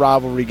game. It's a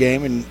rivalry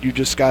game, and you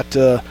just got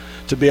to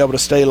be able to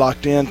stay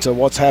locked in to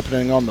what's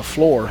happening on the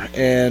floor.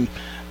 And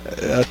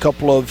a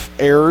couple of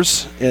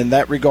errors in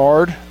that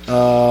regard. We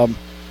were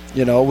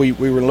in a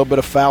little bit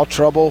of foul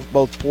trouble.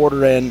 Both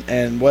Porter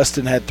and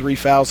Weston had 3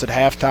 fouls at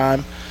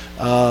halftime.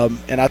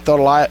 And I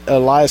thought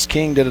Elias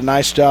King did a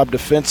nice job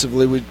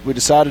defensively. We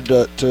decided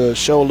to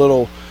show a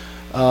little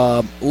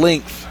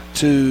length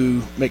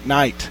to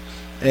McKnight,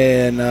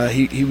 and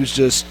he was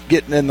just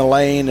getting in the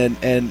lane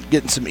and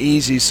getting some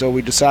easy. So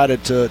we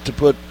decided to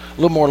put a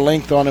little more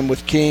length on him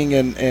with King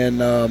and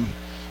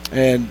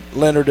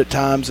Leonard at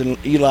times and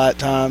Eli at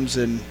times.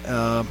 And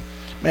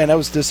man, that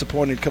was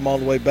disappointing to come all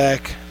the way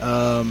back.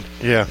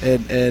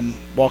 And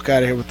walk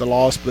out of here with the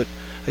loss. But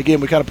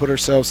again, we kind of put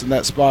ourselves in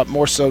that spot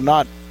more so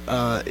not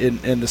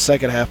in the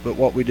second half, but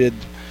what we did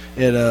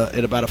in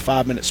about a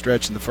 5-minute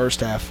stretch in the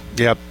first half.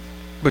 Yep.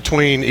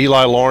 Between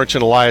Eli Lawrence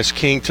and Elias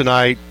King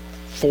tonight,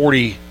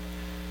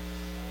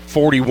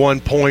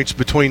 41 points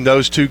between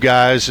those two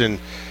guys, and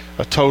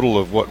a total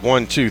of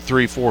 1, 2,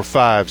 3, 4,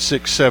 5,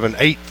 6, 7,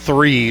 8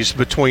 threes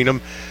between them.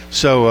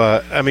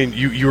 So,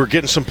 you were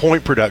getting some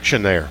point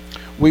production there.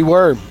 We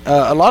were.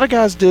 A lot of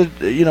guys did,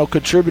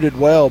 contributed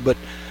well, but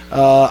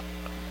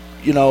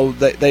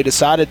they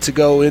decided to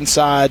go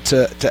inside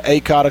to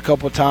Acott a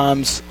couple of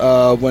times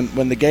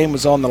when the game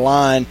was on the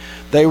line.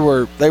 They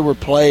were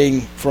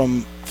playing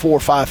from 4 or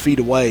 5 feet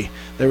away.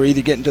 They were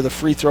either getting to the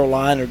free throw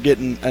line or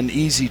getting an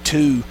easy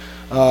 2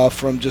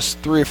 from just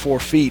 3 or 4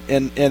 feet,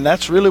 and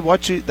that's really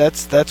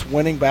that's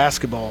winning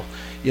basketball.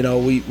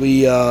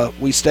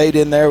 We stayed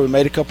in there. We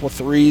made a couple of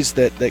threes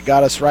that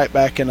got us right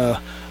back in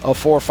a 4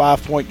 or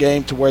 5 point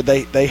game to where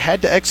they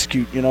had to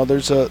execute.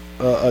 There's a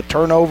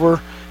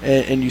turnover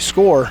and you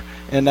score.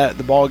 And that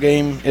the ball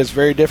game is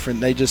very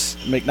different.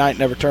 McKnight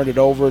never turned it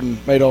over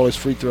and made all his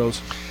free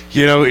throws.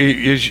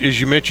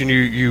 As you mentioned,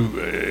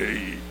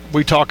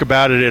 we talk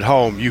about it at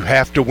home. You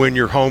have to win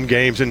your home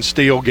games and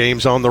steal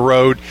games on the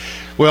road.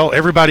 Well,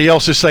 everybody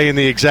else is saying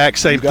the exact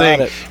same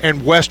thing.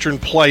 And Western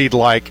played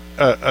like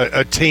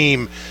a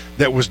team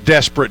that was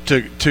desperate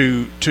to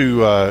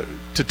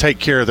take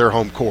care of their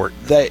home court.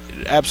 They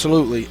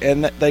absolutely,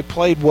 and they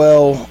played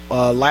well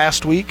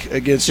last week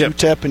against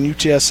UTEP and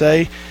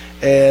UTSA.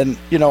 And,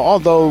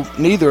 although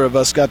neither of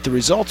us got the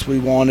results we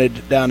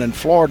wanted down in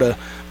Florida,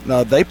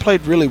 they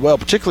played really well,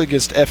 particularly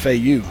against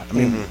FAU. I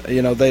mean,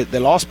 they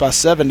lost by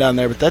 7 down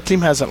there, but that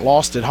team hasn't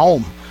lost at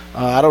home.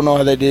 I don't know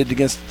how they did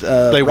against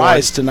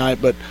Rice tonight,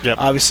 but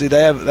obviously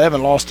they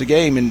haven't lost a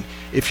game. And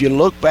if you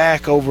look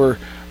back over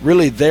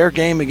really their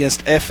game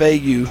against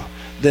FAU,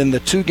 then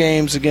the 2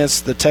 games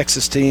against the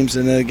Texas teams,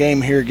 and then the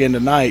game here again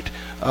tonight,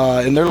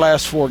 in their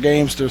last 4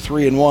 games, they're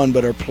 3-1,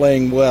 but are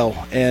playing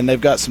well. And they've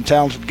got some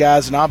talented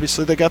guys, and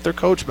obviously they got their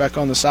coach back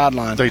on the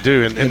sideline. They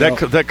do, and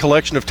that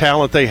collection of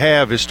talent they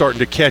have is starting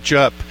to catch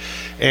up,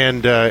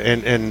 and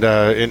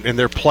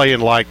they're playing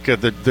like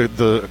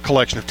the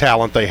collection of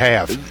talent they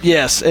have.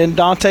 Yes, and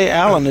Dante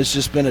Allen has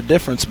just been a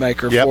difference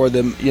maker for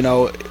them.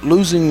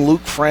 Losing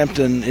Luke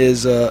Frampton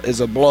is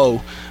a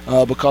blow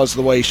because of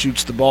the way he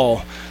shoots the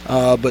ball.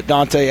 But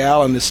Dante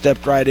Allen has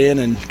stepped right in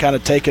and kind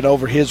of taken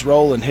over his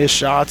role and his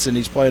shots, and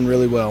he's playing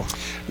really well.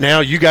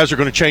 Now you guys are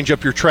going to change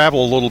up your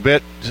travel a little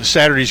bit.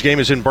 Saturday's game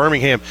is in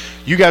Birmingham.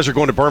 You guys are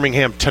going to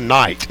Birmingham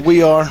tonight.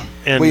 We are.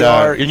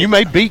 And you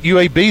may beat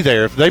UAB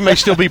there. They may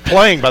still be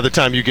playing by the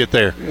time you get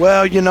there.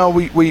 Well,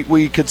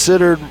 we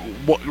considered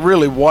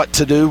what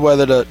to do,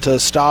 whether to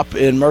stop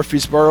in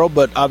Murfreesboro,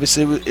 but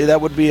obviously that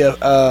would be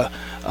a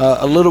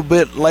a little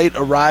bit late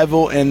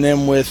arrival, and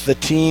then with the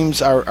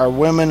teams, our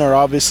women are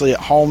obviously at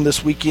home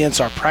this weekend,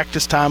 so our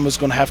practice time was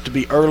going to have to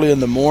be early in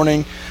the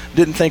morning.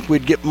 Didn't think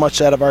we'd get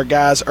much out of our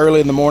guys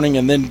early in the morning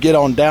and then get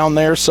on down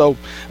there, so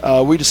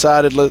we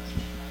decided,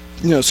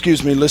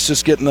 let's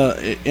just get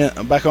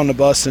back on the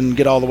bus and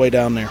get all the way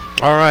down there.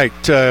 All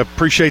right.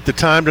 Appreciate the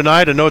time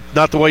tonight. I know it's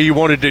not the way you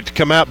wanted it to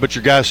come out, but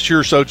your guys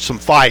sure showed some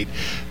fight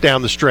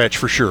down the stretch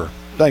for sure.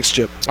 Thanks,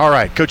 Chip. All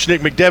right. Coach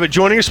Nick McDevitt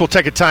joining us. We'll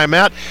take a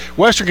timeout.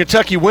 Western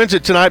Kentucky wins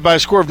it tonight by a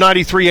score of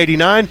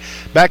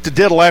 93-89. Back to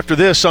Diddle after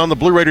this on the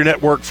Blue Raider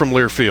Network from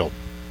Learfield.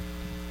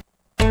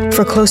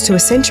 For close to a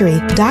century,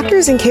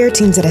 doctors and care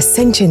teams at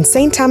Ascension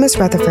St. Thomas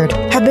Rutherford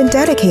have been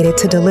dedicated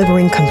to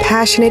delivering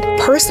compassionate,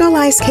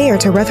 personalized care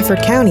to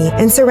Rutherford County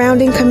and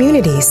surrounding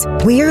communities.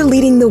 We are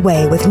leading the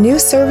way with new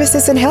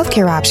services and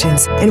healthcare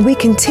options, and we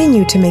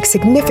continue to make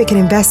significant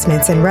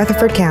investments in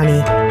Rutherford County.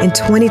 In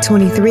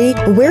 2023,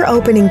 we're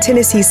opening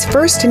Tennessee's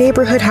first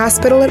neighborhood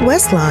hospital at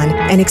West Lawn,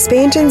 and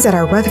expansions at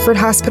our Rutherford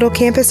Hospital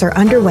campus are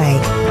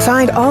underway.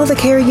 Find all the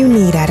care you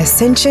need at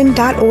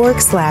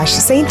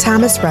ascension.org/St.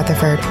 Thomas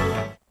Rutherford.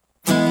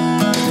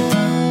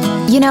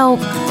 You know,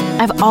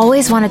 I've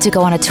always wanted to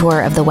go on a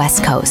tour of the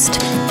West Coast.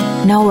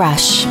 No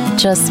rush,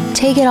 just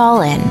take it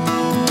all in,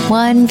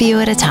 one view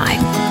at a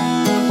time.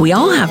 We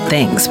all have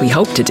things we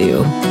hope to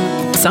do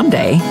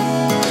someday.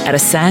 At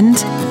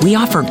Ascend, we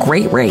offer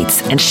great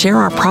rates and share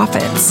our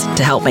profits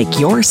to help make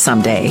your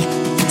someday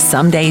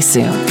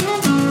soon.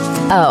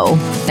 Oh,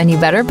 and you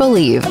better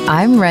believe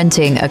I'm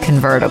renting a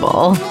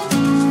convertible.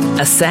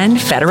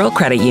 Ascend Federal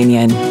Credit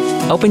Union.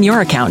 Open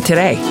your account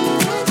today.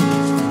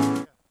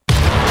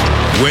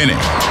 Winning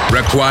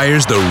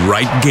requires the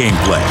right game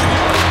plan.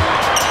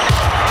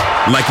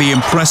 Like the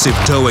impressive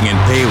towing and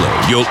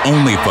payload you'll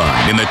only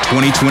find in the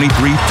 2023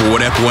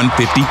 Ford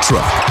F-150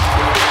 truck.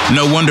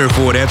 No wonder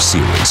Ford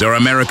F-Series are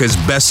America's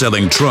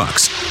best-selling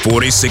trucks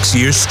 46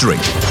 years straight.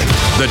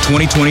 The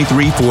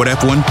 2023 Ford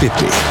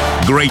F-150.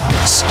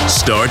 Greatness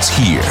starts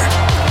here.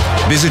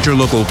 Visit your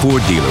local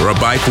Ford dealer or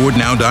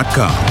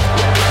buyfordnow.com.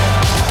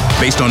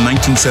 Based on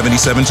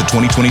 1977 to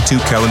 2022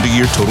 calendar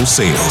year total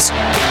sales.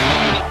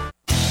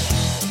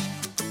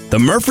 The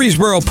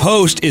Murfreesboro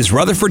Post is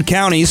Rutherford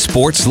County's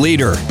sports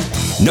leader.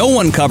 No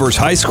one covers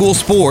high school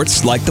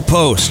sports like the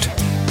Post.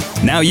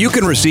 Now you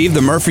can receive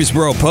the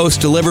Murfreesboro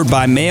Post delivered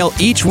by mail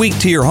each week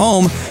to your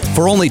home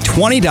for only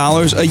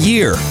 $20 a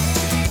year.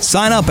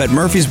 Sign up at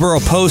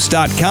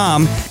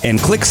murfreesboropost.com and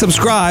click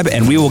subscribe,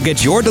 and we will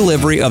get your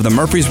delivery of the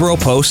Murfreesboro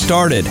Post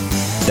started.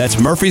 That's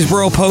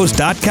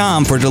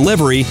murfreesboropost.com for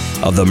delivery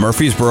of the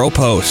Murfreesboro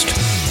Post.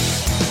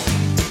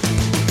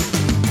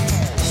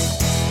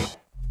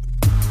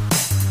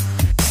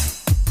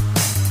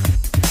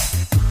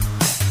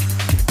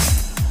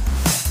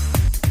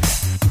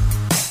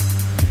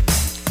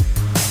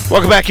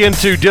 Welcome back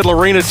into Diddle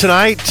Arena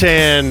tonight,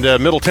 and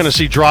Middle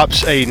Tennessee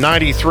drops a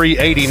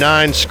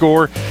 93-89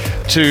 score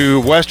to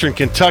Western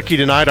Kentucky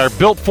tonight. Our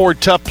Built Ford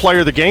Tough player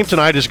of the game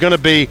tonight is going to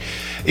be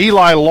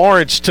Eli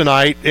Lawrence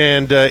tonight,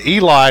 and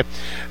Eli,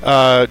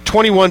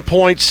 21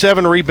 points,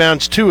 7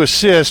 rebounds, 2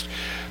 assists,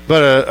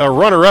 but a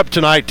runner-up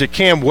tonight to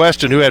Cam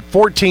Weston, who had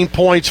 14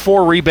 points,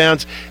 4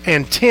 rebounds,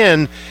 and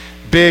 10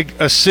 big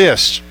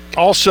assists.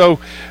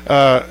 Also,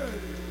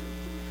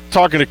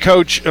 talking to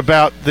Coach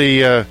about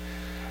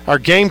our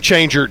game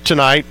changer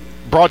tonight,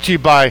 brought to you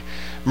by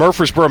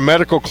Murfreesboro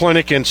Medical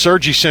Clinic and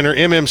Surgery Center.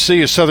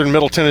 MMC is Southern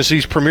Middle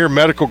Tennessee's premier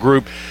medical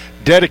group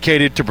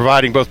dedicated to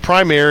providing both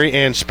primary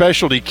and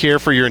specialty care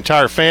for your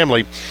entire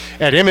family.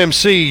 At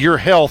MMC, your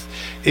health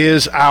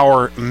is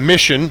our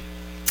mission.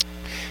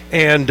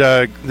 And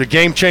the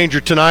game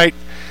changer tonight,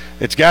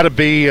 it's got to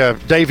be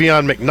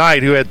Davion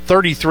McKnight, who had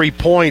 33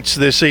 points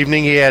this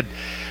evening. He had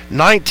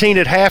 19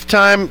 at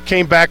halftime,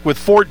 came back with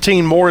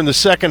 14 more in the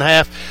second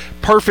half.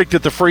 Perfect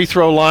at the free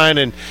throw line,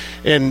 and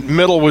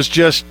Middle was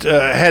just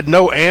had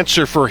no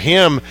answer for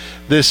him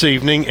this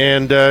evening,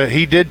 and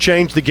he did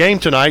change the game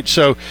tonight.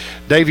 So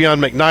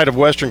Davion McKnight of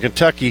Western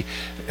Kentucky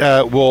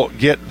will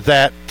get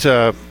that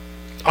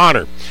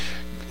honor.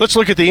 Let's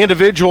look at the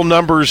individual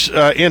numbers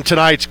in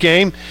tonight's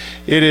game.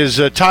 It is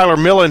Tyler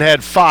Millen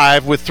had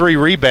 5 with 3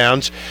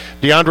 rebounds.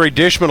 DeAndre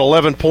Dishman,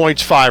 11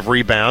 points, 5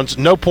 rebounds.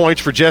 No points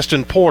for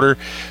Justin Porter.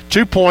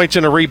 2 points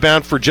and a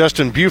rebound for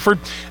Justin Buford.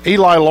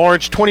 Eli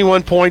Lawrence,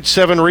 21 points,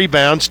 7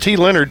 rebounds. T.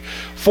 Leonard,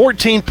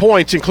 14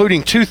 points,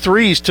 including 2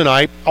 threes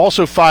tonight,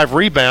 also 5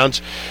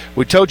 rebounds.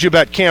 We told you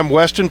about Cam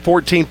Weston,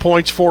 14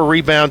 points, 4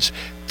 rebounds,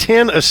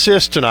 10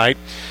 assists tonight.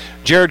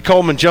 Jared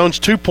Coleman-Jones,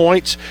 2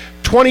 points,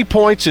 20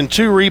 points and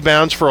 2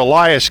 rebounds for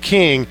Elias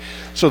King.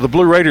 So the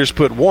Blue Raiders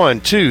put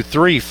 5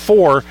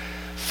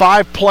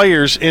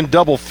 players in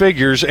double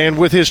figures. And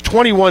with his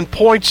 21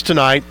 points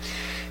tonight,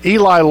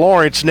 Eli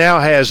Lawrence now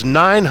has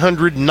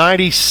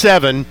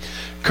 997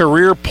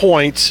 career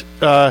points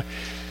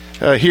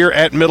here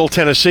at Middle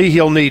Tennessee.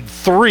 He'll need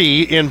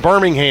 3 in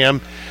Birmingham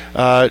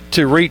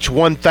to reach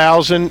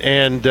 1,000.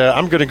 And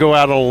I'm going to go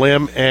out on a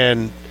limb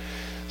and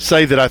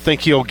say that I think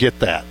he'll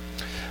get that.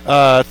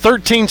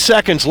 13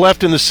 seconds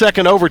left in the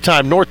second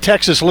overtime. North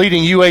Texas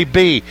leading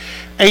UAB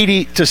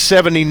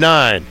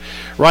 80-79.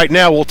 Right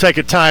now, we'll take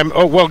a time.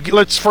 Oh, well,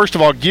 let's first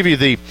of all give you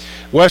the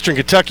Western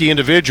Kentucky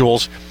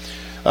individuals.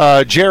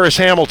 Jarris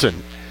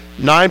Hamilton,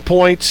 9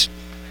 points,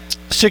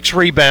 6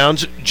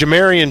 rebounds.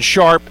 Jamarian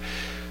Sharp,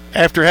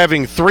 after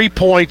having 3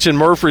 points in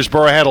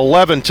Murfreesboro, had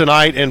 11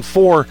 tonight and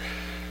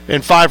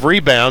 5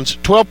 rebounds.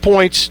 12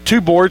 points,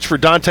 2 boards for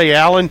Dante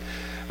Allen.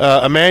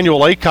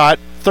 Emmanuel Acott,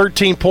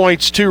 13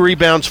 points, 2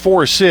 rebounds,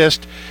 4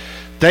 assists.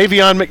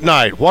 Davion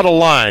McKnight, what a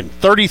line.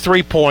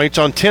 33 points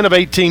on 10 of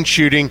 18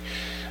 shooting.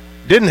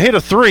 Didn't hit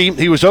a 3.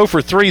 He was 0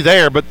 for 3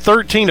 there, but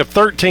 13 of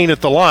 13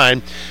 at the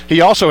line. He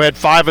also had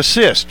 5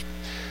 assists.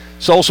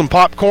 Sold some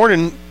popcorn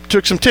and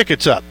took some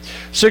tickets up.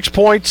 6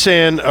 points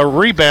and a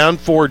rebound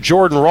for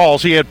Jordan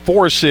Rawls. He had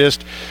 4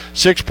 assists,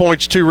 6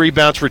 points, 2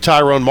 rebounds for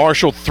Tyrone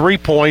Marshall, 3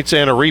 points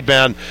and a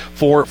rebound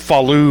for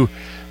Falu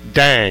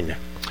Dang.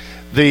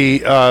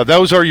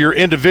 Those are your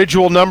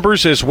individual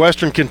numbers as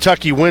Western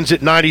Kentucky wins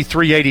at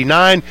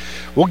 93-89.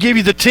 We'll give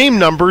you the team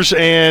numbers,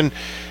 and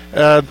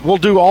we'll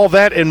do all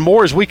that and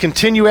more as we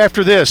continue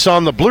after this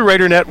on the Blue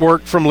Raider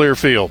Network from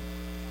Learfield.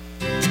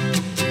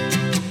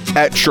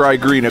 At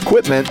Tri-Green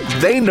Equipment,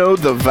 they know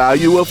the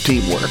value of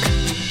teamwork.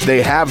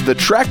 They have the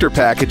tractor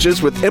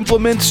packages with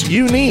implements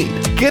you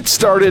need. Get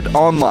started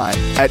online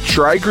at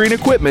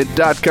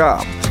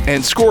TriGreenEquipment.com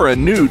and score a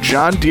new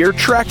John Deere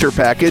tractor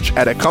package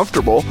at a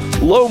comfortable,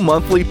 low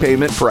monthly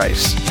payment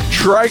price.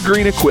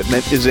 Tri-Green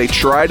Equipment is a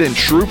tried and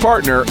true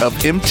partner of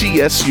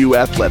MTSU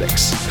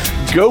Athletics.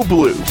 Go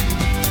Blue!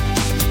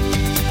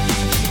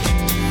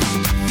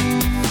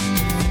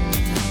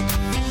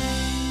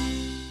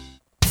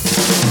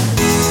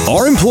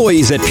 Our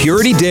employees at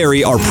Purity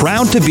Dairy are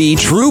proud to be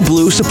true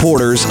blue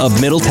supporters of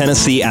Middle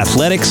Tennessee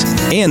athletics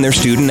and their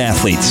student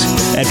athletes.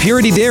 At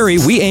Purity Dairy,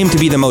 we aim to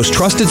be the most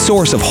trusted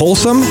source of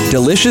wholesome,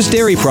 delicious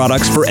dairy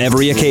products for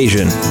every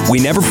occasion.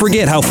 We never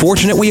forget how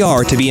fortunate we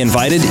are to be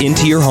invited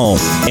into your home,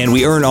 and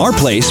we earn our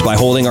place by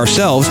holding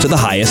ourselves to the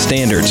highest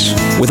standards.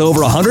 With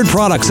over 100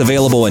 products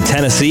available in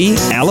Tennessee,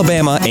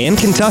 Alabama, and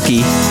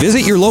Kentucky,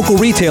 visit your local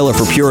retailer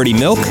for Purity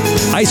milk,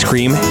 ice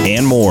cream,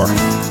 and more.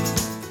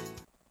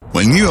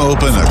 When you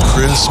open a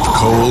crisp,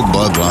 cold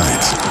Bud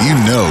Light, you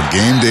know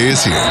game day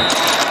is here.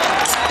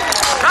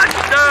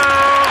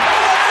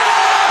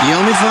 You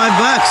owe me $5.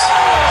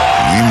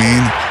 We mean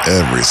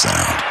every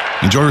sound.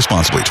 Enjoy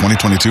responsibly.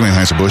 2022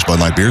 Anheuser-Busch Bud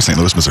Light Beer, St.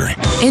 Louis, Missouri.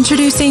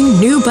 Introducing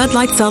new Bud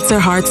Light Seltzer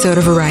Hard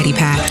Soda Variety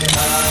Pack.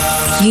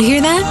 You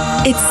hear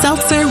that? It's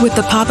seltzer with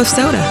the pop of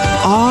soda,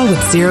 all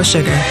with zero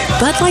sugar.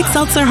 Bud Light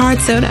Seltzer Hard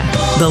Soda,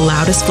 the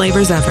loudest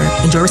flavors ever.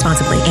 Enjoy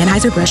responsibly.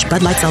 Anheuser-Busch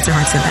Bud Light Seltzer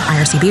Hard Soda,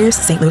 IRC Beers,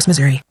 St. Louis,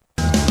 Missouri.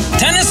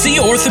 Tennessee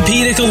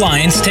Orthopedic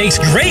Alliance takes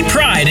great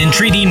pride in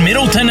treating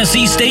Middle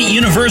Tennessee State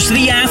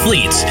University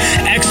athletes.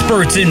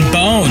 Experts in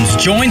bones,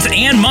 joints,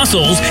 and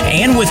muscles,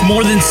 and with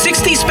more than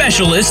 60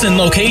 specialists in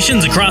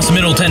locations across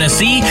Middle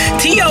Tennessee,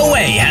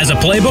 TOA has a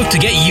playbook to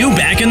get you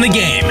back in the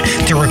game.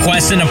 To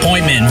request an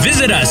appointment,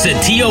 visit us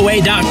at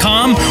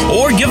TOA.com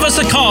or give us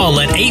a call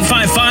at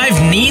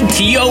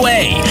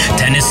 855-NEED-TOA.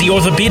 Tennessee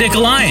Orthopedic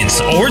Alliance,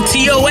 or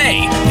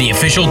TOA, the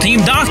official team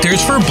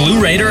doctors for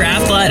Blue Raider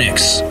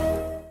Athletics.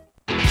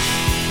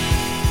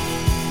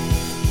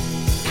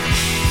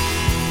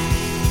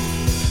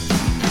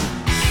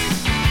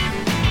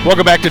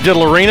 Welcome back to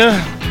Diddle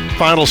Arena.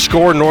 Final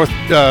score: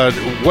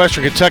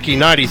 Western Kentucky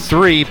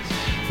 93,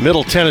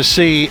 Middle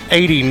Tennessee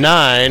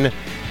 89.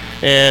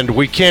 And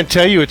we can't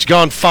tell you it's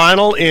gone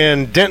final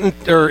in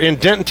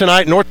Denton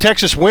tonight. North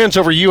Texas wins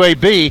over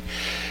UAB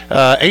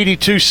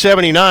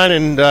 82-79,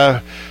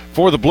 and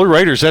for the Blue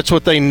Raiders, that's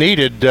what they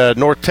needed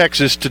North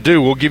Texas to do.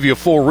 We'll give you a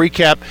full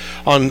recap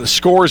on the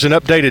scores and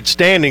updated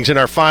standings in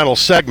our final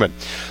segment.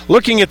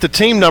 Looking at the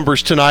team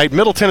numbers tonight,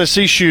 Middle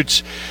Tennessee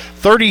shoots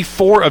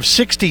 34 of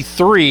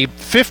 63,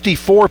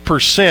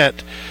 54%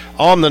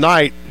 on the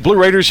night. Blue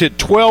Raiders hit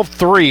 12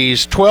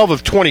 threes, 12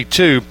 of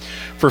 22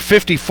 for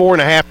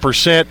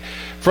 54.5%.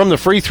 From the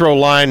free throw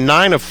line,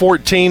 9 of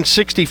 14,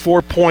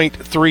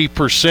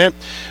 64.3%.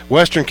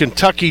 Western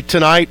Kentucky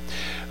tonight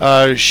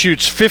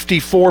shoots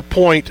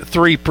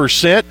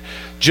 54.3%,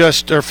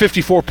 or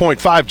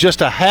 54.5,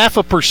 just a half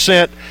a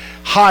percent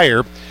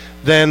higher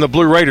than the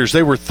Blue Raiders.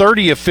 They were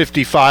 30 of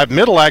 55.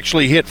 Middle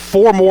actually hit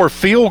 4 more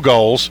field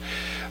goals,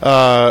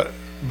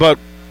 but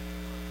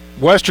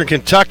Western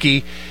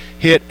Kentucky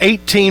hit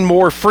 18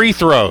 more free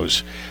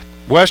throws.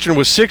 Western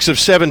was 6 of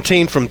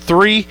 17 from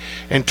 3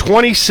 and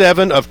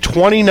 27 of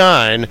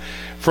 29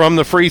 from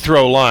the free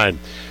throw line.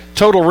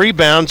 Total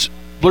rebounds,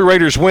 Blue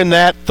Raiders win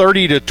that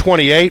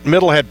 30-28.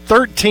 Middle had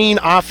 13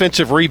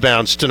 offensive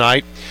rebounds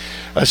tonight.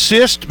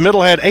 Assist,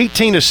 Middle had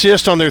 18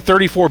 assists on their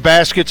 34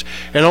 baskets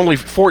and only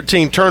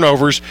 14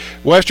 turnovers.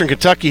 Western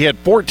Kentucky had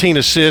 14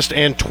 assists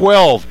and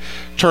 12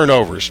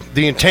 turnovers.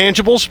 The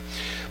intangibles,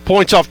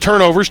 points off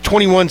turnovers,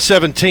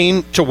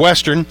 21-17 to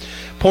Western.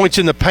 Points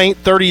in the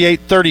paint,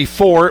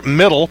 38-34,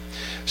 Middle.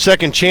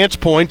 Second chance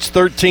points,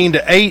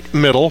 13-8,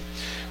 Middle.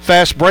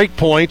 Fast break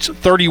points,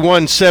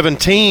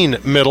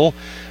 31-17, Middle.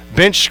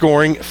 bench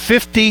scoring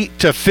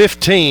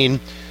 50-15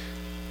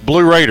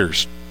 Blue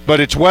Raiders. But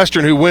it's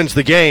Western who wins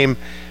the game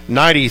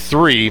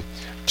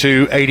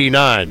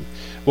 93-89.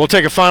 We'll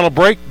take a final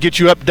break, get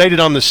you updated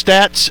on the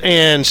stats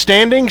and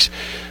standings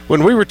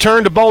when we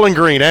return to Bowling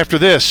Green after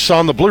this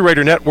on the Blue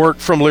Raider Network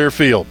from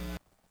Learfield.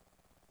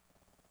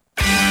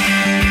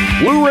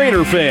 Blue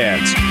Raider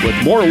fans, with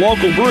more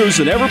local brews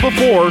than ever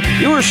before,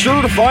 you are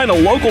sure to find a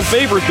local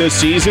favorite this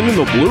season in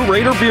the Blue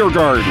Raider Beer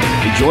Garden.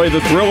 Enjoy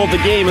the thrill of the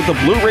game at the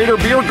Blue Raider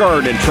Beer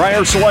Garden and try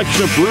our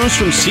selection of brews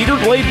from Cedar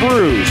Glade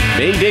Brews,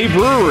 Mayday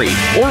Brewery,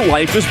 or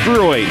Life is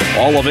Brewing.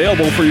 All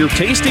available for your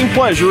tasting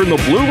pleasure in the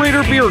Blue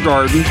Raider Beer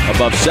Garden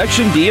above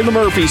Section D in the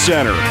Murphy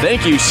Center.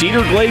 Thank you,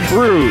 Cedar Glade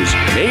Brews,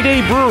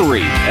 Mayday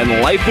Brewery,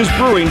 and Life is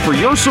Brewing for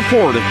your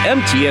support of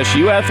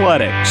MTSU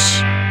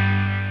Athletics.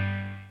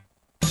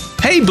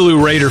 Hey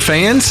Blue Raider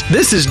fans,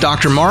 this is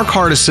Dr. Mark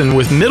Hardison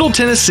with Middle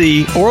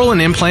Tennessee Oral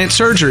and Implant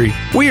Surgery.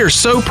 We are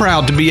so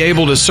proud to be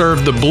able to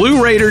serve the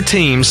Blue Raider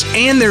teams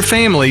and their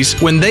families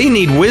when they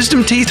need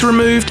wisdom teeth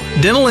removed,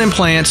 dental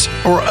implants,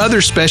 or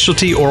other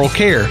specialty oral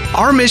care.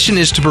 Our mission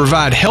is to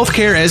provide health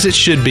care as it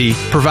should be,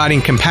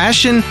 providing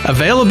compassion,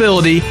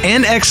 availability,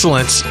 and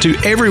excellence to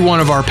every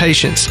one of our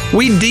patients.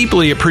 We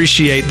deeply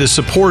appreciate the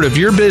support of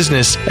your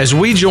business as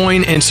we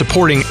join in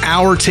supporting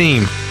our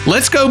team.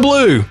 Let's go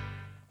Blue!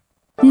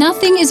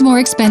 Nothing is more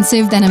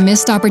expensive than a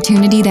missed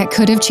opportunity that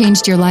could have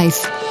changed your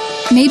life.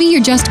 Maybe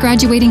you're just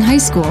graduating high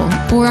school,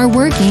 or are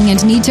working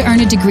and need to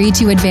earn a degree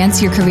to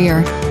advance your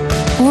career.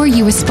 Or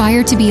you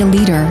aspire to be a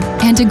leader,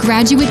 and a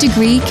graduate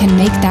degree can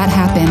make that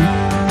happen.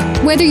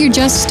 Whether you're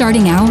just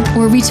starting out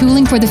or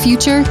retooling for the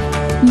future,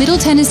 Middle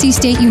Tennessee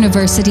State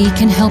University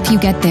can help you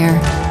get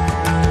there.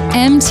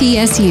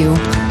 MTSU,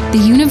 the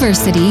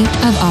University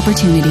of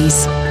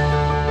Opportunities.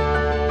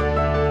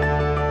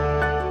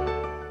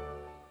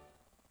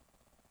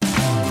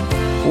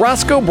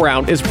 Roscoe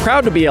Brown is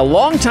proud to be a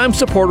longtime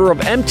supporter of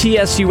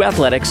MTSU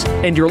Athletics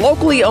and your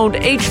locally owned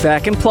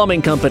HVAC and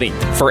plumbing company.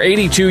 For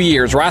 82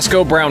 years,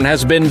 Roscoe Brown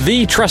has been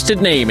the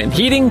trusted name in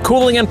heating,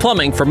 cooling, and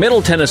plumbing for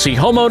Middle Tennessee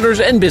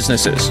homeowners and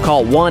businesses.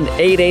 Call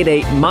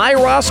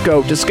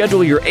 1-888-MY-ROSCOE to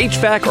schedule your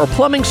HVAC or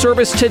plumbing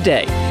service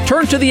today.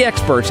 Turn to the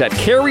experts at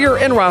Carrier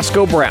and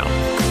Roscoe Brown.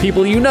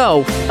 People you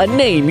know, a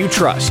name you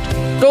trust.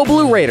 Go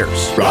Blue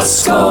Raiders.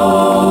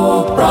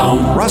 Roscoe Brown.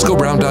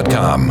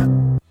 RoscoeBrown.com.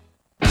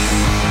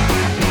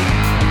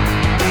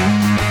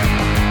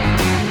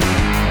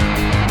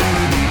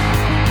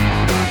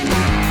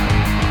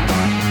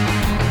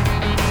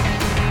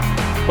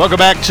 Welcome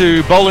back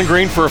to Bowling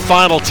Green for a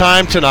final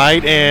time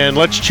tonight, and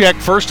let's check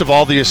first of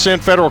all the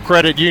Ascent Federal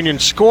Credit Union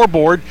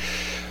scoreboard.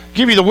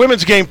 Give you the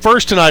women's game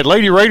first tonight.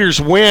 Lady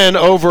Raiders win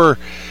over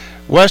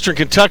Western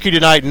Kentucky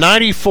tonight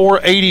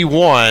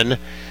 94-81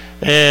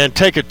 and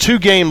take a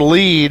 2-game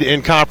lead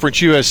in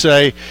Conference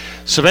USA.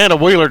 Savannah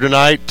Wheeler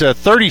tonight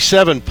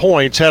 37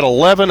 points, had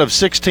 11 of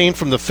 16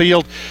 from the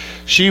field.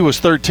 She was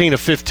 13 of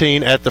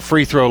 15 at the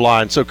free throw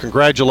line. So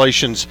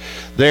congratulations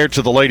there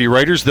to the Lady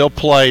Raiders. They'll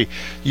play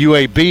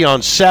UAB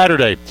on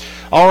Saturday.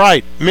 All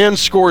right, men's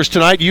scores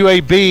tonight.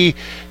 UAB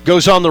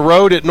goes on the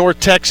road at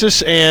North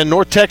Texas, and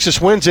North Texas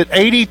wins at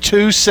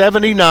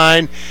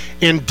 82-79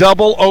 in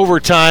double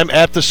overtime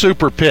at the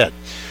Super Pit.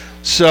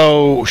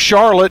 So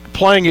Charlotte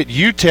playing at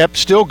UTEP,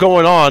 still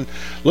going on.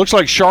 Looks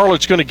like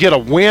Charlotte's going to get a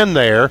win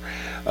there.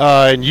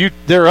 And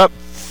they're up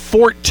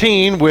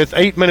 14 with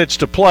 8 minutes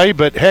to play,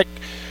 but heck,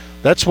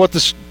 that's what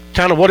this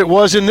kind of what it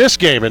was in this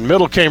game, and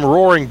Middle came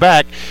roaring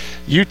back.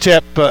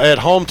 UTEP at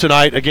home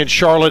tonight against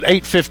Charlotte,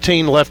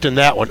 8:15 left in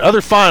that one.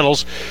 Other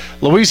finals,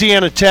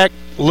 Louisiana Tech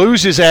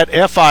loses at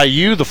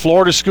FIU. The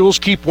Florida schools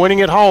keep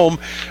winning at home.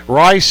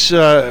 Rice,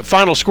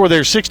 final score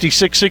there,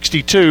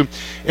 66-62.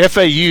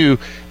 FAU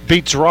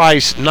beats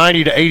Rice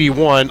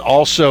 90-81,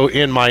 also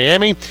in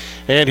Miami.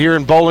 And here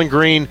in Bowling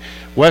Green,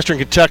 Western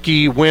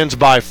Kentucky wins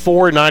by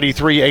 4,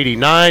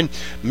 93-89.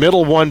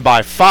 Middle won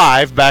by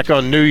 5 back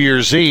on New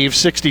Year's Eve,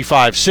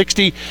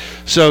 65-60.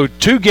 So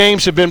 2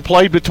 games have been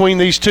played between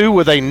these two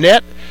with a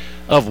net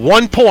of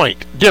 1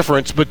 point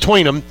difference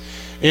between them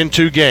in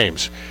 2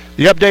 games.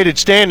 The updated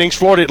standings,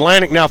 Florida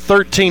Atlantic now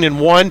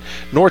 13-1,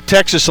 North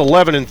Texas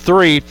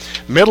 11-3,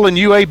 Middle and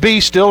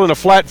UAB still in a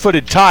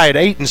flat-footed tie at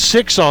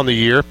 8-6 on the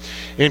year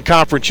in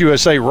Conference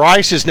USA.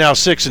 Rice is now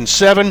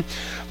 6-7,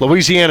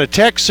 Louisiana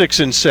Tech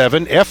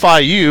 6-7,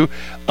 FIU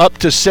up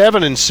to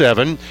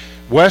 7-7.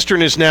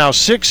 Western is now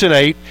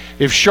 6-8.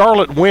 If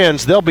Charlotte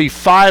wins, they'll be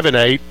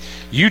 5-8.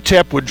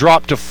 UTEP would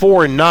drop to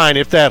 4-9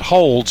 if that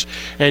holds,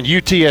 and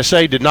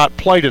UTSA did not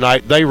play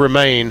tonight. They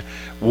remain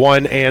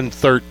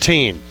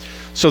 1-13.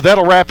 So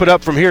that'll wrap it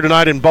up from here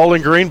tonight in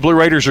Bowling Green. Blue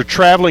Raiders are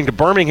traveling to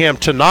Birmingham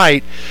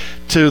tonight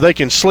they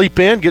can sleep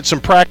in, get some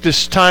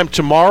practice time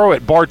tomorrow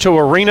at Bartow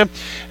Arena,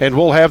 and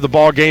we'll have the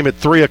ball game at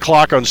 3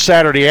 o'clock on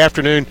Saturday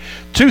afternoon,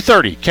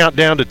 2:30,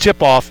 countdown to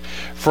tip-off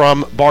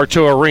from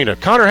Bartow Arena.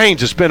 Connor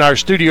Haynes has been our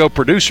studio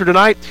producer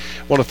tonight.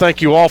 I want to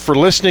thank you all for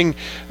listening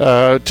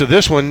to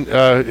this one.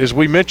 As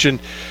we mentioned,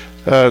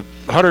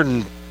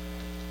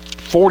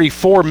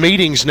 144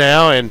 meetings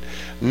now, and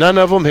none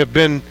of them have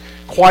been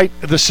quite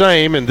the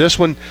same, and this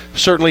one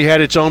certainly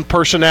had its own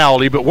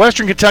personality, but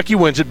Western Kentucky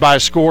wins it by a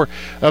score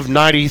of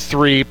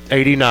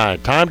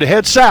 93-89. Time to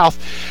head south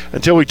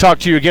until we talk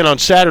to you again on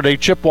Saturday.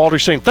 Chip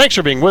Walters saying thanks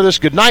for being with us.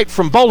 Good night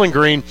from Bowling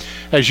Green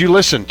as you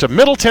listen to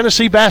Middle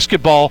Tennessee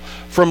basketball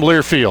from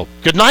Learfield.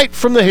 Good night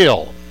from the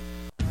Hill.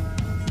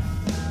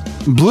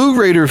 Blue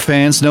Raider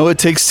fans know it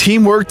takes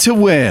teamwork to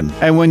win,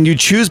 and when you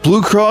choose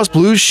Blue Cross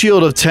Blue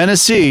Shield of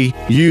Tennessee,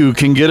 you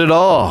can get it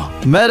all.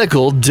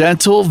 Medical,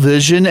 dental,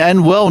 vision, and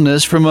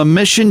wellness from a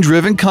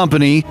mission-driven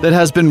company that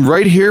has been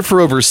right here for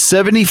over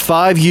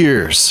 75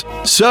 years.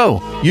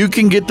 So, you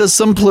can get the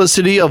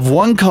simplicity of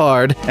one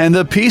card and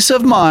the peace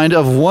of mind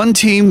of one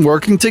team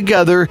working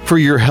together for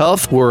your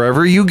health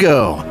wherever you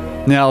go.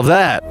 Now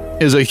that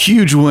is a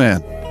huge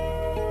win.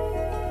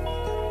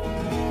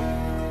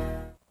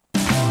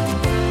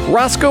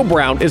 Roscoe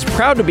Brown is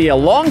proud to be a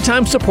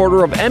longtime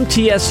supporter of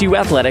MTSU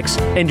Athletics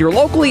and your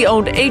locally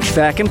owned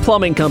HVAC and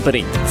plumbing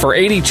company. For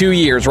 82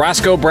 years,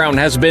 Roscoe Brown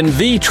has been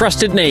the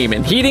trusted name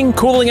in heating,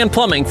 cooling, and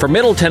plumbing for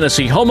Middle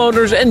Tennessee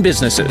homeowners and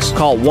businesses.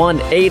 Call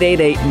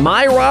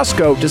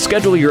 1-888-MY-ROSCOE to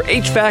schedule your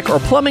HVAC or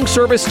plumbing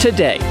service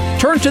today.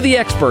 Turn to the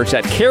experts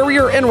at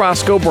Carrier and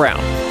Roscoe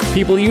Brown.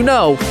 People you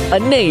know, a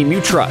name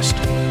you trust.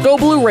 Go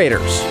Blue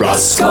Raiders.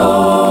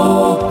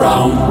 Roscoe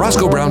Brown.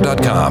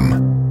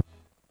 RoscoeBrown.com.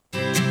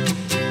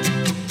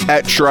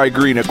 At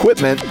Tri-Green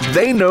Equipment,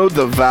 they know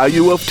the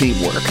value of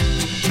teamwork.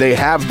 They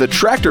have the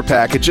tractor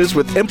packages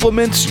with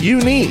implements you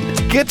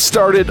need. Get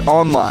started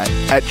online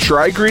at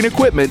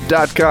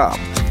TriGreenEquipment.com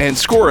and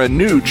score a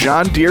new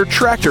John Deere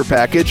tractor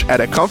package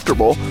at a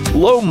comfortable,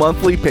 low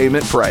monthly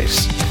payment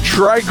price.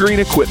 Tri-Green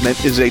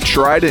Equipment is a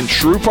tried and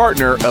true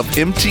partner of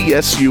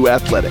MTSU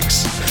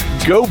Athletics.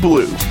 Go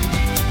Blue!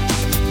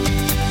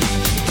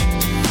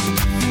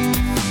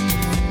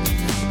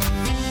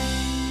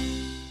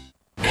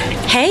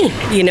 Hey,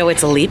 you know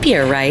it's a leap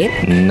year,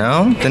 right?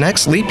 No, the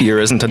next leap year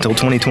isn't until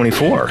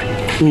 2024.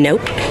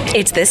 Nope,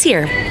 it's this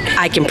year.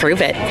 I can prove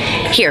it.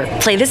 Here,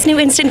 play this new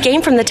instant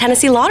game from the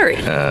Tennessee Lottery.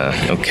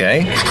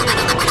 Okay.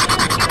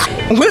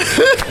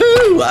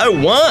 Woohoo! I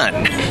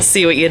won!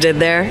 See what you did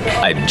there?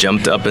 I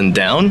jumped up and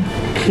down?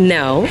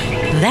 No,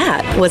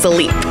 that was a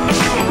leap.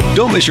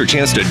 Don't miss your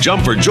chance to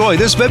jump for joy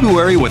this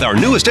February with our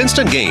newest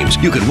instant games.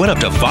 You could win up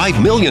to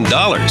 $5 million.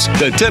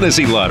 The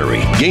Tennessee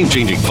Lottery.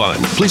 Game-changing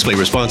fun. Please play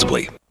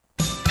responsibly.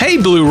 Hey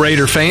Blue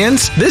Raider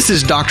fans, this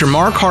is Dr.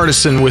 Mark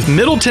Hardison with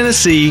Middle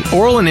Tennessee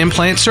Oral and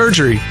Implant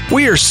Surgery.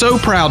 We are so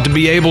proud to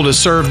be able to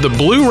serve the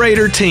Blue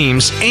Raider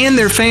teams and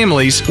their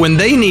families when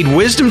they need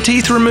wisdom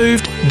teeth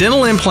removed,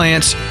 dental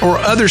implants, or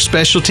other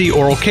specialty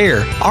oral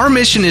care. Our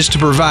mission is to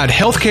provide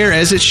health care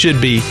as it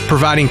should be,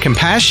 providing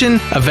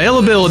compassion,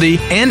 availability,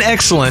 and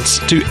excellence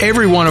to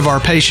every one of our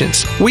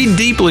patients. We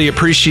deeply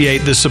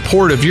appreciate the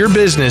support of your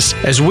business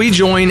as we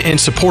join in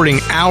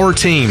supporting our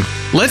team.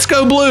 Let's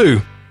go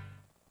Blue!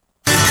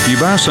 You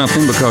buy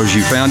something because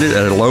you found it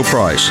at a low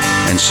price,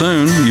 and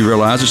soon you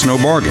realize it's no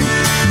bargain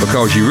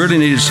because you really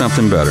needed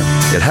something better.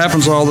 It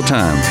happens all the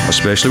time,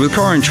 especially with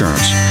car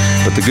insurance.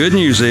 But the good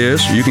news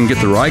is you can get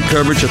the right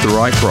coverage at the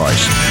right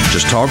price.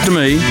 Just talk to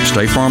me,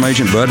 State Farm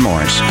Agent Bud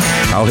Morris.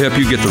 I'll help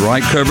you get the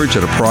right coverage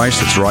at a price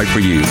that's right for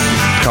you.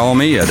 Call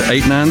me at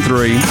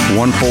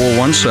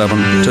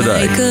 893-1417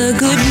 today. Like a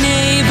good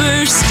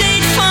neighbor,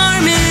 State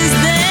Farm is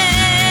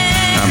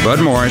there. I'm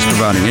Bud Morris,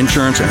 providing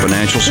insurance and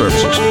financial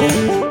services.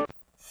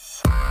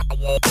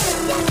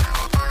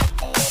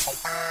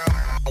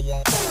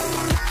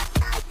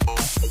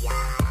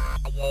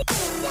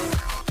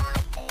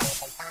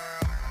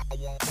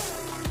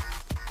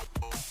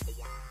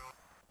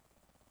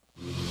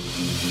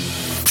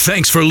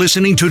 Thanks for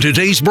listening to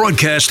today's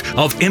broadcast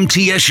of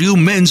MTSU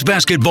Men's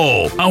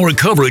Basketball. Our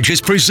coverage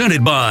is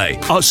presented by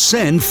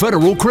Ascend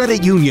Federal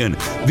Credit Union,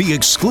 the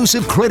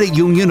exclusive credit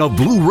union of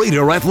Blue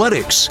Raider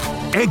Athletics.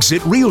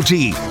 Exit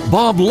Realty,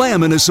 Bob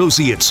Lamb &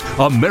 Associates,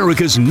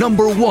 America's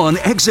 #1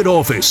 exit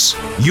office.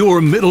 Your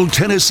Middle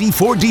Tennessee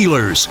Ford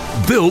dealers,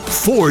 built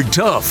Ford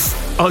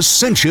tough.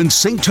 Ascension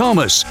St.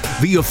 Thomas,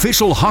 the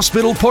official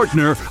hospital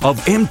partner of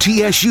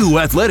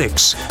MTSU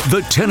Athletics.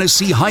 The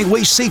Tennessee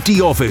Highway Safety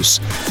Office.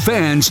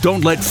 Fans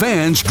don't let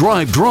fans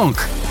drive drunk.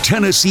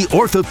 Tennessee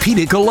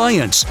Orthopedic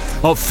Alliance,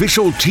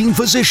 official team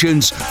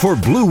physicians for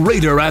Blue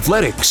Raider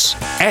Athletics.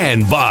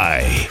 And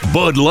by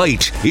Bud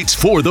Light, it's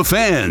for the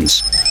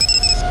fans.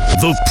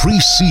 The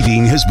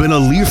preceding has been a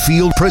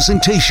Learfield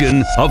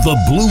presentation of the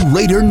Blue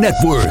Raider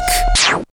Network.